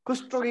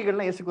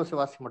 ಕುಷ್ಠರೋಗಿಗಳನ್ನ ಯೇಸು ಕ್ರಿಸ್ತ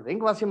ವಾಸಿ ಮಾಡಿದ್ರು.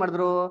 ಹೆಂಗ್ ವಾಸಿ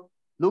ಮಾಡಿದ್ರು?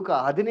 ಲೂಕ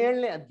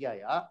 17ನೇ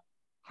ಅಧ್ಯಾಯ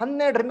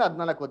 12ರಿಂದ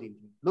 14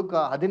 ಓದಿದ್ದೀನಿ. ಲೂಕ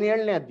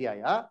 17ನೇ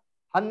ಅಧ್ಯಾಯ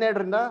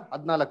 12ರಿಂದ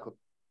 14.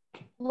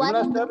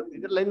 ವಿಮ್ಲಾಸ್ಟರ್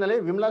ಇದ್ರ ಲೈನ್ ನಲ್ಲಿ,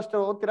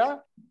 ವಿಮ್ಲಾಸ್ಟರ್ ಓದ್ತೀರಾ?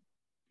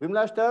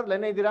 ವಿಮ್ಲಾಸ್ಟರ್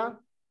ಲೈನ್ ಇದ್ದೀರಾ?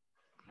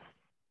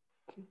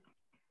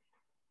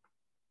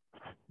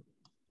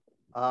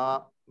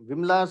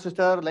 ವಿಮ್ಲಾ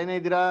ಸಿಸ್ಟರ್ ಲೈನ್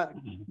ಇದ್ದೀರಾ?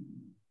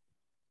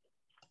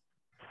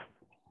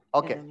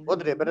 ಓಕೆ,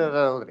 ಓದ್ರಿ, ಬೇರೆ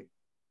ಓದ್ರಿ.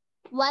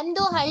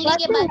 ಒಂದು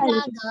ಹಳ್ಳಿಗೆ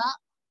ಬಂದಾಗ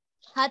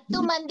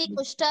 10 ಮಂದಿ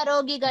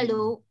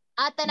ಕುಷ್ಠರೋಗಿಗಳು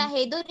ಆತನ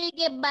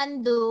ಎದುರಿಗೆ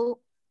ಬಂದು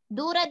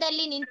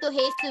ದೂರದಲ್ಲಿ ನಿಂತು,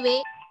 ಯೇಸುವೆ,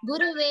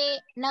 ಗುರುವೇ,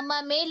 ನಮ್ಮ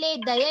ಮೇಲೆ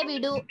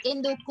ದಯವಿಡು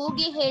ಎಂದು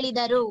ಕೂಗಿ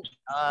ಹೇಳಿದರು.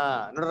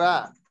 ನೋಡ್ರ,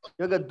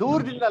 ಇವಾಗ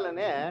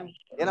ದೂರದಿಂದಲೇ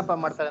ಏನಪ್ಪಾ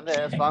ಮಾಡ್ತಾರೆ ಅಂದ್ರೆ,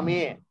 ಸ್ವಾಮಿ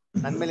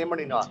ನನ್ ಮೇಲೆ ಏನ್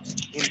ಮಾಡಿ,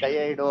 ನೀನ್ ದಯ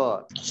ಇಡು,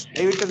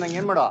 ದಯವಿಟ್ಟು ನಂಗೆ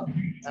ಏನ್ ಮಾಡೋ,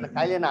 ನನ್ನ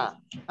ಕಾಯಿಲೆನ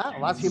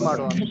ವಾಸಿ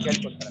ಮಾಡು ಅಂತ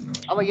ಕೇಳ್ಕೊತಾರೆ.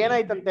 ಅವಾಗ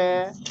ಏನಾಯ್ತಂತೆ?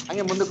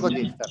 ಹಂಗೆ ಮುಂದಕ್ಕೆ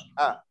ಓದಿ ಸರ್.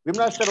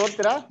 ವಿಮ್ಲಾಸ್ಟರ್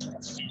ಓದ್ತೀರಾ?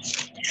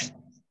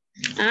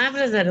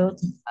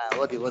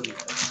 ಓದಿ ಓದಿ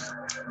ಸರ್.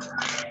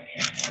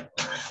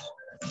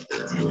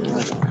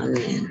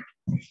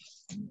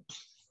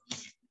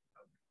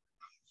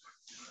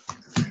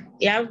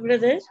 ಯಾವ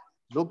ಬ್ರದರ್?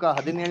 ಲೂಕ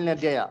 17ನೇ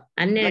ಅಧ್ಯಾಯ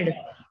 12.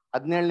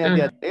 17ನೇ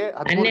ಅಧ್ಯಾಯ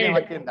 13ನೇ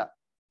ವಾಕ್ಯದಿಂದ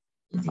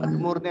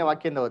 13ನೇ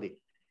ವಾಕ್ಯದಿಂದ ಓದಿ.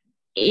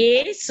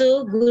 ಯೇಸು,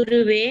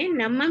 ಗುರುವೇ,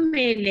 ನಮ್ಮ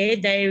ಮೇಲೆ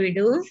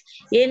ದಯವಿಡು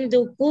ಎಂದು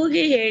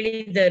ಕೂಗಿ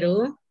ಹೇಳಿದರು.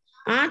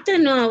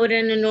 ಆತನು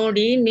ಅವರನ್ನು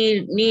ನೋಡಿ,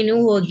 ನೀನು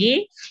ಹೋಗಿ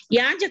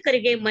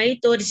ಯಾಜಕರಿಗೆ ಮೈ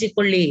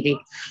ತೋರಿಸಿಕೊಳ್ಳಿರಿ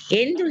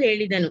ಎಂದು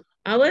ಹೇಳಿದನು.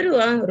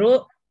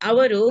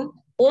 ಅವರು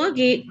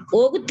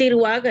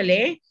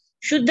ಹೋಗುತ್ತಿರುವಾಗಲೇ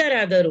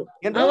ಶುದ್ಧರಾದರು.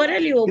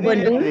 ಅವರಲ್ಲಿ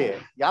ಒಬ್ಬನು,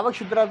 ಯಾವಾಗ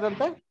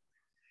ಶುದ್ಧರಾದಂತೆ?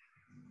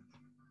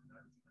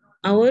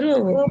 ಅವರು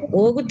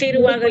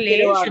ಹೋಗುತ್ತಿರುವಾಗಲೇ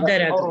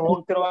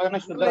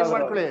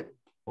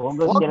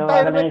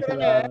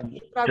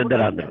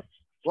ಶುದ್ಧರಾದರು.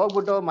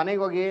 ಹೋಗ್ಬಿಟ್ಟು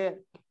ಮನೆಗೆ ಹೋಗಿ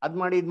ಅದ್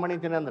ಮಾಡಿ ಇದ್ ಮಾಡಿ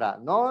ಅಂತೀನಿ ಅಂದ್ರ?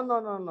 No no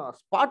no no,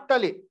 spot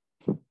ಅಲ್ಲಿ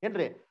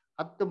ಏನ್ರಿ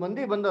 10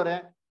 ಮಂದಿ ಬಂದವ್ರೆ,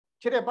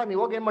 ಸರಿಯಪ್ಪ ನೀವ್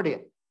ಹೋಗಿ ಏನ್ ಮಾಡಿ,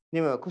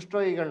 ನೀವು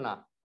ಕುಷ್ಠರೋಗಿಗಳನ್ನ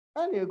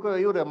ನೀವು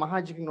ಇವ್ರ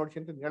ಮಹಾಜಿಗೆ ನೋಡ್ಸಿ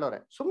ಅಂತ ಹೇಳೋರೆ.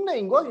 ಸುಮ್ನೆ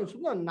ಹಿಂಗ್ ಹೋಗಿ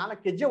ಸುಮ್ನೆ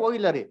 4 ಹೆಜ್ಜೆ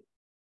ಹೋಗಿಲ್ಲ ರೀ,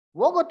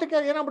 ಹೋಗೋತ್ತಕ್ಕೆ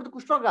ಏನಾಗ್ಬಿಡ್ತು,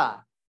 ಕುಷ್ಠರೋಗ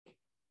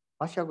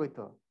ವಾಸಿ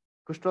ಆಗೋಯ್ತು.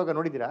 ಕುಷ್ಠರೋಗ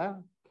ನೋಡಿದೀರಾ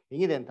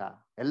ಹೆಂಗಿದೆ ಅಂತ?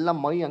 ಎಲ್ಲ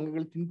ಮೈ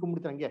ಅಂಗಗಳು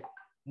ತಿನ್ಕೊಂಡ್ಬಿಡ್ತಾರೆ, ಹಂಗೆ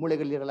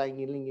ಮೂಳೆಗಳಿರಲ್ಲ,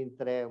 ಹಿಂಗೆ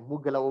ಇರ್ತಾರೆ,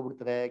 ಮೂಗೆಲ್ಲ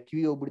ಹೋಗ್ಬಿಡ್ತಾರೆ,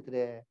 ಕಿವಿ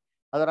ಹೋಗ್ಬಿಡ್ತಾರೆ,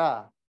 ಅದರ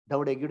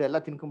ದವಡೆ ಗಿಡ ಎಲ್ಲ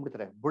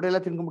ತಿನ್ಕೊಂಡ್ಬಿಡ್ತಾರೆ, ಬುಡ ಎಲ್ಲ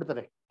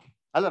ತಿನ್ಕೊಂಡ್ಬಿಡ್ತಾರೆ,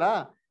 ಅದರ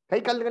ಕೈ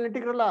ಕಾಲುಗಳು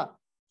ನೆಟ್ಟಿಗಿರಲ್ಲ.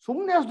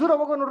 ಸುಮ್ನೆ ಅಷ್ಟು ದೂರ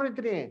ಹೋಗೋ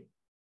ನೋಡಿರ್ತೀನಿ,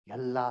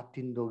 ಎಲ್ಲಾ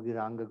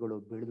ತಿಂದೋಗಿರೋ ಅಂಗಗಳು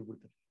ಬೆಳೆದು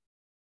ಬಿಡ್ತಾರೆ.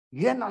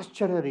 ಏನ್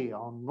ಆಶ್ಚರ್ಯ ರೀ!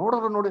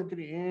 ಅವ್ನು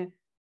ನೋಡಿರ್ತೀನಿ,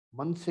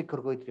 ಮನ್ಸೆ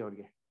ಕರ್ಗೋಯ್ತ್ರಿ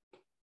ಅವ್ರಿಗೆ.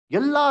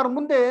 ಎಲ್ಲಾರ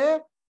ಮುಂದೆ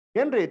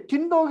ಏನ್ರಿ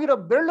ತಿಂದೋಗಿರೋ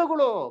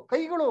ಬೆರಳುಗಳು,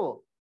 ಕೈಗಳು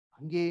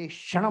ಹಂಗೆ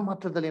ಕ್ಷಣ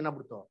ಮಾತ್ರದಲ್ಲಿ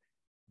ಏನಾಗ್ಬಿಡ್ತು,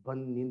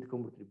 ಬಂದು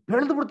ನಿಂತ್ಕೊಂಡ್ಬಿಡ್ತೀರಿ,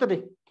 ಬೆಳೆದು ಬಿಡ್ತಾರೆ.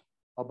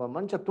 ಒಬ್ಬ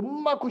ಮನುಷ್ಯ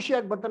ತುಂಬಾ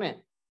ಖುಷಿಯಾಗಿ ಬರ್ತಾನೆ,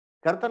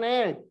 ಕರ್ತಾನೆ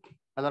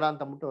ಅದರ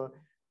ಅಂತ ಅಂದ್ಬಿಟ್ಟು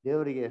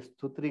ದೇವರಿಗೆ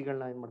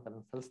ಸ್ತುತಿಗಳನ್ನ ಏನ್ ಮಾಡ್ತಾನೆ,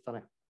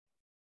 ಸಲ್ಲಿಸ್ತಾನೆ,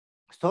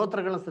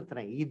 ಸ್ತೋತ್ರಗಳನ್ನ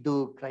ಸಲ್ಲಿಸ್ತಾನೆ. ಇದು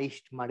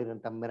ಕ್ರೈಸ್ಟ್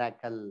ಮಾಡಿರಂತ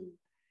ಮಿರಾಕಲ್.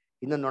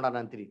 ಇನ್ನೊಂದು ನೋಡೋಣ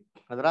ಅಂತೀರಿ.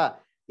 ಅದರ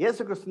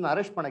ಯೇಸು ಕ್ರಿಸ್ತನ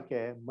ಅರೆಸ್ಟ್ ಮಾಡಕ್ಕೆ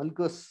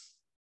ಮಲ್ಕೋಸ್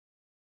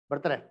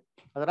ಬರ್ತಾರೆ.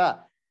 ಅದರ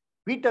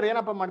ಪೀಟರ್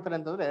ಏನಪ್ಪ ಮಾಡ್ತಾರೆ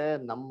ಅಂತಂದ್ರೆ,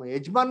 ನಮ್ಮ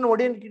ಯಜಮಾನ್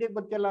ಒಡೆಯನ್ ಕಿಡಿಯಕ್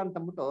ಬರ್ತಿಯಲ್ಲ ಅಂತ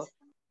ಅಂದ್ಬಿಟ್ಟು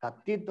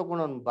ಕತ್ತಿ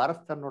ತಗೊಂಡು ಅವ್ನು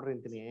ಬಾರಿಸ್ತಾರೆ ನೋಡ್ರಿ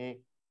ಅಂತೀನಿ.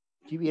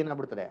 ಕಿವಿ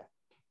ಏನಾಗ್ಬಿಡ್ತಾರೆ,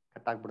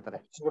 ಕಟ್ಟಾಕ್ಬಿಡ್ತಾರೆ.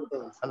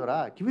 ಅಲ್ವರ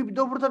ಕಿವಿ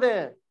ಬಿದ್ದೋಗ್ಬಿಡ್ತದೆ.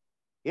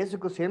 ಯೇಸು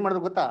ಕ್ರಿಸ್ತ ಏನ್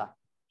ಮಾಡಿದ್ರು ಗೊತ್ತಾ?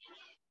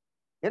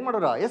 ಏನ್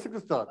ಮಾಡೋರ ಯೇಸು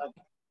ಕ್ರಿಸ್ತ?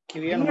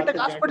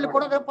 ಹಾಸ್ಪಿಟ್ಲ್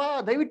ಕೊಡೋದಪ್ಪ,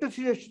 ದಯವಿಟ್ಟು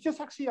ಶಿಷ್ಯ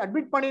ಸಾಕ್ಷಿ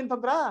ಅಡ್ಮಿಟ್ ಮಾಡಿ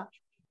ಅಂತಂದ್ರ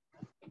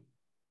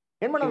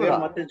ಏನ್ ಮಾಡೋದ್ರ?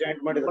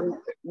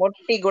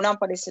 ಮುಟ್ಟಿ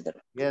ಗುಣಪಡಿಸಿದ್ರು.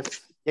 ಎಸ್,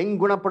 ಹೆಂಗ್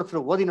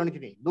ಗುಣಪಡಿಸಿದ್ರು ಓದಿ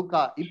ನೋಡ್ತೀನಿ. ಲೂಕ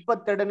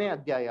 22ನೇ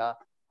ಅಧ್ಯಾಯ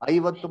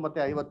 50 ಮತ್ತೆ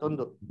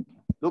 51.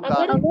 ಲೂಕ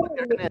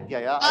 22ನೇ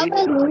ಅಧ್ಯಾಯ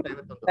 50 ಮತ್ತೆ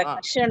 51.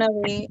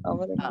 ತಕ್ಷಣವೇ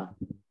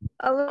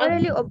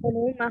ಅವರಲ್ಲಿ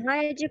ಒಬ್ಬನು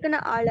ಮಹಾಯಾಜಕನ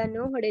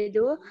ಆಳನ್ನು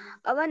ಹೊಡೆದು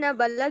ಅವನ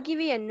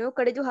ಬಲಗಿವಿಯನ್ನು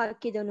ಕಡಿದು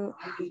ಹಾಕಿದನು.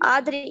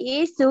 ಆದರೆ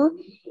ಯೇಸು,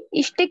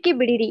 ಇಷ್ಟಕ್ಕೆ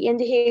ಬಿಡಿರಿ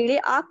ಎಂದು ಹೇಳಿ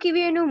ಆ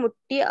ಕಿವಿಯನ್ನು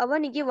ಮುಟ್ಟಿ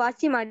ಅವನಿಗೆ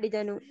ವಾಸಿ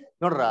ಮಾಡಿದನು.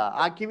 ನೋಡ್ರ,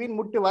 ಆ ಕಿವಿನ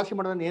ಮುಟ್ಟಿ ವಾಸಿ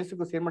ಮಾಡೋದನ್ನ ಯೇಸು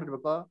ಕ್ರಿಸ್ತ ಏನ್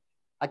ಮಾಡಿರ್ಬೇಕು?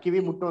 ಆ ಕಿವಿ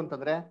ಮುಟ್ಟು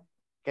ಅಂತಂದ್ರೆ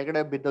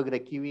ಕೆಳಗಡೆ ಬಿದ್ದೋಗಿರೋ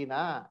ಕಿವಿನ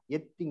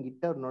ಎತ್ತಿಂಗ್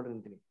ಇಟ್ಟವ್ರು ನೋಡ್ರಿ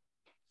ಅಂತೀನಿ.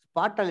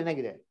 ಸ್ಪಾಟ್ ಅಲ್ಲಿ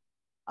ಏನಾಗಿದೆ,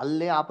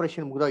 ಅಲ್ಲೇ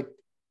ಆಪರೇಷನ್ ಮುಗಿದೋಯ್ತು.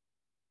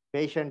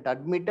 Patient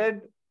admitted,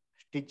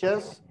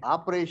 stitches,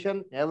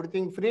 operation,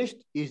 everything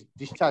finished, is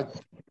discharge.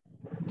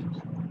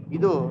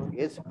 ಇದು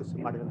ಯೇಸು ಕ್ರಿಸ್ತ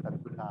ಮಾಡಿದಂತ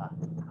ಅದ್ಭುತ.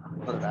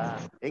 ನೋಡ್ರ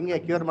ಹೆಂಗೆ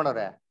ಕ್ಯೂರ್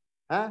ಮಾಡವ್ರೆ?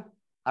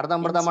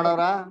 ಅರ್ಧಂಬರ್ಧ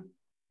ಮಾಡವ್ರ?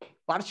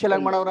 ಪಾರ್ಷಿಯಲ್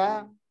ಆಗಿ ಮಾಡವ್ರ?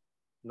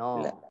 No,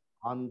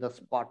 on the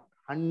spot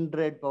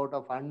 100 out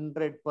of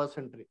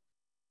 100% ರೀ.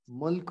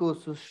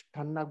 ಮಲ್ಕೋಸು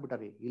ಸ್ಟನ್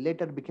ಆಗ್ಬಿಟ್ಟಾರಿ. ಈ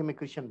litre became A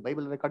Christian.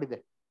 Bible record ಇದೆ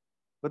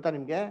ಗೊತ್ತಾ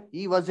ನಿಮ್ಗೆ?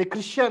 ಈ ವಾಸ್ ಎ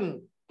ಕ್ರಿಶ್ಚಿಯನ್.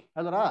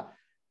 ಅದರ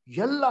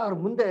ಎಲ್ಲಾರ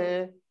ಮುಂದೆ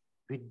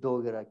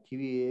ಬಿದ್ದೋಗಿರ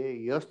ಕಿವಿ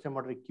ಯೋಚನೆ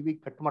ಮಾಡ್ರಿ. ಕಿವಿ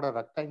ಕಟ್ ಮಾಡೋ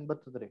ರಕ್ತ ಹೆಂಗ್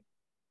ಬರ್ತದ್ರಿ,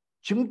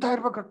 ಚಿಮ್ತಾ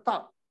ಇರ್ಬೇಕು ರಕ್ತ.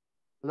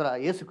 ಅಂದ್ರ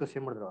ಯೇಸು ಕ್ರಿಸ್ತ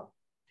ಏನ್ ಮಾಡಿದ್ರು?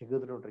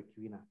 ತೆಗೆದ್ರು ನೋಡ್ರಿ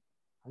ಕಿವಿನ,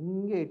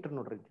 ಹಂಗೆ ಇಟ್ರು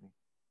ನೋಡ್ರಿ ಅಂತೀನಿ.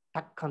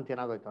 ಟಕ್ ಅಂತ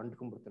ಏನಾಗೋಯ್ತು,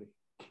 ಅಂಟ್ಕೊಂಡ್ಬಿಡ್ತೀರಿ.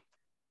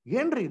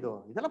 ಏನ್ರಿ ಇದು?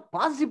 ಇದೆಲ್ಲ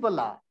ಪಾಸಿಬಲ್?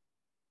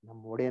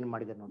 ನಮ್ಮ ಒಡೆಯನ್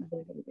ಮಾಡಿದೆ ನೋಡಿ.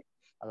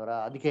 ಅದರ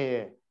ಅದಕ್ಕೆ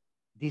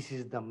this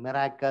is the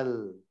miracle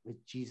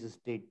which Jesus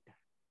did.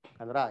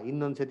 ಅದರ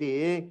ಇನ್ನೊಂದ್ಸತಿ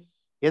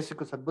ಯೇಸು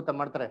ಕ್ರಿಸ್ತ ಅದ್ಭುತ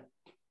ಮಾಡ್ತಾರೆ.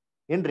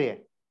 ಏನ್ರಿ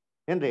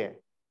ಏನ್ರಿ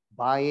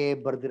ಬಾಯೇ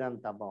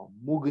ಬರ್ದಿರಂತ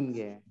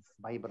ಮೂಗನ್ಗೆ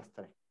ಬಾಯಿ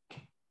ಬರ್ಸ್ತಾರೆ.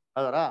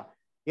 ಅದರ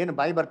ಏನು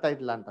ಬಾಯಿ ಬರ್ತಾ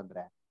ಇದ್ದಿಲ್ಲ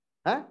ಅಂತಂದ್ರೆ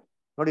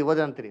ನೋಡಿ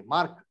ಓದಿ ಅಂತೀರಿ.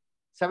 ಮಾರ್ಕ್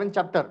 7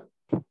 chapter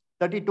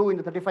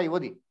 32-35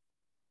 ಓದಿ.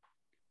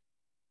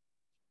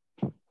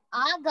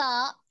 ಆಗ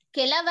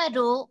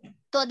ಕೆಲವರು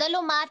ತೊದಲು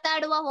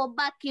ಮಾತಾಡುವ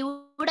ಒಬ್ಬ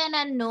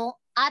ಕಿವುಡನನ್ನು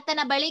ಆತನ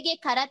ಬಳಿಗೆ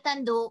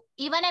ಕರತಂದು,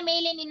 ಇವನ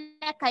ಮೇಲೆ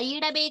ನಿನ್ನ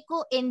ಕೈಯಿಡಬೇಕು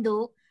ಎಂದು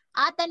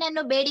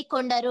ಆತನನ್ನು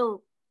ಬೇಡಿಕೊಂಡರು.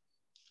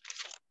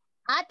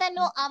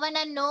 ಆತನು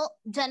ಅವನನ್ನು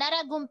ಜನರ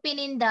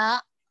ಗುಂಪಿನಿಂದ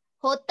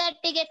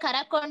ಹೊತ್ತಟ್ಟಿಗೆ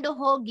ಕರಕೊಂಡು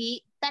ಹೋಗಿ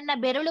ತನ್ನ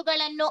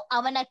ಬೆರಳುಗಳನ್ನು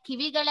ಅವನ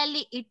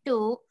ಕಿವಿಗಳಲ್ಲಿ ಇಟ್ಟು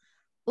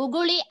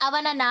ಉಗುಳಿ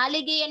ಅವನ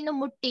ನಾಲಿಗೆಯನ್ನು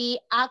ಮುಟ್ಟಿ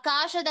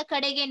ಆಕಾಶದ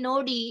ಕಡೆಗೆ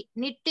ನೋಡಿ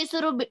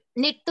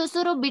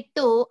ನಿಟ್ಟುಸಿರು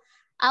ಬಿಟ್ಟು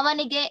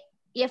ಅವನಿಗೆ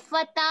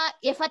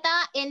ಎಫತಾ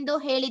ಎಂದು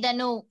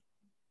ಹೇಳಿದನು.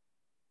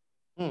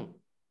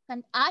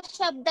 ಆ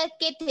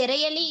ಶಬ್ದಕ್ಕೆ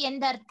ತೆರೆಯಲಿ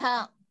ಎಂದರ್ಥ.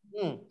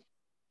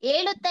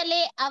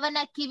 ಏಳುತ್ತಲೇ ಅವನ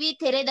ಕಿವಿ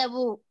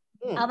ತೆರೆದವು,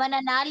 ಅವನ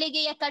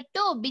ನಾಲಿಗೆಯ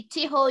ಕಟ್ಟು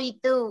ಬಿಚ್ಚಿ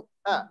ಹೋಯಿತು,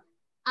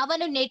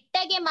 ಅವನು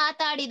ನೆಟ್ಟಗೆ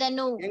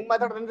ಮಾತಾಡಿದನು. ಹೆಂಗ್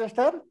ಮಾತಾಡಿದ್ರೆ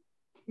ಸರ್?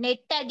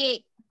 ನೆಟ್ಟಗೆ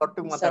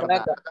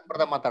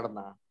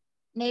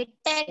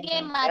ನೆಟ್ಟಗೆ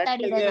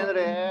ಮಾತಾಡಿದನು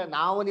ಅಂದ್ರೆ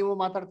ನಾವು ನೀವು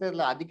ಮಾತಾಡ್ತಾ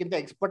ಇರಲ್ಲ, ಅದಕ್ಕಿಂತ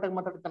ಎಕ್ಸ್ಪರ್ಟ್ ಆಗಿ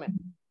ಮಾತಾಡ್ತಾನೆ.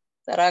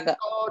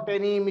 Without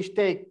any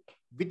mistake,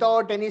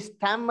 without any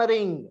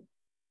stammering.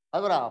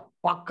 ಅದರ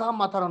ಪಕ್ಕಾ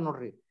ಮಾತಾಡೋ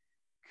ನೋಡ್ರಿ.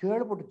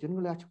 ಕೇಳ್ಬಿಟ್ಟು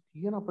ಜನಗಳು ಯಾಕೆ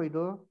ಏನಪ್ಪ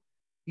ಇದು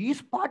ಈ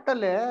ಸ್ಪಾಟ್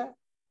ಅಲ್ಲೇ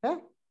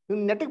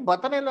ನೆಟ್ಟಿಗೆ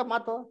ಬರ್ತಾನೆ ಇಲ್ಲ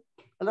ಮಾತು.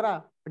 ಅಲ್ರ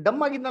ಡಮ್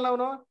ಆಗಿದ್ನಲ್ಲ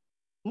ಅವನು,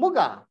 ಮೂಗ.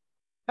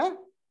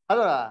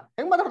 ಅಲ್ರ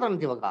ಹೆಂಗ್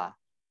ಮಾತಾಡ್ತಾನಂತ ಇವಾಗ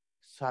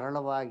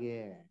ಸರಳವಾಗಿ.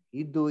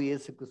 ಇದು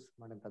ಯೇಸು ಕ್ರಿಸ್ತ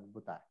ಮಾಡಂತ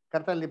ಅದ್ಭುತ.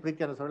 ಕರ್ತನಲ್ಲಿ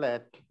ಪ್ರೀತಿ ಅನ್ನಿಸೊಳ್ಳೆ.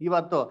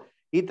 ಇವತ್ತು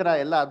ಈ ತರ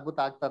ಎಲ್ಲ ಅದ್ಭುತ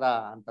ಆಗ್ತಾರ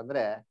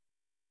ಅಂತಂದ್ರೆ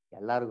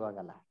ಎಲ್ಲಾರ್ಗು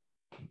ಆಗಲ್ಲ,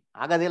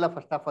 ಆಗೋದಿಲ್ಲ.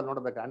 ಫಸ್ಟ್ ಆಫ್ ಆಲ್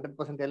ನೋಡ್ಬೇಕು,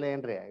 100% ಎಲ್ಲ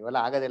ಏನ್ರಿ ಇವೆಲ್ಲ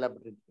ಆಗೋದಿಲ್ಲ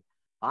ಬಿಡ್ರಿ.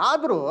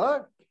 ಆದ್ರೂ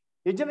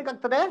ಎಷ್ಟು ಜನಕ್ಕೆ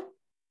ಆಗ್ತದೆ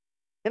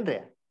ಏನ್ರಿ?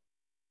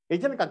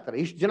 ಎಷ್ಟು ಜನಕ್ಕೆ ಆಗ್ತಾರೆ?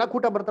 ಇಷ್ಟು ಜನ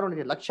ಕೂಟ ಬರ್ತಾರೆ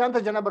ನೋಡಿ,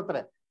 ಲಕ್ಷಾಂತರ ಜನ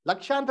ಬರ್ತಾರೆ.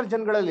 ಲಕ್ಷಾಂತರ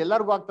ಜನಗಳಲ್ಲಿ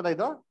ಎಲ್ಲರಿಗೂ ಆಗ್ತದ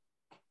ಇದು?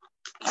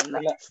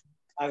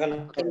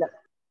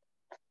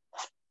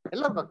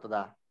 ಎಲ್ಲರಿಗೂ ಆಗ್ತದ?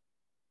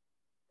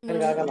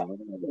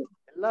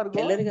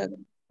 ಎಲ್ಲರಿಗೂ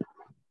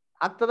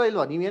ಆಗ್ತದ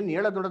ಇಲ್ವಾ? ನೀವೇನ್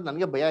ಹೇಳೋದ್ ನೋಡೋದು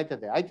ನನ್ಗೆ ಭಯ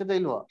ಆಯ್ತದೆ. ಆಯ್ತದ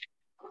ಇಲ್ವೋ?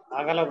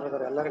 ಆಗಲ್ಲ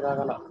ಬ್ರದರ್, ಎಲ್ಲರಿಗೂ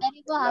ಆಗಲ್ಲ.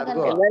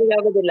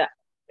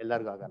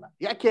 ಎಲ್ಲರಿಗೂ ಆಗಲ್ಲ.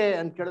 ಯಾಕೆ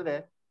ಅಂತ ಕೇಳಿದ್ರೆ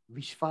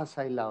ವಿಶ್ವಾಸ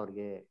ಇಲ್ಲ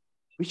ಅವ್ರಿಗೆ.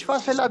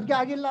 ವಿಶ್ವಾಸ ಇಲ್ಲ, ಅದಕ್ಕೆ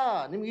ಆಗಿಲ್ಲ.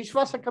 ನಿಮ್ಗೆ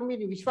ವಿಶ್ವಾಸ ಕಮ್ಮಿ,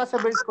 ನೀವು ವಿಶ್ವಾಸ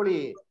ಬೆಳೆಸ್ಕೊಳ್ಳಿ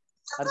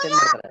ಅಂತ ಏನ್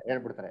ಮಾಡ್ತಾರೆ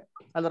ಹೇಳ್ಬಿಡ್ತಾರೆ.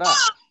 ಅಲ್ರ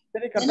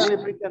ಸರಿ, ಕರ್ತನಲ್ಲಿ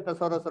ಪ್ರೀತಿ ಅಂತ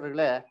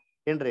ಸೋದರಗಳೇ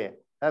ಏನ್ರಿ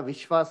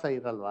ವಿಶ್ವಾಸ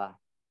ಇರಲ್ವಾ?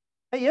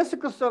 ಯೇಸು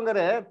ಕ್ರಿಸ್ತ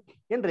ಹಂಗಾರೆ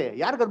ಏನ್ರಿ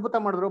ಯಾರಿಗ ಅದ್ಭುತ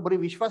ಮಾಡಿದ್ರು? ಬರೀ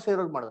ವಿಶ್ವಾಸ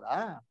ಇರೋದು ಮಾಡಿದ್ರ?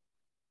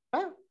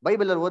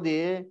 ಬೈಬಲ್ ಅಲ್ಲಿ ಓದಿ,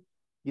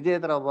 ಇದೇ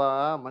ತರ ಒಬ್ಬ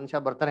ಮನುಷ್ಯ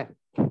ಬರ್ತಾನೆ,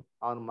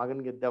 ಅವನ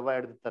ಮಗನ್ಗೆ ದೆವ್ವ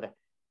ಹಿಡ್ದಿರ್ತಾರೆ.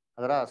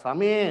 ಅದರ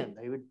ಸ್ವಾಮಿ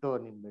ದಯವಿಟ್ಟು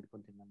ನೀನ್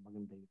ಬೇಡ್ಕೊಂತೀನಿ, ನನ್ನ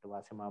ಮಗನ್ ದಯವಿಟ್ಟು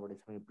ವಾಸಿ ಮಾಡ್ಬಿಡಿ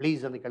ಸ್ವಾಮಿ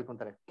ಪ್ಲೀಸ್ ಅಂತ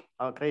ಕೇಳ್ಕೊಂತಾರೆ.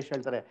 ಅವ ಕ್ರೈಸ್ಟ್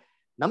ಹೇಳ್ತಾರೆ,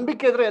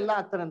 ನಂಬಿಕೆ ಇದ್ರೆ ಎಲ್ಲ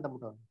ಆಗ್ತಾರೆ ಅಂತ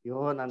ಅಂದ್ಬಿಟ್ಟು, ಅಯ್ಯೋ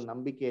ನನ್ನ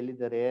ನಂಬಿಕೆ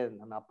ಎಲ್ಲಿದ್ದಾರೆ,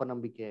 ನನ್ನ ಅಪ್ಪ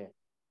ನಂಬಿಕೆ,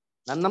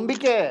 ನನ್ನ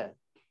ನಂಬಿಕೆ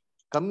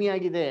ಕಮ್ಮಿ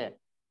ಆಗಿದೆ,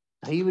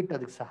 ದಯವಿಟ್ಟು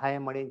ಅದಕ್ಕೆ ಸಹಾಯ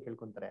ಮಾಡಿ ಅಂತ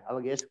ಕೇಳ್ಕೊಂತಾರೆ.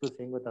 ಅವಾಗ ಯೇಸು ಕ್ರಿಸ್ತ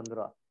ಹೆಂಗ್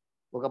ಗೊತ್ತಂದ್ರು,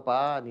 ಹೋಗಪ್ಪ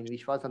ನೀನ್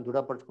ವಿಶ್ವಾಸ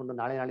ದೃಢಪಡಿಸ್ಕೊಂಡು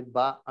ನಾಳೆ ನಾಳಿದ್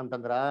ಬಾ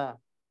ಅಂತಂದ್ರ,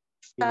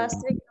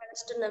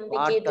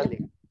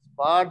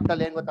 ಸ್ಪಾಟ್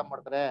ಅಲ್ಲಿ ಏನ್ ಗೊತ್ತಾ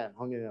ಮಾಡ್ತಾರೆ,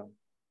 ಅವ್ನಿಗೆ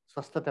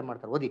ಸ್ವಸ್ಥತೆ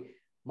ಮಾಡ್ತಾರೆ. ಓದಿ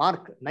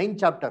ಮಾರ್ಕ್ 9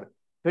 ಚಾಪ್ಟರ್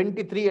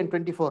 23 and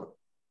 24.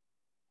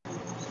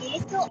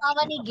 ಯೇಸು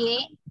ಅವನಿಗೆ,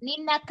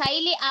 ನಿನ್ನ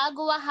ಕೈಲಿ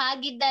ಆಗುವ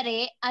ಹಾಗಿದ್ದರೆ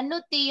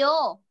ಅನ್ನುತ್ತೀಯೋ?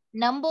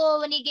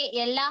 ನಂಬುವವನಿಗೆ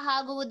ಎಲ್ಲ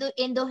ಆಗುವುದು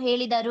ಎಂದು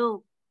ಹೇಳಿದರು.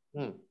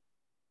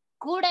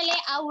 ಕೂಡಲೇ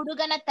ಆ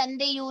ಹುಡುಗನ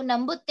ತಂದೆಯು,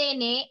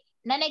 ನಂಬುತ್ತೇನೆ,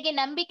 ನನಗೆ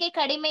ನಂಬಿಕೆ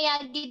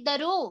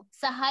ಕಡಿಮೆಯಾಗಿದ್ದರೂ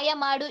ಸಹಾಯ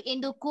ಮಾಡು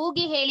ಎಂದು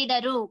ಕೂಗಿ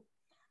ಹೇಳಿದರು.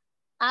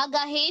 ಆಗ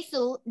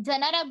ಯೇಸು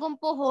ಜನರ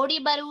ಗುಂಪು ಓಡಿ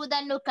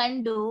ಬರುವುದನ್ನು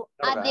ಕಂಡು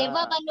ಆ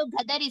ದೆವ್ವವನ್ನು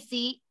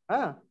ಗದರಿಸಿ,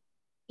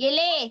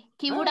 ಎಲೆ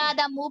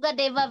ಕಿವುಡಾದ ಮೂಗ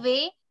ದೆವ್ವವೇ,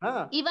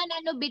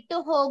 ಇವನನ್ನು ಬಿಟ್ಟು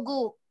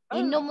ಹೋಗು,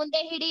 ಇನ್ನು ಮುಂದೆ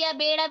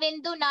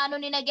ಹಿಡಿಯಬೇಡವೆಂದು ನಾನು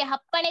ನಿನಗೆ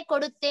ಅಪ್ಪಣೆ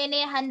ಕೊಡುತ್ತೇನೆ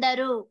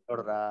ಅಂದರು.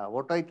 ನೋಡ್ರ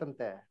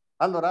ಓಟೋಯ್ತಂತೆ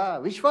ಅಲ್ವರ.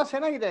 ವಿಶ್ವಾಸ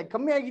ಏನಾಗಿದೆ,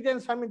 ಕಮ್ಮಿ ಆಗಿದೆ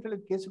ಸ್ವಾಮಿ ಅಂತ ಹೇಳಿ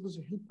ಯೇಸು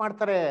ಕ್ರಿಸ್ತ ಹೆಲ್ಪ್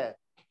ಮಾಡ್ತಾರೆ.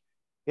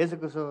 ಯೇಸು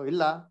ಕ್ರಿಸ್ತ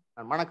ಇಲ್ಲ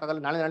ನಾನು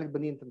ಮಾಡಕ್ಕಾಗಲ್ಲ, ನಾಳೆ ನಾಳೆಗೆ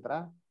ಬನ್ನಿ ಅಂತಂದ್ರ.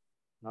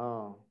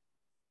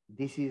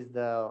 This is the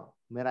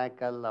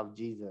miracle of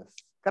Jesus.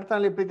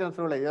 ಕರ್ತನಲ್ಲಿ ಪ್ರೀತಿ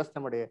ಅನ್ಸೋಳೆ ಯೋಚನೆ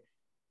ಮಾಡಿ,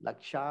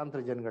 ಲಕ್ಷಾಂತರ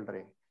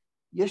ಜನಗಳ್ರಿ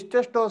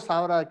ಎಷ್ಟೆಷ್ಟೋ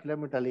ಸಾವಿರ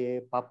ಕಿಲೋಮೀಟರ್ ಅಲ್ಲಿ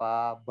ಪಾಪ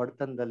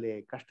ಬಡತನದಲ್ಲಿ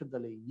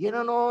ಕಷ್ಟದಲ್ಲಿ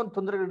ಏನೇನೋ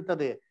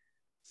ತೊಂದರೆಗಳಿರ್ತದೆ,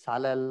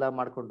 ಸಾಲ ಎಲ್ಲ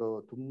ಮಾಡ್ಕೊಂಡು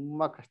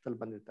ತುಂಬಾ ಕಷ್ಟದಲ್ಲಿ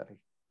ಬಂದಿರ್ತಾರೆ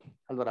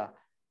ಅಲ್ವರ.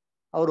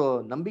 ಅವರು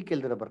ನಂಬಿಕೆ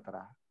ಇಲ್ದಿರ ಬರ್ತಾರ?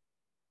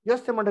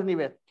 ಯೋಚನೆ ಮಾಡ್ರಿ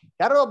ನೀವೇ.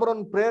 ಯಾರೋ ಒಬ್ಬರು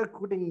ಒಂದು ಪ್ರೇಯರ್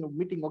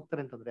ಮೀಟಿಂಗ್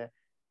ಹೋಗ್ತಾರೆ ಅಂತಂದ್ರೆ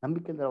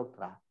ನಂಬಿಕೆ ಇಲ್ದಿರ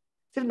ಹೋಗ್ತಾರ?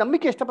 ಸರಿ,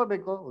 ನಂಬಿಕೆ ಎಷ್ಟಪ್ಪ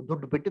ಬೇಕು?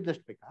 ದುಡ್ಡು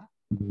ಬೆಟ್ಟಿದ್ದಷ್ಟು ಬೇಕಾ?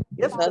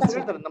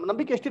 ಹೇಳ್ತಾರೆ ನಮ್ಮ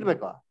ನಂಬಿಕೆ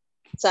ಎಷ್ಟಿರ್ಬೇಕು?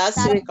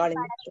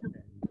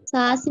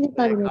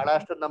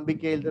 ಕಾಳಷ್ಟು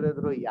ನಂಬಿಕೆ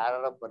ಇಲ್ದಿರೋದ್ರು ಯಾರ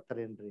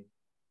ಬರ್ತಾರೇನ್ರಿ?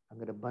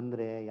 ಹಂಗಾರೆ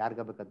ಬಂದ್ರೆ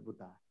ಯಾರಿಗಬೇಕು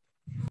ಅದ್ಭುತ?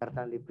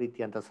 ಕರ್ತನಲ್ಲಿ ಪ್ರೀತಿ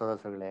ಅಂತ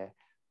ಸಹೋದರಗಳೇ,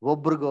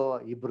 ಒಬ್ರಿಗೋ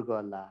ಇಬ್ರಿಗೋ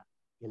ಅಲ್ಲ,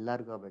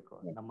 ಎಲ್ಲಾರ್ಗೂ ಬೇಕು.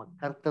 ನಮ್ಮ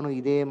ಕರ್ತನು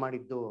ಇದೇ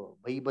ಮಾಡಿದ್ದು.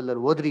 ಬೈಬಲ್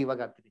ಅಲ್ಲಿ ಓದ್ರಿ,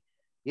 ಇವಾಗ ಆಗ್ತೀನಿ.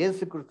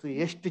 ಯೇಸು ಕ್ರಿಸ್ತ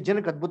ಎಷ್ಟು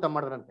ಜನಕ್ಕೆ ಅದ್ಭುತ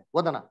ಮಾಡಿದ್ರಂತೆ.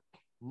 ಓದೋಣ.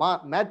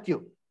 ಮ್ಯಾಥ್ಯೂ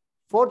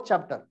 4th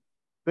chapter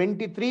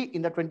 23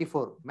 ಇಂದ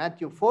 24.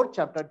 ಮ್ಯಾಥ್ಯೂ 4th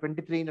chapter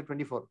 23 ಇಂದ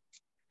 24.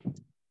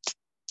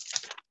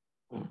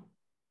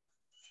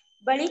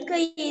 ಬಳಿಕ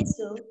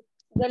ಯೇಸು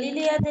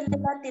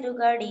ಗಲಿಲಾಯದಲ್ಲೆಲ್ಲ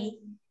ತಿರುಗಾಡಿ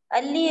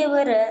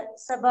ಅಲ್ಲಿಯವರ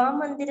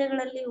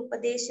ಸಭಾಮಂದಿರಗಳಲ್ಲಿ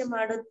ಉಪದೇಶ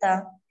ಮಾಡುತ್ತಾ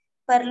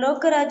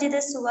ಪರಲೋಕ ರಾಜ್ಯದ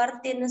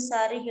ಸುವಾರ್ತೆಯನ್ನು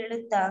ಸಾರಿ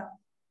ಹೇಳುತ್ತಾ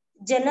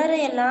ಜನರ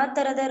ಎಲ್ಲಾ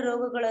ತರದ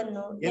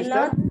ರೋಗಗಳನ್ನು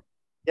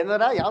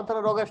ಜನರ ಯಾವ ತರ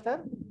ರೋಗ ಅಷ್ಟೇ?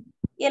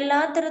 ಎಲ್ಲಾ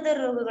ತರದ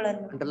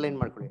ರೋಗಗಳನ್ನು ಅಂಡರ್ಲೈನ್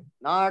ಮಾಡ್ಕೊಳ್ಳಿ.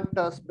 ನಾಟ್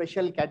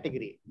ಸ್ಪೆಷಲ್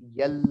ಕ್ಯಾಟಗರಿ,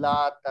 ಎಲ್ಲಾ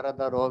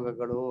ತರದ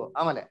ರೋಗಗಳು.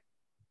 ಆಮೇಲೆ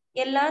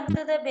ಎಲ್ಲಾ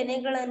ತರದ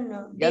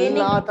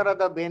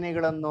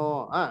ಬೇನೆಗಳನ್ನು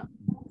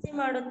ವಾಸಿ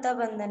ಮಾಡುತ್ತಾ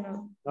ಬಂದನು.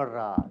 ನೋಡ್ರ,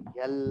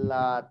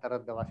 ಎಲ್ಲಾ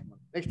ತರದ ವಾಸಿ ಮಾಡ.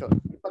 ನೆಕ್ಸ್ಟ್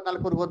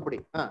 24 ಓದ್ಬಿಡಿ.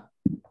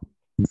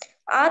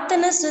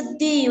 ಆತನ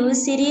ಸುದ್ದಿಯು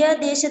ಸಿರಿಯಾ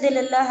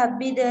ದೇಶದಲ್ಲೆಲ್ಲ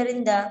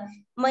ಹಬ್ಬಿದ್ದರಿಂದ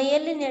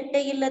ಮೈಯಲ್ಲಿ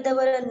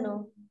ನೆಟ್ಟಗಿಲ್ಲದವರನ್ನು,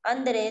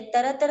 ಅಂದರೆ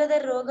ತರತರದ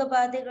ರೋಗ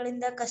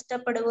ಬಾಧೆಗಳಿಂದ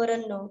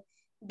ಕಷ್ಟಪಡುವವರನ್ನು,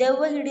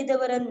 ದೆವ್ವ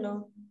ಹಿಡಿದವರನ್ನು,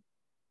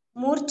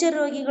 ಮೂರ್ಛ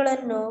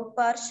ರೋಗಿಗಳನ್ನು,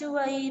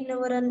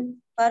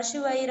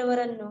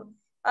 ಪಾರ್ಶ್ವವಾಯುರವರನ್ನು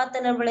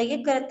ಆತನ ಬಳಿಗೆ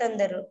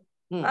ಕರೆತಂದರು.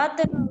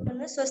 ಆತನು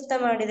ಅವರನ್ನು ಸ್ವಸ್ಥ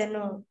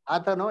ಮಾಡಿದನು.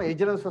 ಆತನು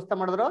ಎಷ್ಟು ಸ್ವಸ್ಥ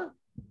ಮಾಡಿದ್ರು?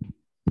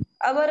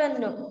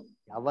 ಅವರನ್ನು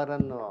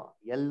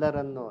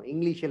ಎಲ್ಲರನ್ನು.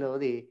 ಇಂಗ್ಲಿಷ್ ಅಲ್ಲಿ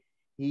ಓದಿ,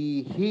 he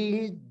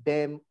healed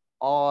them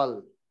all.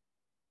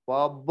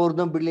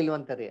 ಒಬ್ಬರನ್ನು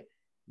ಬಿಡ್ಲಿಲ್ವಂತಾರೆ,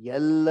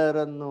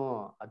 ಎಲ್ಲರನ್ನು.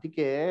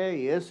 ಅದಕ್ಕೆ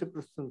ಯೇಸು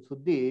ಕ್ರಿಸ್ತನ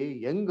ಸುದ್ದಿ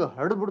ಹೆಂಗ್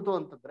ಹರಡ್ಬಿಡ್ತು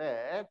ಅಂತಂದ್ರೆ,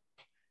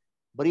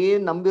 ಬರೀ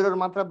ನಂಬಿರೋರು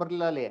ಮಾತ್ರ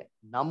ಬರ್ಲಿಲ್ಲ ಅಲ್ಲಿ,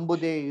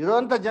 ನಂಬುದೇ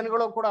ಇರೋಂತ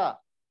ಜನಗಳು ಕೂಡ.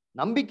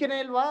 ನಂಬಿಕೆನೇ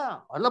ಇಲ್ವಾ?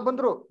 ಎಲ್ಲ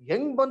ಬಂದ್ರು.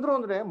 ಹೆಂಗ್ ಬಂದ್ರು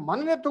ಅಂದ್ರೆ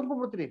ಮನೆ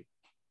ತುಂಬಿಬಿಡ್ತೀರಿ.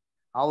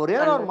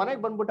 ಅವ್ರೇನೋ ಅವ್ರ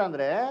ಮನೆಗ್ ಬಂದ್ಬಿಟ್ಟ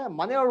ಅಂದ್ರೆ,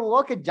 ಮನೆಯವ್ರು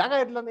ಹೋಗಕ್ಕೆ ಜಾಗ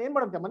ಇರ್ಲಿಲ್ಲ ಅಂದ್ರೆ ಏನ್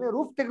ಮಾಡಂತೆ, ಮನೆ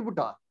ರೂಫ್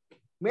ತೆಗೆದ್ಬಿಟ್ಟು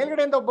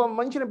ಮೇಲ್ಗಡೆಯಿಂದ ಒಬ್ಬ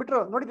ಮನುಷ್ಯನ ಬಿಟ್ರು.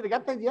 ನೋಡಿದ್ರಿ?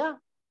 ಜ್ಞಾಪನ ಇದೆಯಾ?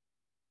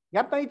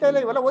 ಜ್ಞಾಪನ ಐತಾ ಇಲ್ಲ?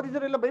 ಇವೆಲ್ಲ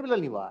ಓದಿದ್ರಿಲ್ಲ ಬೈಬಲ್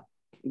ಅಲ್ಲಿ ನೀವು?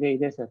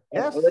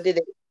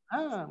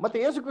 ಮತ್ತೆ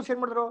ಯೇಸು ಕ್ರಿಸ್ತ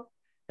ಏನ್ ಮಾಡಿದ್ರು?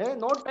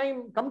 ನೋ ಟೈಮ್,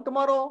 ಕಮ್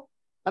ಟುಮಾರೋ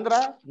ಅಂದ್ರ,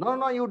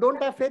 no you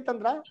don't have faith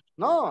ಅಂದ್ರ,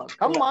 no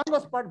come on the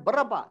spot,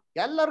 ಬರ್ರಪ್ಪ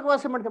ಎಲ್ಲರಿಗೂ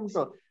ವಾಸಿ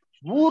ಮಾಡ್ಕೊಂಡ್ಬಿಟ್ಟು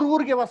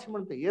ಊರ್ಗೆ ವಾಸಿ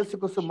ಮಾಡುತ್ತೆ. ಯೇಸು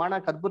ಕ್ರಿಸ್ತ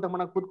ಮಾಡಕ್ ಅದ್ಭುತ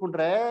ಮಾಡಕ್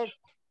ಕೂತ್ಕೊಂಡ್ರೆ,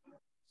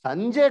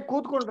 ಸಂಜೆ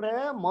ಕೂತ್ಕೊಂಡ್ರೆ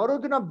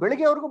ಮರುದಿನ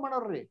ಬೆಳಿಗ್ಗೆವರೆಗೂ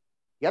ಮಾಡೋರ್ರಿ.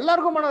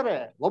 ಎಲ್ಲಾರ್ಗು ಮಾಡೋರೆ,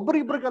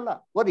 ಒಬ್ರಿಗಿಬ್ರಿಗಲ್ಲ.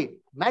 ಓದಿ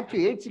ಮ್ಯಾಥ್ಯೂ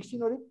 8:16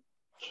 ನೋಡಿ.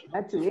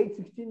 ಮ್ಯಾಥ್ಯೂ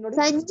 8:16 ನೋಡಿ.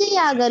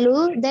 ಸಂಜೆಯಾಗಲು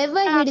ದೆವ್ವ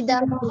ಹಿಡಿದ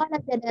ಬಹಳ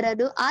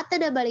ಜನರನ್ನು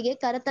ಆತನ ಬಳಿಗೆ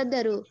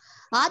ಕರೆತಂದರು.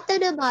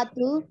 ಆತನ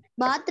ಮಾತು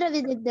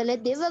ಮಾತ್ರವಿದ್ದಲೇ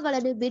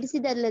ದೆವ್ವಗಳನ್ನು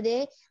ಬಿಡಿಸಿದಲ್ಲದೆ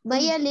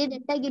ಮೈಯಲ್ಲಿ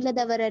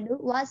ನೆಟ್ಟಗಿಲ್ಲದವರನ್ನು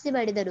ವಾಸಿ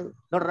ಮಾಡಿದನು.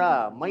 ನೋಡ್ರ,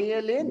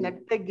 ಮೈಯಲ್ಲಿ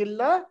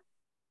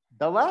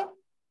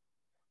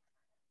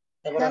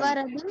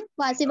ನೆಟ್ಟಗಿಲ್ಲದವರನ್ನು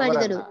ವಾಸಿ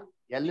ಮಾಡಿದನು.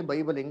 ಎಲ್ಲಿ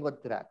ಬೈಬಲ್ ಹೆಂಗ್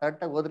ಓದ್ತೀರಾ?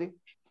 ಕರೆಕ್ಟಾಗಿ ಓದ್ರಿ.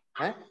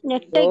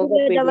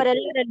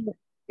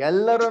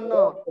 ಎಲ್ಲರನ್ನು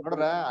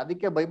ನೋಡ್ರ,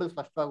 ಅದಕ್ಕೆ ಬೈಬಲ್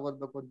ಸ್ಪಷ್ಟವಾಗಿ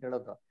ಓದ್ಬೇಕು ಅಂತ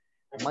ಹೇಳೋದು.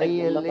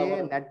 ಮೈಯಲ್ಲಿ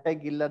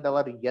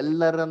ನೆಟ್ಟಗಿಲ್ಲದವರು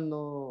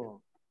ಎಲ್ಲರನ್ನು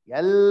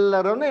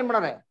ಏನ್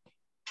ಮಾಡೋರೆ?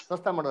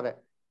 ಸ್ವಸ್ಥ ಮಾಡೋರೆ.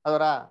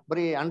 ಅದರ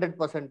ಬರೀ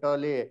 100%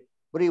 ಅಲ್ಲಿ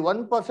ಬರೀ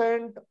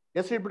 1%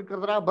 ಹೆಸರು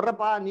ಇಟ್ಬಿಟ್ಕದ್ರ,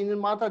 ಬರ್ರಪ್ಪ ನೀನ್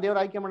ಮಾತ್ರ ದೇವ್ರ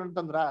ಆಯ್ಕೆ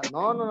ಮಾಡಂತಂದ್ರ,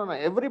 no no no,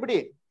 everybody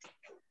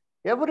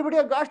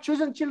god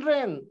chosen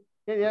children.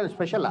 ಏನ್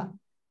ಸ್ಪೆಷಲ್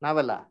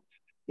ನಾವೆಲ್ಲ?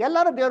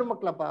 ಎಲ್ಲಾರು ದೇವ್ರ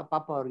ಮಕ್ಳಪ್ಪ.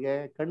 ಪಾಪ ಅವ್ರಿಗೆ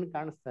ಕಣ್ಣು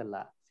ಕಾಣಿಸ್ತಾ ಇಲ್ಲ,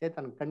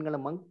 ಸೇತನ ಕಣ್ಗಳ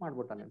ಮಂಕ್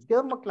ಮಾಡ್ಬಿಟ್ಟಾನೆ.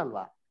 ದೇವ್ರ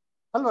ಮಕ್ಳಲ್ವಾ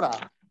ಅಲ್ವರ?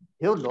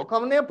 ದೇವ್ರ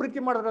ಲೋಕವನ್ನೇ ಪ್ರೀತಿ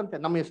ಮಾಡಿದ್ರಂತೆ.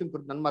 ನಮ್ಮ ಹೆಸರು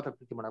ಕುರಿತು ನನ್ನ ಮಾತ್ರ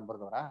ಪ್ರೀತಿ ಮಾಡಕ್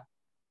ಬರ್ದವ್ರ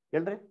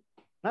ಹೇಳ್ರಿ?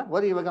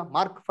 ಓದಿ ಇವಾಗ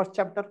ಮಾರ್ಕ್ ಫಸ್ಟ್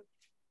ಚಾಪ್ಟರ್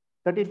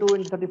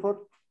 32-34.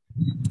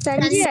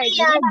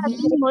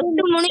 ಸಂಜೆಯಾಗಿ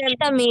ಹೊತ್ತು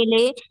ಮುಳುಗಿದ ಮೇಲೆ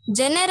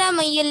ಜನರ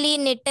ಮೈಯಲ್ಲಿ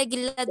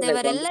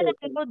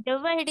ನೆಟ್ಟಗಿಲ್ಲದವರೆಲ್ಲರನ್ನು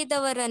ದೆವ್ವ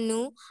ಹಿಡಿದವರನ್ನು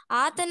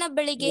ಆತನ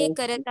ಬಳಿಗೆ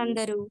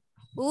ಕರೆತಂದರು.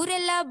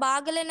 ಊರೆಲ್ಲ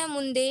ಬಾಗಿಲಿನ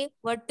ಮುಂದೆ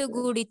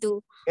ಒಟ್ಟುಗೂಡಿತು.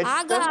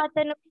 ಆಗ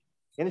ಆತನು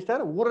ಏನ್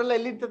ಸರ್ ಊರೆಲ್ಲ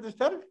ಎಲ್ಲಿರ್ತದೆ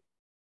ಸರ್?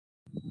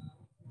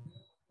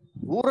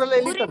 ಊರೆಲ್ಲ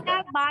ಎಲ್ಲಿತ್ತಂತೆ?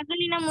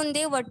 ಬಾಗಿಲಿನ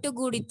ಮುಂದೆ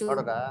ಒಟ್ಟುಗೂಡಿತು.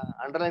 ನೋಡ್ರ,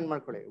 ಅಂಡರ್ಲೈನ್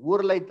ಮಾಡ್ಕೊಳ್ಳಿ,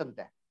 ಊರೆಲ್ಲ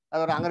ಇತ್ತಂತೆ.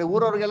 ಅದ್ರ ಹಂಗಾರೆ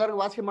ಊರವ್ರಿಗೆಲ್ಲರಿಗೂ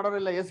ವಾಸಿ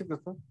ಮಾಡೋರಿಲ್ಲ ಯೇಸು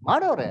ಕ್ರಿಸ್ತು?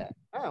 ಮಾಡೋರೆ.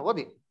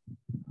 ಓದಿ.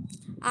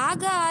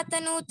 ಆಗ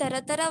ಆತನು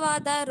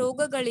ತರತರವಾದ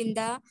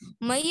ರೋಗಗಳಿಂದ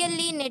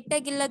ಮೈಯಲ್ಲಿ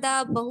ನೆಟ್ಟಗಿಲ್ಲದ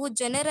ಬಹು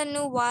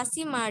ಜನರನ್ನು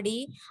ವಾಸಿ ಮಾಡಿ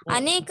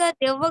ಅನೇಕ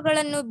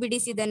ದೆವ್ವಗಳನ್ನು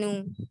ಬಿಡಿಸಿದನು.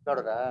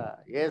 ನೋಡ್ರ,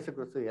 ಯೇಸು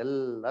ಕ್ರಿಸ್ತು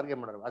ಎಲ್ಲಾರ್ಗೆ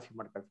ಮಾಡೋರು, ವಾಸಿ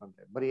ಮಾಡಿ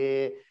ಕಳ್ಸಂತೆ. ಬರೀ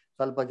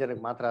ಸ್ವಲ್ಪ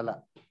ಜನಕ್ಕೆ ಮಾತ್ರ ಅಲ್ಲ.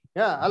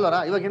 ಅಲ್ವರ?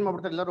 ಇವಾಗ ಏನ್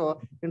ಮಾಡ್ಬಿಡ್ತಾರೆ ಎಲ್ಲರೂ,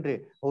 ಏನ್ರಿ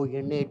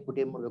ಎಣ್ಣೆ ಇಟ್ಬಿಟ್ಟು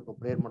ಏನ್ ಮಾಡ್ಬೇಕು,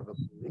 ಪ್ರೇಯರ್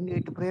ಮಾಡ್ಬೇಕು. ಎಣ್ಣೆ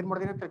ಇಟ್ಟು ಪ್ರೇಯರ್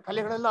ಮಾಡಿದ್ರೆ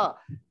ಕಲೆಗಳೆಲ್ಲ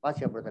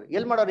ವಾಸಿ ಆಗ್ಬಿಡ್ತಾರೆ.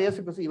 ಎಲ್ ಮಾಡೋರು ಯೇಸು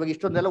ಕ್ರಿಸ್ತು? ಇವಾಗ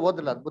ಇಷ್ಟೊಂದೆಲ್ಲ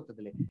ಓದ್ರಲ್ಲ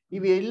ಅದ್ಭುತದಲ್ಲಿ,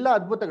 ಇವೆಲ್ಲ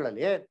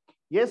ಅದ್ಭುತಗಳಲ್ಲಿ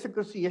ಯೇಸು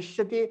ಕ್ರಿಸ್ತು ಎಷ್ಟು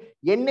ಸತಿ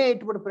ಎಣ್ಣೆ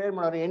ಇಟ್ಬಿಟ್ಟು ಪ್ರೇಯರ್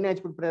ಮಾಡೋರೆ, ಎಣ್ಣೆ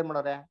ಹಚ್ಬಿಟ್ಟು ಪ್ರೇಯರ್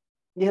ಮಾಡೋರೆ?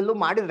 ಎಲ್ಲೂ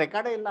ಮಾಡಿದ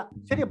ರೆಕಾರ್ಡೇ ಇಲ್ಲ.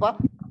 ಸರಿಯಪ್ಪ,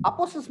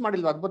 ಅಪೋಸ್ಟಲ್ಸ್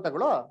ಮಾಡಿಲ್ವ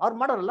ಅದ್ಭುತಗಳು? ಅವ್ರು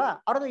ಮಾಡೋರಲ್ಲ,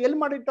 ಅವ್ರನ್ನ ಎಲ್ಲಿ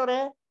ಮಾಡಿರ್ತಾರೆ?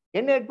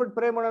 ಎಣ್ಣೆ ಇಟ್ಬಿಟ್ಟು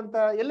ಪ್ರೇಯರ್ ಮಾಡೋಂತ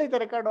ಎಲ್ಲೈತೆ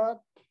ರೆಕಾರ್ಡು?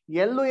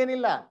 ಎಲ್ಲೂ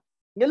ಏನಿಲ್ಲ,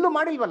 ಎಲ್ಲೂ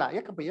ಮಾಡಿಲ್ವಲ್ಲ.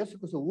 ಯಾಕಪ್ಪ? ಯೇಸು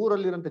ಕ್ರಿಸ್ತು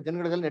ಊರಲ್ಲಿರೋಂಥ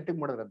ಜನಗಳಿಗೆಲ್ಲ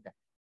ನೆಟ್ಟಿಗೆ ಮಾಡಿದ್ರಂತೆ.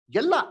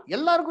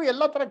 ಎಲ್ಲಾರ್ಗು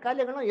ಎಲ್ಲಾ ತರ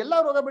ಕಾಯಿಲೆಗಳನ್ನ ಎಲ್ಲಾ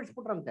ರೋಗ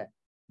ಬಿಡಿಸ್ಬಿಟ್ರಂತೆ.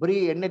 ಬರೀ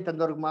ಎಣ್ಣೆ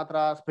ತಂದವ್ರಿಗೆ ಮಾತ್ರ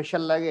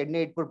ಸ್ಪೆಷಲ್ ಆಗಿ ಎಣ್ಣೆ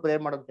ಇಟ್ಬಿಟ್ಟು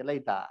ಪ್ರೇಯರ್ ಮಾಡೋದಕ್ಕೆಲ್ಲ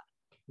ಐತಾ?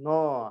 ನೋ.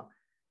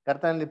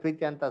 ಕರ್ತನಲ್ಲಿ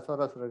ಪ್ರೀತಿ ಅಂತ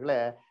ಸೋದರಗಳೇ,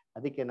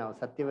 ಅದಕ್ಕೆ ನಾವು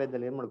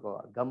ಸತ್ಯವೇದದಲ್ಲಿ ಏನ್ ಮಾಡ್ಕೋ,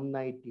 ಗಮನ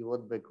ಇಟ್ಟು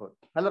ಓದ್ಬೇಕು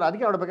ಅಲ್ವ?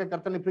 ಅದಕ್ಕೆ ನೋಡ್ಬೇಕಾದ್ರೆ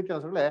ಕರ್ತನಲ್ಲಿ ಪ್ರೀತಿ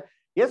ಅನ್ನೋದ್ರಲ್ಲೇ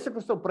ಯೇಸು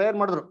ಕ್ರಿಸ್ತು ಪ್ರೇಯರ್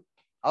ಮಾಡಿದ್ರು.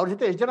 ಅವ್ರ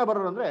ಜೊತೆ ಎಷ್ಟು ಜನ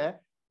ಬರೋರು ಅಂದ್ರೆ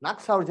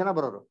 4,000 ಜನ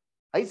ಬರೋರು,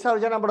 5,000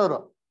 ಜನ ಬರೋರು.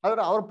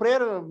 ಆದ್ರೆ ಅವ್ರ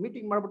ಪ್ರೇಯರ್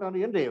ಮೀಟಿಂಗ್ ಮಾಡ್ಬಿಟ್ಟು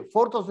ಅಂದ್ರೆ ಏನ್ರಿ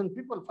 4,000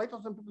 ಪೀಪಲ್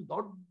 5,000 ಪೀಪಲ್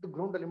ದೊಡ್ಡ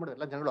ಗ್ರೌಂಡ್ ಅಲ್ಲಿ ಮಾಡಿದ್ರು.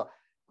 ಎಲ್ಲ ಜನಗಳು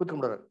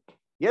ಕೂತ್ಕೊಂಡ್ರು.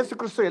 ಯೇಸು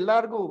ಕ್ರಿಸ್ತು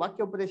ಎಲ್ಲಾರ್ಗು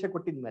ವಾಕ್ಯೋಪದೇಶ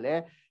ಕೊಟ್ಟಿದ್ಮೇಲೆ,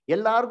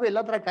 ಎಲ್ಲಾರ್ಗು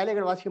ಎಲ್ಲಾ ತರ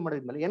ಕಾಯಿಲೆಗಳು ವಾಸಿ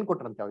ಮಾಡಿದ್ಮೇಲೆ ಏನ್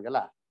ಕೊಟ್ರಂತೆ ಅವ್ರಿಗೆಲ್ಲ?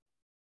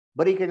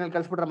 ಬರೀ ಕೈನಲ್ಲಿ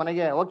ಕಳ್ಸ್ಬಿಟ್ರ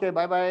ಮನೆಗೆ, okay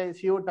bye bye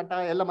see you Tata,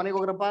 ಎಲ್ಲ ಮನೆಗೆ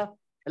ಹೋಗ್ರಪ್ಪ,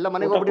 ಎಲ್ಲ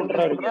ಮನೆಗೆ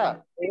ಹೋಗ್ಬಿಟ್ಟು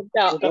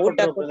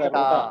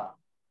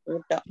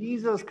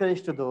ಜೀಸಸ್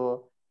ಕ್ರೈಸ್ಟ್ದು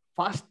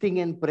ಫಾಸ್ಟಿಂಗ್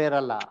ಅಂಡ್ ಪ್ರೇಯರ್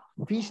ಅಲ್ಲ,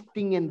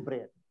 ಫೀಸ್ಟಿಂಗ್ ಅಂಡ್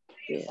ಪ್ರೇಯರ್.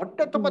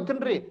 ಹೊಟ್ಟೆ ತುಂಬಾ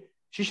ತಿನ್ರಿ.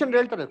 ಶಿಷ್ಯನ್ರು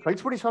ಹೇಳ್ತಾರೆ,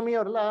 ಕಳ್ಸ್ಬಿಡಿ ಸ್ವಾಮಿ,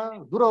 ಅವರೆಲ್ಲ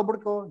ದೂರ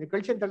ಹೋಗ್ಬಿಡ್ಕೋ, ನೀವು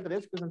ಕಳ್ಸಿ ಅಂತ ಹೇಳ್ತಾರೆ.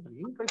 ಯೇಸು ಕ್ರಿಸ್ತು ಅಂತಾರೆ,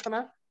 ಹಿಂಗ್ ಕಳ್ಸನ?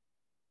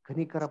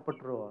 ಕನಿಕರ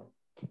ಪಟ್ರು.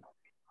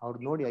 ಅವ್ರು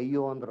ನೋಡಿ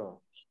ಅಯ್ಯೋ ಅಂದ್ರು.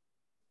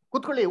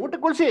 ಕೂತ್ಕೊಳ್ಳಿ,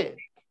 ಊಟಕ್ಕೆ ಕೊಡ್ಸಿ.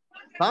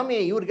 ಸ್ವಾಮಿ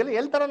ಇವ್ರಿಗೆಲ್ಲ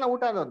ಎಲ್ತಾರ ನಾ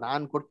ಊಟ? ಅದು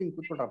ನಾನ್ ಕೊಡ್ತೀನಿ,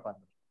 ಕೂತ್ಕೊಳ್ರಪ್ಪ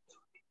ಅಂತ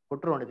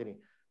ಕೊಟ್ರು. ನೋಡಿದೀನಿ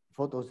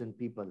 4,000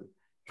 ಪೀಪಲ್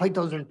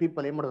 5,000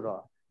 ಪೀಪಲ್ ಏನ್ ಮಾಡಿದ್ರು?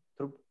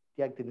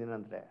 ತೃಪ್ತಿ ಆಗ್ತೀನಿ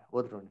ಅಂದ್ರೆ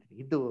ಹೋದ್ರು. ನೋಡಿದೀನಿ.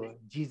 ಇದು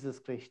Jesus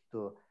Christ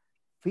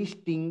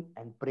feasting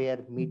and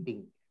prayer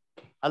meeting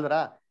ಅಲ್ವರ?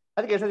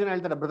 ಅದಕ್ಕೆ ಎಷ್ಟೋ ಜನ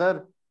ಹೇಳ್ತಾರೆ,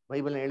 ಬ್ರದರ್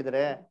ಬೈಬಲ್ನ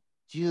ಹೇಳಿದರೆ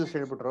ಜೀಸಸ್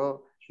ಹೇಳ್ಬಿಟ್ರು,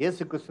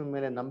 ಯೇಸು ಕ್ರಿಸ್ತನ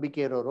ಮೇಲೆ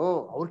ನಂಬಿಕೆ ಇರೋರು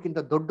ಅವ್ರಕ್ಕಿಂತ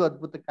ದೊಡ್ಡ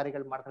ಅದ್ಭುತ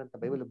ಕಾರ್ಯಗಳು ಮಾಡ್ತಾರೆ ಅಂತ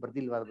ಬೈಬಲ್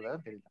ಬರ್ದಿಲ್ವಾ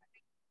ಅಂತ ಹೇಳ್ತಾರೆ.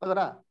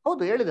 ಅಲ್ವರ?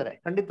 ಹೌದು, ಹೇಳಿದ್ದಾರೆ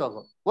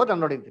ಖಂಡಿತವಾಗೂ. ಓದ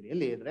ನೋಡಿರ್ತೀನಿ.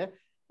 ಎಲ್ಲಿ ಅಂದ್ರೆ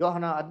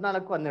ಯೋಹನ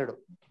 14:12.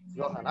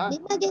 ಯೋಹನ,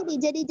 ನಿಮಗೆ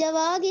ನಿಜ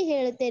ನಿಜವಾಗಿ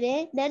ಹೇಳುತ್ತೇನೆ,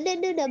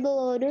 ನನ್ನನ್ನು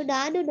ನಂಬುವವನು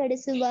ನಾನು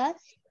ನಡೆಸುವ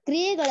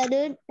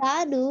ಕ್ರಿಯೆಗಳನ್ನು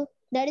ತಾನು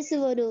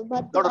ನಡೆಸುವನು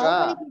ಮತ್ತು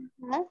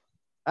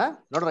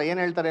ನೋಡ್ರ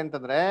ಏನ್ ಹೇಳ್ತಾರೆ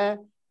ಅಂತಂದ್ರೆ,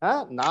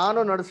 ನಾನು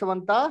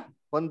ನಡೆಸುವಂತ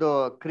ಒಂದು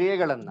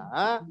ಕ್ರಿಯೆಗಳನ್ನ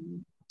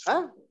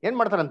ಏನ್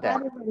ಮಾಡ್ತಾರಂತೆ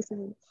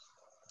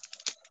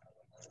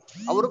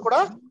ಅವರು ಕೂಡ.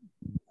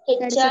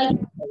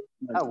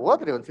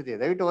 ಓದ್ರಿ ಒಂದ್ಸತಿ,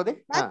 ದಯವಿಟ್ಟು ಓದಿ.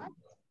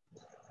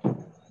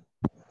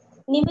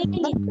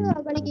 ಮತ್ತು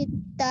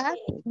ಅವುಗಳಿಗಿಂತ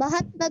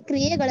ಮಹಾತ್ಮ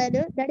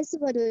ಕ್ರಿಯೆಗಳನ್ನು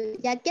ನಡೆಸುವನು,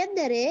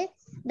 ಯಾಕೆಂದರೆ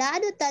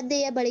ನಾನು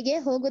ತಂದೆಯ ಬಳಿಗೆ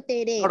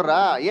ಹೋಗುತ್ತೇನೆ. ನೋಡ್ರ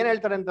ಏನ್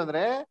ಹೇಳ್ತಾರೆ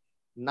ಅಂತಂದ್ರೆ,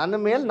 ನನ್ನ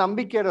ಮೇಲ್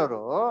ನಂಬಿಕೆ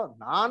ಇರೋರು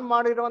ನಾನ್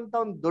ಮಾಡಿರುವಂತ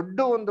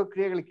ಒಂದು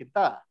ಕ್ರಿಯೆಗಳಿಗಿಂತ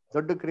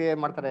ದೊಡ್ಡ ಕ್ರಿಯೆ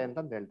ಮಾಡ್ತಾರೆ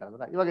ಅಂತ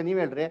ಹೇಳ್ತಾರೆ. ಇವಾಗ ನೀವ್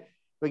ಹೇಳ್ರಿ,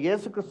 ಇವಾಗ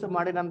ಯೇಸು ಕ್ರಿಸ್ತು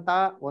ಮಾಡಿದಂತ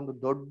ಒಂದು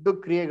ದೊಡ್ಡ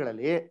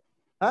ಕ್ರಿಯೆಗಳಲ್ಲಿ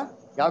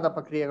ಯಾವ್ದಪ್ಪ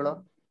ಕ್ರಿಯೆಗಳು?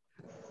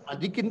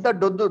 ಅದಕ್ಕಿಂತ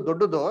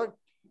ದೊಡ್ಡದು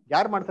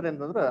ಯಾರು ಮಾಡ್ತಾರೆ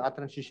ಅಂತಂದ್ರೆ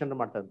ಆತನ ಶಿಷ್ಯರು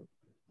ಮಾಡ್ತಾ ಇದ್ರು.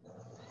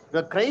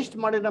 ಇವಾಗ ಕ್ರೈಸ್ಟ್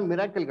ಮಾಡಿದ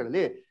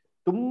ಮಿರಾಕಲ್ಗಳಲ್ಲಿ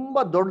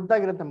ತುಂಬಾ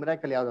ದೊಡ್ಡದಾಗಿರೋಂಥ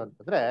ಮಿರಾಕಲ್ ಯಾವ್ದು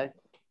ಅಂತಂದ್ರೆ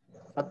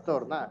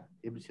ಸತ್ತವ್ರನ್ನ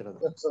ಎಬ್ಬಿಸಿರೋದು.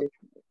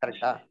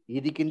 ಕರೆಕ್ಟಾ?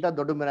 ಇದಕ್ಕಿಂತ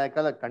ದೊಡ್ಡ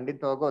ಮಿರಾಕಲ್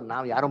ಖಂಡಿತವಾಗೂ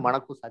ನಾವ್ ಯಾರು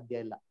ಮಾಡಕ್ಕೂ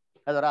ಸಾಧ್ಯ ಇಲ್ಲ.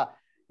 ಅದರ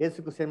ಯೇಸು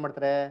ಕ್ರಿಸ್ತು ಏನ್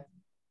ಮಾಡ್ತಾರೆ?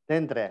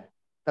 ಏನಂತಾರೆ?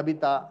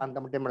 ತಬಿತಾ ಅಂತ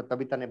ಮಾಡ್ತಾರೆ,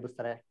 ತಬಿತಾನ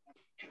ಎಬ್ಬಿಸ್ತಾರೆ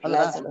ಅಲ್ಲ,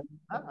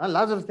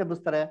 ಲಾಜರಸ್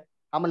ಎಬ್ಬಿಸ್ತಾರೆ.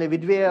 ಆಮೇಲೆ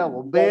ವಿಧವೆಯ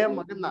ಒಬ್ಬೇ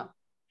ಮಗನ್ನ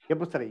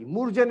ಎಬ್ಬಿಸ್ತಾರೆ. ಈ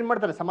 3 ಜನ ಏನ್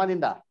ಮಾಡ್ತಾರೆ?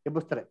 ಸಮಾಧಿಯಿಂದ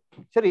ಎಬ್ಬಿಸ್ತಾರೆ.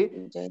 ಸರಿ,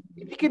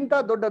 ಇದಕ್ಕಿಂತ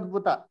ದೊಡ್ಡ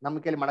ಅದ್ಭುತ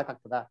ನಮ್ಮ ಕೈಲಿ ಮಾಡಕ್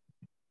ಆಗ್ತದ?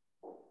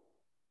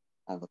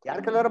 ಯಾರ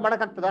ಕೈಲಾರ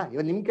ಮಾಡಕ್ ಆಗ್ತದ?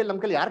 ಇವಾಗ ನಿಮ್ ಕೈಲಿ, ನಮ್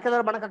ಕೈಲಿ ಯಾರ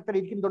ಕೈಲಾರ ಮಾಡಕ್ ಆಗ್ತಾರೆ?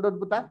 ಇದಕ್ಕಿಂತ ದೊಡ್ಡ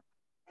ಅದ್ಭುತ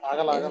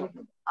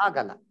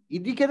ಆಗಲ್ಲ.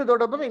 ಇದಕ್ಕಿಂತ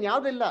ದೊಡ್ಡ ಅದ್ಭುತ ಇನ್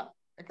ಯಾವ್ದು ಇಲ್ಲ.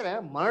 ಯಾಕಂದ್ರೆ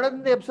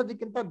ಮರಣದಿಂದ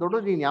ಎಬ್ಸೋದಕ್ಕಿಂತ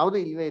ದೊಡ್ಡದು ಇನ್ ಯಾವ್ದು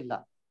ಇಲ್ವೇ ಇಲ್ಲ.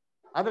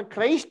 ಆದ್ರೆ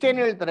ಕ್ರೈಸ್ಟ್ ಏನ್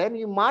ಹೇಳ್ತಾರೆ?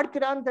 ನೀವು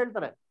ಮಾಡ್ತೀರಾ ಅಂತ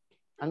ಹೇಳ್ತಾರೆ.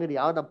 ಹಂಗಾರೆ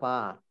ಯಾವ್ದಪ್ಪ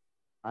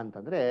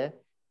ಅಂತಂದ್ರೆ,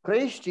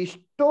 ಕ್ರೈಸ್ಟ್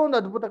ಇಷ್ಟೊಂದು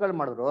ಅದ್ಭುತಗಳು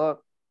ಮಾಡಿದ್ರು,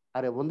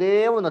 ಆದ್ರೆ ಒಂದೇ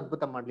ಒಂದು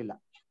ಅದ್ಭುತ ಮಾಡ್ಲಿಲ್ಲ.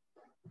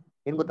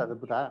 ಏನ್ ಗೊತ್ತಾ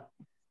ಅದ್ಭುತ?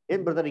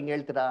 ಏನ್ ಬ್ರದರ್ ಹಿಂಗ್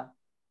ಹೇಳ್ತೀರಾ?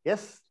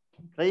 ಎಸ್,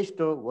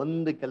 ಕ್ರೈಸ್ಟ್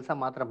ಒಂದು ಕೆಲಸ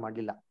ಮಾತ್ರ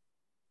ಮಾಡ್ಲಿಲ್ಲ.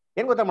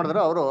 ಏನ್ ಗೊತ್ತಾ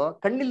ಮಾಡಿದ್ರು? ಅವರು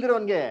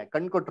ಕಣ್ಣಿಲ್ದಿರೋನ್ಗೆ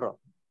ಕಣ್ ಕೊಟ್ರು,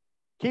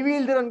 ಕಿವಿ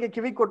ಇಲ್ದಿರೋನ್ಗೆ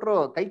ಕಿವಿ ಕೊಟ್ರು,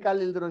 ಕೈ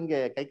ಕಾಲು ಇಲ್ದಿರೋನ್ಗೆ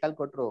ಕೈ ಕಾಲು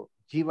ಕೊಟ್ರು,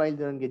 ಜೀವ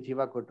ಇಲ್ದಿರೋನ್ಗೆ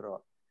ಜೀವ ಕೊಟ್ರು.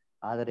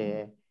 ಆದ್ರೆ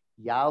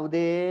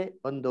ಯಾವುದೇ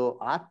ಒಂದು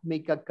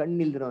ಆತ್ಮಿಕ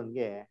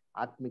ಕಣ್ಣಿಲ್ದಿರೋನ್ಗೆ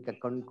ಆತ್ಮಿಕ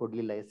ಕಣ್ಣು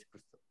ಕೊಡ್ಲಿಲ್ಲ ಯೇಸು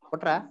ಕ್ರಿಸ್ತು.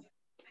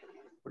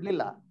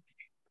 ಕೊಡ್ಲಿಲ್ಲ.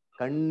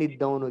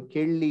 ಕಣ್ಣಿದ್ದವನು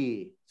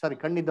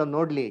ಕಣ್ಣಿದ್ದವನು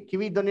ನೋಡ್ಲಿ,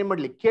 ಕಿವಿ ಇದ್ದವನು ಏನ್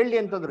ಮಾಡ್ಲಿ, ಕೇಳಲಿ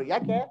ಅಂತಂದ್ರು.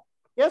 ಯಾಕೆ?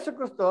 ಯೇಸು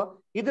ಕ್ರಿಸ್ತು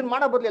ಇದನ್ನ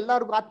ಮಾಡೋ ಬದಲು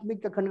ಎಲ್ಲಾರ್ಗು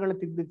ಆತ್ಮಿಕ ಕಣ್ಗಳನ್ನ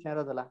ತೆಗ್ದಿದ್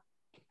ಇರೋದಲ್ಲ,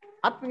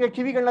 ಆತ್ಮಿಕ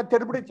ಕಿವಿಗಳನ್ನ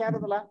ತೆರೆದ್ಬಿಡಿ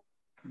ಇರೋದಲ್ಲ.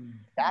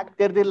 ಯಾಕೆ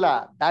ತೆರೆದಿಲ್ಲ?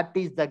 That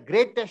is the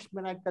greatest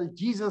miracle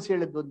Jesus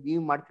ಹೇಳಿದ್ದು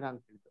ನೀವು ಮಾಡ್ತೀರಾ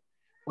ಅಂತ ಹೇಳಿದ್ದು.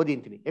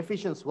 ಓದಿಂತೀನಿ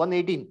ಎಫಿಷಿಯನ್ಸ್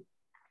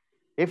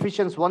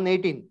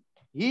 1:18.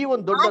 ಈ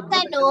ಒಂದು ದೊಡ್ಡ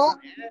ಆತನು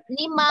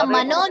ನಿಮ್ಮ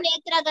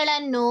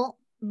ಮನೋನೇತ್ರಗಳನ್ನು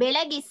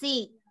ಬೆಳಗಿಸಿ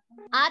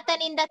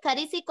ಆತನಿಂದ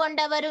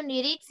ಕರೆಸಿಕೊಂಡವರು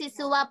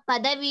ನಿರೀಕ್ಷಿಸುವ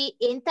ಪದವಿ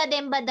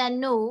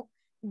ಎಂತದೆಂಬುದನ್ನು,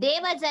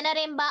 ದೇವ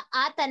ಜನರೆಂಬ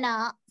ಆತನ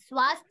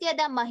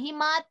ಸ್ವಾಸ್ಥ್ಯದ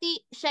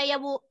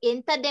ಮಹಿಮಾತಿಶಯವು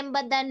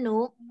ಎಂತದೆಂಬುದನ್ನು,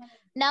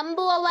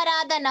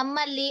 ನಂಬುವವರಾದ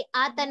ನಮ್ಮಲ್ಲಿ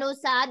ಆತನು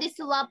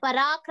ಸಾಧಿಸುವ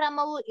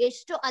ಪರಾಕ್ರಮವು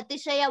ಎಷ್ಟು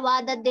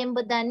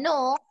ಅತಿಶಯವಾದದ್ದೆಂಬುದನ್ನು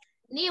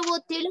ನೀವು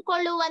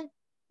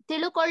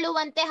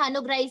ತಿಳುಕೊಳ್ಳುವಂತೆ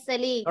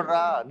ಅನುಗ್ರಹಿಸಲಿ. ನೋಡ್ರ,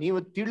 ನೀವು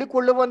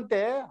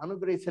ತಿಳುಕೊಳ್ಳುವಂತೆ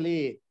ಅನುಗ್ರಹಿಸಲಿ.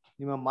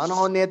 ನಿಮ್ಮ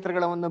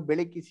ಮನೋನೇತ್ರಗಳನ್ನು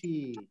ಬೆಳಕಿಸಿ.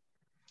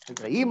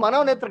 ಈ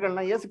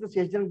ಮನೋನೇತ್ರಗಳನ್ನ ಯೇಸು ಕ್ರಿಸ್ತು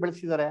ಎಷ್ಟು ಜನ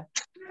ಬೆಳೆಸಿದ್ದಾರೆ?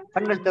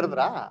 ಕಣ್ಗಳು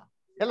ತೆರೆದ್ರಾ?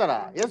 ಎಲ್ಲರ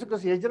ಯೇಸು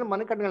ಕ್ರಿಸ್ತು ಎಷ್ಟು ಜನ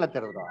ಮನೆ ಕಣ್ಗಳನ್ನ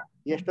ತೆರೆದ್ರು?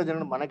 ಎಷ್ಟೋ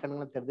ಜನ ಮನೆ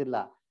ಕಣ್ಗಳನ್ನ ತೆರೆದಿಲ್ಲ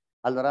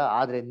ಅಲ್ವರ.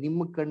 ಆದ್ರೆ ನಿಮ್ಮ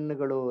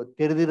ಕಣ್ಣುಗಳು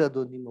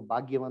ತೆರೆದಿರೋದು ನಿಮ್ಮ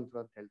ಭಾಗ್ಯವಂತರು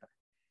ಅಂತ ಹೇಳ್ತಾರೆ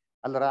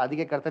ಅಲ್ವರ.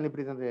 ಅದಕ್ಕೆ ಕರ್ತನ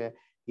ಪ್ರೀತಿ ಅಂದ್ರೆ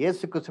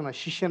ಯೇಸು ಕ್ರಿಸ್ತನ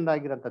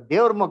ಶಿಷ್ಯನಾಗಿರಂತ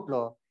ದೇವ್ರ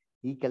ಮಕ್ಕಳು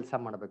ಈ ಕೆಲಸ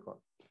ಮಾಡ್ಬೇಕು.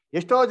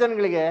 ಎಷ್ಟೋ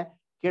ಜನಗಳಿಗೆ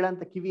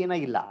ಕೇಳಂತ ಕಿವಿ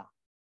ಏನಾಗಿಲ್ಲ,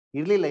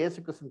 ಇರ್ಲಿಲ್ಲ ಯೇಸು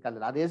ಕ್ರಿಸ್ತನ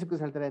ಕಾಲದಲ್ಲಿ. ಅದು ಯೇಸು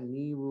ಕ್ರಿಸ್ತ ಹೇಳ್ತಾರೆ,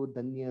 ನೀವು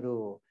ಧನ್ಯರು,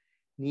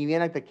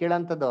 ನೀವೇನಾಗ್ತದೆ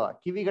ಕೇಳಂತದ್ದು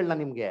ಕಿವಿಗಳನ್ನ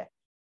ನಿಮ್ಗೆ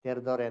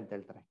ತೆರೆದವ್ರೆ ಅಂತ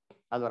ಹೇಳ್ತಾರೆ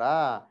ಅಲ್ವರ.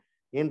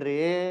 ಏನ್ರಿ,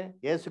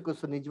 ಯೇಸು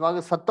ಕ್ರಿಸ್ತು ನಿಜವಾಗ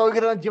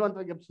ಸತ್ತೋಗಿರೋ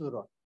ಜೀವಂತವಾಗಿ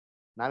ಎಬ್ಸಿದ್ರು.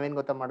 ನಾವೇನ್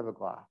ಗೊತ್ತಾ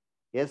ಮಾಡ್ಬೇಕು?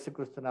 ಯೇಸು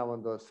ಕ್ರಿಸ್ತನ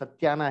ಒಂದು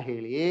ಸತ್ಯಾನ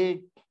ಹೇಳಿ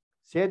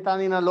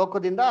ಸೇತಾನಿನ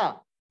ಲೋಕದಿಂದ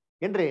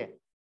ಏನ್ರಿ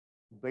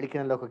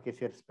ಬೆಳಕಿನ ಲೋಕಕ್ಕೆ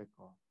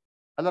ಸೇರಿಸ್ಬೇಕು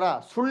ಅಲ್ವರ.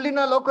 ಸುಳ್ಳಿನ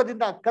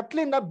ಲೋಕದಿಂದ,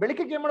 ಕತ್ಲಿಂದ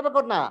ಬೆಳಕಿಗೆ ಏನ್ ಮಾಡ್ಬೇಕು?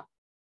 ಅವ್ರನ್ನ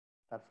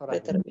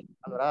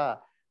ಅಲ್ವರ.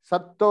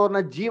 ಸತ್ತೋರ್ನ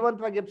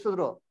ಜೀವಂತವಾಗಿ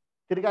ಎಬ್ಸಿದ್ರು.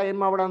 ತಿರ್ಗಾ ಏನ್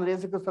ಮಾಡ್ಬೇಡ ಅಂದ್ರೆ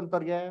ಯೇಸು ಕ್ರಿಸ್ತ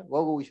ಅಂತವ್ರಿಗೆ,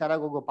 ಹೋಗು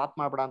ಹುಷಾರಾಗಿ ಹೋಗು, ಪಾಪ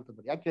ಮಾಡ್ಬೇಡ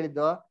ಅಂತಂದ್ರು. ಯಾಕೆ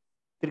ಹೇಳಿದ್ದು?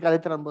 ತಿರ್ಗಾ ಅದೇ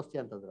ತರ ಅನ್ಭವಿಸ್ತಿ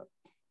ಅಂತಂದ್ರು.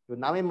 ಇವ್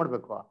ನಾವೇನ್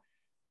ಮಾಡ್ಬೇಕು?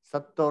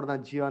 ಸತ್ತೋರ್ನ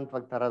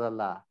ಜೀವಂತವಾಗಿ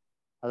ತರೋದಲ್ಲ,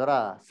 ಅದರ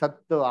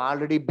ಸತ್ತು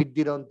ಆಲ್ರೆಡಿ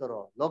ಬಿದ್ದಿರೋಂಥವ್ರು,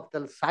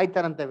 ಲೋಕದಲ್ಲಿ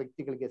ಸಾಯ್ತಾರಂತ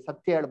ವ್ಯಕ್ತಿಗಳಿಗೆ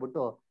ಸತ್ಯ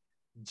ಹೇಳ್ಬಿಟ್ಟು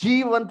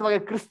ಜೀವಂತವಾಗಿ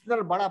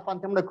ಕ್ರಿಸ್ತನಲ್ಲಿ ಬಾಳಪ್ಪ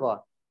ಅಂತ ಹೇಳ್ಬೇಕು,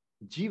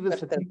 ಜೀವ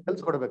ಸತ್ಯ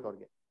ಕಲ್ಸ್ಕೊಡ್ಬೇಕು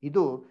ಅವ್ರಿಗೆ.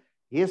 ಇದು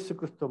ಯೇಸು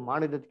ಕ್ರಿಸ್ತು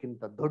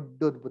ಮಾಡಿದಕ್ಕಿಂತ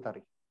ದೊಡ್ಡ ಅದ್ಭುತ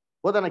ರೀ.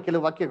 ಓದೋಣ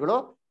ಕೆಲವು ವಾಕ್ಯಗಳು.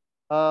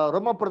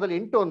 ರೋಮಾಪುರದಲ್ಲಿ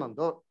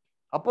 8:11,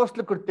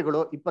 ಅಪೊಸ್ತಲ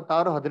ಕೃತ್ಯಗಳು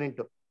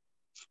 26:18.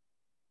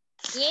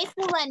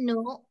 ಯೇಸುವನ್ನು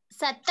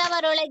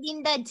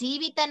ಸತ್ತವರೊಳಗಿಂದ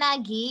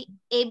ಜೀವಿತನಾಗಿ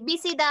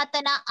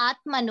ಎಬ್ಬಿಸಿದಾತನ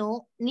ಆತ್ಮನು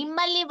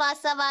ನಿಮ್ಮಲ್ಲಿ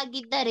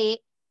ವಾಸವಾಗಿದ್ದರೆ,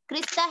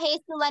 ಕ್ರಿಸ್ತ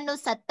ಯೇಸುವನ್ನು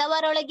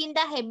ಸತ್ತವರೊಳಗಿಂದ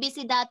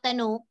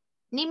ಎಬ್ಬಿಸಿದಾತನು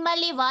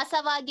ನಿಮ್ಮಲ್ಲಿ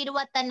ವಾಸವಾಗಿರುವ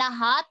ತನ್ನ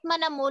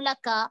ಆತ್ಮನ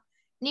ಮೂಲಕ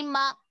ನಿಮ್ಮ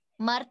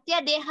ಮರ್ತ್ಯ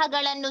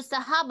ದೇಹಗಳನ್ನು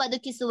ಸಹ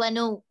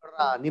ಬದುಕಿಸುವನು.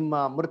 ನಿಮ್ಮ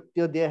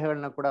ಮೃತ್ಯು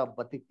ದೇಹಗಳನ್ನ ಕೂಡ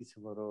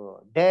ಬದುಕಿಸುವರು.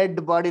 ಡೆಡ್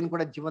ಬಾಡಿನ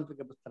ಕೂಡ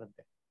ಜೀವಂತಕ್ಕೆ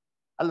ಎಬ್ಬಿಸ್ತಾರಂತೆ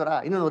ಅಲ್ವರ.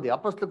 ಇನ್ನೊಂದು ಓದಿ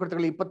ಅಪೊಸ್ತಲ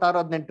ಕೃತ್ಯಗಳು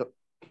 26:18.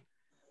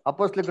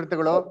 ಅಪೊಸ್ತಲ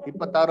ಕೃತ್ಯಗಳು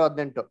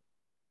 26:18.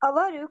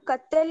 ಅವರು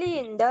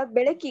ಕತ್ತಲೆಯಿಂದ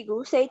ಬೆಳಕಿಗೂ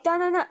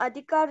ಸೈತಾನನ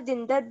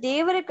ಅಧಿಕಾರದಿಂದ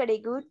ದೇವರ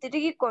ಕಡೆಗೂ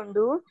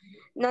ತಿರುಗಿಕೊಂಡು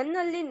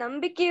ನನ್ನಲ್ಲಿ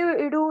ನಂಬಿಕೆ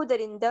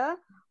ಇಡುವುದರಿಂದ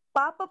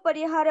ಪಾಪ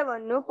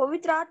ಪರಿಹಾರವನ್ನು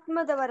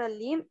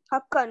ಪವಿತ್ರಾತ್ಮದವರಲ್ಲಿ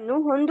ಹಕ್ಕನ್ನು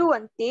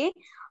ಹೊಂದುವಂತೆ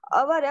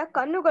ಅವರ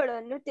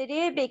ಕಣ್ಣುಗಳನ್ನು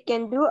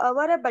ತೆರೆಯಬೇಕೆಂದು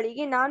ಅವರ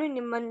ಬಳಿಗೆ ನಾನು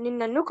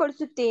ನಿನ್ನನ್ನು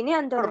ಕಳಿಸುತ್ತೇನೆ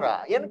ಅಂದರು.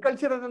 ಏನ್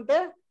ಕಳ್ಸಿರೋದಂತೆ?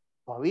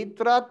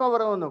 ಪವಿತ್ರಾತ್ಮ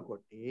ವರವನ್ನು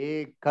ಕೊಟ್ಟಿ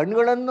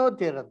ಕಣ್ಣುಗಳನ್ನು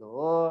ತೆರೆದು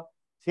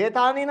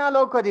ಸೇತಾನಿನ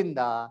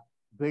ಲೋಕದಿಂದ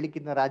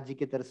ಬೆಳಕಿನ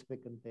ರಾಜ್ಯಕ್ಕೆ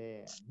ತರಿಸ್ಬೇಕಂತೆ,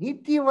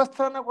 ನೀತಿ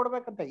ವಸ್ತ್ರನ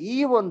ಕೊಡ್ಬೇಕಂತ. ಈ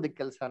ಒಂದು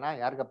ಕೆಲಸನ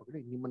ಯಾರಿಗಪ್ಪ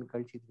ನಿಮ್ಮನ್ನ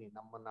ಕಳ್ಸಿದ್ರಿ,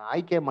 ನಮ್ಮನ್ನ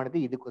ಆಯ್ಕೆ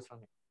ಮಾಡಿದ್ರಿ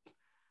ಇದಕ್ಕೋಸ್ಕರನೇ.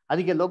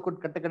 ಅದಕ್ಕೆ ಲೋಕದ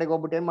ಕಟ್ಟ ಕಡೆಗೆ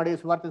ಹೋಗ್ಬಿಟ್ಟು ಏನ್ ಮಾಡಿ,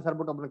 ಸುವಾರ್ತೆ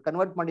ಸರ್ಬಿಟ್ಟು ಒಬ್ಬನ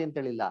ಕನ್ವರ್ಟ್ ಮಾಡಿ ಅಂತ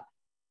ಹೇಳಿಲ್ಲ,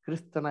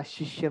 ಕ್ರಿಸ್ತನ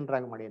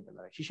ಶಿಷ್ಯನರಾಗಿ ಮಾಡಿ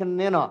ಅಂತಲ್ಲ.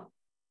 ಶಿಷ್ಯನೇನೋ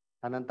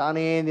ತನ್ನನ್ನು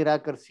ತಾನೇ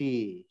ನಿರಾಕರಿಸಿ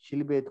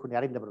ಶಿಲ್ಬೆ ಎತ್ಕೊಂಡು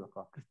ಯಾರಿಂದ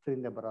ಬರ್ಬೇಕು?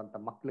 ಕ್ರಿಸ್ತರಿಂದ ಬರುವಂತ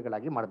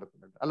ಮಕ್ಳುಗಳಾಗಿ ಮಾಡ್ಬೇಕು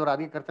ಅಂತ ಅಲ್ವ.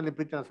 ಅದಕ್ಕೆ ಕರ್ತನಲ್ಲಿ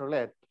ಪ್ರೀತಿ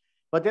ಅನ್ಸೊಳ್ಳೆ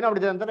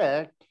ಇವತ್ತೇನಾಗ್ಬಿಟ್ಟಿದೆ ಅಂದ್ರೆ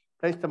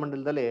ಕ್ರೈಸ್ತ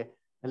ಮಂಡಲದಲ್ಲಿ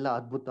ಎಲ್ಲ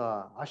ಅದ್ಭುತ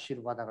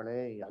ಆಶೀರ್ವಾದಗಳೇ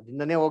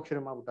ಅದಿಂದನೇ ಹೋಗಿ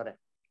ಶುರು ಮಾಡ್ಬಿಟ್ಟಾರೆ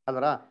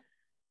ಅಲ್ವರ.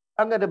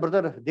 ಹಂಗಾದ್ರೆ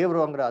ಬ್ರದರ್, ದೇವ್ರು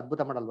ಹಂಗ್ರೆ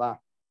ಅದ್ಭುತ ಮಾಡಲ್ವಾ?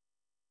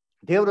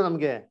 ದೇವ್ರು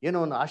ನಮ್ಗೆ ಏನೋ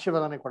ಒಂದು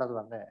ಆಶೀರ್ವಾದನೆ ಕೊಡೋದು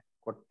ಅಂದ್ರೆ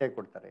ಕೊಟ್ಟೆ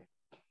ಕೊಡ್ತಾರೆ.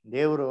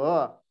 ದೇವ್ರು,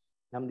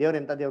 ನಮ್ ದೇವ್ರು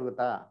ಎಂತ ದೇವ್ರು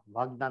ಗೊತ್ತಾ?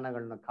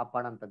 ವಾಗ್ದಾನಗಳನ್ನ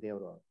ಕಾಪಾಡಂತ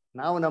ದೇವ್ರು.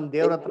 ನಾವು ನಮ್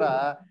ದೇವ್ರ ಹತ್ರ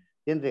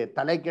ಏನ್ರಿ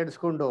ತಲೆ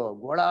ಕೆಡಿಸ್ಕೊಂಡು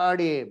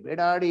ಗೋಳಾಡಿ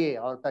ಬೇಡಾಡಿ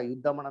ಅವ್ರ ಹತ್ರ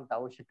ಯುದ್ಧ ಮಾಡೋಂತ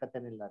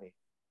ಅವಶ್ಯಕತೆನಿಲ್ಲ ರೀ.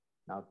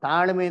 ನಾವು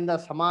ತಾಳ್ಮೆಯಿಂದ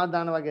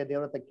ಸಮಾಧಾನವಾಗಿ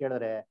ದೇವ್ರ ಹತ್ರ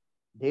ಕೇಳಿದ್ರೆ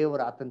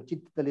ದೇವ್ರ ಆತನ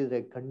ಚಿತ್ತದಲ್ಲಿದ್ರೆ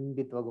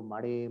ಖಂಡಿತವಾಗೂ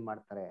ಮಾಡೇ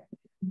ಮಾಡ್ತಾರೆ.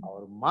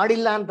 ಅವ್ರು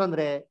ಮಾಡಿಲ್ಲ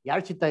ಅಂತಂದ್ರೆ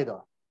ಯಾರ್ ಚಿತ್ತ ಇದು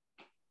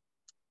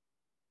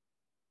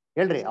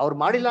ಹೇಳ್ರಿ? ಅವ್ರು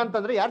ಮಾಡಿಲ್ಲ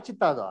ಅಂತಂದ್ರೆ ಯಾರ್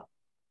ಚಿತ್ತ ಅದು?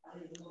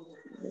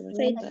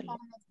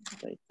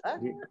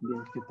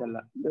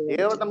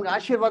 ದೇವ್ರು ನಮ್ಗೆ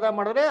ಆಶೀರ್ವಾದ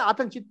ಮಾಡಿದ್ರೆ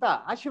ಆತನ ಚಿತ್ತ,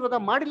 ಆಶೀರ್ವಾದ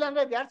ಮಾಡಿಲ್ಲ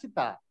ಅಂದ್ರೆ ಯಾರ್ ಚಿತ್ತ?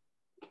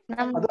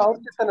 ಅದು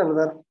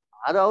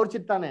ಅವ್ರ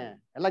ಚಿತ್ತಾನೆ.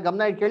 ಎಲ್ಲ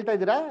ಗಮನ ಇಟ್ಟು ಕೇಳ್ತಾ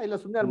ಇದ್ದೀರಾ? ಇಲ್ಲ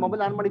ಸುಮ್ನೆ ಅಲ್ಲಿ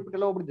ಮೊಬೈಲ್ ಆನ್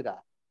ಮಾಡಿಬಿಟ್ಟೆಲ್ಲ ಹೋಗ್ಬಿಡ್ತೀರಾ?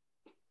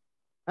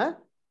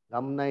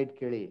 ಗಮನ ಇಟ್ಟು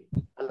ಕೇಳಿ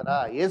ಅಲ್ರ.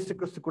 ಯೇಸು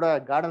ಕ್ರಿಸ್ತು ಕೂಡ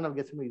ಗಾರ್ಡನ್ ಆಫ್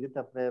ಗೆತ್ಸೆಮನಿ ಇದೇ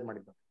ತರ ಪ್ರೇಯರ್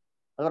ಮಾಡಿದ್ರು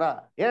ಅಲ್ರ.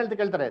 ಏನ್ ಹೇಳ್ತಾ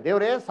ಕೇಳ್ತಾರೆ,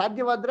 ದೇವ್ರೇ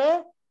ಸಾಧ್ಯವಾದ್ರೆ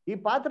ಈ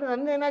ಪಾತ್ರೆ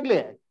ನನ್ನ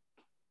ಏನಾಗ್ಲಿ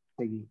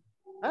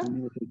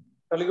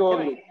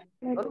ಹೋಗ್ಲಿ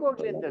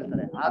ಅಂತ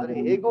ಹೇಳ್ತಾರೆ. ಆದ್ರೆ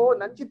ಹೇಗೋ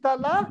ನನ್ ಚಿತ್ತ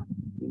ಅಲ್ಲ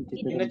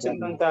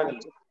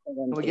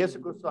ನಮಗೆ ಯೇಸು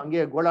ಕ್ರಿಸ್ತು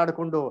ಹಂಗೆ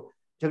ಗೋಳಾಡ್ಕೊಂಡು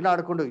ಜಗಳ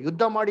ಆಡ್ಕೊಂಡು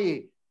ಯುದ್ಧ ಮಾಡಿ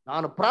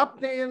ನಾನು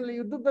ಪ್ರಾರ್ಥನೆಯಲ್ಲಿ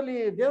ಯುದ್ಧದಲ್ಲಿ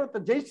ದೇವರ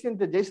ಜಯಿಸಿ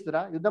ಅಂತ ಜಯಿಸಿದ್ರ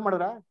ಯುದ್ಧ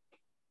ಮಾಡಿದ್ರ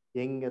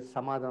ಹೆಂಗೆ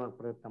ಸಮಾಧಾನ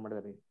ಪ್ರಯತ್ನ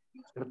ಮಾಡಿದ್ರಿ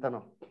ಇರ್ತಾನೋ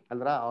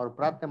ಅಲ್ರ ಅವ್ರು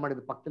ಪ್ರಾರ್ಥನೆ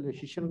ಮಾಡಿದ ಪಕ್ಕದಲ್ಲಿ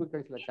ಶಿಷ್ಯನಿಗೂ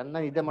ಕಳಿಸಿಲ್ಲ,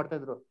 ಚೆನ್ನಾಗಿ ಇದೇ ಮಾಡ್ತಾ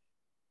ಇದ್ರು.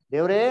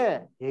 ದೇವರೇ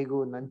ಹೇಗೂ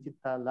ನನ್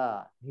ಚಿತ್ತ ಅಲ್ಲ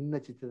ನಿನ್ನ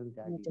ಚಿತ್ತದಂತೆ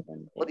ಆಗಿ.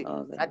 ಓದಿ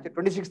ಮ್ಯಾಥ್ಯೂ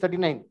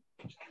 26:39.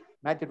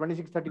 ಮ್ಯಾಥ್ಯೂ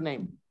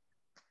 26:39.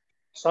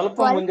 ಸ್ವಲ್ಪ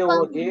ಮುಂದೆ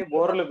ಹೋಗಿ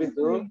ಬೋರಲು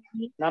ಬಿದ್ದು,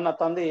 ನನ್ನ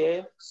ತಂದೆಯೇ,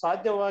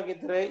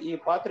 ಸಾಧ್ಯವಾಗಿದ್ರೆ ಈ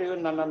ಪಾತ್ರೆಯು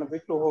ನನ್ನನ್ನು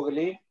ಬಿಟ್ಟು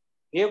ಹೋಗಲಿ,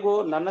 ಹೇಗೂ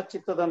ನನ್ನ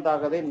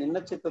ಚಿತ್ತದಂತಾಗದೆ ನಿನ್ನ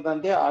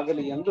ಚಿತ್ತದಂತೆ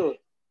ಆಗಲಿ ಎಂದು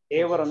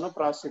ದೇವರನ್ನು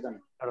ಪ್ರಾರ್ಥಿಸಿದನು.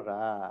 ನೋಡ್ರಾ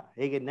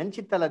ಹೇಗೆ ನನ್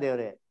ಚಿತ್ತ ಅಲ್ಲ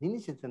ದೇವ್ರೆ ನಿನ್ನ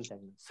ಚಿತ್ತಂತೆ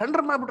ಆಗಲಿ.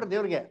 ಸಣ್ಣ ಮಾಡ್ಬಿಟ್ರೆ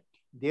ದೇವ್ರಿಗೆ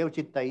ದೇವ್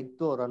ಚಿತ್ತ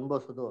ಇತ್ತು ಅವ್ರು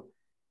ಅನ್ಭವಿಸೋದು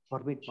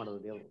ಪರ್ಮಿಟ್ ಮಾಡೋದು.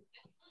 ದೇವ್ರು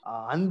ಆ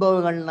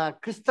ಅನುಭವಗಳನ್ನ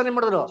ಕ್ರಿಸ್ತನೇ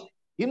ಮಾಡಿದ್ರು,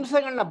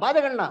 ಹಿಂಸೆಗಳನ್ನ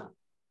ಬಾಧೆಗಳನ್ನ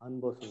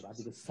ಅನುಭವಿಸೋದು.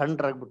 ಅದಕ್ಕೆ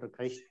ಸಣ್ಣರಾಗ್ಬಿಟ್ರು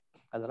ಕ್ರೈಸ್ಟ್.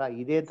 ಅದರ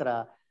ಇದೇ ತರ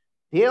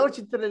ದೇವ್ರ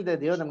ಚಿತ್ರದಲ್ಲಿದೆ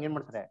ದೇವ್ರು ನಮ್ಗೆ ಏನ್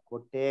ಮಾಡ್ತಾರೆ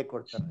ಕೊಟ್ಟೇ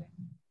ಕೊಡ್ತಾರೆ.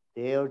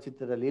 ದೇವ್ರ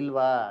ಚಿತ್ರದಲ್ಲಿ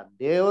ಇಲ್ವಾ,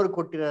 ದೇವ್ರು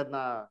ಕೊಟ್ಟಿರೋದನ್ನ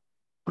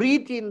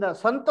ಪ್ರೀತಿಯಿಂದ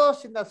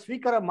ಸಂತೋಷದಿಂದ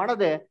ಸ್ವೀಕಾರ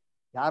ಮಾಡದೆ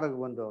ಯಾರ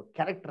ಒಂದು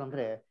ಕ್ಯಾರೆಕ್ಟರ್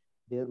ಅಂದ್ರೆ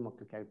ದೇವ್ರ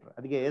ಮಕ್ಳು ಕ್ಯಾರೆಕ್ಟರ್.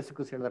 ಅದಕ್ಕೆ ಯೇಸು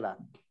ಕ್ರಿಸ್ತ ಹೇಳ್ದಲ್ಲ,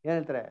 ಏನ್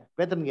ಹೇಳ್ತಾರೆ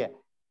ಪೇತ್ರನ್ಗೆ,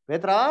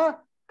 ಪೇತ್ರ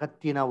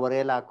ಕತ್ತಿನ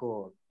ಒರೆಯಲಾಕು,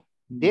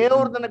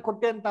 ದೇವ್ರದನ್ನ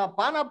ಕೊಟ್ಟೆ ಅಂತ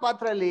ಪಾನ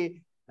ಪಾತ್ರೆಯಲ್ಲಿ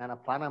ನಾನು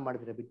ಪಾನ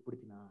ಮಾಡಿದ್ರೆ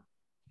ಬಿಟ್ಬಿಡ್ತೀನ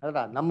ಅಲ್ರ.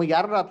 ನಮ್ಗೆ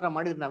ಯಾರು ಆತರ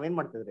ಮಾಡಿದ್ರೆ ನಾವೇನ್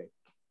ಮಾಡ್ತಿದ್ರಿ?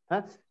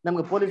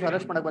 ನಮ್ಗೆ ಪೊಲೀಸ್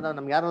ಅರೆಸ್ಟ್ ಮಾಡಕ್ ಬಂದಾಗ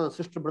ನಮ್ಗೆ ಯಾರೋ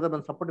ಸಿಸ್ಟರ್ ಬ್ರದರ್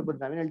ಬಂದು ಸಪೋರ್ಟ್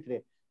ಬಂದು ನಾವೇನ್ ಹೇಳ್ತೀರಿ?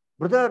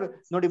 ಬ್ರದರ್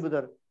ನೋಡಿ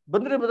ಬ್ರದರ್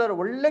ಬಂದ್ರಿ ಬ್ರದರ್,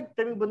 ಒಳ್ಳೆ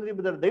ಟೈಮಿಗೆ ಬಂದ್ರಿ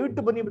ಬ್ರದರ್,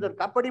 ದಯವಿಟ್ಟು ಬನ್ನಿ ಬ್ರದರ್,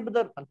 ಕಾಪಾಡಿ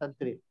ಬ್ರದರ್ ಅಂತ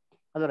ಅಂತೀರಿ.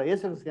 ಅದರ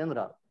ಯೇಸು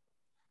ಅಂದ್ರ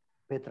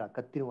ಪೇತ್ರ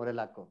ಕತ್ತಿನ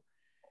ಒರೆಯಲಾಕು,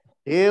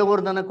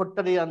 ದೇವ್ರದನ್ನ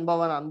ಕೊಟ್ಟರೆ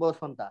ಅನುಭವನ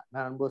ಅನುಭವಿಸುವಂತ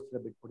ನಾನು ಅನುಭವಿಸಿದ್ರೆ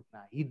ಬಿಟ್ಬಿಡ್ತೀನ.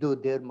 ಇದು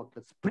ದೇವ್ರ ಮಕ್ಳು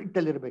ಸ್ಪಿರಿಟ್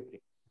ಅಲ್ಲಿ ಇರ್ಬೇಕ್ರಿ.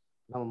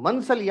 ನಮ್ಮ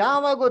ಮನ್ಸಲ್ಲಿ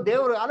ಯಾವಾಗೂ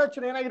ದೇವ್ರ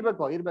ಆಲೋಚನೆ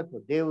ಏನಾಗಿರ್ಬೇಕು ಇರ್ಬೇಕು.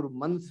 ದೇವ್ರ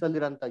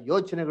ಮನ್ಸಲ್ಲಿರೋಂಥ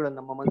ಯೋಚನೆಗಳು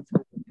ನಮ್ಮ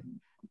ಮನ್ಸಲ್ಲಿ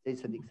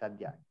ಜಯಿಸೋದಿಕ್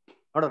ಸಾಧ್ಯ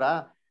ನೋಡ್ರ.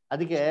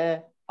 ಅದಕ್ಕೆ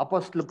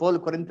ಅಪೊಸ್ಟ್ಲ್ ಪೌಲ್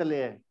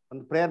ಕೊರಿಂಥಲ್ಲಿ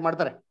ಒಂದು ಪ್ರೇಯರ್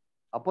ಮಾಡ್ತಾರೆ.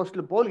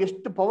 ಅಪೊಸ್ಟ್ಲ್ ಪೌಲ್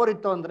ಎಷ್ಟು ಪವರ್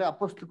ಇತ್ತು ಅಂದ್ರೆ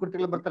ಅಪೊಸ್ಟ್ಲ್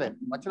ಕೃತಿಗಳು ಬರ್ತಾರೆ,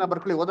 ವಚನ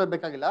ಬರ್ಕೊಳ್ಳಿ,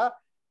 ಓದೋದ್ಬೇಕಾಗಿಲ್ಲ.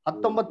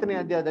 19ನೇ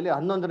ಅಧ್ಯಾಯದಲ್ಲಿ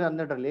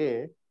 11-12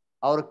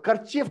 ಅವ್ರ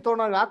ಕರ್ಚೀಫ್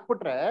ತಗೊಂಡಾಗ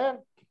ಹಾಕ್ಬಿಟ್ರೆ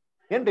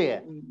ಏನ್ರಿ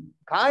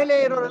ಕಾಯಿಲೆ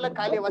ಇರೋರೆಲ್ಲ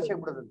ಕಾಯಿಲೆ ವಾಸಿ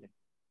ಆಗ್ಬಿಡೋದಂತೆ.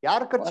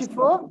 ಯಾರ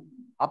ಕರ್ಚೀಫು?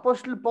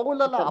 ಅಪೊಸ್ಟ್ಲ್ ಪೌಲ್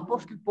ಅಲ್ಲ,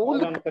 ಅಪೊಸ್ಟ್ಲ್ ಪೌಲ್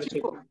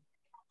ಕರ್ಚೀಫ್.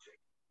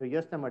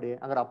 ಯೋಚನೆ ಮಾಡಿ,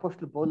 ಹಂಗಾರೆ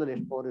ಅಪೊಸ್ಟ್ಲ್ ಪೌಲಲ್ಲಿ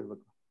ಎಷ್ಟು ಪವರ್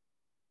ಇರ್ಬೇಕು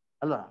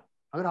ಅಲ್ವಾ?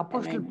 ಹಂಗಾರೆ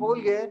ಅಪೊಸ್ಟ್ಲ್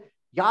ಪೌಲ್ಗೆ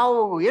ಯಾವ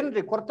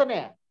ಏನ್ರಿ ಕೊರತೆನೆ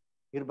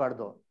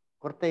ಇರ್ಬಾರ್ದು.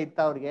 ಕೊರತೆ ಇತ್ತ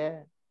ಅವ್ರಿಗೆ?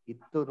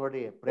 ಇತ್ತು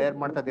ನೋಡಿ. ಪ್ರೇಯರ್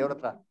ಮಾಡ್ತಾ ದೇವ್ರ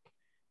ಹತ್ರ.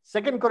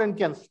 2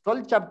 Corinthians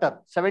 12 chapter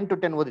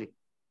 7-10 ಓದ್ರಿ.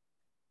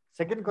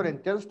 2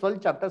 Corinthians 12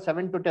 chapter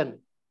 7-10.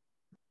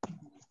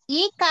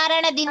 ಈ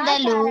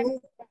ಕಾರಣದಿಂದಲೂ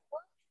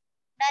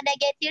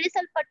ನನಗೆ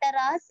ತಿಳಿಸಲ್ಪಟ್ಟ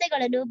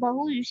ರಹಸ್ಯಗಳನ್ನು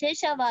ಬಹು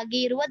ವಿಶೇಷವಾಗಿ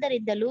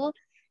ಇರುವುದರಿಂದಲೂ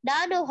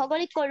ನಾನು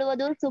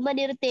ಹೊಗಳಿಕೊಳ್ಳುವುದು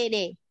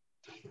ಸುಮ್ಮನಿರುತ್ತೇನೆ.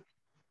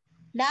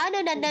 ನಾನು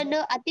ನನ್ನನ್ನು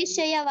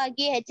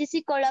ಅತಿಶಯವಾಗಿ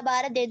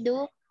ಹೆಚ್ಚಿಸಿಕೊಳ್ಳಬಾರದೆಂದು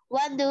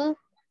ಒಂದು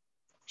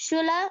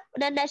ಶೂಲ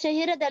ನನ್ನ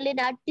ಶರೀರದಲ್ಲಿ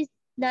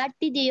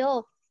ನಾಟಿದೆಯೋ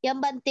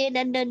ಎಂಬಂತೆ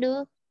ನನ್ನನ್ನು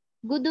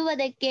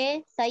ಗುದ್ದುವುದಕ್ಕೆ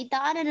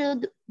ಸೈತಾನನು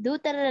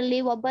ದೂತರಲ್ಲಿ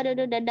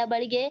ಒಬ್ಬನನ್ನು ನನ್ನ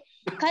ಬಳಿಗೆ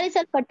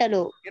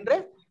ಕಳಿಸಲ್ಪಟ್ಟನು. ಏನ್ರೆ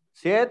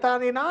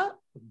ಸೇತಾನಿನ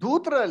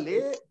ದೂತರಲ್ಲಿ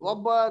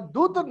ಒಬ್ಬ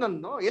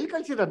ದೂತನನ್ನು ಎಲ್ಲಿ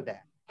ಕಳಿಸಿದಂತೆ?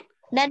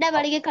 ನನ್ನ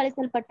ಬಳಿಗೆ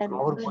ಕಳಿಸಲ್ಪಟ್ಟನು.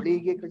 ಅವ್ರ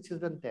ಬಳಿಗೆ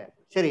ಕಳಿಸಿದಂತೆ.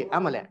 ಸರಿ,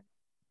 ಆಮೇಲೆ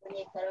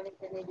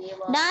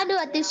ನಾನು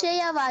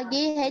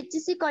ಅತಿಶಯವಾಗಿ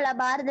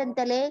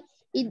ಹೆಚ್ಚಿಸಿಕೊಳ್ಳಬಾರದಂತಲೇ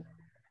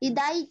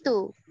ಇದಾಯಿತು.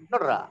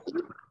 ನೋಡ್ರ,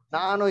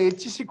 ನಾನು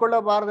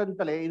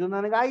ಹೆಚ್ಚಿಸಿಕೊಳ್ಳಬಾರದಂತಲೇ ಇದು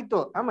ನನಗಾಯ್ತು.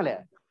 ಆಮೇಲೆ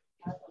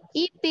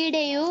ಈ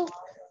ಪೀಡೆಯು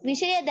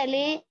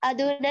ವಿಷಯದಲ್ಲಿ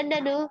ಅದು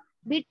ನನ್ನನ್ನು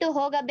ಬಿಟ್ಟು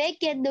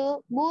ಹೋಗಬೇಕೆಂದು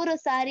 3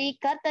 ಸಾರಿ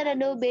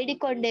ಕರ್ತನನ್ನು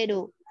ಬೇಡಿಕೊಂಡೆನು.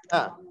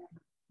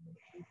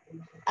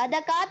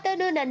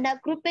 ಅದಕ್ಕಾತನು ನನ್ನ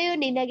ಕೃಪೆಯು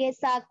ನಿನಗೆ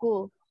ಸಾಕು,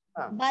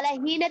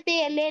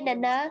 ಬಲಹೀನತೆಯಲ್ಲೇ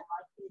ನನ್ನ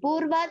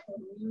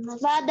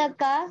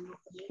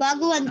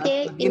ಪೂರ್ವಸಾಧಕವಾಗುವಂತೆ.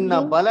 ನಿನ್ನ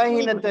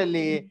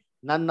ಬಲಹೀನತೆಯಲ್ಲಿ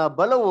ನನ್ನ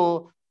ಬಲವು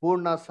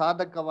ಪೂರ್ಣ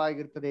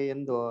ಸಾಧಕವಾಗಿರ್ತದೆ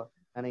ಎಂದು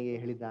ನನಗೆ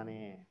ಹೇಳಿದ್ದಾನೆ.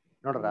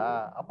 ನೋಡ್ರ,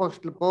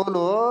 ಅಪೊಸ್ಟ್ಲ್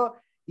ಪೌಲು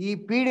ಈ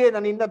ಪೀಡೆ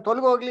ನನ್ನಿಂದ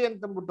ತೊಲಗೋಗ್ಲಿ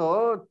ಅಂತಂದ್ಬಿಟ್ಟು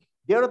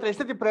ದೇವ್ರ ಹತ್ರ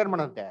ಎಷ್ಟು ಸತಿ ಪ್ರೇಯರ್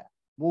ಮಾಡಂತೆ?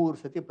 3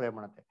 ಸತಿ ಪ್ರೇಯರ್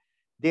ಮಾಡಂತೆ.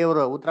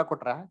 ದೇವ್ರು ಉತ್ತರ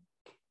ಕೊಟ್ರ?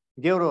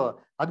 ದೇವ್ರು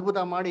ಅದ್ಭುತ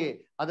ಮಾಡಿ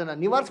ಅದನ್ನ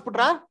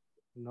ನಿವಾರಿಸ್ಬಿಟ್ರ?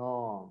 ನೋ,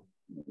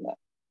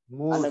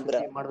 3 ಸತಿ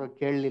ಮಾಡಿದ್ರು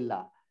ಕೇಳಲಿಲ್ಲ.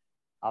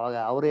 ಅವಾಗ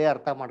ಅವರೇ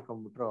ಅರ್ಥ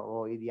ಮಾಡ್ಕೊಂಡ್ಬಿಟ್ರು, ಓ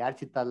ಇದು ಯಾರ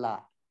ಚಿತ್ತ ಅಲ್ಲ,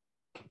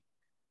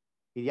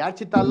 ಇದು ಯಾರ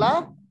ಚಿತ್ತ ಅಲ್ಲ.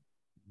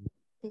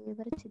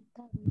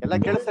 ಎಲ್ಲ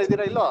ಕೇಳಿಸ್ತಾ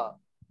ಇದ್ದೀರಾ ಇಲ್ಲೋ?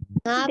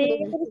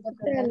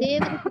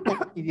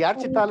 ಇದು ಯಾರ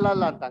ಚಿತ್ತ ಅಲ್ಲ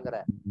ಅಲ್ಲ ಅಂತ.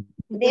 ಹಂಗಾರೆ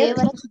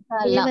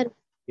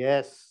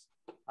ಎಸ್,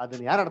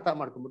 ಅದನ್ನ ಯಾರು ಅರ್ಥ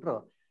ಮಾಡ್ಕೊಂಡ್ಬಿಟ್ರು?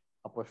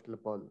 ಅಪೊಸ್ಟಲ್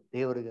ಪೌಲ್.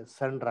 ದೇವರಿಗೆ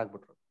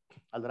ಸಣ್ಣರಾಗ್ಬಿಟ್ರು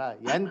ಅಲ್ರ.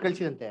 ಏನ್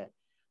ಕಳ್ಸಿದಂತೆ?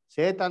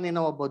 ಸೇತಾನಿನ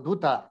ಒಬ್ಬ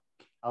ದೂತ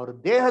ಅವ್ರ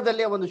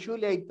ದೇಹದಲ್ಲೇ ಒಂದು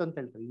ಶೂಲ್ಯ ಇತ್ತು ಅಂತ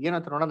ಹೇಳ್ತಾರೆ.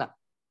 ಏನಂತ ನೋಡೋಣ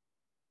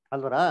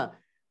ಅಲ್ವರ.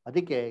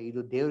 ಅದಕ್ಕೆ ಇದು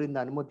ದೇವರಿಂದ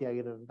ಅನುಮತಿ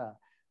ಆಗಿರೋದ್ರಿಂದ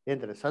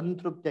ಏನಂತಾರೆ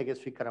ಸಂತೃಪ್ತಿಯಾಗಿ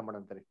ಸ್ವೀಕಾರ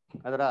ಮಾಡಂತಾರೆ.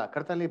 ಅದರ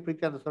ಕರ್ತನಲ್ಲಿ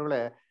ಪ್ರೀತಿಯಾದ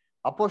ಸ್ವರಗಳೇ,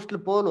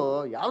 ಅಪೊಸ್ಟಲ್ ಪೌಲು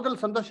ಯಾವ್ದ್ರಲ್ಲಿ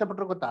ಸಂತೋಷ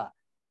ಪಟ್ರು ಗೊತ್ತಾ?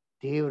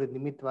 ದೇವರ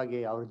ನಿಮಿತ್ತವಾಗಿ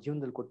ಅವ್ರ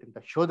ಜೀವನದಲ್ಲಿ ಕೊಟ್ಟಂತ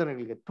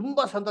ಶೋಧನೆಗಳಿಗೆ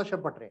ತುಂಬಾ ಸಂತೋಷ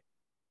ಪಟ್ರೆ,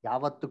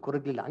 ಯಾವತ್ತು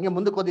ಕೊರಗ್ಲಿಲ್ಲ. ಹಂಗೆ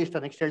ಮುಂದಕ್ಕೆ ಓದಿ ಇಷ್ಟ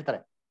ನೆಕ್ಸ್ಟ್ ಹೇಳ್ತಾರೆ,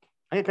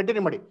 ಹಂಗೆ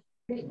ಕಂಟಿನ್ಯೂ ಮಾಡಿ.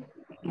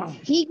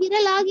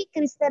 ಹೀಗಿರಲಾಗಿ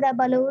ಕ್ರಿಸ್ತನ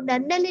ಬಲವು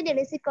ನನ್ನಲ್ಲಿ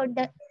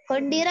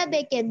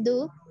ನೆಲೆಸಿಕೊಂಡಿರಬೇಕೆಂದು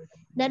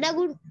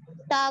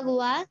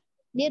ನನಗುಂಟಾಗುವ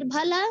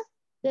ನಿರ್ಬಲ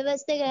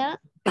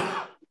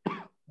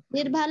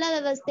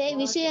ವ್ಯವಸ್ಥೆ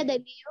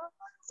ವಿಷಯದಲ್ಲಿಯೂ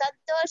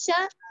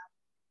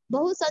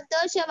ಬಹು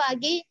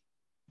ಸಂತೋಷವಾಗಿ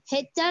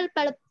ಸರ್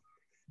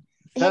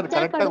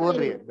ಕರೆಕ್ಟ್ ಆಗಿ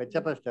ಓದ್ರಿ ಹೆಚ್ಚಲ್ಪಡುವೆನು.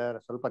 ಬೆಚ್ಚಪ್ಪ ಸರ್,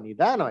 ಸ್ವಲ್ಪ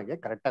ನಿಧಾನವಾಗಿ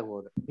ಕರೆಕ್ಟ್ ಆಗಿ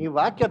ಓದ್ರಿ. ನೀವು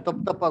ವಾಕ್ಯ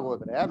ತಪ್ಪಾಗಿ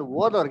ಹೋದ್ರೆ ಅದು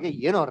ಓದೋರ್ಗೆ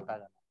ಏನು ಅರ್ಥ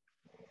ಆಗಲ್ಲ.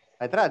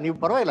 ಆಯ್ತಾ? ನೀವು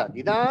ಪರವಾಗಿಲ್ಲ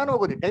ನಿಧಾನ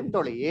ಹೋಗೋದಿ, ಟೈಮ್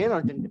ತೊಗೊಳ್ಳಿ, ಏನು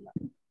ಅರ್ಜೆಂಟ್ ಇಲ್ಲ.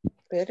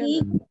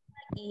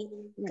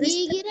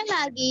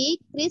 ಹೀಗಿರಲಾಗಿ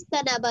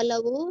ಕ್ರಿಸ್ತನ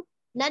ಬಲವು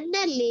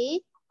ನನ್ನಲ್ಲಿ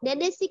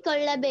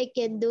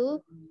ನೆನೆಸಿಕೊಳ್ಳಬೇಕೆಂದು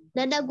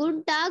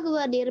ನನಗುಂಟಾಗುವ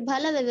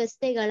ನಿರ್ಬಲ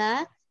ವ್ಯವಸ್ಥೆಗಳ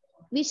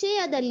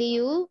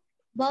ವಿಷಯದಲ್ಲಿಯೂ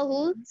ಬಹು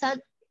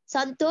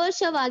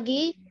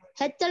ಸಂತೋಷವಾಗಿ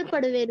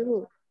ಹೆಚ್ಚಲ್ಪಡುವೆನು.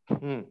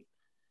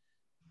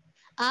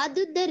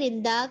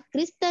 ಆದುದರಿಂದ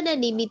ಕ್ರಿಸ್ತನ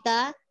ನಿಮಿತ್ತ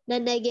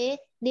ನನಗೆ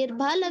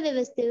ನಿರ್ಬಲ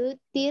ವ್ಯವಸ್ಥೆಯು,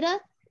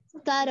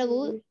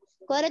 ತಿರಸ್ಕಾರವು,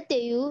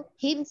 ಕೊರತೆಯು,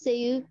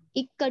 ಹಿಂಸೆಯು,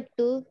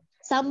 ಇಕ್ಕಟ್ಟು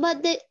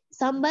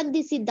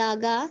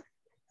ಸಂಬಂಧಿಸಿದಾಗ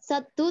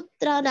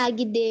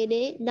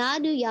ಸತ್ತುತ್ರನಾಗಿದ್ದೇನೆ.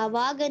 ನಾನು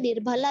ಯಾವಾಗ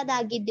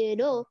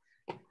ನಿರ್ಬಲನಾಗಿದ್ದೇನೋ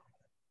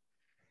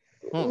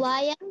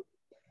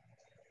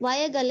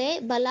ವಯಗಲೇ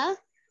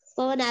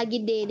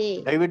ಬಲವನಾಗಿದ್ದೇನೆ.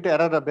 ದಯವಿಟ್ಟು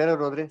ಯಾರು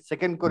ಬೇರೆಯವ್ರು ಓದ್ರಿ.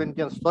 2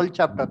 Corinthians 12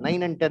 chapter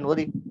 9 and 10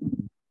 ಓದಿ.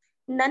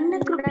 ನನ್ನ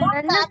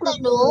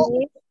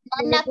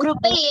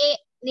ಕೃಪೆಯೇ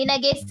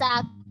ನಿನಗೆ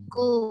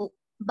ಸಾಕು,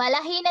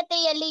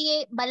 ಬಲಹೀನತೆಯಲ್ಲಿಯೇ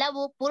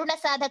ಬಲವು ಪೂರ್ಣ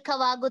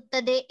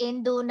ಸಾಧಕವಾಗುತ್ತದೆ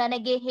ಎಂದು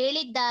ನನಗೆ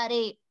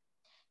ಹೇಳಿದ್ದಾರೆ.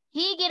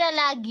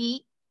 ಹೀಗಿರಲಾಗಿ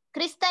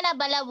ಕ್ರಿಸ್ತನ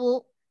ಬಲವು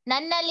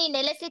ನನ್ನಲ್ಲಿ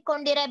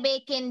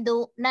ನೆಲೆಸಿಕೊಂಡಿರಬೇಕೆಂದು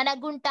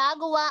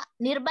ನನಗುಂಟಾಗುವ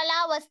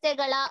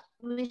ನಿರ್ಬಲಾವಸ್ಥೆಗಳ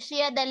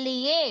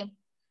ವಿಷಯದಲ್ಲಿಯೇ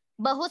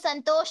ಬಹು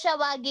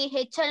ಸಂತೋಷವಾಗಿ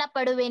ಹೆಚ್ಚಳ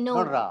ಪಡುವೆನು.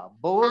 ನೋಡ್ರ,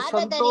 ಬಹು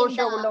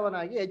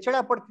ಸಂತೋಷವುಳ್ಳವನಾಗಿ ಹೆಚ್ಚಳ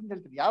ಪಡ್ತೀನಿ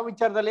ಹೇಳ್ತೀವಿ. ಯಾವ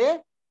ವಿಚಾರದಲ್ಲಿ?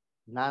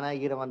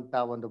 ನಾನಾಗಿರುವಂತ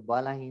ಒಂದು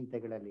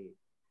ಬಲಹೀನತೆಗಳಲ್ಲಿ,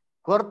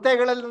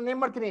 ಕೊರತೆಗಳಲ್ಲಿ ಏನ್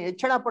ಮಾಡ್ತೀನಿ?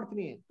 ಹೆಚ್ಚಳ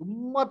ಪಡ್ತೀನಿ.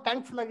 ತುಂಬಾ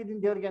ಥ್ಯಾಂಕ್ಫುಲ್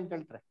ಆಗಿದ್ದೀನಿ ದೇವ್ರಿಗೆ ಅಂತ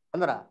ಹೇಳ್ತಾರೆ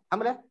ಅಲ್ರ.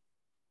 ಆಮೇಲೆ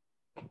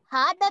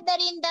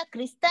ಆದದರಿಂದ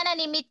ಕ್ರಿಸ್ತನ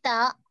ನಿಮಿತ್ತ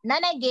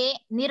ನನಗೆ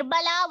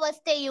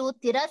ನಿರ್ಬಲಾವಸ್ಥೆಯು,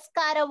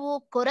 ತಿರಸ್ಕಾರವು,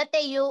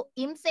 ಕೊರತೆಯು,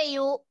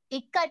 ಹಿಂಸೆಯು,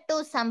 ಇಕ್ಕಟ್ಟು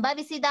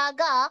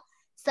ಸಂಭವಿಸಿದಾಗ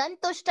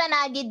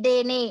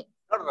ಸಂತುಷ್ಟನಾಗಿದ್ದೇನೆ.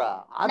 ನೋಡ್ರ,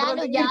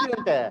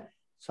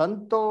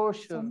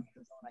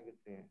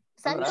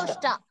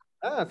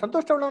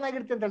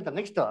 ಸಂತೋಷವುಳ್ಳವನಾಗಿರ್ತೀನಿ ಅಂತ ಹೇಳ್ತಾರೆ.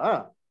 ನೆಕ್ಸ್ಟ್,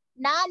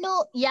 ನಾನು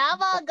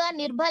ಯಾವಾಗ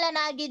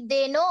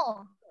ನಿರ್ಬಲನಾಗಿದ್ದೇನೋ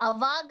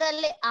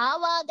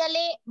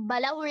ಆವಾಗಲೇ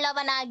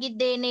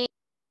ಬಲವುಳ್ಳವನಾಗಿದ್ದೇನೆ.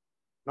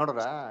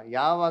 ನೋಡ್ರ,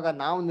 ಯಾವಾಗ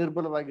ನಾವು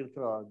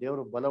ನಿರ್ಬಲವಾಗಿರ್ತೀರೋ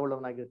ದೇವರು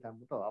ಬಲವುಳ್ಳವನಾಗಿರ್ತಾರೆ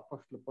ಅಂದ್ಬಿಟ್ಟು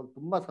ಅಪೊಸ್ತಲ ಪೌಲ್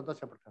ತುಂಬಾ ಸಂತೋಷ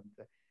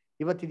ಪಡ್ತಾರೆ.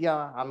 ಇವತ್ತಿದ್ಯಾ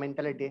ಆ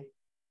ಮೆಂಟಾಲಿಟಿ?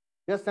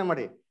 ಯೋಚನೆ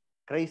ಮಾಡಿ.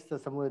 ಕ್ರೈಸ್ತ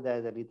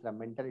ಸಮುದಾಯದಲ್ಲಿ ಈ ತರ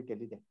ಮೆಂಟಾಲಿಟಿ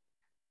ಎಲ್ಲಿದೆ?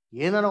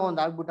 ಏನಾರೋ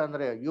ಒಂದ್ ಆಗ್ಬಿಟ್ಟ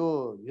ಅಂದ್ರೆ ಅಯ್ಯೋ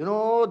ಏನೋ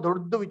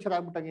ದೊಡ್ಡ ವಿಚಾರ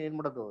ಆಗ್ಬಿಟ್ಟಂಗೆ ಏನ್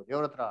ಮಾಡೋದು?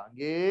 ದೇವ್ರ ಹತ್ರ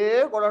ಹಂಗೇ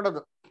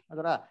ಓಡಾಡೋದು.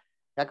 ಅದರ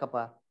ಯಾಕಪ್ಪ?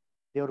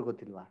 ದೇವ್ರಿಗೆ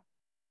ಗೊತ್ತಿಲ್ವಾ?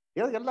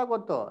 ದೇವ್ರಿಗೆಲ್ಲ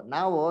ಗೊತ್ತು.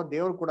 ನಾವು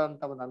ದೇವ್ರು ಕೂಡ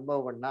ಅಂತ ಒಂದು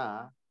ಅನುಭವಗಳನ್ನ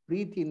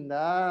ಪ್ರೀತಿಯಿಂದ,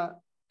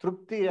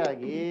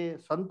 ತೃಪ್ತಿಯಾಗಿ,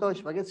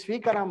 ಸಂತೋಷವಾಗಿ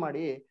ಸ್ವೀಕಾರ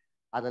ಮಾಡಿ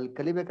ಅದ್ರಲ್ಲಿ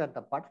ಕಲಿಬೇಕಂತ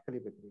ಪಾಠ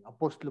ಕಲಿಬೇಕ್ರಿ.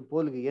 ಅಪೊಸ್ತಲ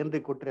ಪೌಲ್ಗೆ ಏನ್ರಿ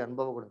ಕೊಟ್ರಿ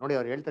ಅನುಭವಗಳು ನೋಡಿ.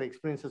 ಅವ್ರು ಹೇಳ್ತಾರೆ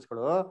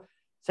ಎಕ್ಸ್ಪೀರಿಯನ್ಸಸ್ಗಳು.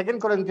 2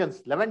 Corinthians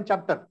 11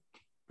 chapter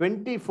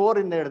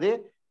 24 ಇಂದ ಹಿಡಿದು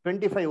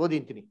 25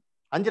 ಓದಿಂತೀನಿ.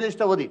 ಅಂಜಲಿ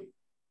ಇಷ್ಟ ಓದಿ.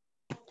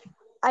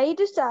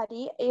 5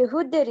 ಸಾರಿ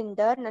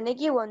ಯೆಹೂದ್ಯರಿಂದ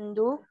ನನಗೆ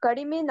ಒಂದು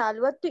ಕಡಿಮೆ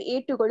 40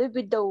 ಏಟುಗಳು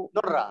ಬಿದ್ದವು.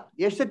 ನೋಡ್ರ,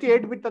 ಎಷ್ಟ್ ಸತಿ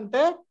ಏಟು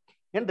ಬಿತ್ತಂತೆ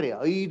ಏನ್ರಿ?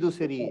 5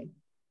 ಸರಿ.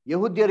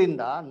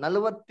 ಯೆಹೂದ್ಯರಿಂದ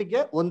 40ಗೆ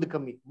ಒಂದು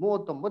ಕಮ್ಮಿ,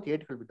 39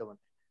 ಏಟುಗಳು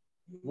ಬಿದ್ದವಂತೆ.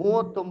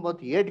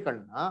 39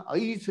 ಏಟ್ಗಳನ್ನ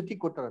 5 ಸತಿ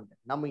ಕೊಟ್ಟರಂತೆ.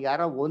 ನಮ್ಗೆ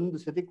ಯಾರ ಒಂದು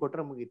ಸತಿ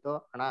ಕೊಟ್ರೆ ಮುಗೀತು,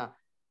 ಅಣ್ಣ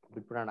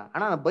ಬಿಟ್ಬಿಡೋಣ,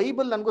 ಅಣ್ಣ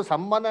ಬೈಬಲ್ ನನ್ಗೂ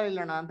ಸಂಬಂಧ ಇಲ್ಲ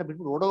ಅಣ್ಣ ಅಂತ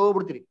ಬಿಟ್ಬಿಟ್ಟು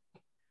ಓಡೋಗ್ಬಿಡ್ತೀರಿ.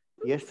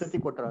 ಎಷ್ಟ್ ಸತಿ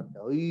ಕೊಟ್ಟರಂತೆ?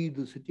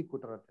 5 ಸತಿ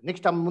ಕೊಟ್ಟರಂತೆ.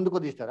 ನೆಕ್ಸ್ಟ್ ಮುಂದಕ್ಕೆ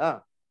ಓದಿಸ್ತಾರ.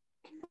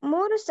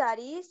 3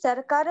 ಸಾರಿ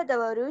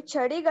ಸರ್ಕಾರದವರು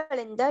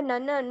ಚಡಿಗಳಿಂದ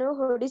ನನ್ನನ್ನು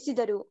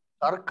ಹೊಡಿಸಿದರು.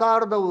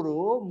 ಸರ್ಕಾರದವರು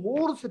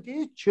 3 ಸತಿ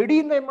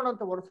ಚಡಿಯಿಂದ ಏನ್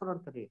ಮಾಡೋಂತ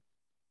ಹೊಡ್ಸೋರಂತರಿ.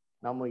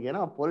 ನಮ್ಮ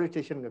ಏನೋ ಪೊಲೀಸ್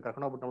ಸ್ಟೇಷನ್ಗೆ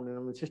ಕರ್ಕೊಂಡು ಹೋಗ್ಬಿಟ್ಟು,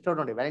 ನಮ್ಮ ಸಿಸ್ಟರ್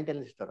ನೋಡಿ,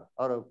 ವ್ಯಾಲೆಂಟೈನ್ ಸಿಸ್ಟರ್,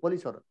 ಅವರು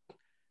ಪೊಲೀಸ್ ಅವರು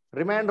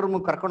ರಿಮ್ಯಾಂಡ್ ರೂಮ್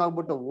ಕರ್ಕೊಂಡು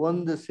ಹೋಗ್ಬಿಟ್ಟು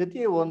ಒಂದು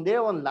ಸತಿ ಒಂದೇ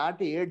ಒಂದ್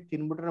ಲಾಟಿ ಏಟ್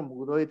ತಿನ್ಬಿಟ್ರೆ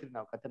ಮುಗಿದೋಯ್ತ್ರಿ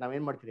ನಾವು ಕತೆ.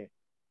 ನಾವೇನ್ ಮಾಡ್ತೀರಿ?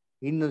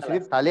 ಇನ್ನೊಂದ್ ಸತಿ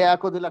ತಲೆ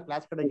ಹಾಕೋದಿಲ್ಲ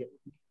ಕ್ಲಾಸ್ ಕಡೆಗೆ.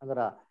 ಅಂದ್ರ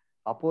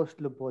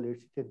ಅಪೊಸ್ತಲ ಪೌಲ್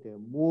ಎಷ್ಟಿಂತೆ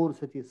 3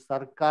 ಸತಿ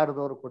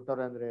ಸರ್ಕಾರದವ್ರು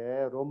ಕೊಟ್ಟವ್ರೆ ಅಂದ್ರೆ,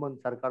 ರೋಮನ್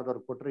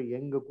ಸರ್ಕಾರದವ್ರು ಕೊಟ್ರೆ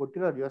ಹೆಂಗ್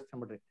ಕೊಟ್ಟಿರೋ ಯೋಚನೆ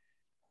ಮಾಡ್ರಿ.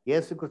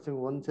 ಯೇಸು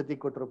ಕ್ರಿಸ್ತನಿಗೆ 1 ಸತಿ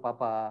ಕೊಟ್ಟರು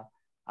ಪಾಪ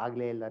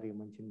ಆಗ್ಲೇ ಇಲ್ಲ ರೀ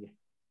ಮನುಷ್ಯನ್ಗೆ.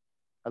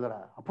 ಅದರ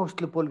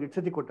ಅಪೊಸ್ತಲ ಪೌಲ್ಗೆ 8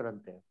 ಸತಿ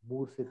ಕೊಟ್ಟರಂತೆ,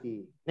 3 ಸತಿ.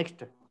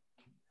 ನೆಕ್ಸ್ಟ್,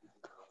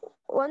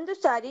 1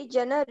 ಸಾರಿ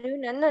ಜನರು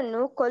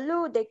ನನ್ನನ್ನು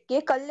ಕೊಲ್ಲುವುದಕ್ಕೆ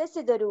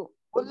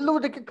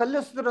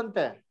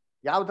ಕಲ್ಲೆಸೆದರಂತೆ.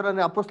 ಯಾವ ತರ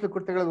ಅಂದ್ರೆ ಅಪೊಸ್ತಲ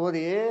ಕೃತ್ಯಗಳು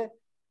ಓದಿ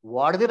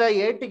ಹೊಡೆದಿರೋ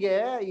ಏಟಿಗೆ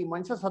ಈ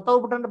ಮನುಷ್ಯ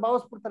ಸತ್ತೋಗ್ಬಿಟ್ರೆ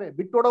ಭಾವಿಸ್ಬಿಡ್ತಾರೆ,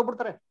 ಬಿಟ್ಟು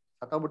ಓಡೋಗ್ಬಿಡ್ತಾರೆ.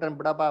 ಸತ್ತೋಗ್ಬಿಟ್ರೆ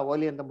ಬಿಡಪ್ಪ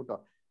ಓಲಿ ಅಂತಂದ್ಬಿಟ್ಟು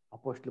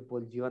ಅಪೊಸ್ತಲ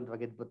ಪೌಲ್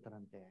ಜೀವಂತವಾಗಿ ಎದ್ದು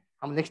ಬರ್ತಾರಂತೆ.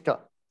 ಆಮೇಲೆ ನೆಕ್ಸ್ಟ್,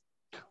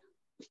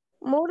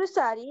 3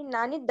 ಸಾರಿ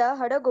ನಾನಿದ್ದ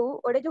ಹಡಗು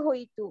ಒಡೆದು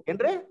ಹೋಯಿತು.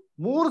 ಏನ್ರಿ?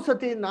 3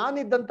 ಸತಿ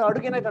ನಾನಿದ್ದಂತ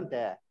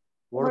ಅಡುಗೆನಾಯ್ತಂತೆ,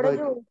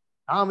 ಒಡೆದೋಯ್ತು.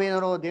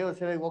 ನಾವೇನಾರೋ ದೇವ್ರ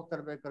ಸೇವೆಗೆ ಹೋಗ್ತಾ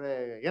ಇರ್ಬೇಕಾರೆ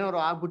ಏನಾರು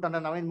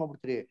ಆಗ್ಬಿಟ್ಟಂದ್ರೆ ನಾವೇನ್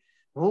ಮಾಡ್ಬಿಡ್ತೀರಿ?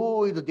 ಓ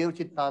ಇದು ದೇವ್ರ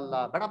ಚಿತ್ತ ಅಲ್ಲ,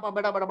 ಬೇಡಪ್ಪ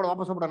ಬೇಡ ಬೇಡ ಬೇಡ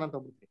ವಾಪಸ್ ಹೋಗ್ಬಿಡೋಣ ಅಂತ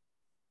ಹೋಗ್ಬಿಡ್ತೀರಿ.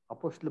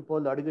 ಅಪೊಸ್ತಲ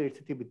ಪೌಲ್ ಅಡುಗೆ 8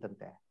 ಸತಿ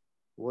ಬಿತ್ತಂತೆ.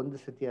 1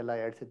 ಸತಿ ಅಲ್ಲ,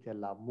 2 ಸತಿ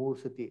ಅಲ್ಲ, 3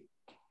 ಸತಿ.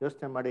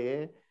 ಯೋಚನೆ ಮಾಡಿ.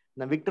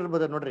 ನಮ್ ವಿಕ್ಟರ್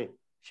ಬ್ರದರ್ ನೋಡ್ರಿ,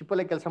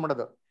 ಶಿಪ್ಪಲ್ಲೇ ಕೆಲಸ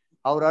ಮಾಡೋದು.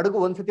 ಅವ್ರ ಅಡುಗು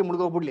 1 ಸತಿ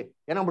ಮುಳುಗೋಗ್ಬಿಡ್ಲಿ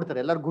ಏನಾಗ್ಬಿಡ್ತಾರೆ?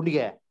 ಎಲ್ಲಾರು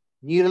ಗುಂಡಿಗೆ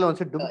ನೀರೆಲ್ಲ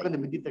ಒಂದ್ಸತಿ ಡುಂಬ್ಕಂದು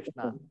ಬಿದ್ದಿದ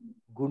ತಕ್ಷಣ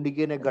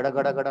ಗುಂಡಿಗೆನೆ ಗಡ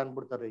ಗಡ ಗಡ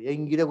ಅನ್ಬಿಡ್ತಾರೆ.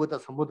 ಹೆಂಗಿದೆ ಗೊತ್ತಾ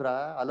ಸಮುದ್ರ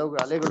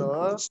ಅಲೆಗಳು.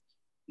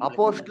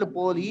 ಅಪೊಸ್ತಲ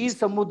ಪೌಲ್ ಈ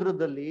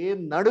ಸಮುದ್ರದಲ್ಲಿ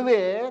ನಡುವೆ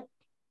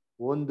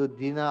 1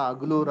 ದಿನ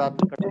ಹಗಲು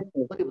ರಾತ್ರಿ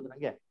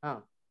ನಂಗೆ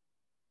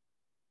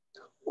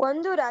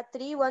ಒಂದು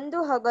ರಾತ್ರಿ ಒಂದು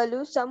ಹಗಲು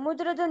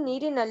ಸಮುದ್ರದ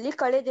ನೀರಿನಲ್ಲಿ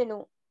ಕಳೆದೆನು.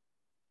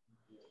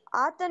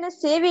 ಆತನ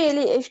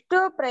ಸೇವೆಯಲ್ಲಿ ಎಷ್ಟೋ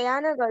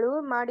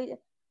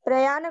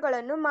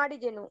ಪ್ರಯಾಣಗಳನ್ನು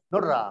ಮಾಡಿದೆನು.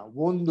 ನೋಡ್ರ,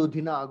 ಒಂದು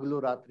ದಿನ ಹಗಲು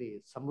ರಾತ್ರಿ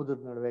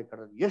ಸಮುದ್ರದ ನಡುವೆ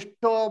ಕಳೆದು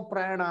ಎಷ್ಟೋ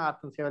ಪ್ರಯಾಣ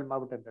ಆತನ ಸೇವೆಯಲ್ಲಿ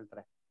ಮಾಡ್ಬಿಟ್ಟೆ ಅಂತ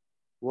ಹೇಳ್ತಾರೆ.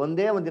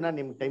 ಒಂದೇ ಒಂದಿನ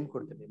ನಿಮ್ಗೆ ಟೈಮ್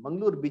ಕೊಡ್ತೀನಿ,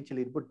 ಮಂಗ್ಳೂರು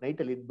ಬೀಚಲ್ಲಿ ಇದ್ಬಿಟ್ಟು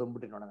ನೈಟಲ್ಲಿ ಇದ್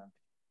ಬಂದ್ಬಿಟ್ರಿ ನೋಡೋಣ ಅಂತ.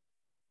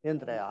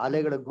 ಏನ್ರೆ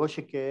ಅಲೆಗಳ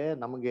ಘೋಷಕ್ಕೆ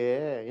ನಮಗೆ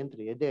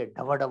ಏನ್ರಿ ಎದೆ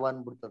ಡವ ಡವ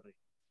ಅನ್ಬಿಡ್ತಾರ್ರಿ.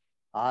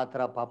 ಆ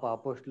ತರ ಪಾಪ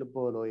ಅಪೋಸ್ಟ್ಲ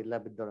ಪೌಲು ಇಲ್ಲ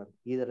ಬಿದ್ದವ್ರ.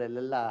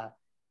 ಇದರಲ್ಲೆಲ್ಲ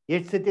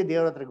ಎಷ್ಟ್ ಸತಿ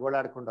ದೇವ್ರ ಹತ್ರ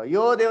ಗೋಳಾಡ್ಕೊಂಡು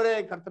ಅಯ್ಯೋ ದೇವ್ರೇ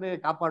ಕರ್ತನೆ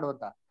ಕಾಪಾಡು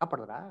ಅಂತ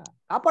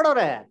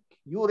ಕಾಪಾಡೋರೆ.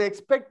 ಇವ್ರು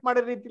ಎಕ್ಸ್ಪೆಕ್ಟ್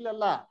ಮಾಡಿದ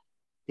ರೀತಿಲಲ್ಲ,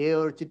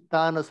 ದೇವ್ರ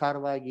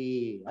ಚಿತ್ತಾನುಸಾರವಾಗಿ.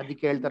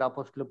 ಅದಕ್ಕೆ ಹೇಳ್ತಾರೆ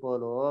ಅಪೋಸ್ಟ್ಲ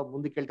ಪೌಲು,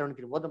 ಮುಂದಕ್ಕೆ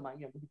ಹೇಳ್ತಾ ಓದಮ್ಮ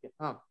ಹಂಗೆ ಮುಂದಕ್ಕೆ.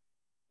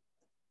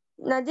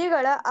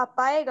 ನದಿಗಳ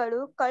ಅಪಾಯಗಳು,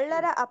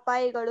 ಕಳ್ಳರ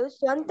ಅಪಾಯಗಳು,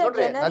 ಸ್ವಂತ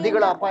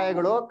ನದಿಗಳ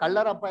ಅಪಾಯಗಳು,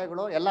 ಕಳ್ಳರ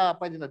ಅಪಾಯಗಳು, ಎಲ್ಲಾ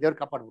ಅಪಾಯದಿಂದ ದೇವ್ರು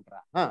ಕಾಪಾಡ್ಬಿಟ್ರ.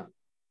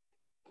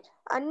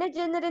 ಅನ್ಯ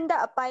ಜನರಿಂದ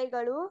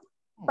ಅಪಾಯಗಳು,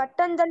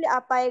 ಪಟ್ಟಣದಲ್ಲಿ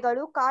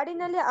ಅಪಾಯಗಳು,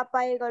 ಕಾಡಿನಲ್ಲಿ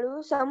ಅಪಾಯಗಳು,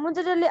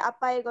 ಸಮುದ್ರದಲ್ಲಿ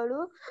ಅಪಾಯಗಳು,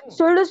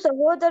 ಸುಳ್ಳು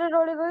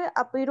ಸಹೋದರರೊಳಗೆ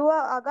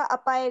ಇರುವಾಗ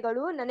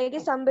ಅಪಾಯಗಳು ನನಗೆ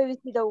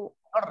ಸಂಭವಿಸಿದವು.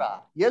 ನೋಡ್ರ,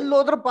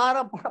 ಎಲ್ಲೋದ್ರು ಪಾಪ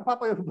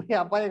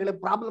ಅಪಾಯಗಳೇ,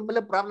 ಪ್ರಾಬ್ಲಮ್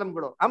ಮೇಲೆ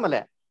ಪ್ರಾಬ್ಲಮ್ಗಳು.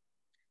 ಆಮೇಲೆ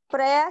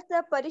ಪ್ರಯಾಸ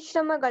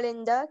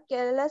ಪರಿಶ್ರಮಗಳಿಂದ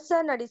ಕೆಲಸ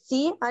ನಡೆಸಿ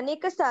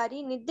ಅನೇಕ ಸಾರಿ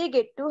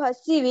ನಿದ್ದೆಗೆಟ್ಟು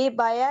ಹಸಿವೆ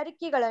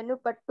ಬಾಯಾರಿಕೆಗಳನ್ನು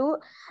ಪಟ್ಟು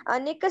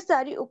ಅನೇಕ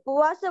ಸಾರಿ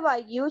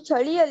ಉಪವಾಸವಾಗಿಯೂ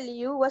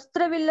ಚಳಿಯಲ್ಲಿಯೂ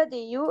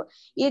ವಸ್ತ್ರವಿಲ್ಲದೆಯೂ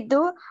ಇದ್ದು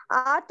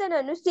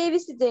ಆತನನ್ನು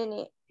ಸೇವಿಸಿದ್ದೇನೆ.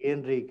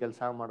 ಏನ್ರಿ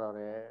ಕೆಲ್ಸ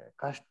ಮಾಡೋರೆ,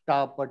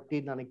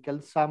 ಕಷ್ಟಪಟ್ಟು ನನಗೆ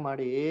ಕೆಲ್ಸ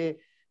ಮಾಡಿ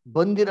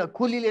ಬಂದಿರೋ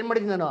ಕೂಲಿಲಿ ಏನ್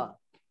ಮಾಡಿದೀನಿ, ನಾನು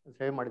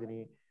ಸೇವೆ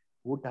ಮಾಡಿದೀನಿ.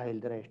 ಊಟ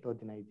ಇಲ್ದಿರ ಎಷ್ಟೋ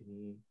ದಿನ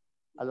ಇದ್ದೀನಿ,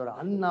 ಅಲ್ವರ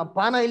ಅನ್ನ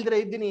ಪಾನ ಇಲ್ದಿರ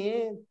ಇದ್ದೀನಿ.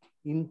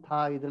 ಇಂಥ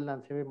ಇದ್ರಲ್ಲಿ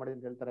ನಾನು ಸೇವೆ ಮಾಡಿದೀನಿ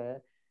ಅಂತ ಹೇಳ್ತಾರೆ.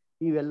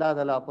 ಇವೆಲ್ಲ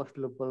ಅದೆಲ್ಲ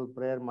ಅಪೋಸ್ಟಲ್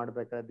ಪ್ರೇಯರ್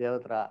ಮಾಡ್ಬೇಕಾದ್ರೆ ದೇವ್ರ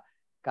ಹತ್ರ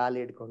ಕಾಲಿ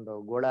ಹಿಡ್ಕೊಂಡು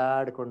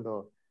ಗೋಳಾಡ್ಕೊಂಡು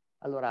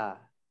ಅಲ್ವರ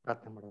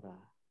ಪ್ರಾರ್ಥನೆ ಮಾಡೋರ.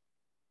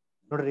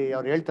 ನೋಡ್ರಿ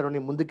ಅವ್ರು ಹೇಳ್ತಾರ,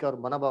 ನೀವು ಮುಂದಕ್ಕೆ ಅವ್ರ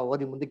ಮನೋಭಾವ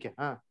ಓದಿ ಮುಂದಕ್ಕೆ.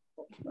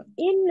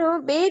 ಇನ್ನು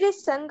ಬೇರೆ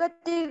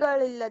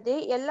ಸಂಗತಿಗಳಿಲ್ಲದೆ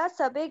ಎಲ್ಲಾ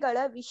ಸಭೆಗಳ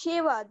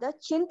ವಿಷಯವಾದ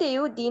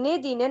ಚಿಂತೆಯು ದಿನೇ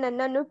ದಿನೇ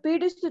ನನ್ನನ್ನು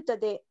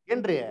ಪೀಡಿಸುತ್ತದೆ.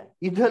 ಏನ್ರಿ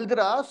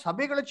ಇದಲ್ದಿರ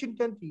ಸಭೆಗಳ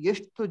ಚಿಂತೆ ಅಂತ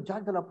ಎಷ್ಟು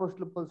ಜಾಗದಲ್ಲಿ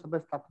ಅಪೋಸ್ಟಲ್ ಸಭೆ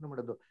ಸ್ಥಾಪನೆ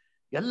ಮಾಡೋದು.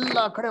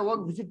 ಎಲ್ಲಾ ಕಡೆ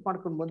ಹೋಗಿ ವಿಸಿಟ್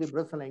ಮಾಡ್ಕೊಂಡು ಬಂದು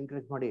ಬ್ರದರ್ಸ್ ಎಲ್ಲ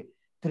ಎಂಕರೇಜ್ ಮಾಡಿ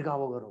ತಿರ್ಗಾ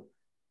ಹೋಗೋರು.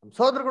 ನಮ್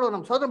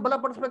ಸೋದರ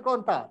ಬಲಪಡಿಸ್ಬೇಕು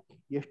ಅಂತ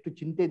ಎಷ್ಟು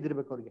ಚಿಂತೆ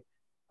ಇದ್ದಿರ್ಬೇಕು ಅವ್ರಿಗೆ.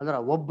 ಅಲ್ದ್ರ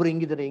ಒಬ್ರು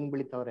ಹಿಂಗಿದ್ರೆ ಹೆಂಗ್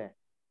ಬೆಳಿತಾವ್ರೆ,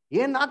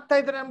 ಏನ್ ಆಗ್ತಾ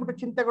ಇದಾರೆ ಅನ್ಬಿಟ್ಟು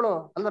ಚಿಂತೆಗಳು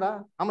ಅಲ್ದ್ರ.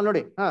 ಆಮೇಲೆ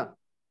ನೋಡಿ,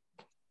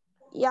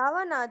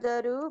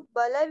 ಯಾವನಾದರೂ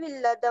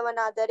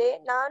ಬಲವಿಲ್ಲದವನಾದರೆ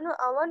ನಾನು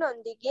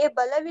ಅವನೊಂದಿಗೆ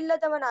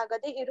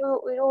ಬಲವಿಲ್ಲದವನಾಗದೆ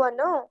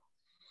ಇರುವನು.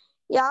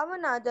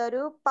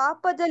 ಯಾವನಾದರೂ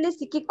ಪಾಪದಲ್ಲಿ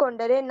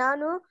ಸಿಕ್ಕಿಕೊಂಡರೆ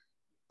ನಾನು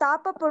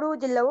ತಾಪ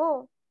ಪಡುವುದಿಲ್ಲವೋ?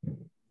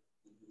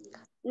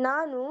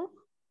 ನಾನು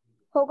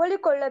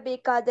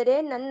ಹೊಗಳಿಕೊಳ್ಳಬೇಕಾದರೆ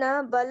ನನ್ನ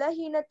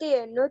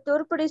ಬಲಹೀನತೆಯನ್ನು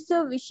ತೋರ್ಪಡಿಸುವ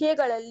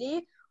ವಿಷಯಗಳಲ್ಲಿ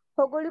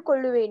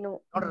ಹೊಗಳಿಕೊಳ್ಳುವೆನು.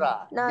 ನೋಡ್ರ,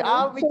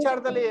 ಯಾವ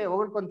ವಿಚಾರದಲ್ಲಿ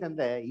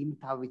ಹೊಗಳ್ಕೊಂತಂದ್ರೆ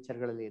ಇಂಥ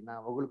ವಿಚಾರಗಳಲ್ಲಿ ನಾ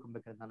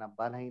ಹೊಗಳ್ಕೊಬೇಕಾದ್ರೆ ನನ್ನ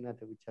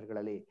ಬಲಹೀನತೆ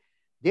ವಿಚಾರಗಳಲ್ಲಿ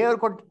ದೇವ್ರು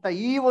ಕೊಟ್ಟ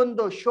ಈ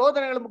ಒಂದು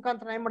ಶೋಧನೆಗಳ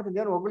ಮುಖಾಂತರ ಏನ್ ಮಾಡ್ತೀನಿ,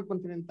 ದೇವ್ರು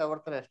ಹೊಗಳ್ಕೊಂತೀನಿ ಅಂತ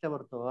ಬರ್ತಾರೆ ಅಷ್ಟೇ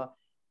ಹೊರತು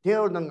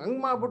ದೇವ್ರು ನಂಗೆ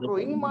ಹಂಗ್ ಮಾಡ್ಬಿಟ್ರು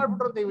ಹಿಂಗ್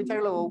ಮಾಡ್ಬಿಟ್ರು ಅಂತ ಈ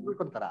ವಿಚಾರಗಳು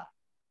ಹೊಗಳ್ಕೊಂತಾರ.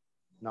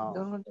 ನಾವು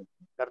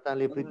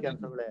ಕರ್ತನಲ್ಲಿ ಪ್ರೀತಿ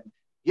ಅನ್ಸೋಗಳೇ,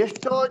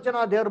 ಎಷ್ಟೋ ಜನ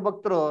ದೇವ್ರ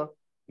ಭಕ್ತರು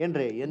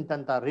ಏನ್ರಿ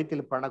ಎಂತಂತ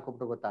ರೀತಿಲಿ ಪ್ರಾಣ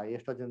ಕೊಟ್ಬಿಟ್ಟು ಗೊತ್ತಾ.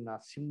 ಎಷ್ಟೋ ಜನ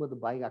ಸಿಂಹದ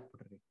ಬಾಯಿಗೆ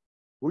ಹಾಕ್ಬಿಟ್ರಿ,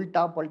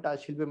 ಉಲ್ಟಾ ಪಲ್ಟಾ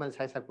ಶಿಲ್ಬೆ ಮೇಲೆ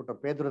ಸಾಯಿಸಾಕ್ಬಿಟ್ರು.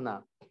 ಪೇದ್ರನ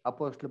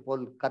ಅಪೋಸ್ಟಲ್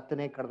ಪೌಲ್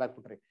ಕತ್ತನೆ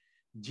ಕಡ್ದಾಕ್ಬಿಟ್ರಿ.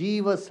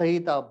 ಜೀವ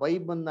ಸಹಿತ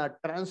ಬೈಬಲ್ನ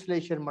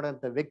ಟ್ರಾನ್ಸ್ಲೇಷನ್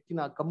ಮಾಡೋಂಥ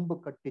ವ್ಯಕ್ತಿನ ಕಂಬು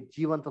ಕಟ್ಟಿ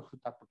ಜೀವಂತ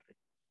ಸುತ್ತಾಕ್ಬಿಟ್ರಿ.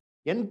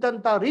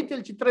 ಎಂತಂತ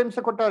ರೀತಿಯಲ್ಲಿ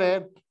ಚಿತ್ರಹಿಂಸೆ ಕೊಟ್ಟವ್ರೆ.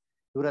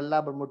 ಇವರೆಲ್ಲ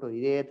ಬಂದ್ಬಿಟ್ಟು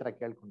ಇದೇ ತರ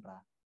ಕೇಳ್ಕೊಂಡ್ರ.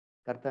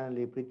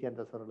 ಕರ್ತನಲ್ಲಿ ಪ್ರೀತಿ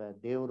ಅಂತ ಸರಳ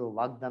ದೇವರು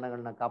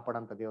ವಾಗ್ದಾನಗಳನ್ನ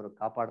ಕಾಪಾಡಂತ ದೇವರು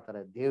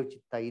ಕಾಪಾಡ್ತಾರೆ. ದೇವ್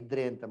ಚಿತ್ತ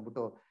ಇದ್ರೆ ಅಂತ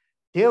ಅಂದ್ಬಿಟ್ಟು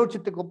ದೇವ್ರ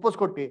ಚಿತ್ತಕ್ಕೆ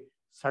ಒಪ್ಪಿಸ್ಕೊಟ್ಟು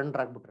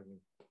ಸಣ್ಣರಾಗ್ಬಿಟ್ರೆ.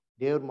 ನೀವು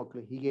ದೇವ್ರ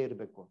ಮಕ್ಳು ಹೀಗೆ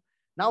ಇರ್ಬೇಕು.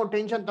 ನಾವು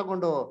ಟೆನ್ಷನ್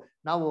ತಗೊಂಡು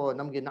ನಾವು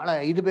ನಮ್ಗೆ ನಾಳೆ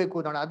ಇದು ಬೇಕು,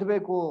 ನಾಳೆ ಅದು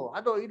ಬೇಕು,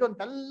 ಅದು ಇದು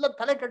ಅಂತೆಲ್ಲ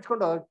ತಲೆ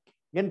ಕೆಡ್ಸ್ಕೊಂಡು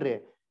ಏನ್ರಿ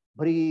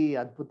ಬರೀ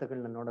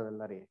ಅದ್ಭುತಗಳನ್ನ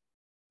ನೋಡೋದಲ್ಲ ರೀ.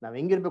 ನಾವ್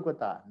ಹೆಂಗಿರ್ಬೇಕು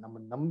ಅಂತ ನಮ್ಮ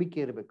ನಂಬಿಕೆ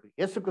ಇರ್ಬೇಕು.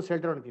 ಯೇಸು ಕ್ರಿಸ್ತ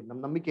ಹೇಳ್ತಾರೆ ನೋಡ್ತೀವಿ, ನಮ್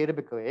ನಂಬಿಕೆ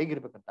ಇರ್ಬೇಕು.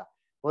 ಹೇಗಿರ್ಬೇಕಂತ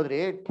ಹೋದ್ರಿ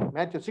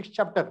ಮ್ಯಾಥ್ಯೂ 6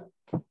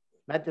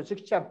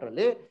 ಚಾಪ್ಟರ್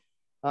ಅಲ್ಲಿ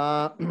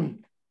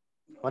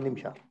ಒಂದ್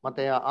ನಿಮಿಷ,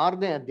 ಮತ್ತೆ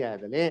 6ನೇ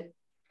ಅಧ್ಯಾಯದಲ್ಲಿ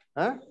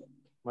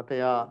ಮತ್ತೆ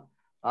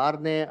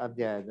 6ನೇ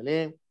ಅಧ್ಯಾಯದಲ್ಲಿ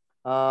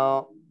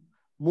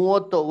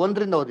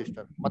 31ರಿಂದ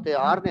ಓದಿಸ್ತಾರೆ. ಮತ್ತೆ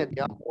 6ನೇ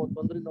ಅಧ್ಯಾಯ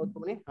 31ರಿಂದ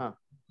ಓದ್ಕೊಂಬನಿ.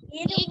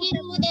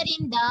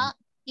 ಹೀಗಿರುವುದರಿಂದ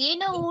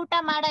ಏನು ಊಟ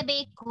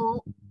ಮಾಡಬೇಕು,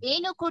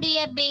 ಏನು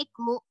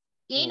ಕುಡಿಯಬೇಕು,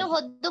 ಏನು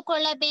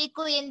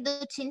ಹೊದ್ದುಕೊಳ್ಳಬೇಕು ಎಂದು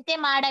ಚಿಂತೆ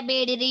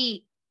ಮಾಡಬೇಡಿರಿ.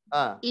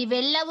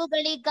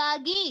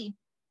 ಇವೆಲ್ಲವುಗಳಿಗಾಗಿ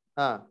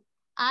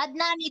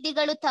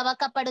ಆಜ್ಞಾನಿಧಿಗಳು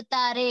ತವಕ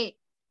ಪಡುತ್ತಾರೆ.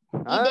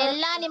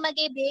 ಇದೆಲ್ಲ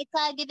ನಿಮಗೆ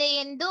ಬೇಕಾಗಿದೆ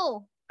ಎಂದು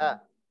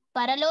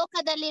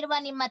ಪರಲೋಕದಲ್ಲಿರುವ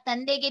ನಿಮ್ಮ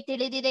ತಂದೆಗೆ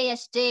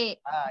ತಿಳಿದಿದೆಯಷ್ಟೇ.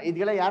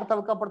 ಇದೆಲ್ಲ ಯಾರು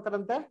ತವಕ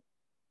ಪಡ್ತಾರಂತೆ?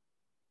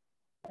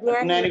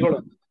 ಅಜ್ಞಾನಿಗಳು.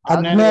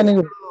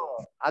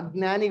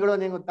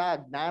 ಏನ್ ಗೊತ್ತಾ,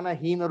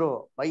 ಜ್ಞಾನಹೀನರು,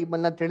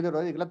 ಬೈಬಲ್ನ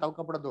ತಿಳಿದಿರೋ ಈಗೆಲ್ಲ ತವಕ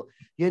ಪಡೋದು.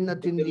 ಏನ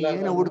ತಿನ್ಲಿ,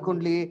 ಏನ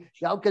ಹುಡ್ಕೊಂಡ್ಲಿ,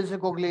 ಯಾವ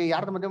ಕೆಲ್ಸಕ್ಕೆ ಹೋಗ್ಲಿ,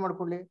 ಯಾರ್ದ ಮದುವೆ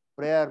ಮಾಡ್ಕೊಂಡ್ಲಿ,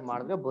 ಪ್ರೇಯರ್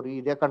ಮಾಡಿದ್ರೆ ಬರೀ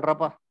ಇದೇ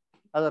ಕಣ್ರಪ್ಪ.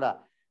 ಅದರ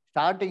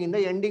ಸ್ಟಾರ್ಟಿಂಗ್ ಇಂದ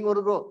ಎಂಡಿಂಗ್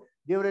ವರ್ಗು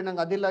ದೇವ್ರೆ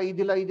ನಂಗೆ ಅದಿಲ್ಲ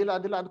ಇದಿಲ್ಲ ಇದಿಲ್ಲ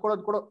ಅದಿಲ್ಲ ಅದ್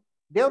ಕೊಡು.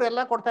 ದೇವ್ರು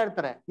ಎಲ್ಲಾ ಕೊಡ್ತಾ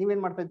ಇರ್ತಾರೆ.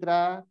 ನೀವೇನ್ ಮಾಡ್ತಾ ಇದ್ದೀರಾ?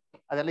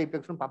 ಅದೆಲ್ಲ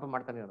ಇಪ್ಪೆಕ್ಸ್ಕೊಂಡು ಪಾಪ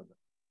ಮಾಡ್ತಾನೆ ಇರೋದು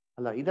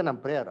ಅಲ್ಲ. ಇದೇ ನಮ್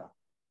ಪ್ರೇಯರ್.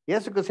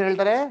 ಯೇಸು ಕ್ರಿಸ್ತ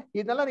ಹೇಳ್ತಾರೆ,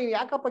 ಇದೆಲ್ಲ ನೀವ್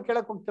ಯಾಕಪ್ಪ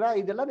ಕೇಳಕ್ ಹೋಗ್ತೀರಾ?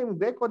 ಇದೆಲ್ಲ ನಿಮ್ಗೆ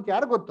ಬೇಕು ಅಂತ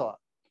ಯಾರು ಗೊತ್ತೋ?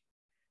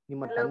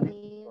 ನಿಮ್ಮ ತಂದೆ.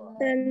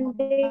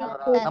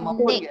 ನಮ್ಮ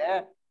ಅಪ್ಪನಿಗೆ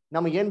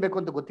ನಮ್ಗೆ ಏನ್ ಬೇಕು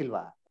ಅಂತ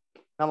ಗೊತ್ತಿಲ್ವಾ?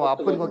 ನಾವು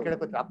ಅಪ್ಪನಿಗೆ ಹೋಗಿ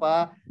ಕೇಳಕೋತೀವಿ, ಅಪ್ಪ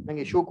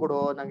ನಂಗೆ ಶೂ ಕೊಡು,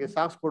 ನಂಗೆ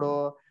ಸಾಕ್ಸ್ ಕೊಡು,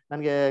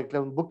 ನನ್ಗೆ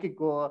ಬುಕ್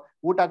ಇಕ್ಕು,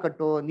 ಊಟ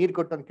ಕಟ್ಟು, ನೀರ್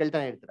ಕೊಟ್ಟು ಅಂತ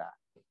ಕೇಳ್ತಾನೆ ಇರ್ತೀರ.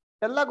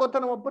 ಎಲ್ಲ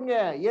ಗೊತ್ತ ನಮ್ಮ ಅಪ್ಪನ್ಗೆ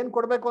ಏನ್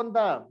ಕೊಡ್ಬೇಕು ಅಂತ.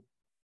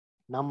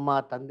 ನಮ್ಮ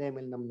ತಂದೆ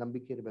ಮೇಲೆ ನಮ್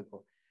ನಂಬಿಕೆ ಇರ್ಬೇಕು.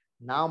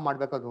 ನಾವ್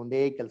ಮಾಡ್ಬೇಕಾದ್ರೆ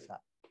ಒಂದೇ ಕೆಲಸ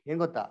ಏನ್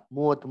ಗೊತ್ತಾ?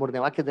 33ನೇ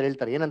ವಾಕ್ಯದಲ್ಲಿ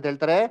ಹೇಳ್ತಾರೆ, ಏನಂತ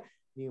ಹೇಳ್ತಾರೆ?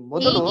 ನೀವು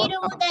ಮೊದಲು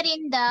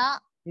ಹೀಗಿರುವುದರಿಂದ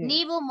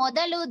ನೀವು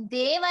ಮೊದಲು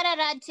ದೇವರ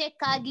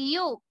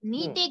ರಾಜ್ಯಕ್ಕಾಗಿಯೂ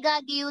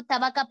ನೀತಿಗಾಗಿಯೂ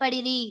ತವಕ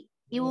ಪಡಿರಿ,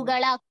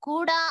 ಇವುಗಳ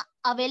ಕೂಡ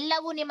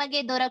ಅವೆಲ್ಲವೂ ನಿಮಗೆ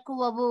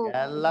ದೊರಕುವವು.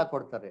 ಎಲ್ಲ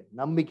ಕೊಡ್ತಾರೆ.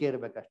 ನಂಬಿಕೆ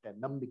ಇರ್ಬೇಕಷ್ಟೇ.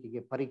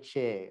 ನಂಬಿಕೆಗೆ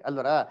ಪರೀಕ್ಷೆ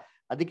ಅಲ್ವರ.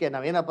 ಅದಕ್ಕೆ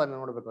ನಾವೇನಪ್ಪ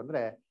ನೋಡ್ಬೇಕು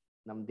ಅಂದ್ರೆ,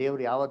 ನಮ್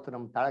ದೇವ್ರು ಯಾವತ್ತು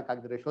ನಮ್ ತಾಳಕ್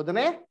ಆಗದಿರೋ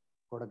ಶೋಧನೆ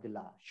ಕೊಡೋದಿಲ್ಲ.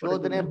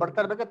 ಶೋಧನೆ ಬರ್ತಾ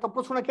ಇರ್ಬೇಕಾದ್ರೆ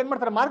ತಪ್ಪಿಸ್ಕೊಳಕ್ ಏನ್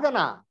ಮಾಡ್ತಾರೆ?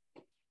 ಮಾರ್ಗನ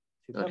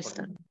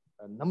ಸಿದ್ಧಪಡಿಸ್ತಾರೆ.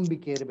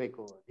 ನಂಬಿಕೆ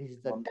ಇರಬೇಕು. This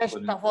is the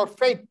test of our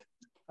faith.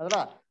 ಅದ್ರ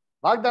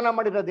ವಾಗ್ದಾನ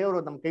ಮಾಡಿರೋ ದೇವ್ರು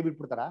ನಮ್ ಕೈ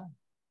ಬಿಟ್ಬಿಡ್ತಾರಾ?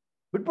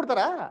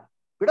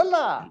 ಬಿಡಲ್ಲ.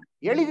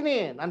 ಹೇಳಿದೀನಿ,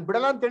 ನಾನ್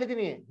ಬಿಡಲ್ಲ ಅಂತ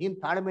ಹೇಳಿದೀನಿ. ನೀನ್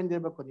ತಾಳ್ಮೆಯಿಂದ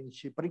ಇರ್ಬೇಕು, ನೀನ್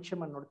ಪರೀಕ್ಷೆ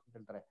ಮಾಡಿ ನೋಡ್ತೀನಿ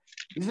ಹೇಳ್ತಾರೆ.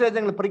 ಇಸ್ರೇಲ್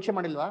ಜನಗಳು ಪರೀಕ್ಷೆ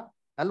ಮಾಡಿಲ್ವಾ?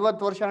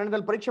 40 ವರ್ಷ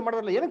ಹಣ್ಣದಲ್ಲಿ ಪರೀಕ್ಷೆ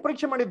ಮಾಡೋದಿಲ್ಲ. ಏನಕ್ಕೆ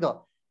ಪರೀಕ್ಷೆ ಮಾಡಿದ್ದು?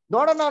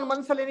 ನೋಡೋಣ ಅವ್ನ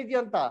ಮನಸ್ಸಲ್ಲಿ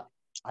ಏನಿದೆಯಾ ಅಂತ.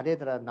 ಅದೇ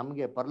ತರ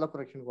ನಮ್ಗೆ ಪರಲೋಕ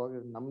ರಕ್ಷಣೆಗೆ ಹೋಗಿ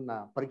ನಮ್ನ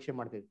ಪರೀಕ್ಷೆ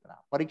ಮಾಡ್ತಿರ್ತಾರ.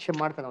 ಪರೀಕ್ಷೆ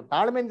ಮಾಡ್ತಾರೆ. ನಾವು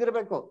ತಾಳ್ಮೆಯಿಂದ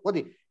ಇರ್ಬೇಕು.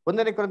 ಓದಿ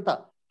 1 ಕೊರಿಂಥ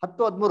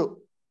 10:13.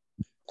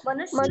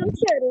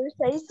 ಮನುಷ್ಯರು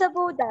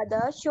ಸಹಿಸಬಹುದಾದ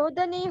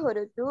ಶೋಧನೆ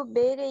ಹೊರತು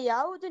ಬೇರೆ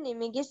ಯಾವುದು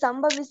ನಿಮಗೆ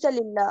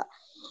ಸಂಭವಿಸಲಿಲ್ಲ.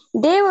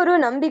 ದೇವರು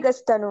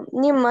ನಂಬಿಗಸ್ತನು.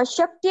 ನಿಮ್ಮ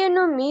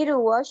ಶಕ್ತಿಯನ್ನು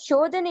ಮೀರುವ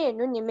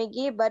ಶೋಧನೆಯನ್ನು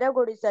ನಿಮಗೆ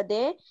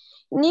ಬರಗೊಡಿಸದೆ,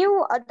 ನೀವು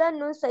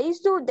ಅದನ್ನು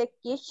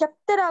ಸಹಿಸುವುದಕ್ಕೆ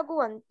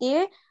ಶಕ್ತರಾಗುವಂತೆ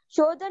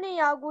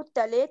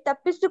ಶೋಧನೆಯಾಗುತ್ತಲೇ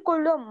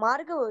ತಪ್ಪಿಸಿಕೊಳ್ಳುವ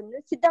ಮಾರ್ಗವನ್ನು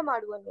ಸಿದ್ಧ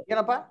ಮಾಡುವನು.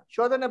 ಏನಪ್ಪಾ?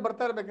 ಶೋಧನೆ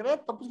ಬರ್ತಾ ಇರ್ಬೇಕಾದ್ರೆ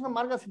ತಪ್ಪಿಸ್ಕೊಳ್ಳೋ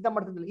ಮಾರ್ಗ ಸಿದ್ಧ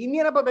ಮಾಡ್ತಿದ್ದಿಲ್ಲ.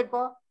 ಇನ್ನೇನಪ್ಪ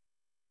ಬೇಕು?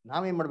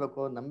 ನಾವೇನ್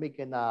ಮಾಡ್ಬೇಕು?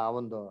 ನಂಬಿಕೆಯಿಂದ ಆ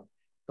ಒಂದು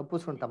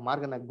ತಪ್ಪಿಸ್ಕೊಂತ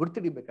ಮಾರ್ಗನ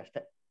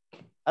ಗುರ್ತಿಡಿಬೇಕಷ್ಟೇ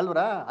ಅಲ್ವರ.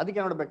 ಅದಕ್ಕೆ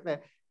ನೋಡ್ಬೇಕ್ರೆ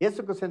ಯೇಸು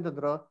ಕ್ರಿಸ್ತ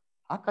ಅಂತಂದ್ರು,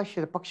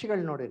 ಆಕಾಶದ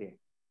ಪಕ್ಷಿಗಳು ನೋಡಿರಿ,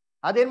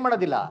 ಅದೇನ್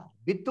ಮಾಡೋದಿಲ್ಲ,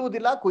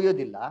 ಬಿತ್ತುವುದಿಲ್ಲ,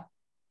 ಕುಯ್ಯೋದಿಲ್ಲ,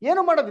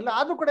 ಏನು ಮಾಡೋದಿಲ್ಲ,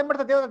 ಆದ್ರೂ ಕೂಡ ಏನ್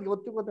ಮಾಡ್ತಾರೆ? ದೇವರಿಗೆ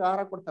ಗೊತ್ತು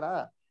ಆಹಾರ ಕೊಡ್ತಾರ.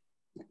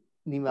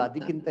 ನೀವು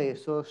ಅದಕ್ಕಿಂತ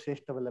ಎಷ್ಟೋ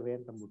ಶ್ರೇಷ್ಠವಲ್ಲವೇ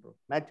ಅಂತ ಅಂದ್ಬಿಟ್ರು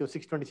ಮ್ಯಾಥ್ಯೂ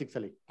 6:26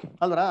 ಅಲ್ಲಿ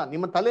ಅಲ್ವರ.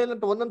 ನಿಮ್ಮ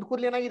ತಲೆಯಲ್ಲಂತ ಒಂದೊಂದು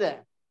ಕೂದಲು ಏನಾಗಿದೆ?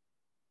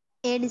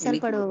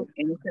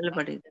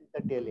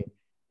 ತಟ್ಟಿಯಲ್ಲಿ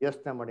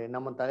ಯೋಚನೆ ಮಾಡಿ.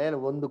 ನಮ್ಮ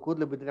ತಲೆಯಲ್ಲಿ ಒಂದು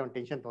ಕೂದಲು ಬಿದ್ರೆ ನಾವು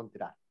ಟೆನ್ಷನ್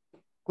ತಗೊಂತೀರಾ?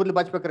 ಕೂದಲು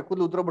ಬಾಚ್ಬೇಕಾರೆ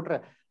ಕೂದಲು ಉದ್ರೋಗ್ಬಿಟ್ರೆ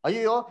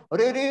ಅಯ್ಯೋ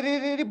ರೇ ರೇ ರೇ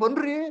ರೇ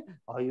ಬನ್ರಿ,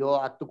 ಅಯ್ಯೋ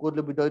 10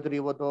 ಕೂದಲು ಬಿದ್ದೋಯ್ತ್ರಿ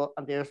ಇವತ್ತು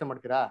ಅಂತ ಯೋಚನೆ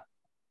ಮಾಡ್ತೀರಾ?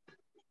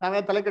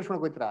 ನಾವೇ ತಲೆ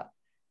ಕೆಡ್ಸ್ಕೊಂಡ್ ಹೋಗ್ತೀರಾ?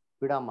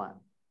 ಬಿಡಮ್ಮ,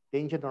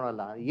 ಟೆನ್ಷನ್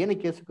ತೊಗೊಳಲ್ಲ.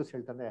 ಏನಕ್ಕೆ ಯೇಸು ಕ್ರಿಸ್ತ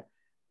ಹೇಳ್ತಾನೆ?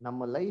 ನಮ್ಮ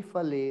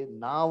ಲೈಫಲ್ಲಿ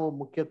ನಾವು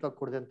ಮುಖ್ಯತ್ವ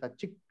ಕೊಡದಂತ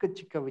ಚಿಕ್ಕ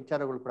ಚಿಕ್ಕ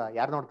ವಿಚಾರಗಳು ಕೂಡ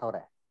ಯಾರು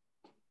ನೋಡ್ತಾವ್ರೆ?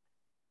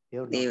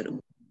 ದೇವ್ರು.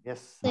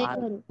 ಎಸ್,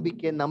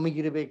 ನಂಬಿಕೆ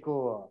ನಮಗಿರ್ಬೇಕು.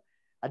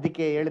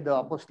 ಅದಕ್ಕೆ ಹೇಳಿದ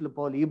ಅಪೊಸ್ತಲ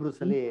ಪೌಲ್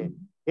ಈಬ್ರೂಸ್ ಅಲ್ಲಿ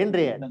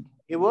ಏನ್ರಿ,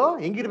 ನೀವು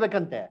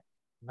ಹೆಂಗಿರ್ಬೇಕಂತೆ?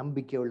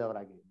 ನಂಬಿಕೆ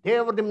ಉಳ್ಳವರಾಗಿ.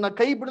 ದೇವರು ನಿಮ್ನ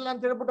ಕೈ ಬಿಡಲ್ಲ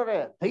ಅಂತ ಹೇಳ್ಬಿಟ್ಟಾರೆ.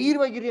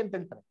 ಧೈರ್ಯವಾಗಿರಿ ಅಂತ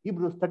ಹೇಳ್ತಾರೆ.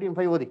 ಈಬ್ರೂಸ್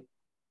 13:5 ಓದಿ.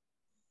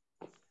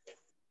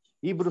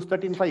 ಈಬ್ರೂಸ್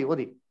 13:5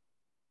 ಓದಿ.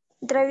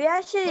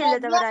 ದ್ರವ್ಯಾಶೆ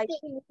ಇಲ್ಲದವರಾಗಿ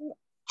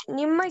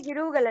ನಿಮ್ಮ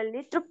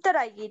ಗಿರುಗಳಲ್ಲಿ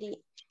ತೃಪ್ತರಾಗಿರಿ.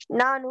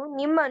 ನಾನು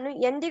ನಿಮ್ಮನ್ನು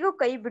ಎಂದಿಗೂ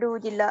ಕೈ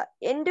ಬಿಡುವುದಿಲ್ಲ,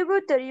 ಎಂದಿಗೂ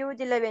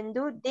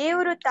ತೊರೆಯುವುದಿಲ್ಲವೆಂದು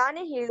ದೇವರು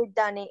ತಾನೇ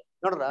ಹೇಳಿದ್ದಾನೆ.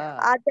 ನೋಡ್ರ,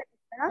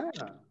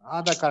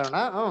 ಆದ ಕಾರಣ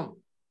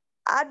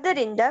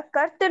ಆದ್ದರಿಂದ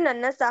ಕರ್ತ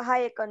ನನ್ನ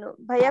ಸಹಾಯಕನು,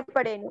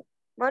 ಭಯಪಡೇನು,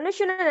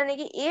 ಮನುಷ್ಯನು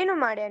ನನಗೆ ಏನು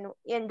ಮಾಡ್ಯಾನು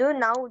ಎಂದು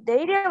ನಾವು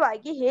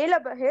ಧೈರ್ಯವಾಗಿ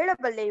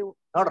ಹೇಳಬಲ್ಲೆವು.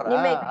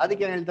 ನೋಡ್ರ,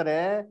 ಅದಕ್ಕೆ ಹೇಳ್ತಾರೆ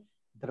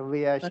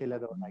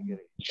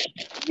ದ್ರವ್ಯಾಶೀಲದವನಾಗಿರಿ,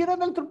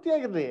 ಇರೋದ್ರಲ್ಲಿ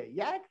ತೃಪ್ತಿಯಾಗಿರ್ರಿ.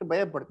 ಯಾಕೆ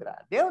ಭಯ ಪಡ್ತೀರಾ?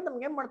 ದೇವ್ರು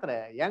ನಮ್ಗೆ ಏನ್ ಮಾಡ್ತಾರೆ?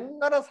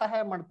 ಹೆಂಗಾರ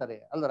ಸಹಾಯ ಮಾಡ್ತಾರೆ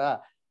ಅಲ್ವರ.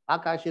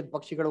 ಆಕಾಶದ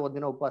ಪಕ್ಷಿಗಳು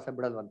ಒಂದಿನ ಉಪವಾಸ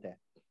ಬಿಡಲ್ವಂತೆ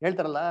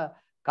ಹೇಳ್ತಾರಲ್ಲ.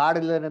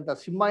 ಕಾಡಿಲ್ಲಂತ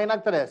ಸಿಂಹ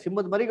ಏನಾಗ್ತಾರೆ?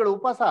 ಸಿಂಹದ ಮರಿಗಳು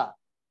ಉಪವಾಸ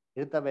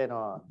ಇರ್ತವೇನೋ?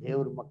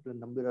 ದೇವ್ರ ಮಕ್ಳು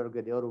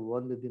ನಂಬಿರೋರ್ಗೆ ದೇವ್ರು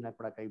ಒಂದು ದಿನ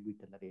ಕೂಡ ಕೈ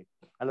ಬಿಟ್ಟಿಲ್ಲ ರೀ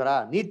ಅಲ್ವರ.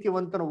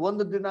 ನೀತಿವಂತನು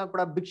ಒಂದು ದಿನ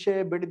ಕೂಡ ಭಿಕ್ಷೆ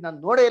ಬೇಡಿದ್ ನಾನು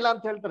ನೋಡೇ ಇಲ್ಲ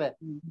ಅಂತ ಹೇಳ್ತಾರೆ.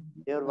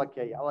 ದೇವ್ರ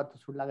ವಾಕ್ಯ ಯಾವತ್ತು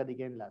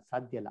ಸುಳ್ಳಾಗೋದಿಗೇನಿಲ್ಲ,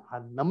 ಸಾಧ್ಯ ಇಲ್ಲ. ಆ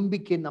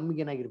ನಂಬಿಕೆ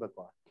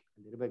ನಮ್ಗೇನಾಗಿರ್ಬೇಕು?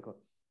 ಅಲ್ಲಿರ್ಬೇಕು.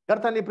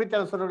 ಕರ್ತನಲ್ಲಿ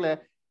ಪ್ರೀತಿಯ ಸ್ವರಗಳೇ,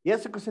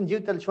 ಯೇಸು ಕ್ರಿಸ್ತನ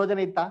ಜೀವಿತದಲ್ಲಿ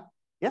ಶೋಧನೆ ಇತ್ತಾ?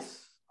 ಎಸ್,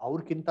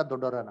 ಅವ್ರಕ್ಕಿಂತ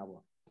ದೊಡ್ಡವರ ನಾವು.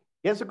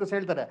 ಯೇಸು ಕ್ರಿಸ್ತ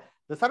ಹೇಳ್ತಾರೆ,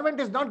 the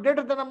servant is not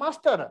greater than a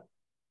master.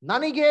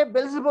 ನನಗೆ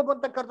ಬೆಲ್ಜೆಬೂಬ್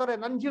ಅಂತ ಕರ್ತಾರೆ.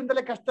 ನನ್ನ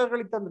ಜೀವನದಲ್ಲೇ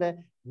ಕಷ್ಟಗಳಿತ್ತಂದ್ರೆ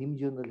ನಿಮ್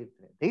ಜೀವನದಲ್ಲಿ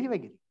ಇರ್ತಾರೆ.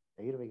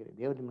 ಧೈರ್ಯವಾಗಿರಿ,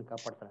 ದೇವ್ರು ನಿಮ್ಮನ್ನ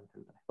ಕಾಪಾಡ್ತಾರೆ ಅಂತ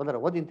ಹೇಳ್ತಾರೆ. ಹೋದ್ರ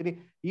ಓದಿಂತೀನಿ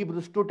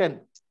Hebrews 2:10.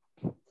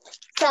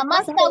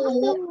 ಸಮಸ್ತವು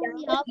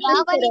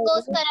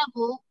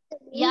ಯಾವನಿಗೋಸ್ಕರವೂ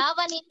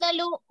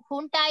ಯಾವನಿಂದಲೂ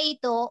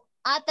ಉಂಟಾಯಿತೋ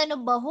ಆತನು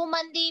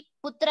ಬಹುಮಂದಿ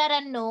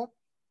ಪುತ್ರರನ್ನು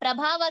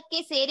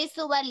ಪ್ರಭಾವಕ್ಕೆ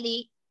ಸೇರಿಸುವಲ್ಲಿ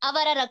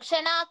ಅವರ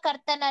ರಕ್ಷಣಾ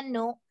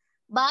ಕರ್ತನನ್ನು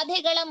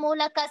ಬಾಧೆಗಳ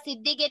ಮೂಲಕ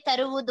ಸಿದ್ಧಿಗೆ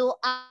ತರುವುದು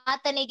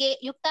ಆತನಿಗೆ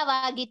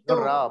ಯುಕ್ತವಾಗಿತ್ತು.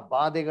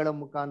 ಬಾಧೆಗಳ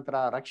ಮುಖಾಂತರ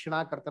ರಕ್ಷಣಾ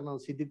ಕರ್ತನ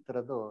ಸಿದ್ಧಿಗೆ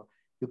ತರೋದು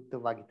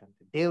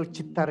ಯುಕ್ತವಾಗಿತ್ತಂತೆ. ದೇವ್ರ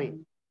ಚಿತ್ತರಿ.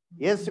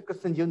 ಯೇಸು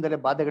ಕ್ರಿಸ್ತನ ಜೀವನದಲ್ಲಿ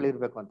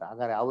ಬಾಧೆಗಳಿರ್ಬೇಕು ಅಂತ.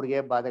 ಹಾಗಾದ್ರೆ ಅವ್ರಿಗೆ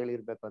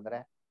ಬಾಧೆಗಳಿರ್ಬೇಕು ಅಂದ್ರೆ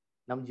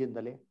ನಮ್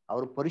ಜೀವನದಲ್ಲಿ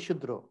ಅವ್ರು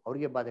ಪರಿಶುದ್ಧರು,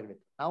 ಅವ್ರಿಗೆ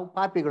ಬಾಧೆಗಳಿತ್ತು. ನಾವು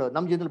ಪಾಪಿಗಳು,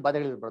 ನಮ್ ಜೀವನದಲ್ಲಿ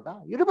ಬಾಧೆಗಳಿರ್ಬೋದಾ?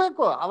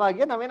 ಇರ್ಬೇಕು.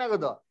 ಅವಾಗೆ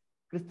ನಾವೇನಾಗೋದು?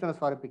 ಕ್ರಿಸ್ತನ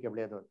ಸ್ವರೂಪಕ್ಕೆ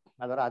ಬೆಳೆಯೋದು.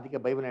 ಅದರ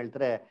ಅದಕ್ಕೆ ಬೈಬಲ್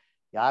ಹೇಳ್ತಾರೆ,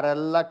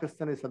 ಯಾರೆಲ್ಲ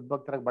ಕ್ರಿಸ್ತನ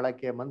ಸದ್ಭಕ್ತರಾಗಿ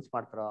ಬಳಕೆ ಮನ್ಸ್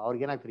ಮಾಡ್ತಾರೋ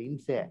ಅವ್ರಿಗೇನಾಗ್ತಾರೆ?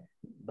 ಹಿಂಸೆ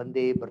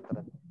ಬಂದೇ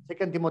ಬರ್ತಾರೆ.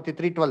 2 ತಿಮೋಥಿ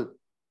 3:12.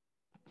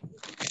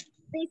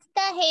 ಕ್ರಿಸ್ತ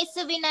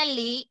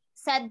ಯೇಸುವಿನಲ್ಲಿ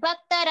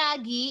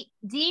ಸದ್ಭಕ್ತರಾಗಿ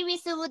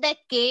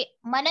ಜೀವಿಸುವುದಕ್ಕೆ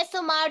ಮನಸ್ಸು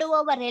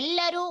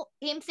ಮಾಡುವವರೆಲ್ಲರೂ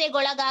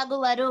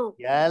ಹಿಂಸೆಗೊಳಗಾಗುವರು.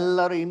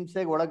 ಎಲ್ಲರೂ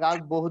ಹಿಂಸೆಗೆ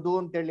ಒಳಗಾಗಬಹುದು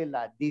ಅಂತ ಹೇಳಿಲ್ಲ.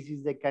 This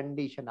is A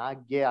condition.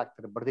 ಹಾಗೆ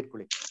ಆಗ್ತಾರೆ,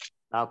 ಬರ್ದಿಟ್ಕೊಳ್ಳಿ.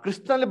 ನಾವು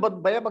ಕ್ರಿಸ್ತನಲ್ಲಿ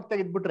ಭಯ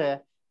ಭಕ್ತಿಯಾಗಿ ಇದ್ಬಿಟ್ರೆ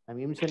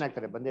ನಮ್ಗೆ ಹಿಂಸೆನ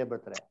ಆಗ್ತಾರೆ, ಬಂದೇ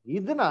ಬರ್ತಾರೆ.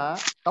 ಇದನ್ನ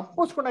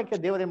ತಪ್ಪಿಸ್ಕೊಳಕ್ಕೆ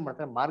ದೇವ್ರ ಏನ್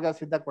ಮಾಡ್ತಾರೆ, ಮಾರ್ಗ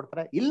ಸಿದ್ಧ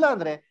ಕೊಡ್ತಾರೆ. ಇಲ್ಲ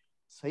ಅಂದ್ರೆ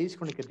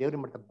ಸಹಿಸ್ಕೊಳಕ್ಕೆ ದೇವ್ರ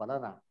ಏನ್ ಮಾಡ್ತಾರೆ,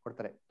 ಬಲನ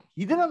ಕೊಡ್ತಾರೆ.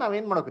 ಇದನ್ನ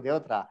ನಾವೇನ್ ಮಾಡ್ಬೇಕು, ದೇವ್ರ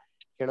ಹತ್ರ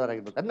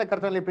ಕೇಳೋರಾಗಿರ್ಬೇಕು. ಅದನ್ನ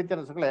ಕರ್ತನಲ್ಲಿ ಪ್ರೀತಿ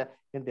ಅನ್ಸಕ್ಲೆ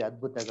ಏನ್ರಿ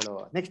ಅದ್ಭುತಗಳು.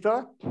 ನೆಕ್ಸ್ಟ್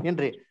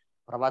ಏನ್ರಿ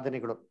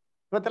ಪ್ರವಾದನೆಗಳು.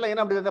 ಇವತ್ತೆಲ್ಲ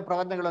ಏನಾಗ್ಬಿಟ್ಟಿದೆ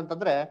ಪ್ರವಾದನೆಗಳು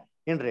ಅಂತಂದ್ರೆ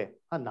ಏನ್ರಿ,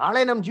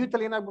 ನಾಳೆ ನಮ್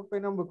ಜೀವಿತದಲ್ಲಿ ಏನಾಗ್ಬೇಕು,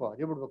 ಏನಾಗ್ಬೇಕು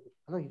ಅದೇ ಬಿಡ್ಬೇಕು,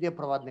 ಅದು ಇದೇ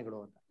ಪ್ರವಾದನೆಗಳು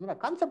ಅಂತ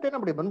ಕಾನ್ಸೆಪ್ಟ್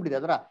ಏನಾಗ್ಬಿಡಿ ಬಂದ್ಬಿಡಿದೆ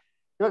ಅದರ.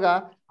 ಇವಾಗ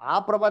ಆ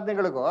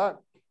ಪ್ರವಾದನೆಗಳಿಗೂ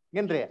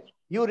ಏನ್ರಿ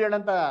ಇವ್ರು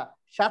ಹೇಳಂತ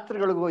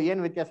ಶಾಸ್ತ್ರಗಳಿಗೂ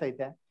ಏನ್ ವ್ಯತ್ಯಾಸ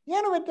ಐತೆ?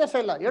 ಏನು ವ್ಯತ್ಯಾಸ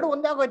ಇಲ್ಲ, ಎರಡು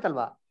ಒಂದೇ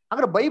ಆಗೋಯ್ತಲ್ವಾ.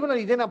 ಅಂದ್ರೆ ಬೈಬಲ್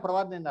ಇದೇನಾ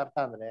ಪ್ರವಾದನೆ ಅರ್ಥ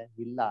ಅಂದ್ರೆ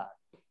ಇಲ್ಲ.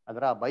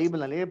 ಅದರ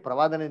ಬೈಬಲ್ ನಲ್ಲಿ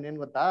ಪ್ರವಾದನೆ ಏನ್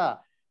ಗೊತ್ತಾ,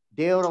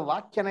 ದೇವರ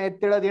ವಾಕ್ಯನ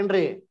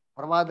ಎತ್ತಿಳೋದೇನ್ರಿ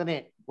ಪ್ರವಾದನೆ.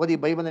 ಓದಿ,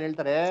 ಬೈಬಲ್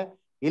ಹೇಳ್ತಾರೆ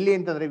ಎಲ್ಲಿ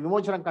ಅಂತಂದ್ರೆ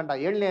ವಿಮೋಚನಾ ಕಾಂಡ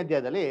 7ನೇ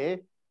ಅಧ್ಯಾಯದಲ್ಲಿ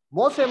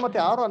ಮೋಸೆ ಮತ್ತೆ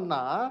ಆರೋನ್ನ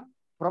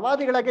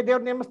ಪ್ರವಾದಿಗಳಾಗಿ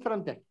ದೇವ್ರು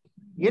ನೇಮಿಸ್ತಾರಂತೆ.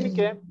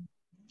 ಏನಕ್ಕೆ?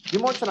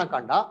 ವಿಮೋಚನಾ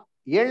ಕಾಂಡ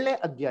 7ನೇ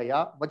ಅಧ್ಯಾಯ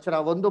ವಚನ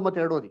 1 ಮತ್ತು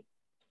 2 ಓದಿ.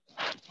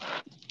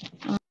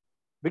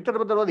 ಬಿಟ್ಟದ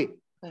ಬದಲು ಓದಿ.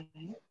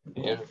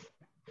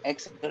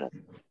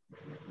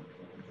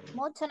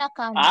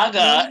 ಆಗ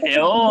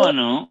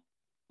ಯೆಹೋವನು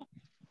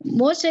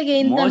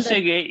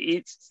ಮೋಶೆಗೆ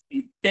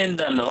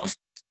ಇತ್ತೆಂದನು,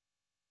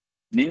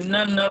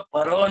 ನಿನ್ನನ್ನು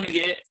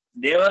ಫರೋಹನಿಗೆ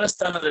ದೇವರ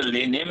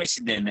ಸ್ಥಾನದಲ್ಲಿ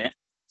ನೇಮಿಸಿದ್ದೇನೆ.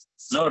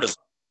 ನೋಡು,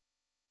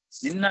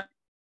 ನಿನ್ನ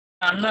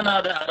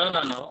ಅಣ್ಣನಾದ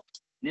ಅರೋನನು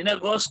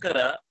ನಿನಗೋಸ್ಕರ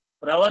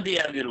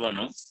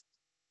ಪ್ರವಾದಿಯಾಗಿರುವನು.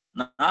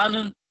 ನಾನು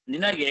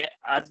ನಿನಗೆ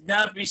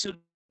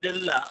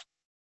ಆಜ್ಞಾಪಿಸುವುದೆಲ್ಲ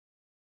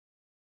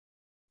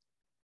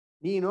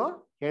ನೀನು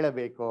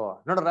ಹೇಳಬೇಕು.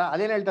 ನೋಡ್ರ,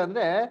 ಅದೇನ್ ಹೇಳ್ತಾ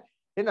ಅಂದ್ರೆ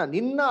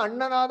ನಿನ್ನ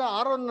ಅಣ್ಣನಾದ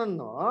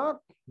ಆರೋನನ್ನು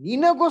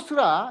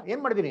ನಿನಗೋಸ್ಕರ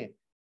ಏನ್ ಮಾಡಿದೀನಿ,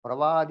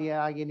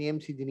 ಪ್ರವಾದಿಯಾಗಿ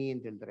ನೇಮಿಸಿದ್ದೀನಿ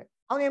ಅಂತ ಹೇಳ್ತಾರೆ.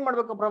 ಅವ್ನ್ ಏನ್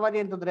ಮಾಡ್ಬೇಕು ಪ್ರವಾದಿ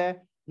ಅಂತಂದ್ರೆ?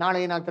 ನಾಳೆ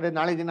ಏನಾಗ್ತಾರೆ,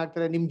 ನಾಳೆ ದಿನ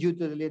ಆಗ್ತಾರೆ ನಿಮ್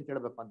ಜೀವಿತದಲ್ಲಿ ಅಂತ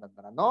ಹೇಳ್ಬೇಕು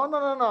ಅಂತಂತಾರ. ನೋ ನೋ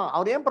ನೋ ನೋ,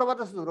 ಅವ್ರ ಏನ್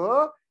ಪ್ರವಾದಿಸಿದ್ರು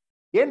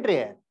ಏನ್ರಿ,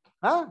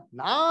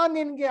 ನಾನ್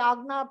ನಿನ್ಗೆ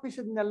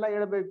ಆಜ್ಞಾಪಿಸಿದ್ನೆಲ್ಲ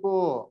ಹೇಳ್ಬೇಕು.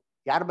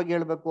 ಯಾರ ಬಗ್ಗೆ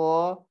ಹೇಳ್ಬೇಕು?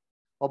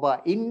 ಒಬ್ಬ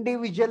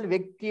ಇಂಡಿವಿಜುವಲ್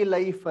ವ್ಯಕ್ತಿ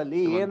ಲೈಫ್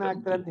ಅಲ್ಲಿ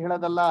ಏನಾಗ್ತಾರೆ ಅಂತ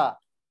ಹೇಳೋದಲ್ಲ,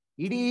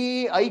 ಇಡೀ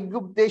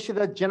ಐಗುಪ್ತ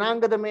ದೇಶದ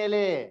ಜನಾಂಗದ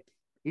ಮೇಲೆ,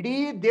 ಇಡೀ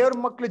ದೇವ್ರ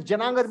ಮಕ್ಳು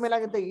ಜನಾಂಗದ ಮೇಲೆ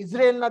ಆಗುತ್ತೆ.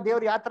 ಇಸ್ರೇಲ್ನ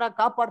ದೇವ್ರು ಯಾವ ತರ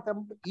ಕಾಪಾಡ್ತಾರೆ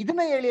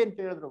ಇದನ್ನ ಹೇಳಿ ಅಂತ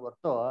ಹೇಳಿದ್ರು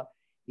ಹೊರತು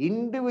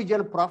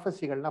ಇಂಡಿವಿಜುವಲ್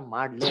ಪ್ರಾಫೆಸಿಗಳನ್ನ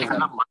ಮಾಡ್ಲೇ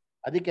ಇಲ್ಲ.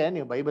 ಅದಕ್ಕೆ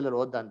ನೀವು ಬೈಬಲ್ ಅಲ್ಲಿ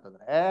ಓದ್ದ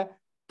ಅಂತಂದ್ರೆ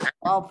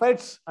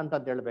ಪ್ರಾಫೆಟ್ಸ್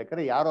ಅಂತ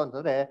ಹೇಳ್ಬೇಕಾದ್ರೆ ಯಾರು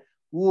ಅಂತಂದ್ರೆ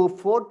ಹೂ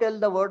ಫೋರ್ಟೆಲ್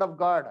ದ ವರ್ಡ್ ಆಫ್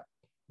ಗಾಡ್,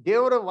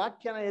 ದೇವರ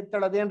ವಾಕ್ಯನ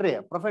ಎತ್ತಳದೇನ್ರಿ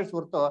ಪ್ರೊಫೆಟ್ಸ್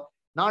ಹೊರತು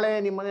ನಾಳೆ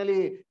ನಿಮ್ ಮನೇಲಿ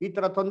ಈ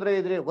ತರ ತೊಂದರೆ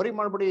ಇದ್ರೆ ವರಿ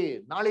ಮಾಡ್ಬಿಡಿ,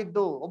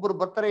 ನಾಳಿದ್ದು ಒಬ್ರು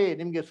ಬರ್ತಾರೆ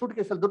ನಿಮ್ಗೆ ಸೂಟ್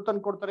ಕೇಸಲ್ಲಿ ದುಡ್ಡು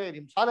ತಂದು ಕೊಡ್ತಾರೆ,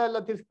 ನಿಮ್ ಸಾಲ ಎಲ್ಲ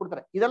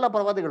ತೀರ್ಸ್ಕೊಡ್ತಾರೆ, ಇದೆಲ್ಲ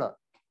ಪ್ರವಾದಿಗಳು.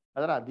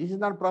 ಅದರ this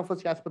is not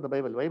prophecy as per the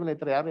Bible. Bible ಈ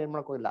ತರ ಯಾರು ಏನ್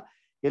ಮಾಡಕ್ ಹೋಗಿಲ್ಲ,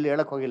 ಎಲ್ಲಿ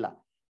ಹೇಳಕ್ ಹೋಗಿಲ್ಲ.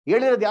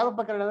 ಹೇಳಿರೋದು ಯಾವ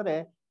ಪ್ರಕಾರ ಅಂದ್ರೆ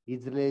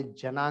ಇಸ್ರೇಲ್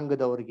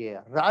ಜನಾಂಗದವ್ರಿಗೆ,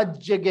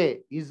 ರಾಜ್ಯಗೆ,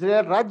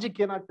 ಇಸ್ರೇಲ್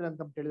ರಾಜ್ಯಕ್ಕೆ ಏನಾಗ್ತದೆ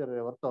ಅಂತ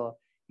ಹೇಳಿದಾರೆ ಹೊರತು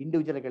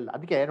ಇಂಡಿವಿಜುವಲ್ ಹೇಳಿಲ್ಲ.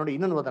 ಅದಕ್ಕೆ ನೋಡಿ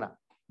ಇನ್ನೊಂದು ಓದನ,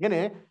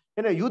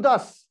 ಏನು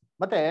ಯೂದಾಸ್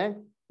ಮತ್ತೆ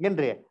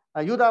ಏನ್ರಿ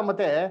ಯೂದಾ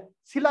ಮತ್ತೆ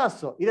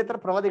ಸಿಲಾಸ್ ಇದೇ ತರ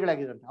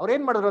ಪ್ರವಾದಿಗಳಾಗಿದ್ರಂತೆ. ಅವ್ರು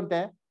ಏನ್ ಮಾಡಿದ್ರಂತೆ?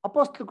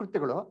 ಅಪೊಸ್ತಲ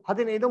ಕೃತ್ಯಗಳು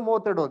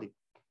 15:32 ಓದಿ.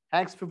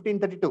 Acts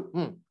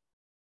 15:32.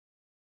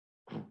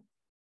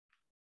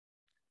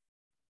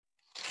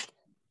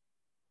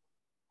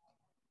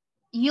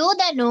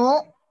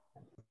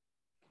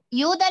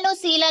 ಯೂದನು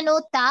ಸೀಲನು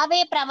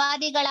ತಾವೇ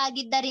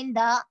ಪ್ರವಾದಿಗಳಾಗಿದ್ದರಿಂದ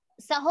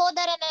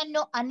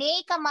ಸಹೋದರನನ್ನು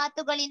ಅನೇಕ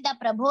ಮಾತುಗಳಿಂದ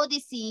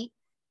ಪ್ರಬೋಧಿಸಿ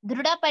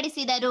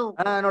ದೃಢಪಡಿಸಿದರು.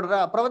 ನೋಡ್ರ,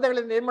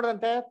 ಪ್ರವಾದಿಗಳಿಂದ ಏನ್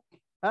ಮಾಡದಂತೆ?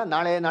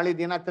 ನಾಳೆ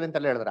ನಾಳಿದ್ದು ಏನಾಗ್ತಾರೆ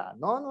ಅಂತೆಲ್ಲ ಹೇಳಿದ್ರ?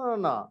 ನೋ ನೋ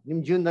ನೋ, ನಿಮ್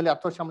ಜೀವನದಲ್ಲಿ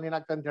 10 ವರ್ಷ ಮುಂದೆ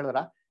ಏನಾಗ್ತದೆ ಅಂತ ಹೇಳಿದ್ರ?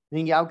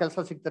 ನಿಂಗೆ ಯಾವ ಕೆಲಸ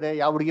ಸಿಗ್ತಾರೆ,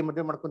 ಯಾವ ಹುಡುಗಿ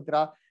ಮದುವೆ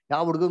ಮಾಡ್ಕೊಂತೀರಾ,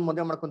 ಯಾವ ಹುಡುಗನ್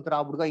ಮದುವೆ ಮಾಡ್ಕೊಂತೀರಾ,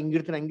 ಆ ಹುಡುಗ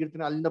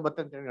ಹಿಂಗಿರ್ತೀನಿ ಅಲ್ಲಿಂದ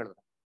ಬರ್ತಂತ ಅಂತ ಹೇಳಿದ್ರ?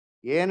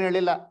 ಏನ್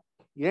ಹೇಳಿಲ್ಲ.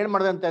 ಏನ್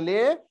ಮಾಡ್ದಂತೆ ಅಲ್ಲಿ?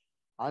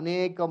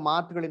 ಅನೇಕ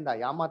ಮಾತುಗಳಿಂದ.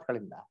 ಯಾವ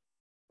ಮಾತುಗಳಿಂದ?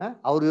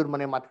 ಅವ್ರ ಇವ್ರ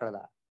ಮನೆ ಮಾತುಗಳದ?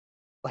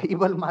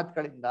 ಬೈಬಲ್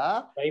ಮಾತುಗಳಿಂದ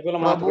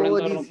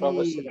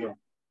ಪ್ರಬೋಧಿಸಿ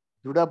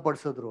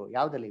ದೃಢಪಡಿಸಿದ್ರು.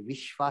 ಯಾವ್ದಲ್ಲಿ?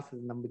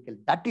 ವಿಶ್ವಾಸದ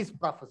ನಂಬಿಕೆಯಲ್ಲಿ. ದಟ್ ಈಸ್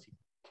ಪ್ರಾಫೆಸಿ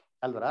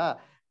ಅಲ್ವರ?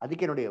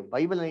 ಅದಕ್ಕೆ ನೋಡಿ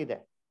ಬೈಬಲ್ ಇದೆ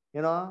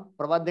ಏನೋ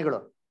ಪ್ರವಾದನೆಗಳು,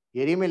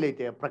 ಯೆರೆಮೀಯಲ್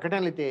ಐತೆ,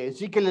 ಪ್ರಕಟಣೆ ಐತೆ,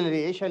 ಎಜಿಕೇಲ್ ಇದೆ,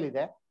 ಏಷಿಯಲ್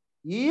ಇದೆ.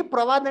 ಈ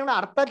ಪ್ರವಾದನೆಗಳನ್ನ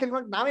ಅರ್ಥ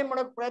ತಿಳ್ಕೊಂಡು ನಾವೇನ್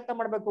ಮಾಡೋಕ್ ಪ್ರಯತ್ನ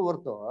ಮಾಡ್ಬೇಕು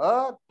ಹೊರತು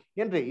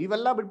ಏನ್ರಿ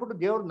ಇವೆಲ್ಲ ಬಿಟ್ಬಿಟ್ಟು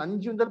ದೇವ್ರು ನನ್ನ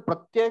ಜೀವನದಲ್ಲಿ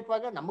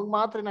ಪ್ರತ್ಯೇಕವಾಗಿ ನಮಗ್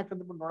ಮಾತ್ರ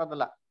ಏನಾಗ್ತದೆ ಬಿಟ್ಟು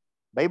ನೋಡೋದಲ್ಲ.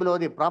 ಬೈಬಲ್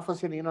ಓದಿ,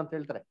 ಪ್ರಾಫೆಸಿ ಏನು ಅಂತ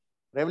ಹೇಳ್ತಾರೆ.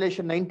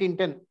 ರೆವಲ್ಯೂಷನ್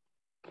 19:10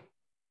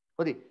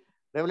 ಓದಿ.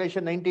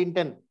 ರೆವಲ್ಯೂಷನ್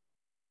 19:10.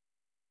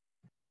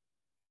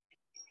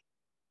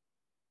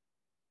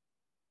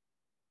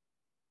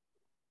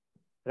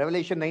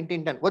 ರೆವಲ್ಯೂಷನ್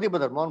 19:10 ಓದಿ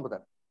ಬ್ರದರ್, ಮೋಹನ್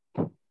ಬ್ರದರ್.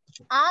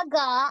 ಆಗ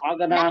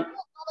ನಾನು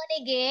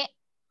ಅವನಿಗೆ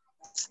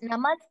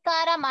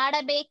ನಮಸ್ಕಾರ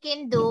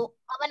ಮಾಡಬೇಕೆಂದು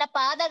ಅವನ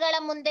ಪಾದಗಳ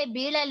ಮುಂದೆ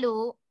ಬೀಳಲು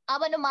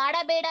ಅವನು,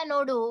 ಮಾಡಬೇಡ,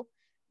 ನೋಡು,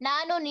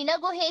 ನಾನು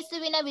ನಿನಗೂ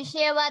ಯೇಸುವಿನ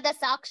ವಿಷಯವಾದ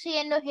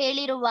ಸಾಕ್ಷಿಯನ್ನು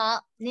ಹೇಳಿರುವ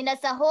ನಿನ್ನ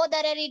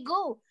ಸಹೋದರರಿಗೂ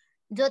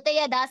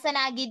ಜೊತೆಯ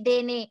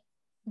ದಾಸನಾಗಿದ್ದೇನೆ,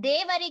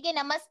 ದೇವರಿಗೆ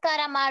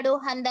ನಮಸ್ಕಾರ ಮಾಡು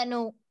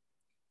ಅಂದನು.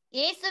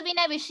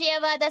 ಯೇಸುವಿನ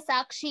ವಿಷಯವಾದ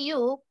ಸಾಕ್ಷಿಯು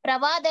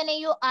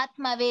ಪ್ರವಾದನೆಯು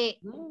ಆತ್ಮವೇ.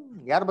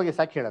 ಯಾರ ಬಗ್ಗೆ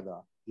ಸಾಕ್ಷಿ ಹೇಳೋದು?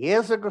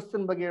 ಯೇಸು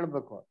ಕ್ರಿಸ್ತನ ಬಗ್ಗೆ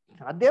ಹೇಳ್ಬೇಕು.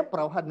 ಅದೇ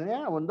ಪ್ರವಾದನೆ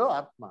ಒಂದು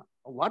ಆತ್ಮ.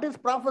 ವಾಟ್ ಈಸ್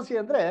ಪ್ರಾಫೆಸಿ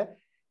ಅಂದ್ರೆ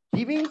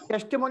ಗಿವಿಂಗ್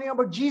ಟೆಸ್ಟಿಮನಿ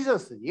ಅಬೌಟ್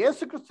ಜೀಸಸ್.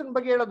 ಯೇಸು ಕ್ರಿಸ್ತನ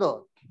ಬಗ್ಗೆ ಹೇಳೋದು.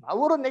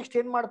 ಅವರು ನೆಕ್ಸ್ಟ್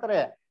ಏನ್ ಮಾಡ್ತಾರೆ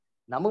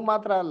ನಮಗ್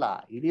ಮಾತ್ರ ಅಲ್ಲ,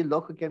 ಇಡೀ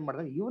ಲೋಕಕ್ಕೆ ಏನ್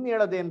ಮಾಡ್ತಾರೆ ಇವನ್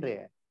ಹೇಳೋದೇನ್ರಿ,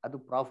 ಅದು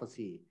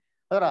ಪ್ರಾಫೆಸಿ.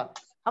 ಅದರ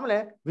ಆಮೇಲೆ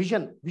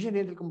ವಿಷನ್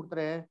ಏನ್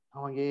ತಿಳ್ಕೊಂಡ್ಬಿಡ್ತಾರೆ,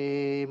 ಅವಾಗೇ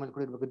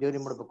ಮಲ್ಕೊಂಡಿರ್ಬೇಕು,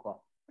 ದೇವ್ರಿಗೆ ಮಾಡ್ಬೇಕು,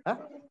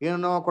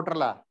 ಏನೋ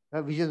ಕೊಟ್ರಲ್ಲ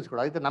ವಿಷನ್ಸ್ಗಳು,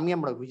 ಅದಕ್ಕೆ ನಮ್ಗೆ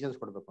ಏನ್ ಮಾಡ್ಬೇಕು, ವಿಷನ್ಸ್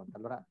ಕೊಡ್ಬೇಕು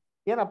ಅಂತಲ್ವರ?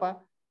 ಏನಪ್ಪ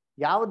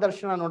ಯಾವ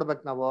ದರ್ಶನ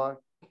ನೋಡ್ಬೇಕು ನಾವು?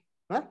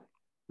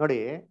 ನೋಡಿ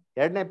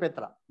 2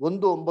 ಪೇತ್ರ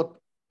 1:9,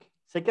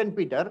 2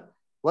 ಪೀಟರ್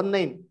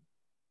 1:9.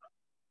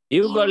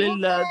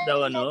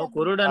 ಇವುಗಳಿಲ್ಲದವನು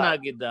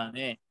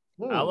ಕುರುಡನಾಗಿದ್ದಾನೆ,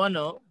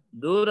 ಅವನು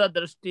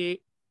ದೂರದೃಷ್ಟಿ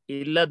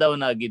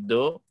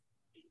ಇಲ್ಲದವನಾಗಿದ್ದು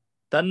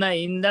ತನ್ನ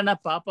ಇಂಧನ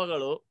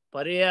ಪಾಪಗಳು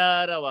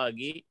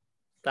ಪರಿಹಾರವಾಗಿ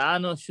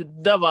ತಾನು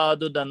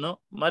ಶುದ್ಧವಾದುದನ್ನು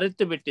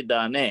ಮರೆತು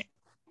ಬಿಟ್ಟಿದ್ದಾನೆ.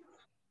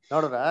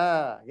 ನೋಡ್ರ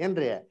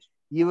ಏನ್ರಿ,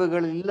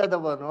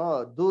 ಇವುಗಳಿಲ್ಲದವನು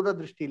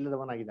ದೂರದೃಷ್ಟಿ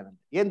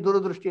ಇಲ್ಲದವನಾಗಿದ್ದಾನಂತೆ. ಏನ್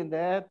ದೂರದೃಷ್ಟಿ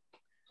ಅಂದ್ರೆ,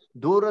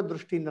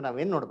 ದೂರದೃಷ್ಟಿಯಿಂದ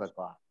ನಾವೇನ್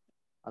ನೋಡ್ಬೇಕು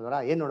ಅದರ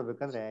ಏನ್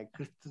ನೋಡ್ಬೇಕಂದ್ರೆ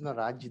ಕ್ರಿಸ್ತನ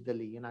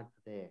ರಾಜ್ಯದಲ್ಲಿ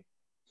ಏನಾಗ್ತದೆ,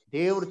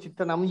 ದೇವ್ರ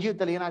ಚಿತ್ತ ನಮ್ಮ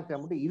ಜೀವಿತದಲ್ಲಿ ಏನಾಗ್ತದೆ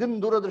ಅಂದ್ಬಿಟ್ಟು ಇದನ್ನ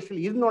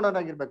ದೂರದೃಷ್ಟಿಯಲ್ಲಿ ಇದನ್ನ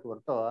ನೋಡೋದಾಗಿರ್ಬೇಕು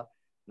ಹೊರತು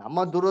ನಮ್ಮ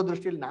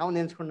ದೂರದೃಷ್ಟಿಯಲ್ಲಿ ನಾವು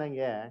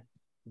ನೆನ್ಸ್ಕೊಂಡಂಗೆ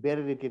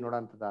ಬೇರೆ ರೀತಿ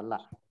ನೋಡೋಂಥದ್ದು ಅಲ್ಲ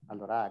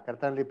ಅಲ್ವರ.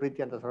 ಕರ್ತನಲ್ಲಿ ಪ್ರೀತಿ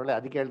ಅಂತ ಸೊಳ್ಳೆ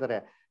ಅದಕ್ಕೆ ಹೇಳ್ತಾರೆ,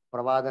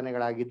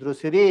 ಪ್ರವಾದನೆಗಳಾಗಿದ್ರು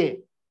ಸರಿ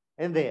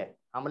ಏನ್ರಿ,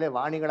 ಆಮೇಲೆ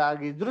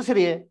ವಾಣಿಗಳಾಗಿದ್ರು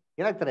ಸರಿ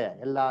ಏನಾಗ್ತಾರೆ,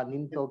 ಎಲ್ಲ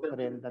ನಿಂತು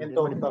ಹೋಗ್ತಾರೆ ಅಂತ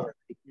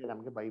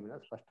ನಮ್ಗೆ ಬೈಬಲ್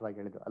ಸ್ಪಷ್ಟವಾಗಿ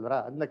ಹೇಳಿದ್ರು ಅಲ್ವರ.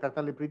 ಅದನ್ನ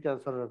ಕರ್ತನಲ್ಲಿ ಪ್ರೀತಿ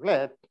ಅನ್ಸೋರ್ಗಳೇ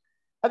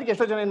ಅದಕ್ಕೆ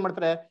ಎಷ್ಟೋ ಜನ ಏನ್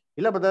ಮಾಡ್ತಾರೆ,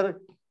 ಇಲ್ಲ ಬ್ರದರ್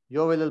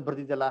ಯೋವೇಲಲ್ಲಿ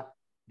ಬರ್ದಿದ್ದಲ್ಲ,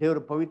 ದೇವ್ರ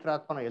ಪವಿತ್ರ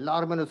ಆತ್ಮನ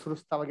ಎಲ್ಲಾರ ಮೇಲೂ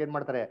ಸುರಿಸ್ತಾವಾಗ ಏನ್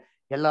ಮಾಡ್ತಾರೆ,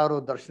 ಎಲ್ಲಾರು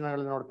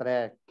ದರ್ಶನಗಳನ್ನ ನೋಡ್ತಾರೆ,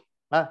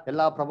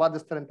 ಎಲ್ಲಾ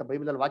ಪ್ರವಾದಿಸ್ತಾರೆ ಅಂತ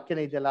ಬೈಬಲಲ್ಲಿ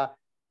ವಾಕ್ಯನೇ ಇದೆಯಲ್ಲ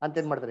ಅಂತ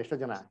ಏನ್ ಮಾಡ್ತಾರೆ ಎಷ್ಟೋ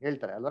ಜನ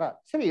ಹೇಳ್ತಾರೆ ಅಲ್ವರ.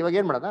 ಸರಿ, ಇವಾಗ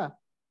ಏನ್ ಮಾಡೋಣ,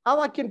 ಆ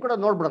ವಾಕ್ಯನ ಕೂಡ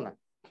ನೋಡ್ಬಿಡೋಣ.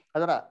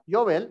 ಅದರ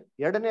ಯೋವೇಲ್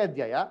 2ನೇ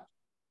ಅಧ್ಯಾಯ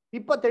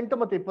 28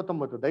 ಮತ್ತು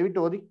 29 ದಯವಿಟ್ಟು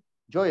ಓದಿ.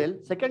 Joel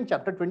 2nd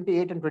chapter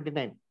 28 and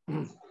 29.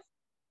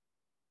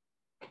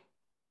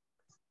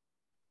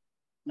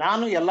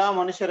 ನಾನು ಎಲ್ಲಾ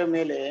ಮನುಷ್ಯರ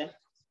ಮೇಲೆ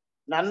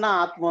ನನ್ನ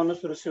ಆತ್ಮವನ್ನು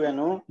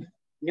ಸುರಿಸುವೆನು,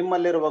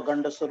 ನಿಮ್ಮಲ್ಲಿರುವ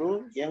ಗಂಡಸರು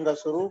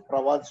ಹೆಂಗಸರು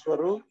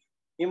ಪ್ರವಾದಿಸುವರು,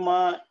 ನಿಮ್ಮ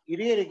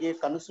ಹಿರಿಯರಿಗೆ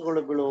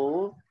ಕನಸುಗಳು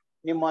ಬೀಳುವವು,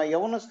 ನಿಮ್ಮ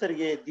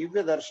ಯೌವನಸ್ಥರಿಗೆ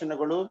ದಿವ್ಯ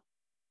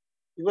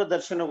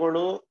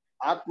ದರ್ಶನಗಳು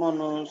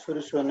ಆತ್ಮವನ್ನು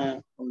ಸುರಿಸುವನು.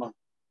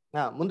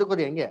 ಮುಂದಕ್ಕೆ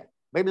ಓದಿ, ಹೆಂಗೆ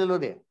ಬೈಬಲ್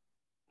ಓದಿ.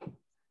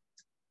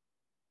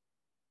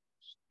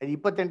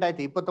 28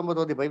 ಆಯ್ತು, 29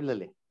 ಓದಿ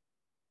ಬೈಬಲಲ್ಲಿ.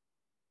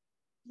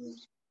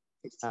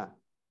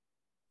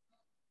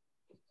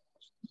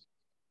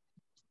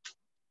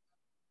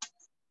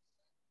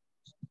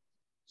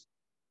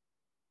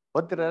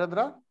 ಓದ್ತೀರಾ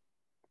ಯಾರಾದ್ರೂ?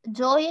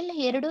 ಜೋಯಲ್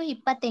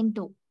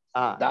 2:28.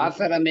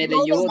 ದಾಸರ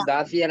ಮೇಲೆಯೂ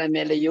ದಾಸಿಯರ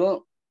ಮೇಲೆಯೂ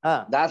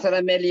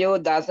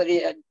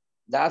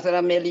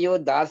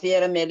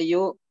ದಾಸಿಯರ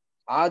ಮೇಲೆಯೂ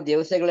ಆ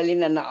ದಿವಸಗಳಲ್ಲಿ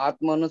ನನ್ನ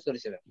ಆತ್ಮವನ್ನು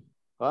ಸುರಿಸಿದೆ.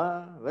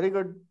 ವೆರಿ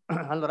ಗುಡ್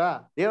ಅಲ್ವರ.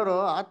 ದೇವರು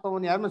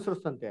ಆತ್ಮವನ್ನು ಯಾರ ಮೇಲೆ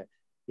ಸುರಿಸ್ತಂತೆ,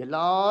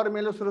 ಎಲ್ಲಾರ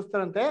ಮೇಲೂ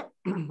ಸುರಿಸ್ತಾರಂತೆ.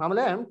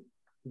 ಆಮೇಲೆ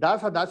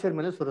ದಾಸಿಯರ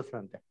ಮೇಲೆ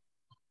ಸುರಿಸ್ತಾರಂತೆ.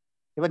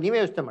 ಇವಾಗ ನೀವೇ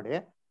ಯೋಚನೆ ಮಾಡಿ,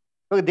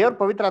 ಇವಾಗ ದೇವ್ರ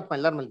ಪವಿತ್ರ ಆತ್ಮ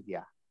ಎಲ್ಲಾರ ಮೇಲೆ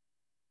ಇದೆಯಾ?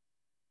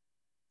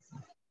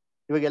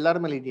 ಇವಾಗ ಎಲ್ಲಾರ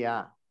ಮೇಲೆ ಇದೆಯಾ?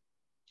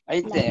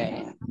 ಐತೆ,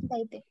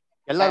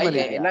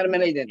 ಎಲ್ಲಾರ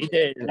ಮೇಲೆ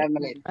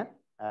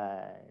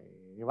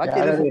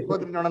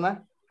ಓದ್ರಿ ನೋಡೋಣ.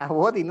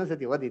 ಓದಿ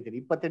ಇನ್ನೊಂದ್ಸತಿ ಓದಿದ್ದೀರಿ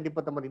 28,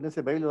 29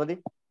 ಇನ್ನೊಂದ್ಸತಿ ಬೈಬಲ್ ಓದಿ.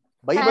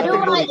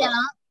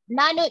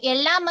 ನಾನು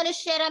ಎಲ್ಲಾ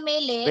ಮನುಷ್ಯರ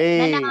ಮೇಲೆ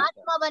ನನ್ನ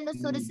ಆತ್ಮವನ್ನು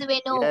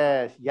ಸುರಿಸುವೆನು.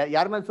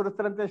 ಯಾರ ಮೇಲೆ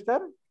ಸುರಿಸ್ತಾರಂತೆ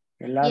ಸರ್?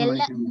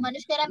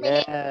 ಮನುಷ್ಯರ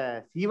ಮೇಲೆ.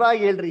 ಇವಾಗ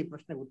ಹೇಳ್ರಿ ಈ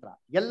ಪ್ರಶ್ನೆಗೆ ಉತ್ತರ.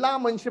 ಎಲ್ಲಾ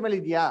ಮನುಷ್ಯರ ಮೇಲೆ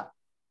ಇದೆಯಾ?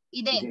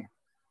 ಇದೆ.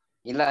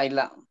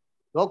 ಇಲ್ಲ.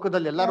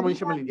 ಲೋಕದಲ್ಲಿ ಎಲ್ಲಾರ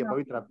ಮನುಷ್ಯರ ಮೇಲೆ ಇದೆಯಾ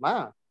ಪವಿತ್ರ ಆತ್ಮ?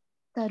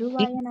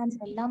 ತರುವಾಯ ನಾನು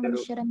ಎಲ್ಲಾ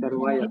ಮನುಷ್ಯರ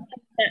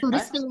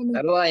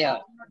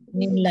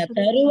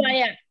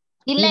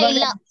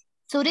ಇಲ್ಲ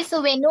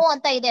ಸುರಿಸುವೆನು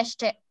ಅಂತ ಇದೆ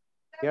ಅಷ್ಟೇ.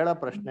 ಕೇಳೋ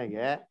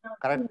ಪ್ರಶ್ನೆಗೆ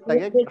ಕರೆಕ್ಟ್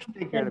ಆಗಿ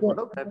ಪ್ರಶ್ನೆ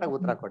ಕೇಳ್ಕೊಂಡು ಕರೆಕ್ಟ್ ಆಗಿ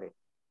ಉತ್ತರ ಕೊಡಿ.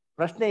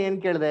 ಪ್ರಶ್ನೆ ಏನ್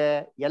ಕೇಳಿದೆ,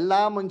 ಎಲ್ಲಾ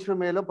ಮನುಷ್ಯರ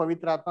ಮೇಲೂ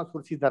ಪವಿತ್ರ ಆತ್ಮ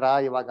ಸುರಿಸಿದಾರ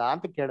ಇವಾಗ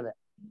ಅಂತ ಕೇಳಿದೆ.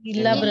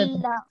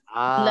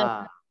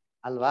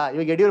 ಅಲ್ವಾ?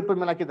 ಇವಾಗ ಯಡಿಯೂರಪ್ಪ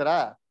ಮೇಲೆ ಹಾಕಿದಾರಾ?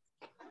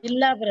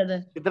 ಇಲ್ಲ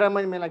ಬ್ರದರ್.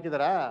 ಸಿದ್ದರಾಮಯ್ಯ ಮೇಲೆ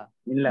ಹಾಕಿದಾರಾ?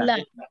 ಇಲ್ಲ.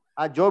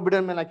 ಜೋ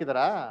ಬಿಡನ್ ಮೇಲೆ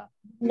ಹಾಕಿದಾರಾ?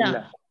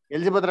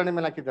 ಎಲಿಜಬೆತ್ ರಾಣಿ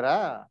ಮೇಲೆ ಹಾಕಿದಾರಾ?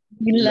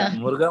 ಇಲ್ಲ.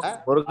 ನೋಡ್ರ,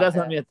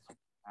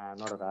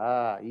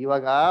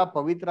 ಇವಾಗ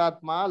ಪವಿತ್ರ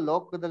ಆತ್ಮ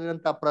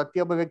ಲೋಕದಲ್ಲಿರಂತ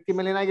ಪ್ರತಿಯೊಬ್ಬ ವ್ಯಕ್ತಿ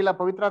ಮೇಲೆ ಏನಾಗಿಲ್ಲ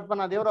ಪವಿತ್ರ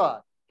ಆತ್ಮನ ದೇವ್ರು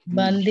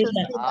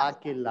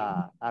ಹಾಕಿಲ್ಲ.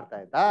 ಅರ್ಥ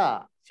ಆಯ್ತಾ?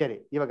 ಸರಿ,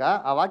 ಇವಾಗ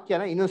ಆ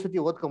ವಾಕ್ಯನ ಇನ್ನೊಂದ್ಸತಿ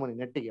ಓದ್ಕೊಂಬನಿ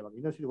ನೆಟ್ಟಿಗೆ. ಇವಾಗ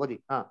ಇನ್ನೊಂದ್ಸತಿ ಓದಿ.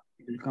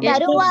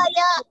 ತರುವಾಯ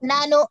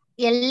ನಾನು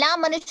ಎಲ್ಲಾ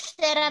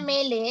ಮನುಷ್ಯರ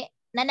ಮೇಲೆ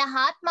ನನ್ನ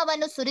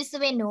ಆತ್ಮವನ್ನು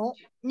ಸುರಿಸುವೆನು,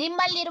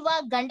 ನಿಮ್ಮಲ್ಲಿರುವ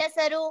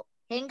ಗಂಡಸರು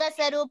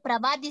ಹೆಂಗಸರು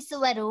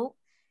ಪ್ರವಾದಿಸುವರು,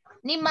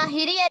 ನಿಮ್ಮ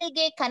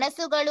ಹಿರಿಯರಿಗೆ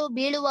ಕನಸುಗಳು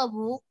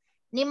ಬೀಳುವವು,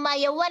 ನಿಮ್ಮ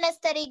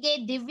ಯೌವನಸ್ಥರಿಗೆ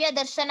ದಿವ್ಯ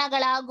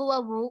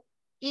ದರ್ಶನಗಳಾಗುವವು.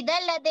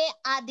 ಇದಲ್ಲದೆ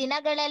ಆ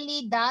ದಿನಗಳಲ್ಲಿ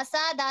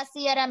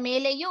ದಾಸಿಯರ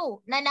ಮೇಲೆಯೂ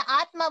ನನ್ನ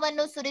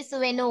ಆತ್ಮವನ್ನು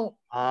ಸುರಿಸುವೆನು.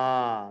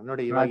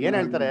 ನೋಡಿ ಇವಾಗ ಏನ್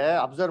ಹೇಳ್ತಾರೆ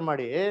ಅಬ್ಸರ್ವ್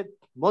ಮಾಡಿ.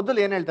 ಮೊದಲು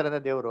ಏನ್ ಹೇಳ್ತಾರೆ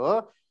ಅಂದ್ರೆ ದೇವರು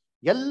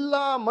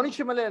ಎಲ್ಲಾ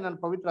ಮನುಷ್ಯ ಮೇಲೆ ನನ್ನ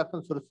ಪವಿತ್ರ ಆತ್ಮ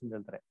ಸುರಿಸ್ತೀನಿ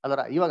ಹೇಳ್ತಾರೆ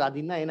ಅಲ್ವರ. ಇವಾಗ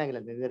ಅದಿನ್ನ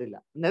ಏನಾಗಿಲ್ಲ,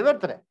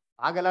 ನೆರವೇರ್ತಾರೆ.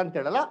 ಆಗಲ್ಲ ಅಂತ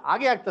ಹೇಳಲ್ಲ,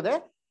 ಹಾಗೆ ಆಗ್ತದೆ.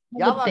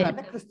 ಯಾವಾಗ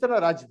ಅಂದ್ರೆ ಕ್ರಿಸ್ತನ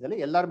ರಾಜ್ಯದಲ್ಲಿ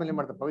ಎಲ್ಲಾರ ಮೇಲೆ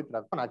ಮಾಡ್ತಾರೆ ಪವಿತ್ರ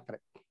ಆತ್ಮನ ಹಾಕ್ತಾರೆ.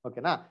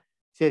 ಓಕೆನಾ?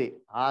 ಸರಿ,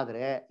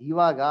 ಆದ್ರೆ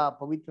ಇವಾಗ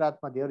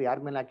ಪವಿತ್ರಾತ್ಮ ದೇವ್ರು ಯಾರ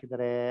ಮೇಲೆ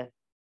ಹಾಕಿದ್ದಾರೆ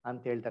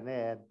ಅಂತ ಹೇಳ್ತಾನೆ,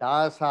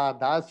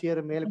 ದಾಸಿಯರ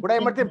ಮೇಲೆ ಕೂಡ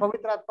ಏನ್ ಮಾಡ್ತೀನಿ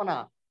ಪವಿತ್ರ ಆತ್ಮನ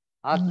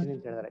ಹಾಕ್ತೀನಿ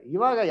ಅಂತ ಹೇಳಿದಾರೆ.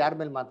 ಇವಾಗ ಯಾರ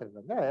ಮೇಲೆ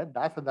ಮಾತಾಡಿದ್ರೆ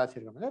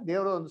ದಾಸಿಯರ ಮೇಲೆ,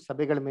 ದೇವರ ಒಂದು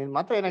ಸಭೆಗಳ ಮೇಲೆ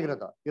ಮಾತ್ರ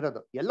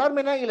ಇರೋದು ಎಲ್ಲಾರ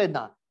ಮೇಲೆ ಆಗಿಲ್ಲ.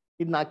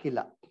 ಇದನ್ನ ಹಾಕಿಲ್ಲ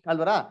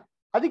ಅಲ್ವರ.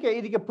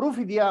 ಇದಕ್ಕೆ ಪ್ರೂಫ್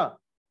ಇದೆಯಾ?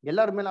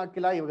 ಎಲ್ಲಾರ ಮೇಲೆ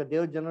ಹಾಕಿಲ್ಲ, ಇವಾಗ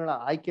ದೇವ್ರ ಜನಗಳ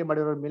ಆಯ್ಕೆ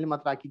ಮಾಡಿರೋರ ಮೇಲೆ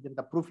ಮಾತ್ರ ಹಾಕಿದ್ದೆ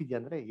ಅಂತ ಪ್ರೂಫ್ ಇದೆಯಾ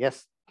ಅಂದ್ರೆ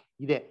ಎಸ್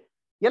ಇದೆ.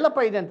 ಎಲ್ಲಪ್ಪ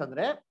ಇದೆ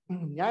ಅಂತಂದ್ರೆ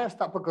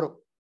ನ್ಯಾಯಸ್ಥಾಪಕರು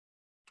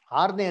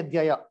 6ನೇ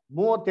ಅಧ್ಯಾಯ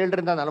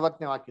 37ರಿಂದ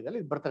 40ನೇ ವಾಕ್ಯದಲ್ಲಿ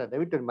ಇದು ಬರ್ತಾರೆ.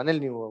 ದಯವಿಟ್ಟು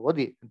ಮನೇಲಿ ನೀವು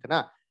ಓದಿ ಅಂತನಾ.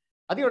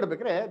 ಅದೇ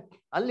ನೋಡ್ಬೇಕ್ರೆ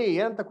ಅಲ್ಲಿ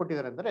ಏನಂತ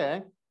ಕೊಟ್ಟಿದ್ದಾರೆ ಅಂದ್ರೆ,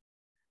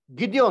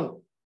 ಗಿದ್ಯೋನ್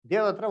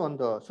ದೇವ್ರ ಹತ್ರ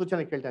ಒಂದು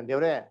ಸೂಚನೆ ಕೇಳ್ತಾನೆ,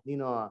 ದೇವ್ರೆ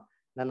ನೀನು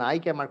ನನ್ನ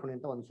ಆಯ್ಕೆ ಮಾಡ್ಕೊಂಡು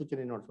ಅಂತ ಒಂದು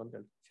ಸೂಚನೆ ನೋಡ್ಸು ಅಂತ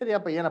ಹೇಳ್ತಾರೆ. ಸರಿ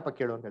ಅಪ್ಪ ಏನಪ್ಪ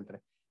ಕೇಳು ಅಂತ ಹೇಳ್ತಾರೆ.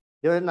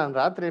 ದೇವ್ರೆ ನಾನು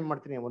ರಾತ್ರಿ ಏನ್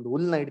ಮಾಡ್ತೀನಿ, ಒಂದು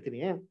ಹುಲ್ಲನ್ನ ಇಡ್ತೀನಿ,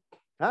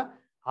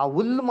 ಆ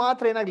ಹುಲ್ಲು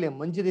ಮಾತ್ರ ಏನಾಗ್ಲಿ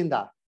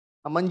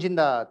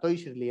ಮಂಜಿಂದ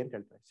ತೊಯ್ಸಿರ್ಲಿ ಅಂತ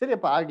ಹೇಳ್ತಾರೆ.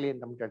 ಸರಿಯಪ್ಪ ಆಗ್ಲಿ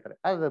ಅಂತ ನಮ್ಗೆ ಹೇಳ್ತಾರೆ.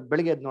 ಆದ್ರೆ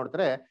ಬೆಳಿಗ್ಗೆ ಎದ್ದು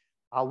ನೋಡ್ತಾರೆ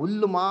ಆ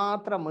ಹುಲ್ಲು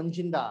ಮಾತ್ರ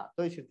ಮಂಜಿಂದ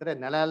ತೊಯ್ಸಿರ್ತಾರೆ,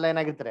 ನೆಲ ಎಲ್ಲ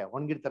ಏನಾಗಿರ್ತಾರೆ,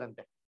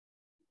 ಒಣಗಿರ್ತಾರಂತೆ.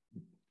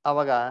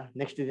 ಅವಾಗ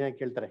ನೆಕ್ಸ್ಟ್ ದಿನ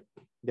ಕೇಳ್ತಾರೆ,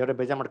 ದೇವ್ರೆ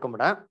ಬೇಜಾರ್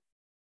ಮಾಡ್ಕೊಂಬೇಡ,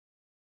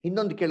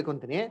 ಇನ್ನೊಂದು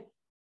ಕೇಳ್ಕೊಂತೀನಿ,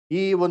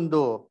 ಈ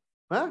ಒಂದು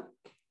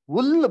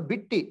ಹುಲ್ಲು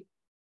ಬಿಟ್ಟಿ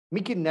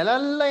ಮಿಕ್ಕಿ ನೆಲ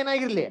ಎಲ್ಲ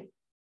ಏನಾಗಿರ್ಲಿ,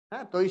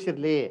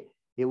 ತೊಯ್ಸಿರ್ಲಿ,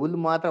 ಈ ಹುಲ್ಲು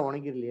ಮಾತ್ರ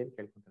ಒಣಗಿರ್ಲಿ ಅಂತ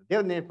ಕೇಳ್ಕೊಂತಾರೆ.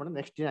 ದೇವ್ರ ನೇರ್ಕೊಂಡು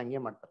ನೆಕ್ಸ್ಟ್ ದಿನ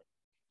ಹಂಗೆ ಮಾಡ್ತಾರೆ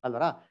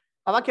ಅಲ್ವರ.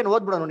 ಆ ವಾಕ್ಯನ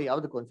ಓದ್ಬಿಡ ನೋಡಿ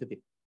ಯಾವ್ದಕ್ಕೂ ಒಂದ್ಸತಿ.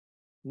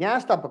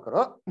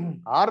 ನ್ಯಾಯಸ್ಥಾಪಕರು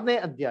 6ನೇ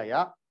ಅಧ್ಯಾಯ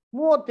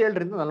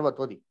 37ರಿಂದ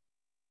 40 ಓದಿ.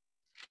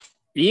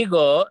 ಈಗ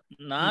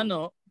ನಾನು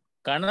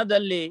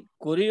ಕಣದಲ್ಲಿ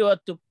ಕುರಿಯುವ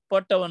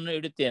ತುಪ್ಪಟವನ್ನು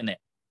ಇಡುತ್ತೇನೆ,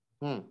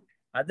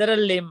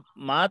 ಅದರಲ್ಲಿ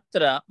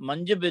ಮಾತ್ರ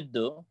ಮಂಜು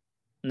ಬಿದ್ದು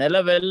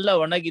ನೆಲವೆಲ್ಲ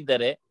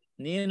ಒಣಗಿದ್ದರೆ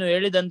ನೀನು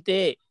ಹೇಳಿದಂತೆ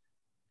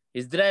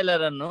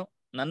ಇಸ್ರಾಯೇಲರನ್ನು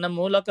ನನ್ನ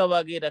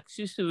ಮೂಲಕವಾಗಿ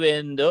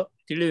ರಕ್ಷಿಸುವೆಂದು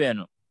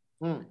ತಿಳಿಯುವೆನು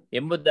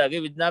ಎಂಬುದಾಗಿ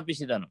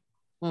ವಿಜ್ಞಾಪಿಸಿದನು.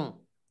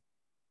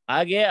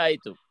 ಹಾಗೇ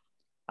ಆಯಿತು.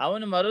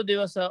 ಅವನು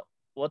ಮರುದಿವಸ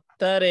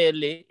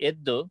ಒತ್ತಾರೆಯಲ್ಲಿ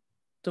ಎದ್ದು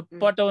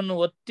ತುಪ್ಪಟವನ್ನು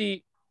ಒತ್ತಿ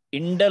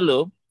ಹಿಂಡಲು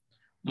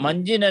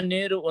ಮಂಜಿನ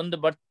ನೀರು ಒಂದು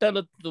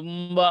ಬಟ್ಟಲು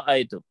ತುಂಬಾ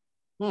ಆಯಿತು.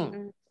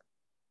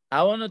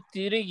 ಅವನು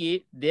ತಿರುಗಿ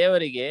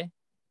ದೇವರಿಗೆ,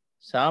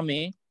 ಸ್ವಾಮಿ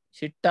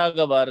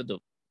ಸಿಟ್ಟಾಗಬಾರದು,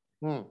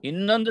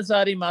 ಇನ್ನೊಂದು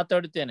ಸಾರಿ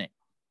ಮಾತಾಡುತ್ತೇನೆ,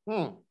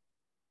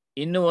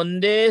 ಇನ್ನು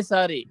ಒಂದೇ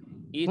ಸಾರಿ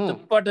ಈ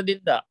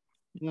ತುಪ್ಪಟದಿಂದ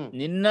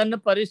ನಿನ್ನನ್ನು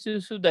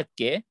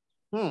ಪರಿಶೀಲಿಸುವುದಕ್ಕೆ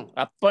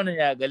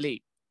ಅಪ್ಪಣೆಯಾಗಲಿ.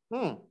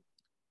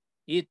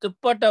 ಈ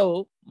ತುಪ್ಪಟವು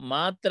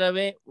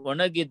ಮಾತ್ರವೇ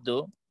ಒಣಗಿದ್ದು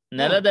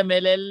ನೆಲದ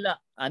ಮೇಲೆಲ್ಲ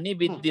ಹನಿ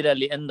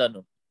ಬಿದ್ದಿರಲಿ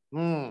ಎಂದನು.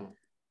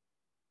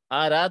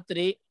 ಆ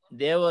ರಾತ್ರಿ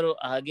ದೇವರು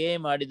ಹಾಗೇ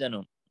ಮಾಡಿದನು.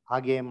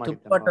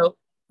 ತುಪ್ಪಟವು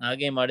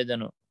ಹಾಗೆ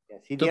ಮಾಡಿದನು,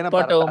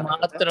 ತುಪ್ಪಟವು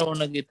ಮಾತ್ರ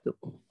ಒಣಗಿತ್ತು.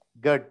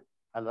 ಗಡ್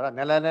ಅಲ್ವಾ,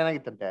 ನೆಲ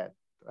ಏನಾಗಿತ್ತಂತೆ,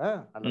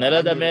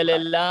 ನೆಲದ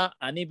ಮೇಲೆಲ್ಲ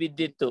ಹನಿ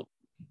ಬಿದ್ದಿತ್ತು.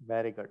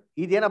 Very good.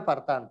 ಇದೇನಪ್ಪ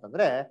ಅರ್ಥ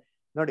ಅಂತಂದ್ರೆ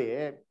ನೋಡಿ,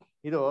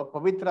 ಇದು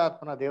ಪವಿತ್ರ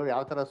ಆತ್ಮನ ದೇವರು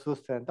ಯಾವ ತರ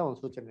ಸೂಚಿಸ್ತಾರೆ ಅಂತ ಒಂದು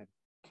ಸೂಚನೆ.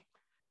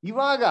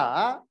 ಇವಾಗ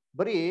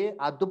ಬರೀ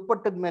ಆ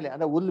ದುಪ್ಪಟ್ಟದ ಮೇಲೆ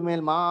ಅಂದ್ರೆ ಹುಲ್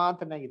ಮೇಲೆ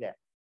ಮಾತ್ರ ಇದೆ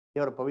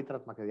ದೇವರ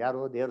ಪವಿತ್ರಾತ್ಮ.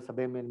 ಯಾರು? ದೇವ್ರ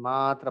ಸಭೆ ಮೇಲೆ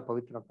ಮಾತ್ರ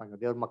ಪವಿತ್ರಾತ್ಮ,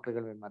 ದೇವ್ರ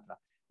ಮಕ್ಕಳುಗಳ ಮೇಲೆ ಮಾತ್ರ.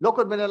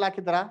 ಲೋಕದ ಮೇಲೆಲ್ಲ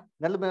ಹಾಕಿದ್ರ,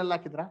 ನೆಲದ ಮೇಲೆಲ್ಲ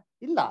ಹಾಕಿದ್ರ?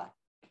 ಇಲ್ಲ.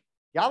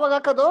 ಯಾವಾಗ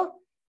ಹಾಕೋದು?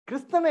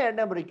 ಕ್ರಿಸ್ತನ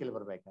 2ನೇ ಬರಿಕೆಯಲ್ಲಿ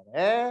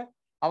ಬರ್ಬೇಕಾದ್ರೆ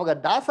ಅವಾಗ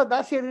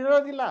ದಾಸಿಯರು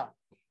ಇರೋದಿಲ್ಲ,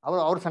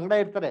 ಅವ್ರ ಸಂಗಡ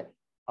ಇರ್ತಾರೆ,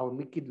 ಅವ್ರು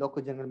ಮಿಕ್ಕಿದ ಲೋಕ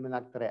ಜನಗಳ ಮೇಲೆ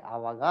ಹಾಕ್ತಾರೆ.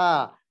 ಆವಾಗ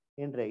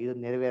ಏನ್ರಿ ಇದು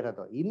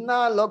ನೆರವೇರೋದು. ಇನ್ನ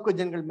ಲೋಕ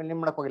ಜನಗಳ ಮೇಲೆ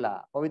ಏನ್ ಮಾಡಕ್ ಹೋಗಿಲ್ಲ,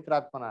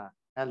 ಪವಿತ್ರಾತ್ಮನ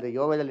ಅಂದ್ರೆ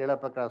ಯೋವೇಲಲ್ಲಿ ಹೇಳೋ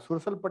ಪ್ರಕಾರ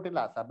ಸುರಿಸಲ್ಪಟ್ಟಿಲ್ಲ,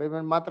 ಸಭೆ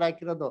ಮೇಲೆ ಮಾತ್ರ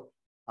ಹಾಕಿರೋದು.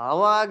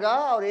 ಆವಾಗ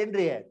ಅವ್ರ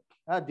ಏನ್ರಿ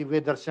ದಿವ್ಯ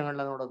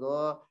ದರ್ಶನಗಳನ್ನ ನೋಡೋದು,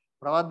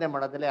 ಪ್ರವಾದನೆ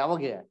ಮಾಡೋದಿಲ್ಲ.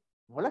 ಯಾವಾಗ?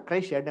 ಅವೆಲ್ಲ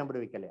ಕ್ರೈಸ್ಟ್ 2ನೇ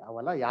ಬರುವಿಕೆಯಲ್ಲಿ.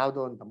 ಅವೆಲ್ಲ ಯಾವ್ದು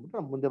ಅಂತ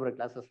ಅಂದ್ಬಿಟ್ಟು ಮುಂದೆ ಬರೋ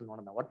ಕ್ಲಾಸಸ್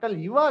ನೋಡೋಣ. ಒಟ್ಟಲ್ಲಿ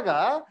ಇವಾಗ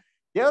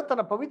ದೇವ್ರ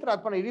ತನ್ನ ಪವಿತ್ರ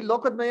ಆತ್ಮನ ಇಡೀ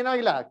ಲೋಕದ ಮೇಲೆ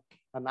ಏನಾಗಿಲ್ಲ,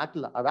 ಅದನ್ನ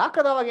ಹಾಕಿಲ್ಲ. ಅದು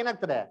ಹಾಕದವಾಗ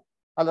ಏನಾಗ್ತಾರೆ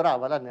ಅಲ್ವರ,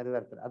 ಅವೆಲ್ಲ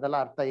ನೆರವೇರ್ತಾರೆ. ಅದೆಲ್ಲ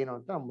ಅರ್ಥ ಏನು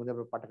ಅಂತ ನಮ್ಮ ಮುಂದೆ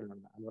ಬರೋ ಪಾಠಗಳು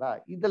ನೋಡೋಣ ಅಲ್ವರ.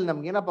 ಇದ್ರಲ್ಲಿ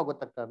ನಮ್ಗೆ ಏನಪ್ಪ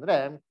ಗೊತ್ತಾಗ್ತದೆ ಅಂದ್ರೆ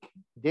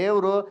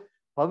ದೇವರು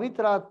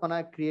ಪವಿತ್ರಾತ್ಮನ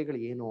ಕ್ರಿಯೆಗಳು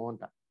ಏನು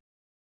ಅಂತ.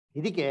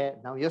 ಇದಕ್ಕೆ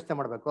ನಾವು ಯೋಚನೆ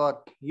ಮಾಡ್ಬೇಕು.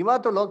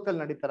 ಇವತ್ತು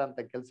ಲೋಕದಲ್ಲಿ ನಡೀತಾರಂತ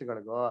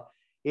ಕೆಲ್ಸಗಳಿಗೂ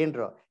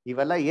ಏನ್ರು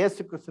ಇವೆಲ್ಲ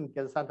ಯೇಸು ಕ್ರಿಸ್ತನ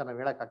ಕೆಲಸ ಅಂತ ನಾವ್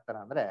ಹೇಳಕ್ ಆಗ್ತಾರ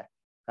ಅಂದ್ರೆ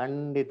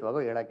ಖಂಡಿತವಾಗೂ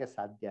ಹೇಳಕ್ಕೆ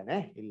ಸಾಧ್ಯನೇ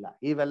ಇಲ್ಲ.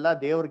 ಇವೆಲ್ಲ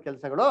ದೇವ್ರ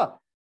ಕೆಲ್ಸಗಳು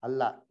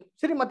ಅಲ್ಲ.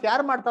 ಸರಿ, ಮತ್ತೆ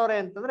ಯಾರು ಮಾಡ್ತಾವ್ರೆ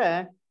ಅಂತಂದ್ರೆ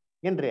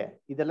ಏನ್ರಿ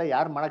ಇದೆಲ್ಲ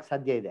ಯಾರು ಮಾಡಕ್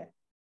ಸಾಧ್ಯ ಇದೆ?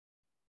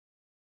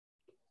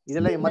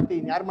 ಇದೆಲ್ಲ ಮತ್ತೆ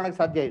ಯಾರು ಮಾಡಕ್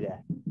ಸಾಧ್ಯ ಇದೆ?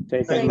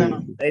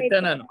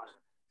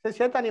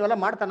 ಶೇತಾನ್ ಇವೆಲ್ಲ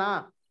ಮಾಡ್ತಾನ?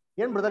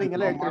 ಏನ್ ಬ್ರದರ್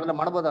ಹಿಂಗೆಲ್ಲ ಹೇಳ್ತೀರಲ್ಲ,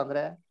 ಮಾಡ್ಬೋದಾ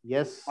ಅಂದ್ರೆ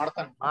ಎಸ್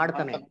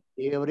ಮಾಡ್ತಾನೆ.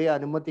 ದೇವರೇ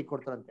ಅನುಮತಿ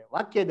ಕೊಡ್ತಾರಂತೆ.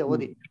 ವಾಕ್ಯ ಇದೆ,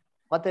 ಓದಿ.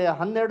 ಮತ್ತೆ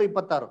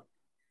 12:26.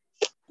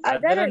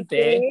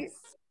 ಅದರಂತೆ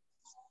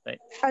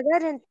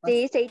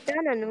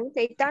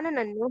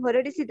ಸೈತಾನನನ್ನು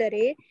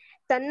ಹೊರಡಿಸಿದರೆ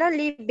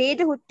ತನ್ನಲ್ಲಿ ಭೇದ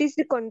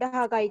ಹುಟ್ಟಿಸಿಕೊಂಡ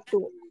ಹಾಗಾಯ್ತು.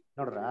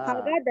 ನೋಡ್ರ,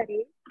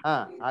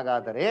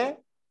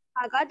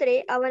 ಹಾಗಾದರೆ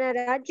ಅವನ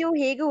ರಾಜ್ಯವು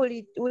ಹೇಗೆ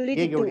ಉಳಿಯಿತು?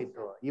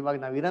 ಇವಾಗ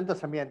ನಾವ್ ಇರೋಂತ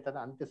ಸಮಯ ಅಂತ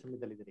ಅಂತ್ಯ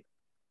ಸಮಯದಲ್ಲಿ ಇದ್ರಿ.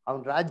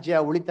 ಅವನ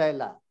ರಾಜ್ಯ ಉಳಿತಾ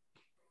ಇಲ್ಲ,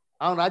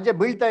 ಅವನ ರಾಜ್ಯ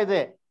ಬೀಳ್ತಾ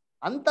ಇದೆ.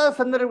 ಅಂತ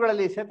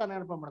ಸಂದರ್ಭಗಳಲ್ಲಿ ಶೇತಾನ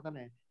ಏನಪ್ಪ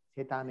ಮಾಡ್ತಾನೆ?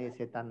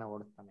 ಶೇತಾನ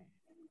ಓಡಿಸ್ತಾನೆ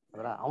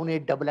ಅಲ್ರ. ಅವನೇ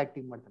ಡಬಲ್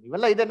ಆಕ್ಟಿಂಗ್ ಮಾಡ್ತಾನೆ.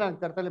 ಇವೆಲ್ಲ ಇದೆ, ನಾನು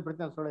ಕರ್ತವ್ಯ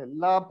ಪ್ರತಿನಿಧಿಸೋ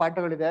ಎಲ್ಲಾ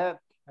ಪಾಠಗಳಿದೆ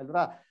ಅಲ್ರ.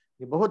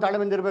 ನೀವು ಬಹು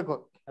ತಾಳ್ಮೆಯಿಂದ ಇರ್ಬೇಕು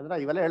ಅಲ್ರ.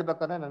 ಇವೆಲ್ಲ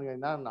ಹೇಳ್ಬೇಕಂದ್ರೆ ನನಗೆ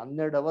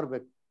 12 ಅವರ್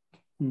ಬೇಕು,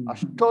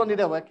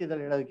 ಅಷ್ಟೊಂದಿದೆ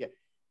ವಾಕ್ಯದಲ್ಲಿ ಹೇಳೋದಕ್ಕೆ.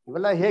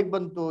 ಇವೆಲ್ಲ ಹೇಗ್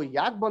ಬಂತು,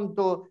 ಯಾಕೆ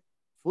ಬಂತು,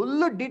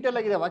 ಫುಲ್ ಡೀಟೇಲ್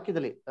ಆಗಿದೆ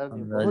ವಾಕ್ಯದಲ್ಲಿ.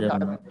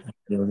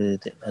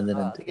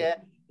 ಅದಕ್ಕೆ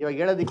ಇವಾಗ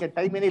ಹೇಳೋದಿಕ್ಕೆ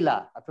ಟೈಮ್ ಏನಿಲ್ಲ,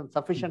 ಅಷ್ಟೊಂದು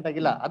ಸಫಿಶಿಯಂಟ್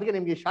ಆಗಿಲ್ಲ. ಅದಕ್ಕೆ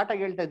ನಿಮ್ಗೆ ಶಾರ್ಟ್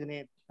ಆಗಿ ಹೇಳ್ತಾ ಇದ್ದೀನಿ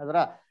ಅದ್ರ.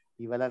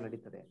 ಇವೆಲ್ಲ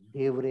ನಡೀತದೆ,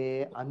 ದೇವರೇ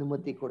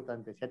ಅನುಮತಿ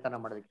ಕೊಡ್ತಂತೆ ಶೇತಾನ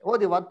ಮಾಡೋದಕ್ಕೆ.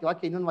 ಓದಿ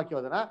ವಾಕ್ಯ ಇನ್ನೊಂದು ವಾಕ್ಯ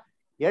ಓದೋಣ.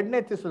 2ನೇ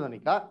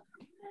ಥೆಸಲೋನಿಕ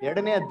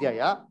 2ನೇ ಅಧ್ಯಾಯ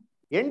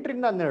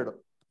 8ರಿಂದ 12.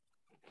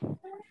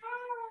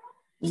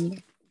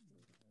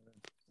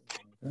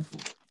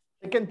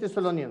 Second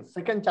Thessalonians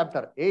 2nd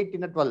chapter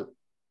 8-12.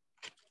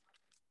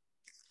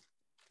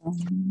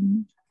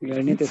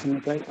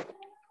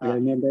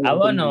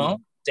 ಅವನು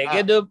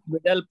ತೆಗೆದು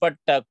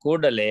ಬಿಡಲ್ಪಟ್ಟ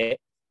ಕೂಡಲೇ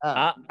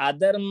ಆ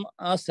ಅಧರ್ಮ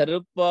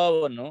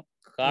ಸ್ವರೂಪವನ್ನು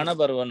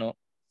ಕಾಣಬರುವನು.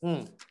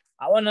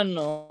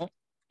 ಅವನನ್ನು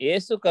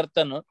ಯೇಸು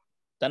ಕರ್ತನು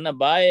ತನ್ನ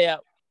ಬಾಯಿಯ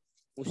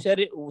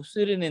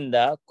ಉಸಿರಿನಿಂದ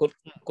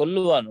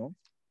ಕೊಲ್ಲುವನು,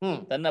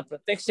 ತನ್ನ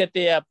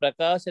ಪ್ರತ್ಯಕ್ಷತೆಯ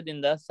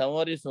ಪ್ರಕಾಶದಿಂದ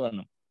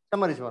ಸಂಹರಿಸುವನು.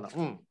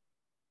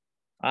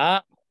 ಆ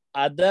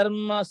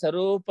ಅಧರ್ಮ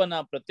ಸ್ವರೂಪನ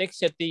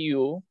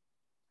ಪ್ರತ್ಯಕ್ಷತೆಯು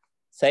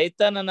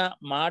ಸೈತಾನನ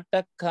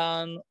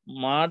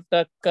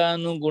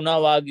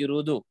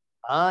ಮಾಟಕ್ಕನುಗುಣವಾಗಿರುವುದು.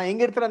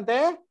 ಹೆಂಗಿರ್ತಾರಂತೆ?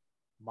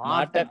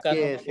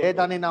 ಮಾಟಕ್ಕೆ,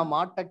 ಸೇತಾನಿನ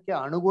ಮಾಟಕ್ಕೆ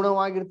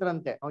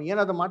ಅನುಗುಣವಾಗಿರ್ತಾರಂತೆ.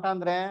 ಏನದು ಮಾಟ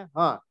ಅಂದ್ರೆ?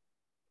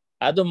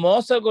 ಅದು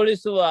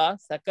ಮೋಸಗೊಳಿಸುವ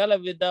ಸಕಲ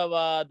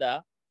ವಿಧವಾದ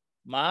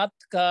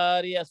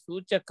ಮಾತ್ಕಾರ್ಯ,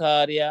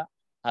 ಸೂಚಕಾರ್ಯ,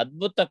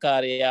 ಅದ್ಭುತ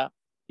ಕಾರ್ಯ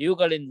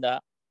ಇವುಗಳಿಂದ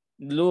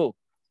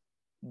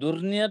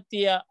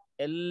ದುರ್ನೀತಿಯ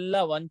ಎಲ್ಲ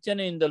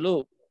ವಂಚನೆಯಿಂದಲೂ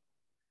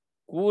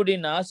ಕೂಡಿ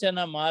ನಾಶನ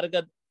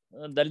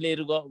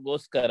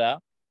ಮಾರ್ಗದಲ್ಲಿರೋಗೋಸ್ಕರ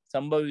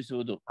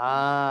ಸಂಭವಿಸುವುದು.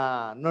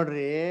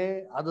 ನೋಡ್ರಿ,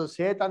 ಅದು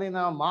ಸೇತಾನಿನ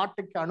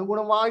ಮಾಟಕ್ಕೆ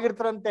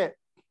ಅನುಗುಣವಾಗಿರ್ತಾರಂತೆ.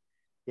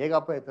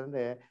 ಹೇಗಪ್ಪ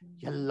ಐತಂದ್ರೆ,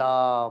 ಎಲ್ಲಾ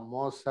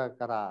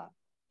ಮೋಸಕರ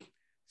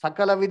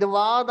ಸಕಲ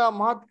ವಿಧವಾದ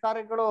ಮಹತ್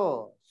ಕಾರ್ಯಗಳು,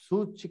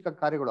 ಸೂಚಕ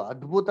ಕಾರ್ಯಗಳು,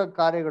 ಅದ್ಭುತ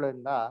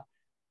ಕಾರ್ಯಗಳಿಂದ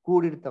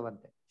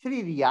ಕೂಡಿರ್ತವಂತೆ. ಸರಿ,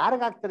 ಇದು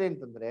ಯಾರಿಗಾಗ್ತದೆ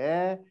ಅಂತಂದ್ರೆ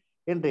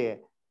ಏನ್ರಿ?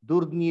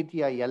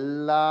 ದುರ್ನೀತಿಯ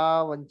ಎಲ್ಲಾ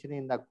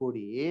ವಂಚನೆಯಿಂದ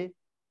ಕೂಡಿ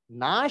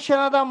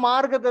ನಾಶನದ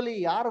ಮಾರ್ಗದಲ್ಲಿ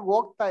ಯಾರು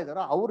ಹೋಗ್ತಾ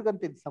ಇದಾರೋ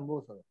ಅವ್ರಿಗಂತ ಇದು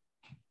ಸಂಭವಿಸೋದು.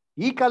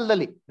 ಈ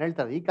ಕಾಲದಲ್ಲಿ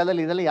ಹೇಳ್ತಾರೆ, ಈ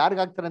ಕಾಲದಲ್ಲಿ ಇದೆಲ್ಲ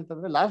ಯಾರಿಗಾಗ್ತಾರೆ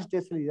ಅಂತಂದ್ರೆ, ಲಾಸ್ಟ್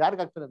ಡೇಸ್ ಅಲ್ಲಿ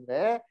ಯಾರಿಗಾಗ್ತಾರೆ ಅಂದ್ರೆ,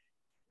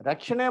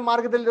 ರಕ್ಷಣೆ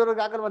ಮಾರ್ಗದಲ್ಲಿ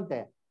ಇರೋರ್ಗೆ ಆಗಲ್ವಂತೆ,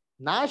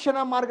 ನಾಶನ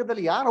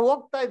ಮಾರ್ಗದಲ್ಲಿ ಯಾರು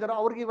ಹೋಗ್ತಾ ಇದಾರೋ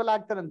ಅವ್ರಿಗೆ ಇವೆಲ್ಲ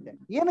ಆಗ್ತಾರಂತೆ.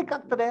 ಏನಕ್ಕೆ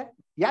ಆಗ್ತದೆ?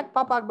 ಯಾಕೆ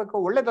ಪಾಪ ಆಗ್ಬೇಕು?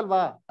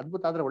 ಒಳ್ಳೇದಲ್ವಾ?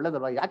 ಅದ್ಭುತ ಆದ್ರೆ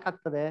ಒಳ್ಳೇದಲ್ವಾ? ಯಾಕೆ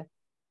ಆಗ್ತದೆ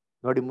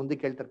ನೋಡಿ, ಮುಂದೆ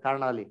ಕೇಳ್ತಾರೆ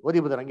ಕಾರಣ. ಅಲ್ಲಿ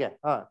ಓದಿಬೋದ ನಂಗೆ?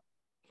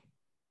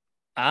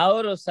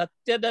 ಅವರು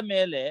ಸತ್ಯದ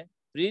ಮೇಲೆ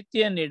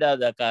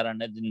ಪ್ರೀತಿಯನ್ನಿಡದ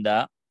ಕಾರಣದಿಂದ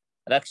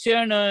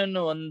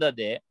ರಕ್ಷಣೆಯನ್ನು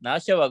ಹೊಂದದೆ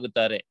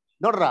ನಾಶವಾಗುತ್ತಾರೆ.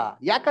 ನೋಡ್ರ,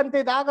 ಯಾಕಂತ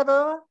ಇದಾಗದು?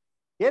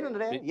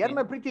 ಏನಂದ್ರೆ ಏನ್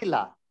ಮೇಲೆ ಪ್ರೀತಿ ಇಲ್ಲ,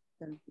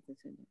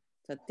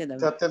 ಸತ್ಯದ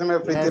ಮೇಲೆ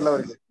ಪ್ರೀತಿ ಇಲ್ಲ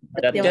ಅವರಿಗೆ.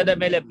 ಸತ್ಯದ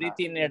ಮೇಲೆ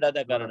ಪ್ರೀತಿಯನ್ನಿಡದ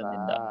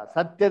ಕಾರಣದಿಂದ,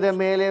 ಸತ್ಯದ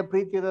ಮೇಲೆ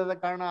ಪ್ರೀತಿ ಇರೋದ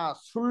ಕಾರಣ,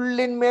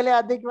 ಸುಳ್ಳಿನ ಮೇಲೆ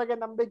ಅಧಿಕವಾಗಿ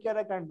ನಂಬಿಕೆ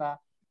ಇರೋ ಕಾರಣ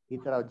ಈ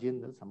ತರ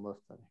ಜೀವನದಲ್ಲಿ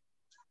ಸಂಭವಿಸ್ತದೆ.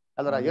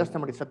 ಅಲ್ವರ? ಯೋಚನೆ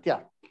ಮಾಡಿ. ಸತ್ಯ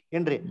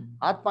ಏನ್ರಿ?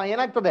 ಆತ್ಮ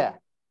ಏನಾಗ್ತದೆ?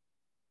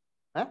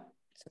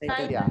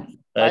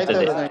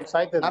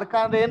 ನರಕ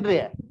ಅಂದ್ರೆ ಏನ್ರಿ?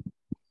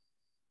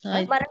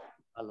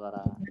 ಅಲ್ವರ?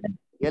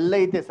 ಎಲ್ಲ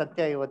ಐತೆ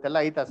ಸತ್ಯ, ಇವತ್ತೆಲ್ಲ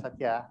ಐತಾ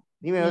ಸತ್ಯ?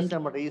 ನೀವೇ ಯೋಚನೆ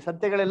ಮಾಡ್ರಿ. ಈ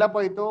ಸತ್ಯಗಳೆಲ್ಲಪ್ಪ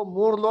ಆಯ್ತು.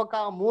 3 ಲೋಕ,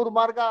 3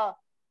 ಮಾರ್ಗ.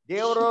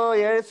 ದೇವರು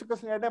ಯೇಸು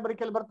ಕ್ರಿಸ್ತನ 2ನೇ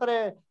ಬರಿಕೆಯಲ್ಲಿ ಬರ್ತಾರೆ,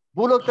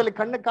 ಭೂಲೋಕದಲ್ಲಿ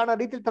ಕಣ್ಣು ಕಾಣೋ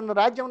ರೀತಿಯಲ್ಲಿ ತನ್ನ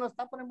ರಾಜ್ಯವನ್ನು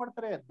ಸ್ಥಾಪನೆ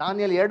ಮಾಡ್ತಾರೆ.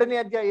 ದಾನಿಯೇಲ 2ನೇ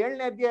ಅಧ್ಯಾಯ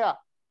 7ನೇ ಅಧ್ಯಾಯ,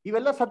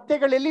 ಇವೆಲ್ಲ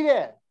ಸತ್ಯಗಳು ಎಲ್ಲಿದೆ?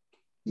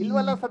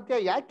 ಇಲ್ವಲ್ಲ ಸತ್ಯ.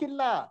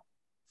 ಯಾಕಿಲ್ಲ?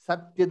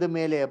 ಸತ್ಯದ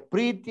ಮೇಲೆ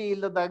ಪ್ರೀತಿ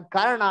ಇಲ್ಲದ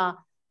ಕಾರಣ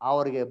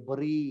ಅವ್ರಿಗೆ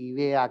ಬರೀ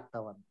ಇವೇ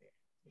ಆಗ್ತಾವಂತೆ.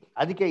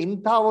 ಅದಕ್ಕೆ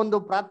ಇಂಥ ಒಂದು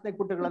ಪ್ರಾರ್ಥನೆ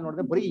ಕೂಟಗಳನ್ನ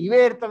ನೋಡಿದ್ರೆ ಬರೀ ಇವೇ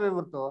ಇರ್ತವೆ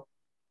ಹೊರತು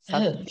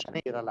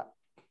ಸತ್ಯನೇ ಇರಲ್ಲ.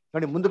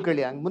 ನೋಡಿ, ಮುಂದಕ್ಕೆ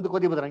ಹೇಳಿ, ಹಂಗ್ ಮುಂದಕ್ಕೆ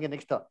ಓದಿಬೋದ್ರ ಹಂಗೆ?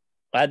 ನೆಕ್ಸ್ಟ್,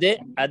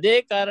 ಅದೇ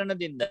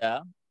ಕಾರಣದಿಂದ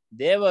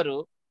ದೇವರು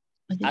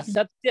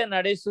ಅಸತ್ಯ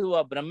ನಡೆಸುವ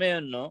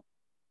ಭ್ರಮೆಯನ್ನು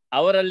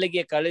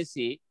ಅವರಲ್ಲಿಗೆ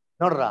ಕಳಿಸಿ,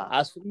 ನೋಡ್ರ, ಆ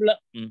ಸುಳ್ಳ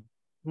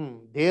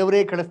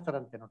ದೇವರೇ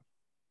ಕಳಿಸ್ತಾರಂತೆ. ನೋಡ್ರಿ,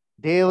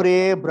 ದೇವರೇ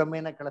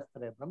ಭ್ರಮೆನ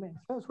ಕಳಿಸ್ತಾರೆ. ಭ್ರಮೆ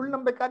ಸುಳ್ಳು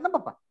ನಂಬೇಕಾದ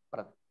ನಮ್ಮಪ್ಪ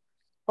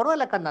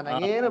ಪರವಾಗಿಲ್ಲ ಕಣ್ಣ,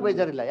 ನಂಗೇನು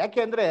ಬೇಜಾರಿಲ್ಲ. ಯಾಕೆ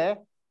ಅಂದ್ರೆ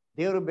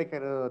ದೇವ್ರು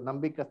ಬೇಕಾಗಿರೋ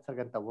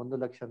ನಂಬಿಕಸ್ತರ್ಗಂತ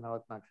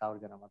 1,44,000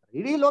 ಜನ ಮಾತ್ರ.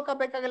 ಇಡೀ ಲೋಕ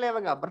ಬೇಕಾಗಲ್ಲ.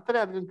 ಇವಾಗ ಬರ್ತಾರೆ,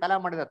 ಅದನ್ನ ಕಾಲ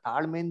ಮಾಡಿದ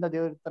ತಾಳ್ಮೆಯಿಂದ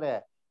ದೇವ್ರು ಇರ್ತಾರೆ.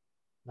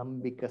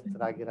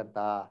 ನಂಬಿಕಸ್ಥರಾಗಿರಂತ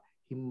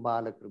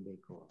ಹಿಂಬಾಲಕರು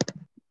ಬೇಕು.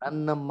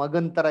 ನನ್ನ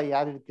ಮಗನ್ ತರ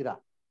ಯಾರು ಇರ್ತೀರಾ?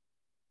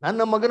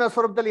 ನನ್ನ ಮಗನ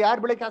ಸ್ವರೂಪದಲ್ಲಿ ಯಾರು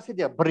ಬೆಳಕ್ಕೆ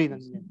ಆಸಿದ್ಯಾ? ಬರ್ರಿ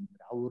ನನ್ನ,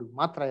 ಅವ್ರಿಗೆ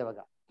ಮಾತ್ರ ಇವಾಗ.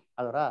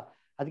 ಅದರ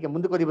ಅದಕ್ಕೆ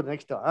ಮುಂದಕ್ಕೆ ಓದಿಬೋದು.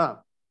 ನೆಕ್ಸ್ಟ್,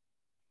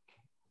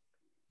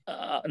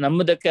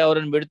 ನಂಬುದಕ್ಕೆ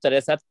ಅವರನ್ನು ಬಿಡುತ್ತಾರೆ.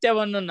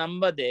 ಸತ್ಯವನ್ನು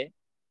ನಂಬದೆ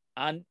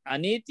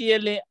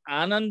ಅನೀತಿಯಲ್ಲಿ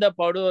ಆನಂದ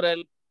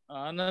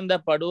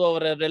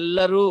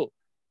ಪಡುವವರೆಲ್ಲರೂ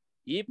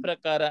ಈ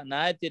ಪ್ರಕಾರ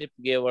ನ್ಯಾಯ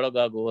ತೀರ್ಪಿಗೆ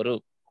ಒಳಗಾಗುವರು.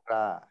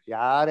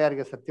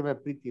 ಯಾರ್ಯಾರಿಗೆ ಸತ್ಯ ಮೇಲೆ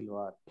ಪ್ರೀತಿ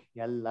ಇಲ್ವಾ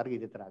ಎಲ್ಲರಿಗೂ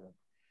ಇದೇ ತರ ಆಗೋದು.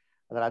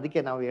 ಅದಕ್ಕೆ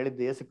ನಾವು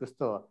ಹೇಳಿದ್ದು, ಯೇಸು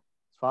ಕ್ರಿಸ್ತು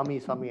ಸ್ವಾಮಿ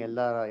ಸ್ವಾಮಿ ಎಲ್ಲ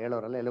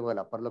ಹೇಳೋರಲ್ಲ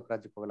ಎಲ್ಲಿಗೋಲ್ಲ, ಪರಲೋಕ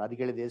ರಾಜ್ಯಕ್ಕೆ ಹೋಗಲ್ಲ.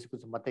 ಅದಕ್ಕೆ ಹೇಳಿದ್ದು ಯೇಸು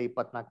ಕ್ರಿಸ್ತು ಮತ್ತೆ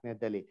 24ನೇ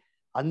ಅಧ್ಯಾಯದಲ್ಲಿ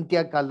ಅಂತ್ಯ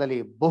ಕಾಲದಲ್ಲಿ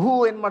ಬಹು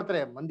ಏನ್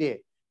ಮಾಡ್ತಾರೆ ಮಂದಿ,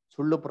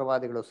 ಸುಳ್ಳು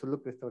ಪ್ರವಾದಿಗಳು, ಸುಳ್ಳು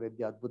ಕ್ರಿಸ್ತವರು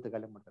ಎದ್ದು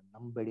ಅದ್ಭುತಗಳೇ ಮಾಡ್ತಾರೆ.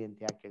 ನಂಬೇಡಿ ಅಂತ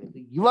ಯಾಕೆ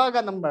ಹೇಳಿದ್ರು? ಇವಾಗ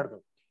ನಂಬಾರ್ದು.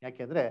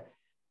 ಯಾಕೆಂದ್ರೆ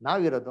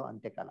ನಾವಿರೋದು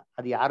ಅಂತ್ಯಕಾಲ.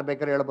 ಅದು ಯಾರು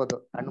ಬೇಕಾದ್ರೂ ಹೇಳ್ಬೋದು,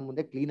 ಕಣ್ಣು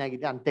ಮುಂದೆ ಕ್ಲೀನ್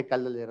ಆಗಿದೆ,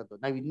 ಅಂತ್ಯಕಾಲದಲ್ಲಿ ಇರೋದು.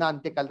 ನಾವ್ ಇನ್ನ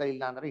ಅಂತ್ಯಕಾಲದಲ್ಲಿ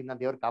ಇಲ್ಲ ಅಂದ್ರೆ ಇನ್ನ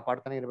ದೇವ್ರು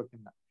ಕಾಪಾಡ್ತಾನೆ ಇರ್ಬೇಕು.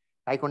 ಇನ್ನ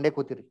ಕಾಯ್ಕೊಂಡೇ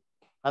ಕೂತಿರಿ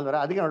ಅಲ್ವರ?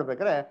 ಅದಕ್ಕೆ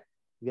ನೋಡ್ಬೇಕಾದ್ರೆ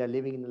we are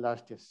living in the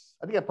last days.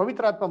 ಅದಕ್ಕೆ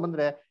ಪವಿತ್ರಾತ್ಮ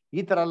ಬಂದ್ರೆ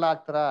ಈ ತರ ಎಲ್ಲ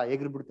ಆಗ್ತಾರ,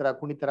 ಎಗ್ರಿ ಬಿಡ್ತಾರ,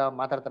 ಕುಣಿತಾರ,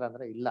 ಮಾತಾಡ್ತಾರ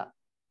ಅಂದ್ರೆ ಇಲ್ಲ.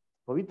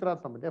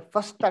 ಪವಿತ್ರಾತ್ಮ ಬಂದ್ರೆ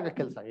ಫಸ್ಟ್ ಆಗ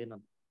ಕೆಲಸ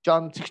ಏನಂತ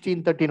ಜಾನ್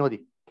 16:13 ಓದಿ.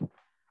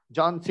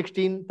 ಜಾನ್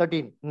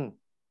 16:13.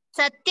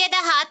 ಸತ್ಯದ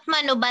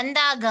ಆತ್ಮನು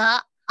ಬಂದಾಗ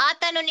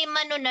ಆತನು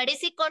ನಿಮ್ಮನ್ನು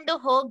ನಡೆಸಿಕೊಂಡು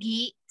ಹೋಗಿ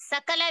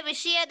ಸಕಲ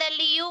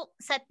ವಿಷಯದಲ್ಲಿಯೂ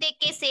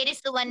ಸತ್ಯಕ್ಕೆ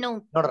ಸೇರಿಸುವನು.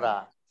 ನೋಡ್ರ,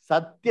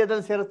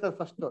 ಸತ್ಯದಲ್ಲಿ ಸೇರಿಸ್ತಾರೆ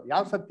ಫಸ್ಟ್.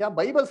 ಯಾವ ಸತ್ಯ?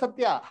 ಬೈಬಲ್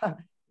ಸತ್ಯ.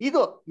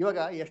 ಇದು ಇವಾಗ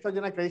ಎಷ್ಟೋ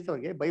ಜನ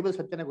ಕ್ರೈಸ್ತವ್ರಿಗೆ ಬೈಬಲ್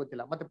ಸತ್ಯನೇ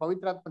ಗೊತ್ತಿಲ್ಲ, ಮತ್ತೆ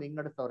ಪವಿತ್ರಾತ್ಮನ ಹಿಂಗ್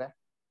ನಡೆಸ್ತವ್ರೆ?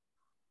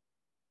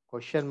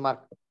 Question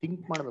mark.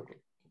 ಥಿಂಕ್ ಮಾಡ್ಬೇಕು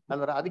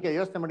ಅಲ್ವರ? ಅದಕ್ಕೆ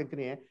ಯೋಚನೆ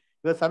ಮಾಡಿರ್ತೀನಿ,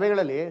 ಇವಾಗ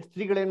ಸಭೆಗಳಲ್ಲಿ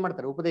ಸ್ತ್ರೀಗಳು ಏನ್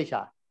ಮಾಡ್ತಾರೆ? ಉಪದೇಶ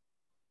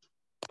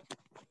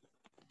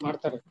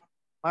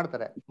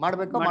ಮಾಡ್ತಾರೆ.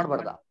 ಮಾಡ್ಬೇಕಾ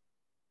ಮಾಡ್ಬಾರ್ದ?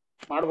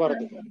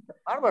 ಮಾಡ್ಬಾರ್ದು.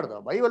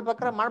 ಬೈಬಲ್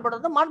ಪ್ರಕಾರ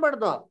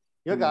ಮಾಡ್ಬಾರ್ದು.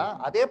 ಇವಾಗ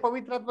ಅದೇ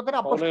ಪವಿತ್ರಾತ್ಮನೇ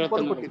ಅಪೊಸ್ತಲರಿಗೆ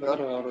ಪೌಲ್ ಕೊಟ್ಟಿದ್ದು,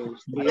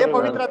 ಅದೇ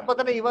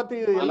ಪವಿತ್ರಾತ್ಮನೇ ಇವತ್ತು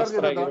ಎಲ್ಲರಿಗೂ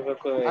ಇರೋದು.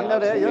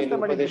 ಹಂಗಾದ್ರೆ ಯೋಚನೆ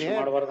ಮಾಡಿದ್ದೀನಿ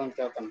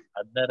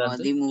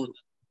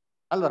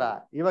ಅಲ್ವರ?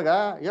 ಇವಾಗ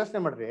ಯೋಚನೆ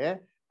ಮಾಡ್ರಿ,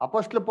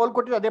 ಅಪೊಸ್ತಲ ಪೌಲ್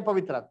ಕೊಟ್ಟಿದ್ದು ಅದೇ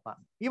ಪವಿತ್ರಾತ್ಮ,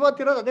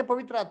 ಇವತ್ತಿರೋದು ಅದೇ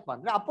ಪವಿತ್ರಾತ್ಮ.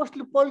 ಅಂದ್ರೆ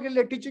ಅಪೊಸ್ತಲ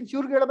ಪೌಲ್ಗೆ ಟೀಚಿಂಗ್ಸ್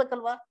ಇವ್ರಿಗೆ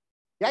ಹೇಳ್ಬೇಕಲ್ವಾ?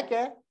 ಯಾಕೆ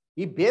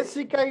ಈ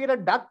ಬೇಸಿಕ್ ಆಗಿರೋ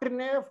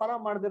ಡಾಕ್ಟ್ರಿನೇ ಫಾಲೋ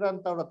ಮಾಡ್ದಿರೋ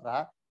ಅಂತವ್ರ ಹತ್ರ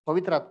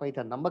ಪವಿತ್ರಾತ್ಮ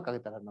ಐತೆ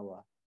ನಂಬಕ್ಕಾಗತ್ತಲ್ಲ ನಾವು?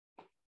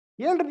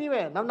 ಹೇಳ್ರಿ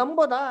ನೀವೇ, ನಾವ್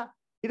ನಂಬೋದಾ?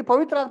 ಇದು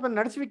ಪವಿತ್ರ ಆತ್ಮ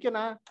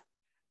ನಡೆಸುವಿಕೆನಾ?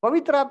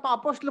 ಪವಿತ್ರ ಆತ್ಮ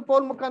ಅಪೊಸ್ತಲ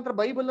ಪೌಲ್ ಮುಖಾಂತರ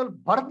ಬೈಬಲ್ ಅಲ್ಲಿ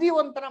ಬರ್ದಿ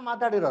ಒಂಥರ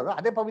ಮಾತಾಡಿರೋರು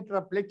ಅದೇ ಪವಿತ್ರ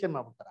ಪ್ಲೇಕ್ ಏನ್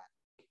ಮಾಡ್ಬಿಡ್ತಾರ?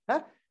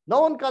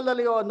 ನೋವನ್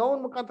ಕಾಲದಲ್ಲಿ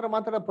ನೋವನ್ ಮುಖಾಂತರ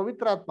ಮಾತಾಡೋ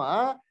ಪವಿತ್ರ ಆತ್ಮ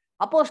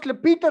ಅಪೊಸ್ತಲ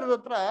ಪೀಟರ್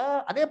ಹತ್ರ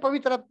ಅದೇ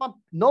ಪವಿತ್ರ ಆತ್ಮ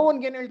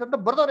ನೋವನ್ಗೆ ಏನ್ ಹೇಳ್ತಂತ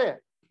ಬರ್ದವ್ರೆ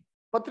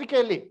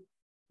ಪತ್ರಿಕೆಯಲ್ಲಿ.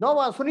 ನೋವ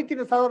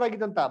ಸುನೀತಿನ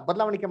ಸಾವಿರಾಗಿದ್ದಂತ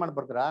ಬದಲಾವಣೆ ಮಾಡಿ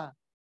ಬರ್ತಾರ?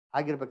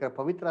 ಆಗಿರ್ಬೇಕಾದ್ರೆ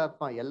ಪವಿತ್ರ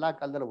ಆತ್ಮ ಎಲ್ಲಾ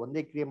ಕಾಲದಲ್ಲಿ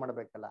ಒಂದೇ ಕ್ರಿಯೆ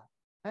ಮಾಡ್ಬೇಕಲ್ಲ.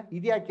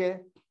 ಇದ್ಯಾಕೆ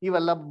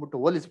ಇವೆಲ್ಲ ಬಿಟ್ಟು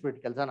ಹೋಲಿಸ್ಬಿಟ್ಟು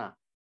ಕೆಲ್ಸನ?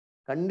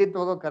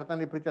 ಖಂಡಿತವಾಗೋ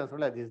ಕರ್ತನ ಪ್ರೀತಿ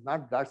ಅನ್ಸಲ್ಲ. It is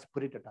not god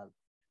spirit at all.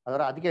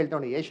 ಅದರ ಅದಕ್ಕೆ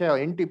ಹೇಳ್ತಾವೆ ಏಷಯ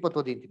 8:20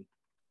 ಓದಿದ್ದೀನಿ.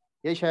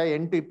 ಏಷಯ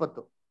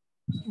 8:20.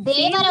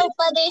 ದೇವರ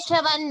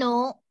ಉಪದೇಶವನ್ನು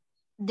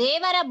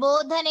ದೇವರ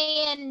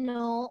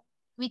ಬೋಧನೆಯನ್ನು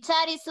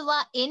ವಿಚಾರಿಸುವ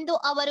ಎಂದು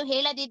ಅವರು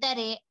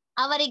ಹೇಳದಿದ್ದರೆ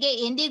ಅವರಿಗೆ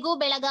ಎಂದಿಗೂ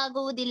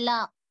ಬೆಳಗಾಗುವುದಿಲ್ಲ.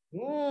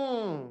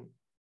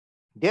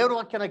 ದೇವ್ರ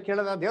ವಾಕ್ಯನ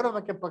ಕೇಳದ, ದೇವ್ರ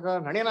ವಾಕ್ಯ ಪ್ರಕಾರ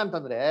ನಡೆಯೋಣ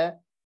ಅಂತಂದ್ರೆ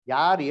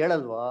ಯಾರು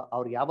ಹೇಳಲ್ವೋ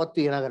ಅವ್ರಿಗೆ ಯಾವತ್ತೂ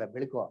ಏನಾಗಲ್ಲ,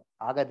 ಬೆಳಕು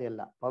ಆಗದೇ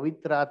ಇಲ್ಲ.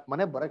 ಪವಿತ್ರ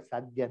ಆತ್ಮನೇ ಬರಕ್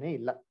ಸಾಧ್ಯನೇ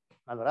ಇಲ್ಲ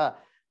ಅಲ್ವರ?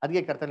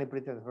 ಅದಕ್ಕೆ ಕರ್ತನ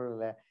ಪ್ರೀತಿ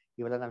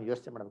ಇವೆಲ್ಲ ನಾವು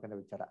ಯೋಚನೆ ಮಾಡ್ಬೇಕಂತ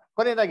ವಿಚಾರ.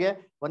 ಕೊನೆಯದಾಗಿ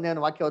ಒಂದೇ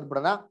ವಾಕ್ಯ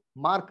ಓದ್ಬಿಡೋಣ.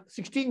 ಮಾರ್ಕ್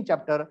 16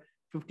 ಚಾಪ್ಟರ್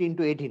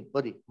 15-18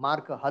 ಓದಿ.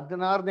 ಮಾರ್ಕ್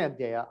 16ನೇ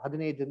ಅಧ್ಯಾಯ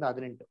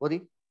 15-18 ಓದಿ.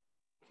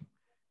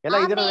 ಎಲ್ಲ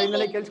ಇದನ್ನ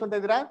ಲೈನ್ನಲ್ಲಿ ಕೇಳಿಸ್ಕೊಂತ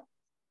ಇದ್ದೀರಾ?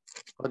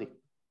 ಓದಿ.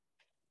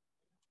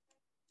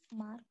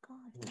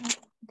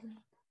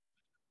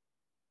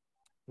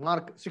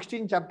 Mark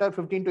 16 chapter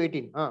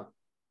 15-18.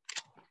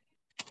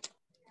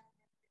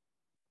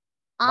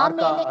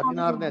 ಮಾರ್ಕ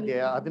 16ನೇ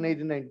ಅಧ್ಯಾಯ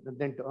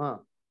 15-18.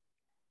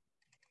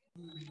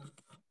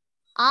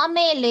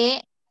 ಆಮೇಲೆ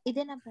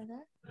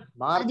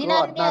ಮಾರ್ಕ್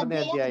 16ನೇ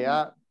ಅಧ್ಯಾಯ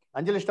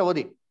ಅಂಜಲಿಷ್ಟ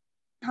ಓದಿ.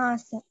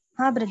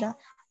 ಹಾ ಬ್ರದರ್.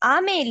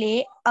 ಆಮೇಲೆ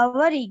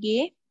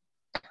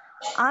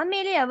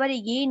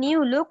ಅವರಿಗೆ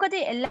ನೀವು ಲೋಕದ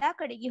ಎಲ್ಲಾ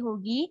ಕಡೆಗೆ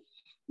ಹೋಗಿ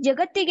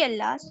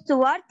ಜಗತ್ತಿಗೆಲ್ಲ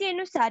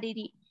ಸುವಾರ್ತೆಯನ್ನು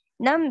ಸಾರಿರಿ.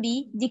 ನಂಬಿ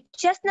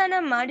ದೀಕ್ಷಾಸ್ನಾನ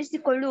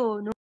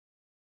ಮಾಡಿಸಿಕೊಳ್ಳುವವನು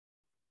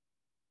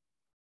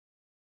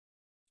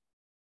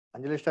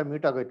ಅಂಜಲಿಷ್ಟ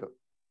ಮ್ಯೂಟ್ ಆಗೋಯ್ತು.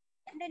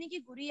 ದಂಡನೆಗೆ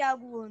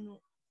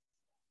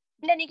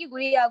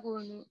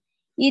ಗುರಿಯಾಗುವನು.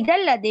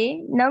 ಇದಲ್ಲದೆ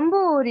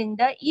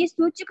ನಂಬುವವರಿಂದ ಈ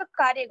ಸೂಚಕ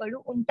ಕಾರ್ಯಗಳು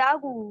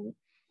ಉಂಟಾಗುವು.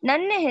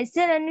 ನನ್ನ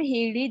ಹೆಸರನ್ನು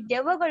ಹೇಳಿ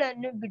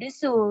ದೆವ್ವಗಳನ್ನು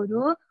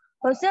ಬಿಡಿಸುವವರು,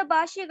 ಹೊಸ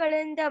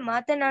ಭಾಷೆಗಳಿಂದ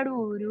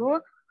ಮಾತನಾಡುವವರು,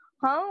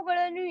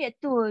 ಹಾವುಗಳನ್ನು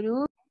ಎತ್ತುವರು.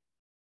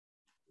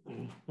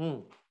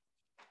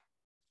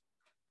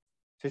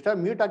 ಸಿಸ್ಟರ್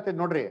ಮ್ಯೂಟ್ ಆಗ್ತದೆ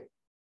ನೋಡ್ರಿ.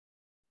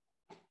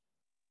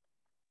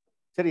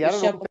 ಸರಿ, ಯಾರು?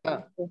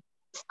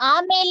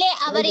 ಆಮೇಲೆ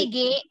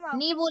ಅವರಿಗೆ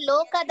ನೀವು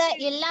ಲೋಕದ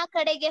ಎಲ್ಲಾ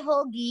ಕಡೆಗೆ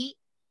ಹೋಗಿ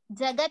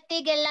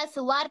ಜಗತ್ತಿಗೆಲ್ಲ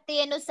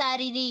ಸುವಾರ್ತೆಯನ್ನು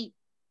ಸಾರಿರಿ.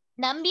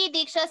 ನಂಬಿ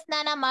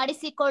ದೀಕ್ಷಾಸ್ನಾನ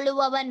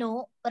ಮಾಡಿಸಿಕೊಳ್ಳುವವನು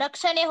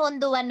ರಕ್ಷಣೆ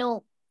ಹೊಂದುವನು,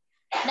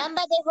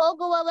 ನಂಬದೆ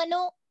ಹೋಗುವವನು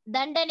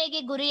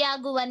ದಂಡನೆಗೆ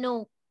ಗುರಿಯಾಗುವನು.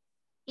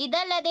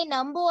 ಇದಲ್ಲದೆ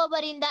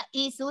ನಂಬುವವರಿಂದ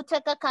ಈ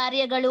ಸೂಚಕ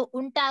ಕಾರ್ಯಗಳು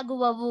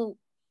ಉಂಟಾಗುವವು.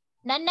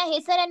 ನನ್ನ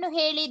ಹೆಸರನ್ನು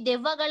ಹೇಳಿ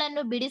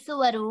ದೆವ್ವಗಳನ್ನು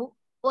ಬಿಡಿಸುವರು,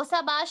 ಹೊಸ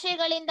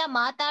ಭಾಷೆಗಳಿಂದ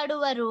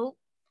ಮಾತಾಡುವರು,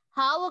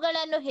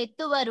 ಹಾವುಗಳನ್ನು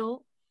ಹೆತ್ತುವರು,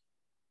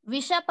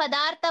 ವಿಷ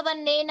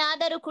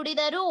ಪದಾರ್ಥವನ್ನೇನಾದರೂ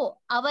ಕುಡಿದರೂ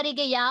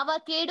ಅವರಿಗೆ ಯಾವ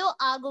ಕೇಡು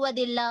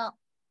ಆಗುವುದಿಲ್ಲ.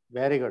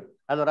 Very good.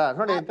 ಅದರ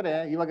ನೋಡಿ ಅಂತಾರೆ,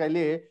 ಇವಾಗ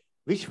ಇಲ್ಲಿ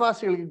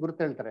ವಿಶ್ವಾಸಿಗಳಿಗೆ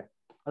ಗುರುತು ಹೇಳ್ತಾರೆ.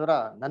 ಅದರ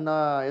ನನ್ನ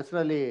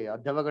ಹೆಸರಲ್ಲಿ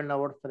ದೆವ್ವಗಳನ್ನ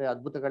ಓಡಿಸ್ತಾರೆ,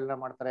 ಅದ್ಭುತಗಳನ್ನ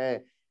ಮಾಡ್ತಾರೆ.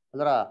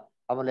 ಅದರ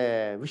ಆಮೇಲೆ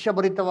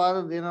ವಿಷಭರಿತವಾದ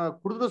ಏನೋ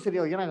ಕುಡಿದ್ರು ಸರಿ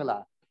ಏನಾಗಲ್ಲ,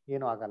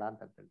 ಏನೂ ಆಗಲ್ಲ ಅಂತ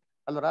ಹೇಳ್ತಾರೆ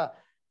ಅಲ್ವರ?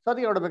 ಸೊ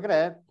ಅದಕ್ಕೆ ನೋಡ್ಬೇಕಾರೆ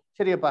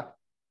ಸರಿಯಪ್ಪ.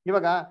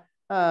 ಇವಾಗ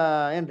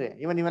ಏನ್ರಿ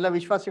ನೀವೆಲ್ಲ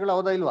ವಿಶ್ವಾಸಿಗಳು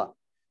ಹೌದಾ ಇಲ್ವಾ?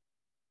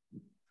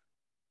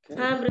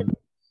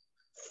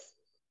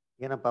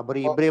 ಏನಪ್ಪಾ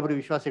ಬರೀ ಇಬ್ರು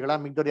ವಿಶ್ವಾಸಿಗಳ?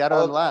 ಮಿಗ್ದವ್ರು ಯಾರು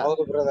ಅಲ್ವಾ?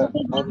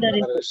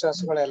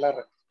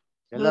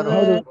 ಎಲ್ಲರೂ.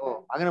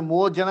 ಹಂಗಾರೆ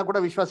 30 ಜನ ಕೂಡ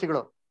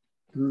ವಿಶ್ವಾಸಿಗಳು.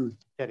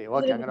 ಸರಿ,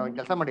 ಓಕೆ. ಹಂಗಾರೆ ಒಂದ್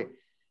ಕೆಲಸ ಮಾಡಿ,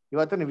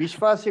 ಇವತ್ತು ನೀವು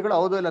ವಿಶ್ವಾಸಿಗಳು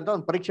ಹೌದು ಇಲ್ಲ ಅಂತ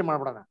ಒಂದು ಪರೀಕ್ಷೆ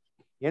ಮಾಡ್ಬಿಡೋಣ.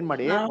 ಏನ್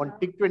ಮಾಡಿ, ಒಂದ್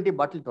ಟಿಕ್ 20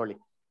 ಬಾಟಲ್ ತಗೊಳ್ಳಿ,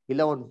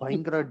 ಇಲ್ಲ ಒಂದ್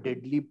ಭಯಂಕರ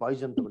ಡೆಡ್ಲಿ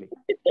ಪಾಯ್ಸನ್ ತಗೊಳ್ಳಿ,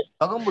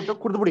 ತಗೊಂಡ್ಬಿಟ್ಟು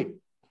ಕುಡ್ದ್ಬಿಡಿ.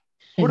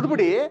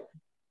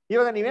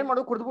 ಇವಾಗ ನೀವೇನ್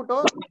ಮಾಡೋದು, ಕುಡ್ದ್ಬಿಟ್ಟು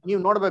ನೀವ್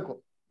ನೋಡ್ಬೇಕು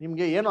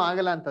ನಿಮ್ಗೆ ಏನು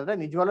ಆಗಲ್ಲ ಅಂತಂದ್ರೆ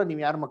ನಿಜವಾಗ್ಲೂ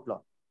ನೀವ್ ಯಾರ ಮಕ್ಳು?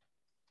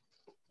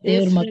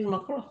 ದೇವ್ರ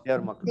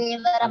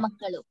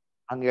ಮಕ್ಳು.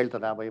 ಹಂಗ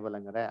ಹೇಳ್ತದ ಬೈಬಲ್?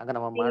 ಹಂಗಾರೆ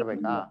ನಮ್ಮ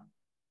ಮಾಡ್ಬೇಕಾ?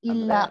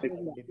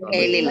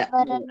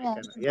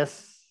 ಎಸ್,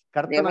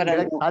 ಕರ್ತನ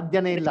ಹೇಳಕ್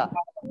ಸಾಧ್ಯನೇ ಇಲ್ಲ.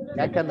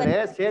 ಯಾಕಂದ್ರೆ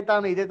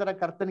ಸೇತಾನು ಇದೇ ತರ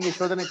ಕರ್ತನಿಗೆ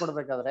ಶೋಧನೆ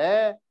ಕೊಡ್ಬೇಕಾದ್ರೆ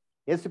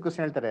ಯೇಸು ಕ್ರಿಸ್ತ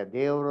ಹೇಳ್ತಾರೆ,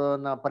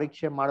 ದೇವ್ರನ್ನ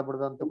ಪರೀಕ್ಷೆ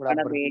ಮಾಡ್ಬಿಡುದು ಅಂತ ಕೂಡ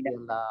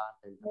ಬರ್ತಿಲ್ಲ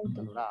ಅಂತ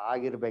ಹೇಳ್ತಾರೆ.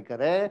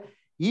 ಆಗಿರ್ಬೇಕಾದ್ರೆ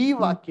ಈ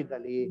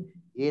ವಾಕ್ಯದಲ್ಲಿ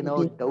ಏನೋ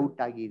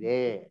ಡೌಟ್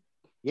ಆಗಿದೆ.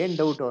 ಏನ್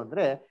ಡೌಟ್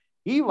ಅಂದ್ರೆ,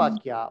 ಈ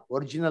ವಾಕ್ಯ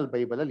ಒರಿಜಿನಲ್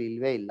ಬೈಬಲ್ ಅಲ್ಲಿ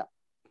ಇಲ್ವೇ ಇಲ್ಲ.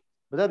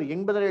 ಬ್ರದರ್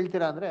ಹೆಂಗ್ ಬದರ್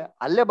ಹೇಳ್ತೀರಾ ಅಂದ್ರೆ,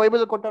 ಅಲ್ಲೇ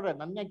ಬೈಬಲ್ ಕೊಟ್ಟವ್ರೆ,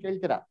 ನನ್ನ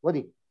ಕೇಳ್ತೀರಾ?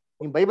 ಓದಿ,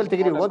 ನಿಮ್ ಬೈಬಲ್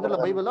ತೆಗೀರಿ, ಓದ್ರಲ್ಲ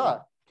ಬೈಬಲ್,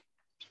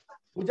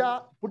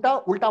 ಪುಟ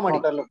ಉಲ್ಟಾ ಮಾಡಿ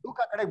ಲೂಕ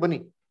ಕಡೆಗೆ ಬನ್ನಿ.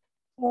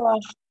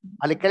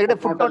 ಅಲ್ಲಿ ಕೆಳಗಡೆ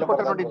ಫುಟ್ ನೋಟ್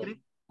ಕೊಟ್ಟ ನೋಡಿದ್ರಿ?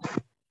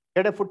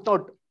 ಕೆಳಗಡೆ ಫುಟ್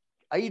ನೋಟ್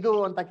 5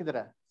 ಅಂತ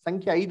ಹಾಕಿದಾರೆ,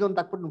 ಸಂಖ್ಯೆ 5 ಅಂತ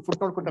ಹಾಕ್ಬಿಟ್ಟು ಫುಟ್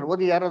ನೋಟ್ ಕೊಟ್ಟಾರೆ.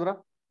 ಓದಿ ಯಾರಾದ್ರ?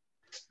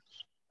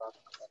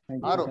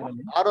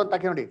 6 ಅಂತ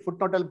ಹಾಕಿ ನೋಡಿ. ಫುಟ್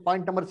ನೋಟ್ ಅಲ್ಲಿ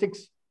ಪಾಯಿಂಟ್ ನಂಬರ್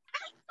 6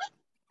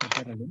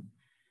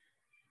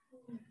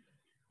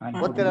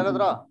 ಓದ್ತೀರ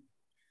ಯಾರಾದ್ರ?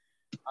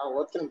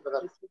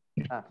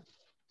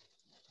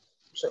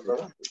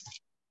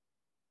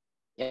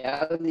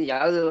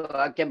 ಯಾವ್ದು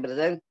ವಾಕ್ಯ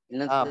ಬ್ರದರ್?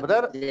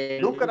 ಬ್ರದರ್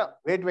ಲೂಕನ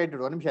ವೇಟ್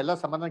ಒಂದ್ ನಿಮಿಷ, ಎಲ್ಲ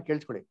ಸಮಾಧಾನ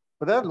ಕೇಳಿಸ್ಕೊಳ್ಳಿ.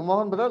 ಬ್ರದರ್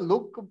ಮೋಹನ್ ಬ್ರದರ್,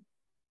 ಲೂಕ್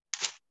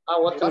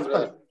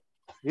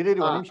ಇರಿ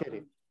ಒಂದ್ ನಿಮಿಷ ಇರಿ.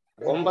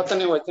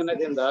 9ನೇ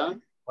ವಚನದಿಂದ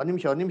ಒಂದ್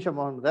ನಿಮಿಷ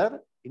ಮೋಹನ್ ಬ್ರದರ್,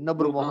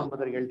 ಇನ್ನೊಬ್ರು ಮೋಹನ್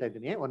ಬ್ರದರ್ ಹೇಳ್ತಾ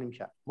ಇದ್ದೀನಿ, ಒಂದ್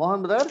ನಿಮಿಷ.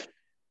 ಮೋಹನ್ ಬ್ರದರ್,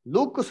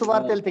 ಲೂಕ್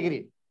ಸುವಾರ್ತೆಯಲ್ಲಿ ತೆಗಿರಿ,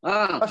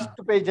 ಫಸ್ಟ್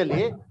ಪೇಜ್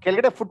ಅಲ್ಲಿ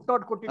ಕೆಳಗಡೆ ಫುಟ್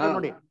ನೋಟ್ ಕೊಟ್ಟಿದ್ದೆ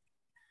ನೋಡಿ.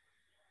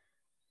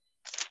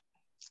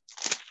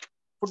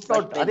 ಫುಟ್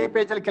ನೋಟ್ ಅದೇ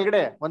ಪೇಜ್ ಅಲ್ಲಿ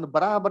ಕೆಳಗಡೆ ಒಂದು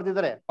ಬರಹ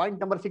ಬರ್ದಿದ್ದಾರೆ, ಪಾಯಿಂಟ್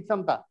ನಂಬರ್ 6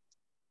 ಅಂತ.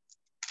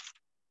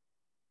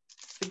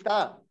 ಸಿಗ್ತಾ?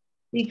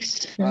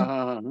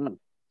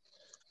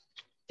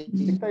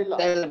 ಸಿಗ್ತಾ ಇಲ್ಲ?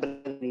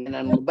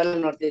 ನಾನು ಮೊಬೈಲ್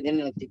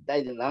ನೋಡ್ತಿದ್ದೀನಿ, ಸಿಗ್ತಾ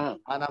ಇದ್ದಿಲ್ಲ.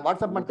 ನಾನು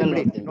ವಾಟ್ಸ್ಆಪ್ ಮಾಡ್ತೀನಿ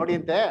ಬಿಡಿ, ನೋಡಿ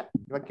ಅಂತೆ.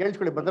 ಇವಾಗ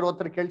ಕೇಳಿಸ್ಕೊಳ್ಳಿ, ಬ್ರದರ್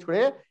ಓದ್ತಾರೆ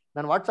ಕೇಳಿಸ್ಕೊಳ್ಳಿ,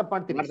 ನಾನು ವಾಟ್ಸ್ಆಪ್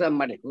ಮಾಡ್ತೀನಿ. ವಾಟ್ಸ್ಆಪ್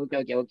ಮಾಡಿ. ಓಕೆ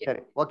ಓಕೆ ಓಕೆ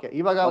ಸರಿ, ಓಕೆ.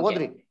 ಇವಾಗ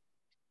ಓದ್ರಿ,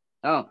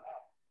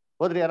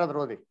 ಓದ್ರಿ,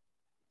 ಯಾರಾದ್ರೂ ಓದಿ.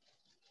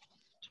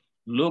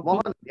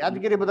 ಮೋಹನ್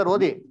ಯಾದಗಿರಿ ಬ್ರದರ್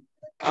ಓದಿ.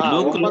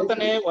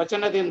 9ನೇ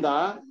ವಚನದಿಂದ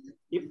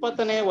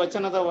 20ನೇ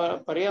ವಚನದ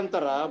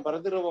ಪರ್ಯಂತರ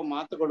ಬರೆದಿರುವ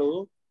ಮಾತುಗಳು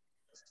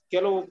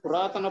ಕೆಲವು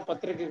ಪುರಾತನ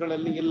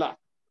ಪತ್ರಿಕೆಗಳಲ್ಲಿ ಇಲ್ಲ.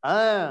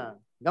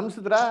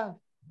 ಗಮನಿಸಿದ್ರ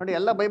ನೋಡಿ,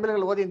 ಎಲ್ಲ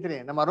ಬೈಬಲ್ಗಳು ಓದಿ ಅಂತೀನಿ.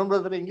 ನಮ್ಮ ಅರುಣ್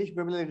ಬ್ರದರ್ ಇಂಗ್ಲಿಷ್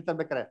ಬೈಬಲ್ ಇರ್ತಾ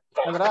ಬೇಕಾರೆ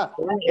ಅಂದ್ರ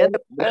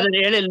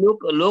ಹೇಳಿ.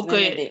 ಲೂಕ್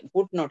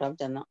ಫುಟ್ ನೋಟ್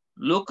ಅಂತ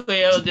ಲೂಕ್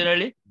ಯಾವ್ದು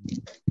ಹೇಳಿ.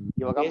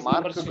 ಇವಾಗ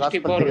ಮಾರ್ಕ್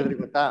ಗಾಸ್ಪಲ್ ತೆಗೆದ್ರಿ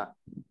ಗೊತ್ತಾ?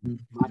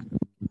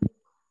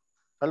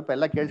 ಸ್ವಲ್ಪ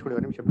ಎಲ್ಲ ಕೇಳಿಸ್ಕೊಡಿ,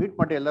 ಒಂದು ನಿಮಿಷ ಮ್ಯೂಟ್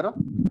ಮಾಡಿ ಎಲ್ಲರೂ.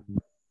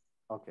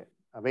 ಓಕೆ,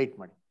 ವೆಯ್ಟ್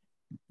ಮಾಡಿ.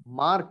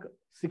 Mark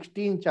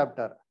 16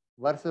 chapter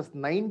versus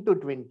 9 to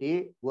 20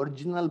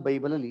 original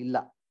Bible ಅಲ್ಲಿ ಇಲ್ಲ.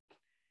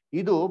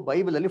 ಇದು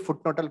ಬೈಬಲ್ ಅಲ್ಲಿ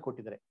ಫುಟ್ ನೋಟ್ ಅಲ್ಲಿ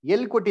ಕೊಟ್ಟಿದ್ದಾರೆ.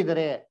 ಎಲ್ಲಿ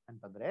ಕೊಟ್ಟಿದ್ದಾರೆ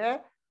ಅಂತಂದ್ರೆ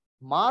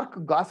ಮಾರ್ಕ್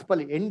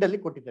ಗಾಸ್ಪಲ್ ಎಂಡ್ ಅಲ್ಲಿ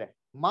ಕೊಟ್ಟಿದ್ದಾರೆ.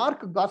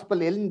 ಮಾರ್ಕ್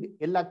ಗಾಸ್ಪಲ್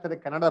ಎಲ್ಲಾಗ್ತದೆ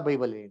ಕನ್ನಡ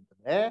ಬೈಬಲ್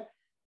ಅಂತಂದ್ರೆ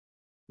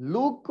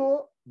ಲೂಕ್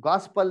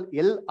ಗಾಸ್ಪಲ್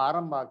ಎಲ್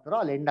ಆರಂಭ ಆಗ್ತಾರೋ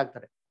ಅಲ್ಲಿ ಎಂಡ್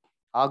ಆಗ್ತಾರೆ.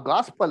 ಆ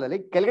ಗಾಸ್ಪಲ್ ಅಲ್ಲಿ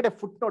ಕೆಳಗಡೆ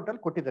ಫುಟ್ ನೋಟ್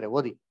ಅಲ್ಲಿ ಕೊಟ್ಟಿದ್ದಾರೆ,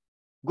 ಓದಿ.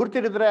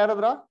 ಗುರ್ತಿರಿದ್ರೆ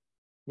ಯಾರಾದ್ರ?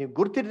 ನೀವು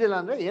ಗುರ್ತಿರ್ಲಿಲ್ಲ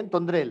ಅಂದ್ರೆ ಏನ್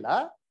ತೊಂದರೆ ಇಲ್ಲ,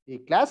 ಈ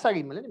ಕ್ಲಾಸ್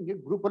ಆಗಿದ್ಮೇಲೆ ನಿಮ್ಗೆ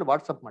ಗ್ರೂಪ್ ಅಲ್ಲಿ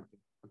ವಾಟ್ಸ್ಆಪ್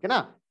ಮಾಡ್ತೀನಿ, ಓಕೆನಾ?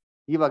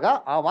 ಇವಾಗ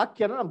ಆ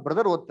ವಾಕ್ಯನ ನಮ್ಮ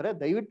ಬ್ರದರ್ ಓದ್ತಾರೆ,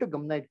 ದಯವಿಟ್ಟು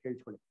ಗಮನ ಇಟ್ಟು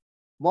ಕೇಳಿಸ್ಕೊಳ್ಳಿ.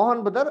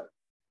 ಮೋಹನ್ ಬ್ರದರ್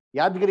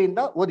ಯಾದಗಿರಿಯಿಂದ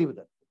ಓದಿ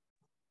ಬ್ರದರ್.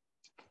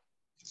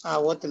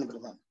 ಓದ್ತೀನಿ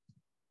ಬ್ರದರ್.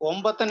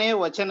 9ನೇ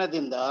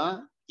ವಚನದಿಂದ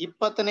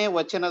 20ನೇ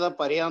ವಚನದ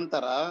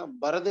ಪರ್ಯಾಂತರ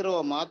ಬರೆದಿರುವ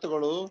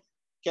ಮಾತುಗಳು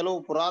ಕೆಲವು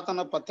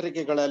ಪುರಾತನ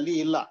ಪತ್ರಿಕೆಗಳಲ್ಲಿ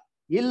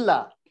ಇಲ್ಲ.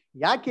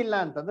 ಯಾಕಿಲ್ಲ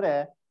ಅಂತಂದ್ರೆ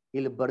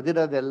ಇಲ್ಲಿ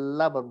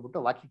ಬರ್ದಿರೋದೆಲ್ಲ ಬಂದ್ಬಿಟ್ಟು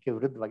ವಾಕ್ಯಕ್ಕೆ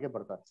ವಿರುದ್ಧವಾಗಿ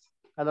ಬರ್ತಾರೆ.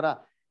 ಅದರ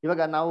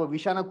ಇವಾಗ ನಾವು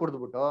ವಿಷಾನ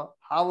ಕುಡಿದ್ಬಿಟ್ಟು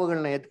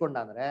ಹಾವುಗಳನ್ನ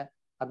ಎತ್ಕೊಂಡಂದ್ರೆ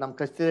ಅದ್ ನಮ್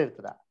ಕಚ್ತಿರೇ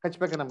ಇರ್ತದ,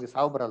 ಕಚ್ಬೇಕಾದ್ರೆ ನಮ್ಗೆ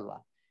ಸಾವು ಬರಲ್ವಾ?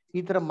 ಈ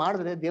ತರ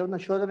ಮಾಡಿದ್ರೆ ದೇವ್ರನ್ನ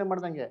ಶೋಧನೆ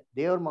ಮಾಡ್ದಂಗೆ.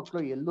 ದೇವ್ರ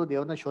ಮಕ್ಕಳು ಎಲ್ಲೂ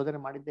ದೇವ್ರನ್ನ ಶೋಧನೆ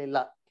ಮಾಡಿದ್ದೇ ಇಲ್ಲ.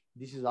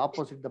 This is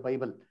opposite the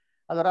Bible.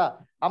 ಅದರ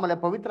ಆಮೇಲೆ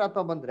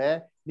ಪವಿತ್ರಾತ್ಮ ಬಂದ್ರೆ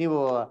ನೀವು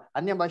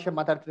ಅನ್ಯ ಭಾಷೆ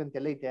ಮಾತಾಡ್ತೀರಿ ಅಂತ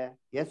ಎಲ್ಲೈತೆ?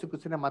 ಯೇಸು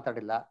ಕ್ರಿಸ್ತನೇ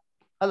ಮಾತಾಡಿಲ್ಲ.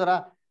 ಅದರ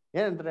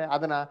ಏನಂದ್ರೆ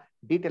ಅದನ್ನ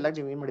ಡೀಟೇಲ್ ಆಗಿ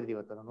ನೀವು ಏನ್ ಮಾಡಿದ್ರಿ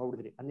ಇವತ್ತು ನಾವು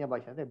ನೋಡಿದ್ರಿ. ಅನ್ಯ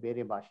ಭಾಷೆ ಅಂದ್ರೆ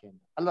ಬೇರೆ ಭಾಷೆ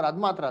ಅಂತ. ಅಲ್ವರ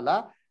ಅದ್ ಮಾತ್ರ ಅಲ್ಲ,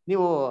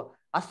 ನೀವು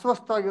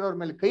ಅಸ್ವಸ್ಥವಾಗಿರೋರ್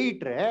ಮೇಲೆ ಕೈ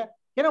ಇಟ್ರೆ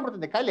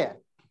ಏನಾಗ್ಬಿಡ್ತದೆ? ಕಾಯಿಲೆ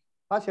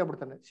ವಾಸಿ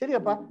ಆಗ್ಬಿಡ್ತಾನೆ.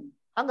 ಸರಿಯಪ್ಪ,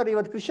 ಹಂಗಾರೆ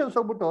ಇವತ್ತು ಕ್ರಿಶ್ಚಿಯನ್ಸ್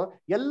ಹೋಗ್ಬಿಟ್ಟು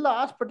ಎಲ್ಲ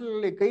ಹಾಸ್ಪಿಟಲ್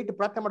ಅಲ್ಲಿ ಕೈ ಇಟ್ಟು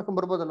ಪ್ರಾರ್ಥನೆ ಮಾಡ್ಕೊಂಡ್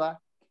ಬರ್ಬೋದಲ್ವಾ?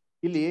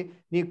 ಇಲ್ಲಿ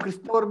ನೀವು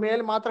ಕ್ರಿಸ್ತವ್ರ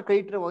ಮೇಲೆ ಮಾತ್ರ ಕೈ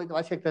ಇಟ್ಟರೆ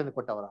ವಾಸಿ ಆಗ್ತಾನೆ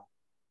ಕೊಟ್ಟವರ,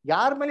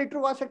 ಯಾರ ಮೇಲೆ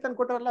ಇಟ್ಟರು ವಾಸಿ ಆಗ್ತಾನೆ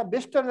ಕೊಟ್ಟವರಲ್ಲ.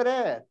 ಬೆಸ್ಟ್ ಅಂದ್ರೆ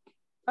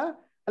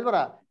ಅಲ್ವರ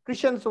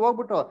ಕ್ರಿಶ್ಚಿಯನ್ಸ್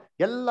ಹೋಗ್ಬಿಟ್ಟು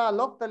ಎಲ್ಲಾ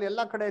ಲೋಕದಲ್ಲಿ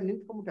ಎಲ್ಲಾ ಕಡೆ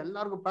ನಿಂತ್ಕೊಂಡ್ಬಿಟ್ಟು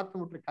ಎಲ್ಲಾರ್ಗು ಪ್ರಾರ್ಥನೆ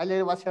ಬಿಟ್ರೆ ಕಾಯಿಲೆ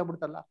ವಾಸಿ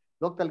ಆಗ್ಬಿಡ್ತಲ್ಲ.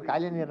 ಲೋಕದಲ್ಲಿ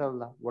ಕಾಯಿಲೆನೇ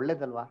ಇರೋಲ್ಲ,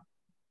 ಒಳ್ಳೇದಲ್ವಾ?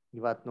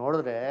 ಇವತ್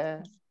ನೋಡಿದ್ರೆ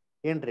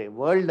ಏನ್ರಿ,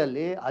 ವರ್ಲ್ಡ್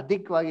ಅಲ್ಲಿ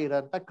ಅಧಿಕವಾಗಿ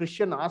ಇರೋಂಥ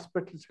ಕ್ರಿಶ್ಚಿಯನ್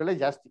ಹಾಸ್ಪಿಟಲ್ಸ್ಗಳೇ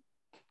ಜಾಸ್ತಿ.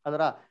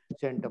 ಅದರ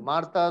ಸೆಂಟ್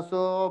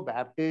ಮಾರ್ತಾಸು,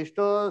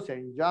 ಬ್ಯಾಪ್ಟಿಸ್ಟು,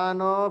 ಸೆಂಟ್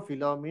ಜಾನು,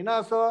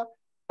 ಫಿಲೋಮಿನಾಸು,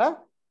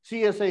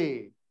 CSI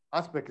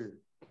ಹಾಸ್ಪಿಟಲ್,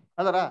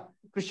 ಅದರ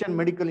ಕ್ರಿಶ್ಚಿಯನ್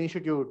ಮೆಡಿಕಲ್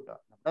ಇನ್ಸ್ಟಿಟ್ಯೂಟ್.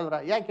 ಅದರ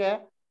ಯಾಕೆ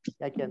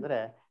ಅಂದ್ರೆ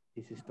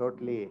this is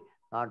totally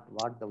not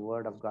what the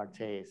word of god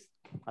says.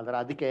 ಅದರ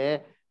ಅದಕ್ಕೆ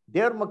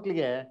ದೇವ್ರ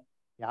ಮಕ್ಕಳಿಗೆ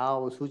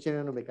ಯಾವ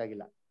ಸೂಚನೆನೂ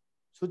ಬೇಕಾಗಿಲ್ಲ.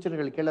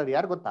 ಸೂಚನೆಗಳು ಕೇಳೋರು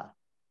ಯಾರು ಗೊತ್ತಾ?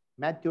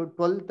 ಮ್ಯಾಥ್ಯೂ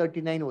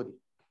 12:39 ಓದಿ.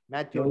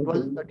 ಮ್ಯಾಥ್ಯೂ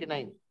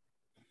 12:39.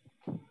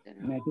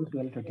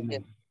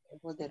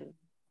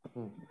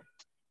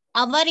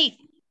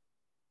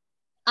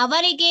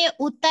 ಅವರಿಗೆ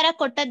ಉತ್ತರ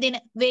ಕೊಟ್ಟದ್ದೇನೆ,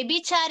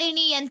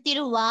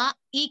 ವ್ಯಭಿಚಾರಿಣಿಯಂತಿರುವ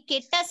ಈ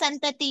ಕೆಟ್ಟ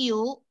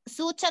ಸಂತತಿಯು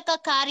ಸೂಚಕ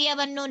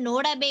ಕಾರ್ಯವನ್ನು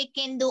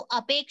ನೋಡಬೇಕೆಂದು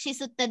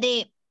ಅಪೇಕ್ಷಿಸುತ್ತದೆ,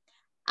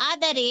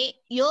 ಆದರೆ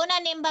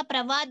ಯೋನನೆಂಬ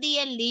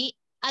ಪ್ರವಾದಿಯಲ್ಲಿ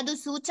ಅದು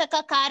ಸೂಚಕ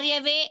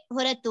ಕಾರ್ಯವೇ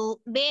ಹೊರತು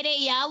ಬೇರೆ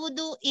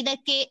ಯಾವುದು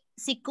ಇದಕ್ಕೆ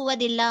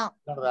ಸಿಕ್ಕುವುದಿಲ್ಲ.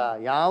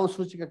 ಯಾವ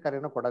ಸೂಚಕ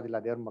ಕಾರ್ಯನೂ ಕೊಡೋದಿಲ್ಲ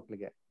ದೇವ್ರ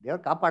ಮಕ್ಳಿಗೆ.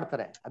 ದೇವ್ರು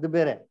ಕಾಪಾಡ್ತಾರೆ, ಅದು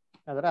ಬೇರೆ.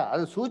 ಅದರ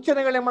ಅದು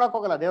ಸೂಚನೆಗಳೇ ಮಾಡಕ್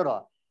ಹೋಗಲ್ಲ ದೇವ್ರು,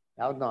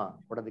 ಯಾವ್ದನ್ನ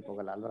ಕೊಡೋದಿಕ್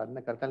ಹೋಗಲ್ಲ. ಅಲ್ವ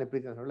ಅದನ್ನ ಕರ್ತನಲ್ಲಿ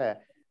ಪ್ರೀತಿ ಒಳ್ಳೆ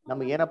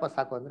ನಮ್ಗೆ ಏನಪ್ಪ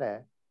ಸಾಕು ಅಂದ್ರೆ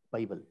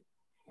Bible.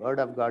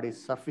 Word of god is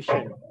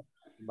sufficient.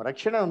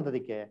 ರಕ್ಷಣೆ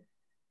ಹೊಂದೋದಿಕ್ಕೆ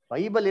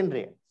ಬೈಬಲ್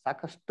ಏನ್ರಿ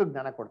ಸಾಕಷ್ಟು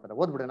ಜ್ಞಾನ ಕೊಡ್ತಾರೆ.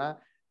 ಓದ್ಬಿಡೋಣ.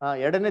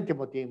 2ನೇ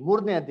ತಿಮೋತಿ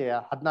 3ನೇ ಅಧ್ಯಾಯ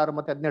 16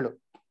 ಮತ್ತೆ 17.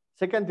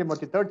 2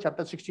 ತಿಮೋತಿ 3rd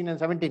chapter 16 and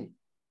 17.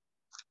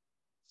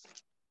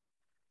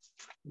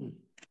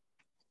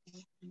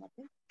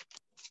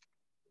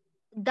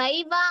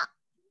 ದೈವ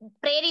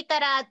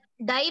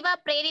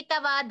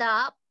ಪ್ರೇರಿತವಾದ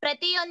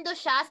ಪ್ರತಿಯೊಂದು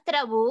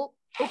ಶಾಸ್ತ್ರವು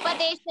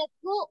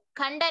ಉಪದೇಶಕ್ಕೂ,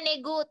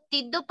 ಖಂಡನೆಗೂ,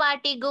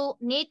 ತಿದ್ದುಪಾಟಿಗೂ,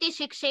 ನೀತಿ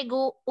ಶಿಕ್ಷೆಗೂ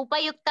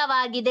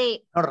ಉಪಯುಕ್ತವಾಗಿದೆ.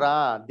 ನೋಡ್ರ,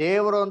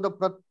 ದೇವರ ಒಂದು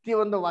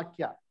ಪ್ರತಿಯೊಂದು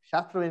ವಾಕ್ಯ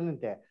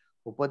ಶಾಸ್ತ್ರವೇನಂತೆ?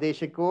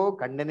 ಉಪದೇಶಕ್ಕೂ,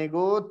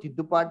 ಖಂಡನೆಗೂ,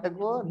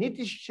 ತಿದ್ದುಪಾಟಗೂ,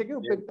 ನೀತಿ ಶಿಕ್ಷೆಗೆ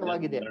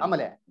ಉಪಯುಕ್ತವಾಗಿದೆ.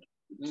 ಆಮೇಲೆ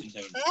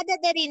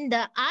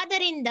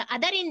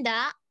ಅದರಿಂದ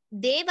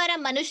ದೇವರ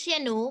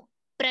ಮನುಷ್ಯನು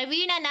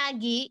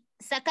ಪ್ರವೀಣನಾಗಿ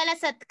ಸಕಲ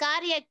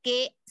ಸತ್ಕಾರ್ಯಕ್ಕೆ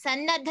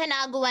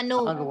ಸನ್ನದ್ಧನಾಗುವನು.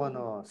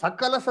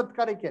 ಸಕಲ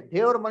ಸತ್ಕಾರ್ಯಕ್ಕೆ,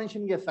 ದೇವರ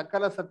ಮನುಷ್ಯನಿಗೆ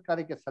ಸಕಲ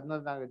ಸತ್ಕಾರ್ಯಕ್ಕೆ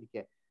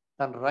ಸನ್ನದ್ಧನಾಗೋದಿಕ್ಕೆ,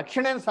 ತನ್ನ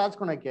ರಕ್ಷಣೆಯನ್ನು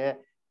ಸಾಧಿಸ್ಕೊಳಕ್ಕೆ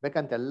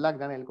ಬೇಕಂತ ಎಲ್ಲಾ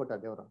ಜ್ಞಾನ ಹೇಳ್ಕೊಟ್ಟ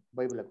ದೇವರು,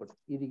 ಬೈಬಲ್ ಕೊಟ್ಟು.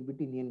 ಇದೀಗ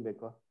ಬಿಟ್ಟು ಇನ್ನೇನ್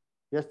ಬೇಕು?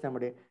 ಯೋಚನೆ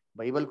ಮಾಡಿ.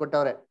 ಬೈಬಲ್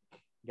ಕೊಟ್ಟವ್ರೆ,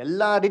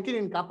 ಎಲ್ಲಾ ರೀತಿ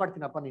ನೀನ್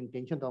ಕಾಪಾಡ್ತೀನಪ್ಪ, ನೀನ್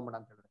ಟೆನ್ಷನ್ ತಗೊಂಬೇಡ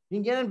ಅಂತ ಹೇಳಿದ್ರೆ.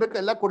 ನಿಂಗೆ ಏನೇನ್ ಬೇಕು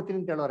ಎಲ್ಲ ಕೊಡ್ತೀನಿ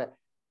ಅಂತ ಹೇಳೋರೆ.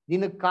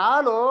 ನಿನ್ನ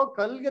ಕಾಲು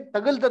ಕಲ್ಗೆ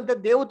ತಗಲ್ದಂತೆ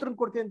ದೇವತ್ರನ್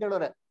ಕೊಡ್ತೀನಿ ಅಂತ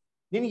ಹೇಳೋರೆ.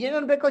 ನಿನ್ಗೆ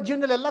ಏನೇನ್ ಬೇಕೋ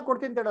ಜೀವನದಲ್ಲಿ ಎಲ್ಲ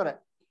ಕೊಡ್ತೀನಿ ಅಂತ ಹೇಳೋರೆ.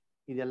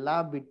 ಇದೆಲ್ಲಾ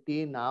ಬಿಟ್ಟು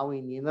ನಾವು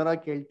ಇನ್ನೇನಾರ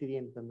ಕೇಳ್ತೀವಿ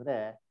ಅಂತಂದ್ರೆ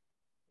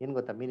ಏನ್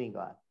ಗೊತ್ತಾ ಮೀನಿಂಗ್?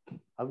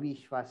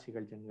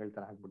 ಅವಿಶ್ವಾಸಿಗಳ ಜನಗಳ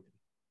ತರ ಆಗ್ಬಿಡ್ತೀವಿ.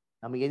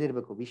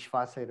 ನಮ್ಗೇನಿರ್ಬೇಕು?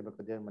 ವಿಶ್ವಾಸ ಇರ್ಬೇಕು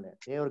ದೇವ್ರ ಮೇಲೆ.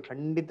 ದೇವ್ರು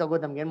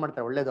ಖಂಡಿತವಾಗೂ ನಮ್ಗೆ ಏನ್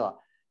ಮಾಡ್ತಾರೆ? ಒಳ್ಳೇದು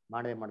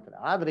ಮಾಡೇ ಮಾಡ್ತಾರೆ.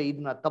 ಆದ್ರೆ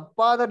ಇದನ್ನ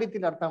ತಪ್ಪಾದ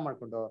ರೀತಿಲಿ ಅರ್ಥ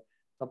ಮಾಡ್ಕೊಂಡು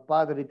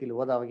ತಪ್ಪಾದ ರೀತಿಲಿ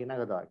ಓದೋವಾಗ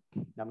ಏನಾಗೋದು?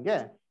 ನಮ್ಗೆ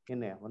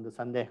ಒಂದು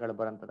ಸಂದೇಹಗಳು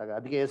ಬರಂತದಾಗ.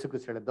 ಅದಕ್ಕೆ ಯೇಸು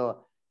ಕ್ರಿಸ್ತ ಹೇಳಿದ್ದು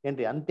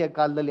ಏನ್ರಿ, ಅಂತ್ಯ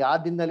ಕಾಲದಲ್ಲಿ ಆ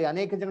ದಿನದಲ್ಲಿ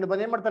ಅನೇಕ ಜನಗಳು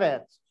ಬಂದು ಏನ್ ಮಾಡ್ತಾರೆ?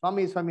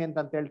 ಸ್ವಾಮಿ ಸ್ವಾಮಿ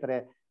ಅಂತ ಹೇಳ್ತಾರೆ.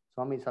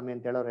 ಸ್ವಾಮಿ ಸ್ವಾಮಿ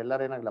ಅಂತ ಹೇಳೋರು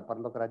ಎಲ್ಲರೂ ಏನಾಗಲ್ಲ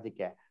ಪರಲೋಕ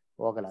ರಾಜ್ಯಕ್ಕೆ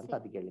ಹೋಗಲ್ಲ ಅಂತ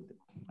ಅದಕ್ಕೆ ಹೇಳಿದ್ದು.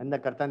 ಅಂದ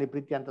ಕರ್ತನಿ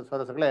ಪ್ರೀತಿ ಅಂತ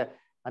ಸೋದರಗಳೇ,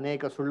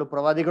 ಅನೇಕ ಸುಳ್ಳು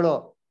ಪ್ರವಾದಿಗಳು,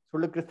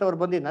 ಸುಳ್ಳು ಕ್ರಿಸ್ತವರು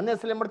ಬಂದು ನನ್ನ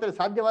ಹೆಸರು ಏನ್ ಮಾಡ್ತಾರೆ?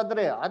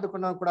 ಸಾಧ್ಯವಾದರೆ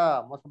ಆದುಕೊಂಡು ಕೂಡ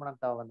ಮೋಸ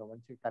ಮಾಡಂತ ಒಂದು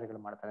ವಂಚಿಕ ಕಾರ್ಯಗಳು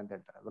ಮಾಡ್ತಾರೆ ಅಂತ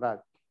ಹೇಳ್ತಾರೆ. ಅದರ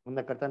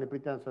ಮುಂದೆ ಕರ್ತನಿ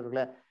ಪ್ರೀತಿ ಅಂತ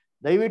ಸೋದರಗಳೇ,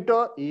 ದಯವಿಟ್ಟು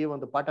ಈ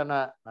ಒಂದು ಪಾಠನ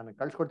ನಾನು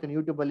ಕಳ್ಸಿಕೊಡ್ತೀನಿ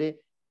ಯೂಟ್ಯೂಬ್ ಅಲ್ಲಿ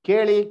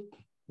ಕೇಳಿ,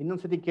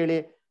 ಇನ್ನೊಂದ್ಸತಿ ಕೇಳಿ.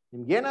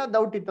 ನಿಮ್ಗೆ ಏನೋ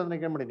ಡೌಟ್ ಇತ್ತು ಅಂದ್ರೆ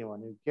ಏನ್ ಮಾಡಿ ನೀವು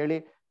ಕೇಳಿ,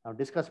 ನಾವು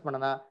ಡಿಸ್ಕಸ್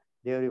ಮಾಡೋಣ.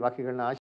 ದೇವರ ವಾಕ್ಯಗಳನ್ನ